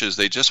coaches,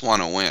 they just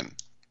want to win.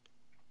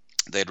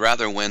 They'd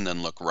rather win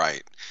than look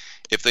right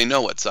if they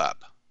know what's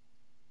up.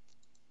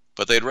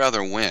 But they'd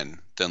rather win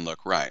than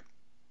look right.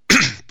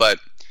 But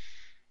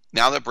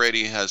now that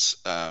Brady has,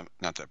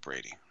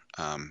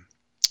 Aaron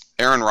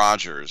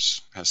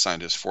Rodgers has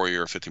signed his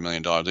 4-year, $50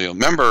 million deal.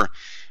 Remember,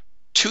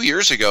 2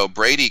 years ago,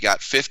 Brady got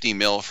 $50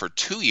 million for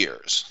 2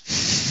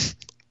 years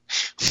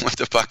with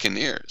the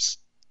Buccaneers.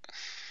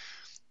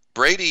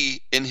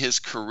 Brady, in his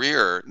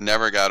career,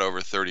 never got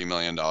over $30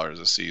 million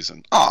a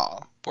season. Aw,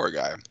 poor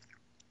guy.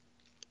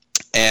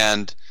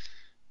 And,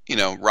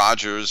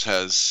 Rodgers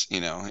has,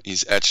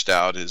 he's etched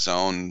out his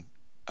own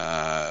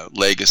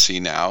legacy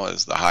now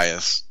as the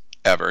highest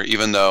ever,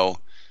 even though,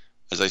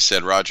 as I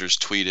said, Rodgers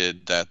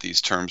tweeted that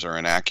these terms are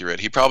inaccurate.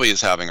 He probably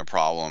is having a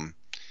problem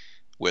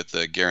with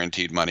the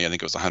guaranteed money. I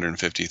think it was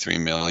 $153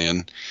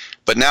 million.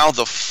 But now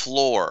the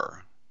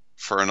floor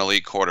for an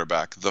elite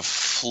quarterback, the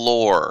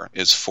floor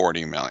is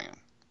 $40 million.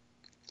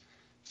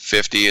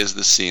 50 is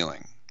the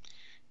ceiling.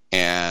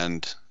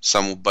 And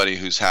somebody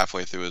who's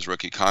halfway through his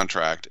rookie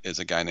contract is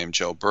a guy named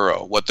Joe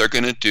Burrow. What they're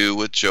going to do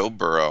with Joe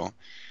Burrow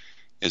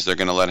is they're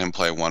going to let him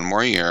play one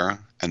more year,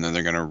 and then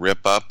they're going to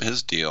rip up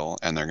his deal,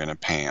 and they're going to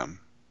pay him,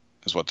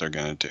 is what they're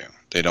going to do.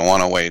 They don't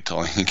want to wait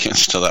till he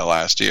gets to that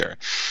last year.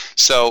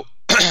 So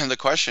the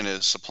question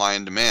is supply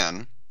and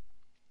demand.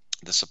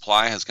 The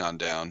supply has gone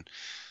down,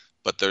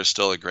 but there's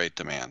still a great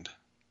demand.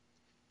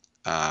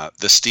 The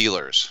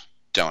Steelers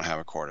don't have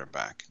a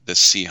quarterback. The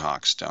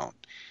Seahawks don't.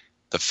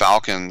 The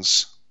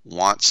Falcons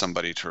want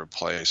somebody to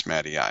replace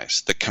Matty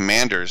Ice. The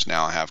Commanders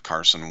now have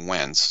Carson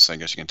Wentz, so I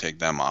guess you can take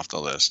them off the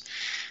list.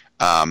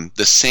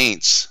 The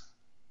Saints,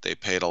 they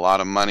paid a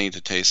lot of money to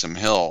Taysom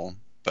Hill,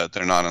 but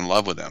they're not in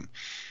love with him.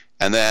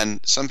 And then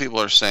some people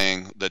are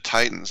saying the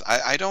Titans.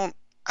 I don't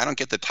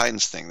get the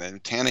Titans thing.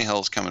 That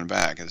Tannehill's coming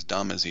back. As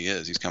dumb as he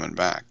is, he's coming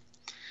back.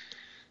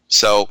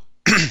 So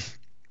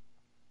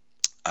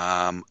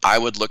I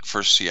would look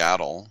for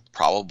Seattle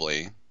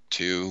probably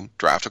to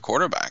draft a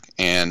quarterback.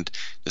 And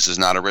this is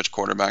not a rich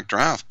quarterback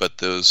draft, but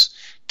those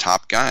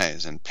top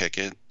guys, and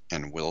Pickett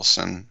and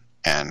Wilson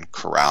and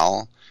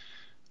Corral,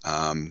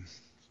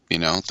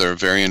 they're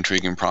very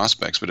intriguing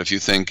prospects. But if you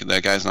think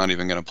that guy's not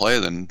even going to play,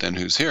 then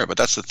who's here? But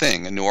that's the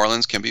thing. And New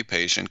Orleans can be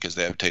patient because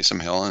they have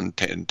Taysom Hill, and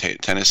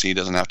Tennessee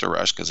doesn't have to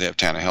rush because they have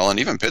Tannehill, and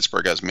even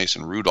Pittsburgh has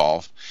Mason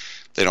Rudolph.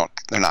 They're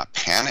not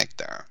panicked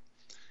there.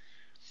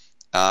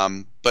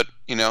 But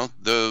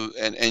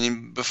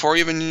before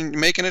even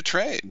making a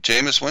trade,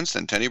 Jameis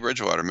Winston, Teddy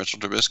Bridgewater, Mitchell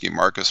Trubisky,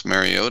 Marcus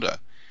Mariota,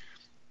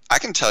 I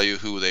can tell you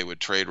who they would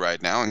trade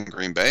right now in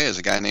Green Bay is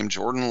a guy named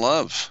Jordan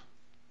Love.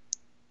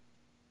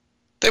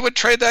 They would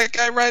trade that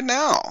guy right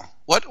now.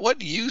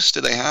 What use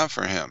do they have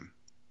for him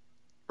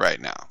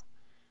right now?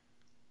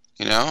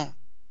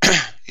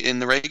 In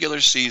the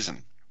regular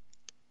season,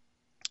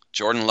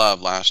 Jordan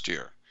Love last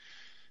year,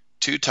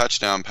 2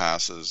 touchdown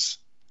passes,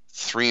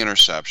 3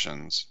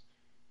 interceptions,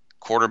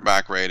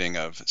 quarterback rating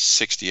of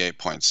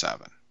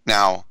 68.7.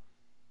 Now,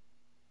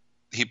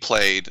 he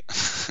played,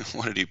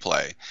 what did he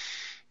play?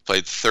 He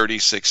played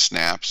 36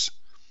 snaps.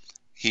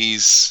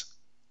 He's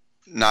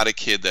not a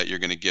kid that you're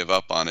going to give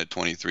up on at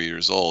 23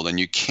 years old, and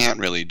you can't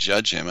really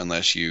judge him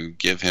unless you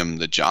give him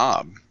the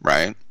job,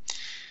 right?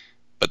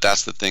 But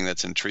that's the thing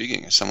that's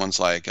intriguing. Someone's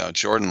like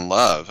Jordan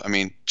Love. I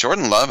mean,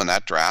 Jordan Love in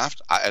that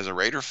draft, as a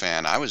Raider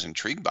fan, I was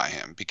intrigued by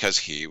him because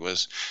he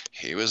was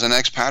an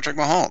ex-Patrick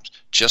Mahomes.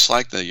 Just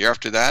like the year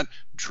after that,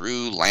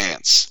 Drew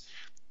Lance.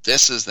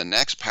 This is the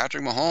next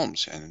Patrick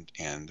Mahomes,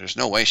 and there's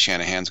no way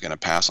Shanahan's going to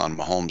pass on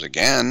Mahomes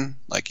again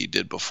like he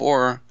did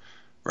before,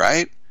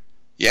 right?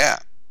 Yeah.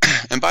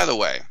 And by the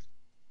way,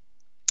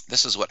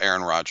 this is what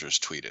Aaron Rodgers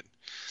tweeted.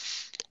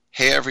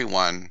 Hey,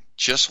 everyone,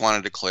 just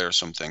wanted to clear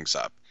some things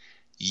up.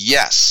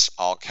 Yes,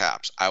 all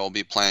caps, I will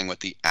be playing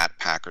with the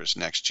 @Packers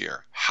next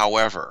year.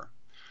 However,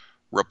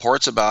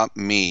 reports about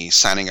me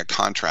signing a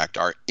contract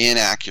are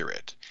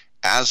inaccurate,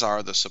 as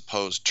are the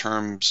supposed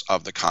terms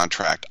of the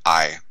contract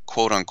I,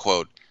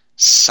 quote-unquote,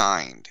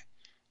 signed.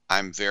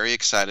 I'm very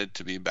excited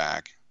to be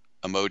back.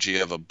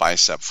 Emoji of a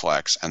bicep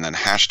flex, and then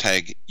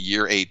hashtag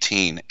year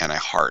 18 and a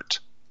heart.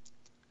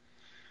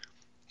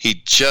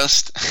 He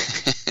just...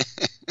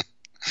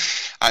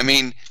 I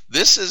mean,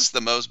 this is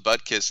the most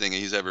butt-kissing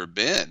he's ever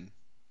been.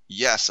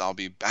 Yes, I'll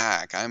be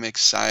back. I'm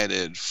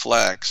excited.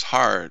 Flex,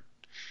 heart.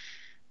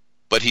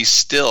 But he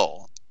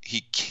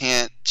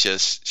can't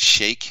just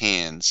shake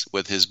hands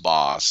with his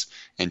boss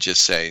and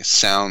just say,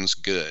 sounds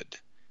good.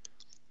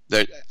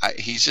 I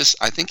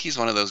think he's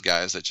one of those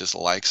guys that just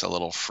likes a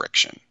little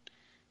friction,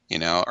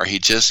 or he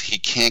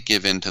can't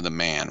give in to the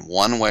man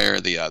one way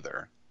or the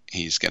other.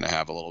 He's going to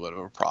have a little bit of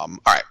a problem.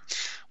 All right.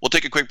 We'll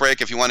take a quick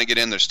break. If you want to get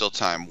in, there's still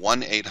time.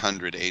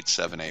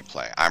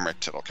 1-800-878-PLAY. I'm Rick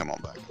Tittle. Come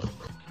on back.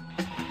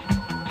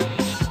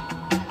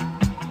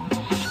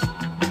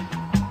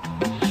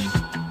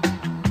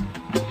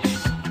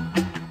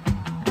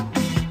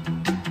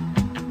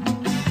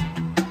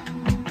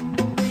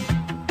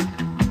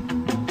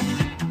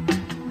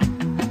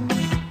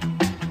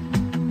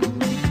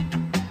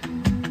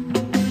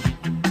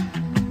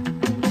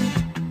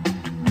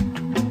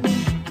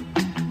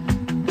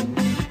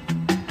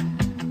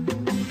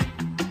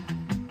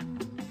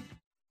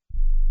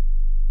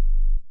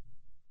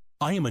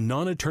 I am a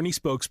non-attorney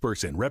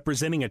spokesperson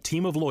representing a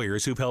team of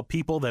lawyers who've helped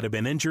people that have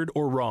been injured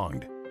or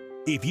wronged.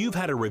 If you've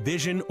had a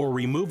revision or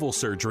removal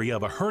surgery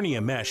of a hernia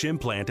mesh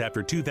implant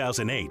after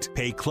 2008,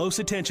 pay close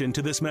attention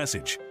to this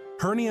message.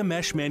 Hernia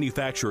mesh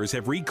manufacturers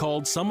have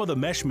recalled some of the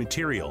mesh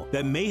material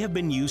that may have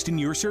been used in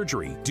your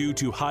surgery due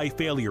to high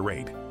failure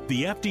rate.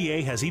 The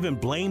FDA has even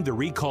blamed the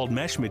recalled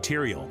mesh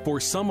material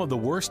for some of the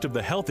worst of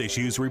the health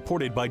issues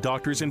reported by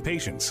doctors and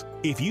patients.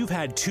 If you've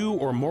had 2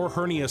 or more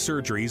hernia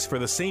surgeries for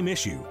the same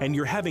issue and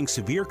you're having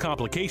severe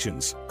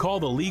complications, call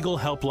the legal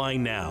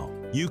helpline now.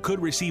 You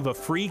could receive a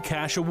free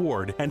cash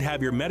award and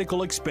have your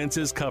medical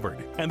expenses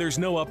covered. And there's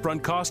no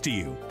upfront cost to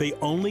you. They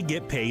only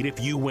get paid if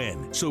you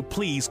win. So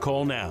please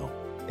call now.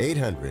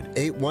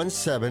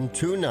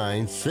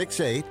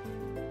 800-817-2968.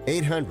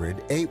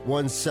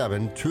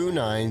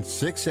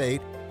 800-817-2968.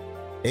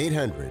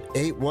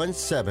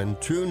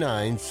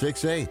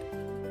 800-817-2968.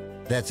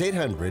 That's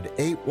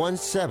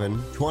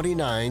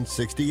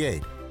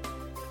 800-817-2968.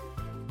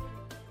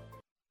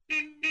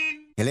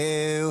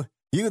 Hello?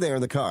 You there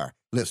in the car.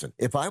 Listen,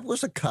 if I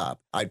was a cop,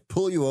 I'd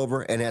pull you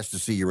over and ask to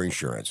see your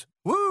insurance.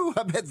 Woo!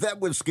 I bet that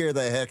would scare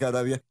the heck out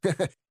of you.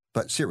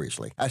 But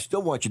seriously, I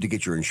still want you to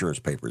get your insurance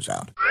papers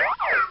out.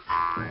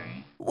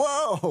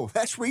 Whoa,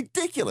 that's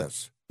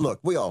ridiculous. Look,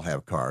 we all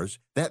have cars.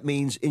 That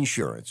means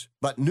insurance.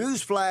 But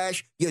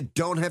newsflash, you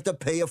don't have to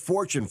pay a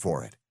fortune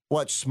for it.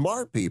 What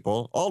smart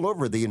people all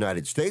over the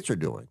United States are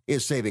doing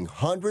is saving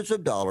hundreds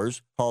of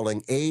dollars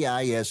calling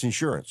AIS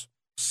Insurance.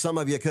 Some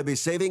of you could be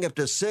saving up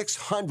to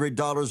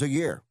 $600 a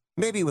year.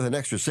 Maybe with an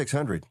extra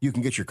 $600, you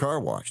can get your car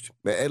washed,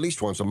 at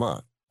least once a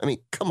month. I mean,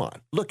 come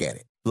on, look at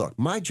it. Look,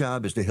 my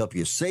job is to help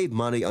you save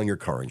money on your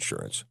car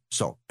insurance.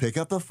 So pick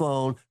up the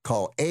phone,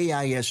 call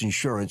AIS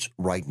Insurance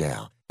right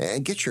now,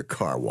 and get your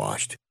car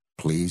washed,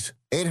 please.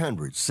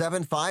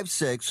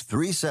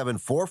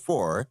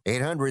 800-756-3744.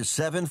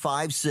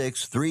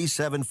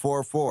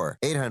 800-756-3744.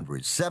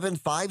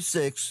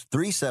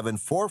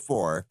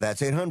 800-756-3744.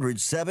 That's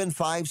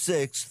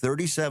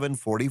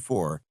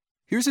 800-756-3744.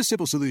 Here's a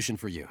simple solution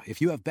for you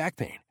if you have back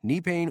pain,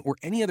 knee pain, or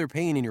any other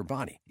pain in your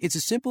body. It's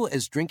as simple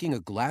as drinking a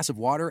glass of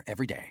water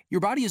every day. Your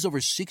body is over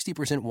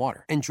 60%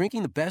 water, and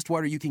drinking the best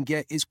water you can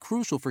get is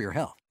crucial for your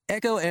health.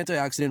 Echo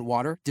Antioxidant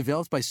Water,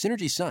 developed by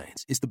Synergy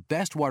Science, is the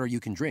best water you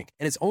can drink,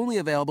 and it's only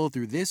available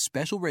through this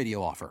special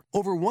radio offer.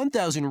 Over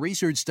 1,000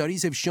 research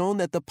studies have shown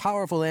that the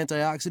powerful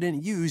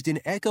antioxidant used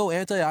in Echo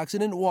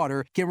Antioxidant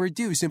Water can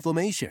reduce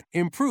inflammation,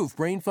 improve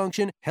brain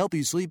function, help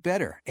you sleep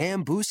better,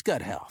 and boost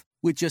gut health.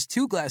 With just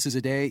 2 glasses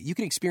a day, you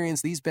can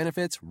experience these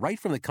benefits right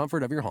from the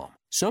comfort of your home.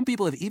 Some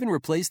people have even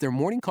replaced their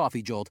morning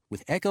coffee jolt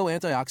with Echo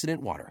Antioxidant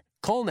Water.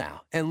 Call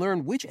now and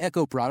learn which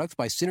Echo product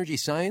by Synergy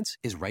Science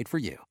is right for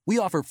you. We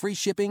offer free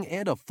shipping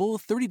and a full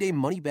 30-day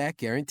money-back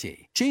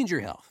guarantee. Change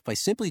your health by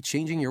simply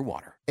changing your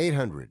water.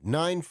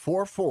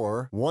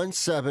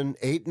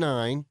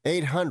 800-944-1789.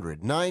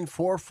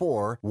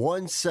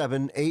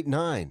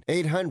 800-944-1789.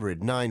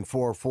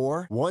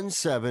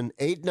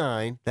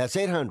 800-944-1789. That's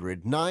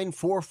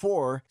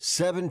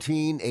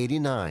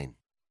 800-944-1789.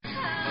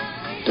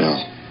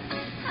 Del.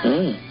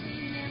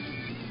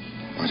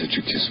 Why did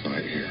you kiss my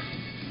ear?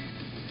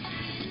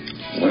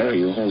 Why are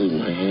you holding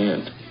my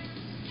hand?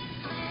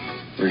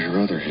 Where's your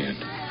other hand?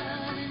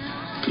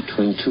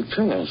 Between 2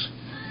 pillows.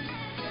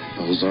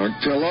 Those aren't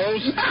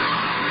pillows.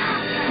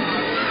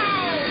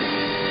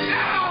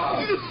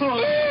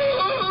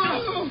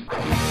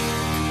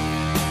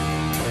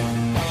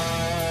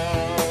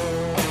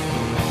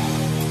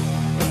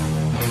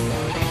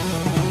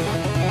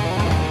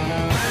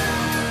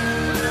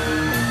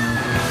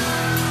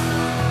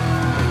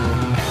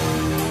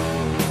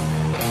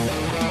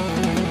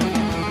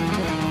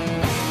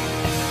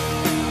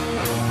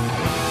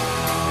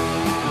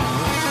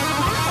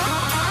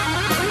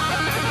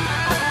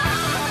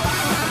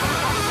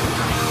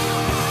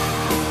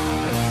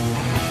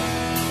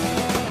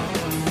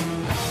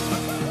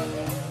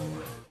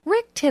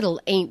 Rick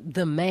Tittle ain't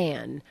the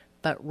man,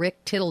 but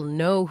Rick Tittle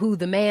know who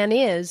the man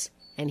is,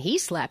 and he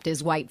slapped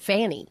his white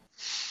fanny.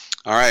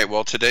 All right,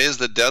 well, today is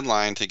the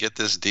deadline to get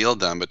this deal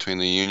done between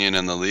the union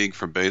and the league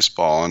for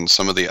baseball, and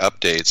some of the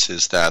updates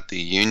is that the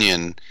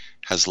union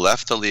has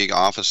left the league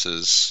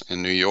offices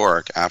in New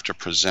York after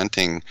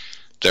presenting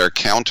their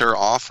counter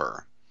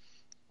offer.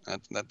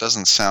 That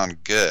doesn't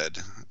sound good.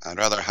 I'd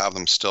rather have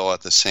them still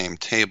at the same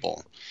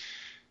table.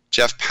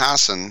 Jeff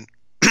Passan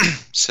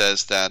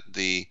says that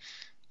the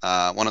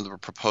one of the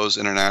proposed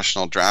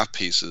international draft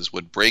pieces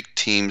would break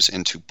teams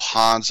into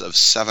pods of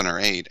 7 or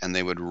 8, and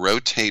they would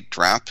rotate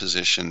draft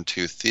position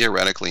to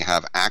theoretically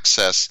have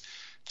access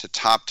to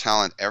top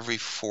talent every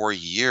 4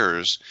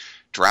 years.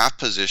 Draft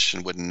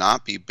position would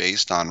not be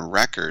based on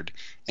record,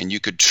 and you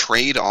could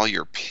trade all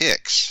your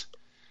picks.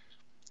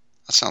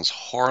 That sounds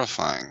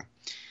horrifying.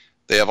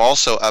 They have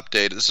also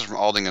updated, this is from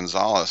Alden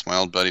Gonzalez, my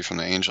old buddy from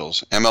the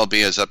Angels.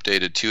 MLB has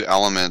updated 2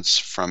 elements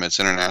from its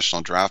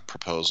international draft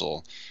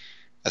proposal.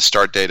 A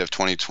start date of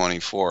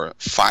 2024,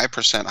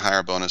 5%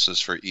 higher bonuses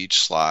for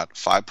each slot,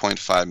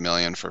 $5.5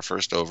 million for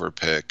first over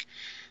pick,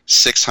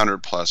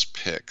 600 plus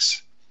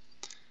picks.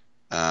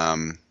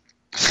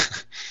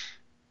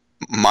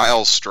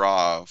 Miles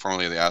Straw,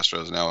 formerly of the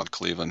Astros, now with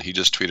Cleveland, he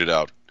just tweeted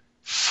out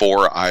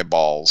 4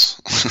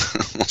 eyeballs.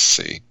 We'll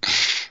see.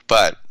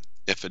 But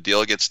if a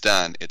deal gets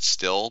done, it's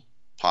still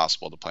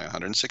possible to play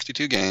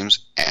 162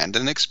 games and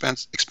an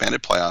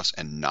expanded playoffs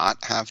and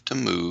not have to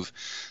move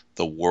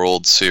the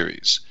World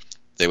Series.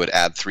 They would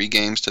add 3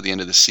 games to the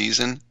end of the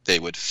season. They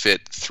would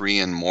fit 3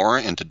 and more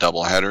into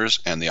doubleheaders,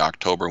 and the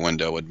October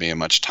window would be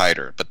much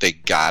tighter. But they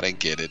got to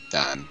get it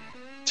done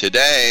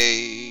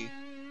today.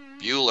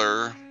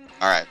 Bueller.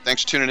 All right.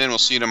 Thanks for tuning in. We'll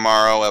see you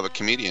tomorrow. We'll have a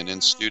comedian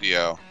in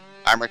studio.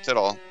 I'm Rick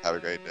Tittle. Have a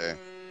great day.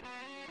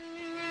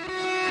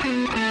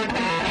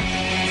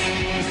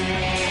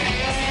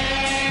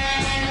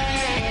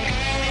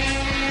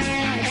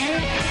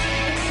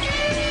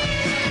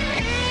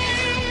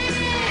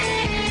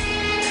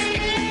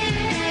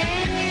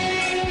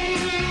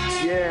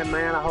 Yeah,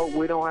 man, I hope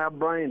we don't have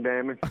brain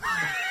damage.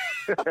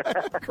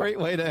 Great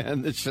way to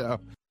end the show.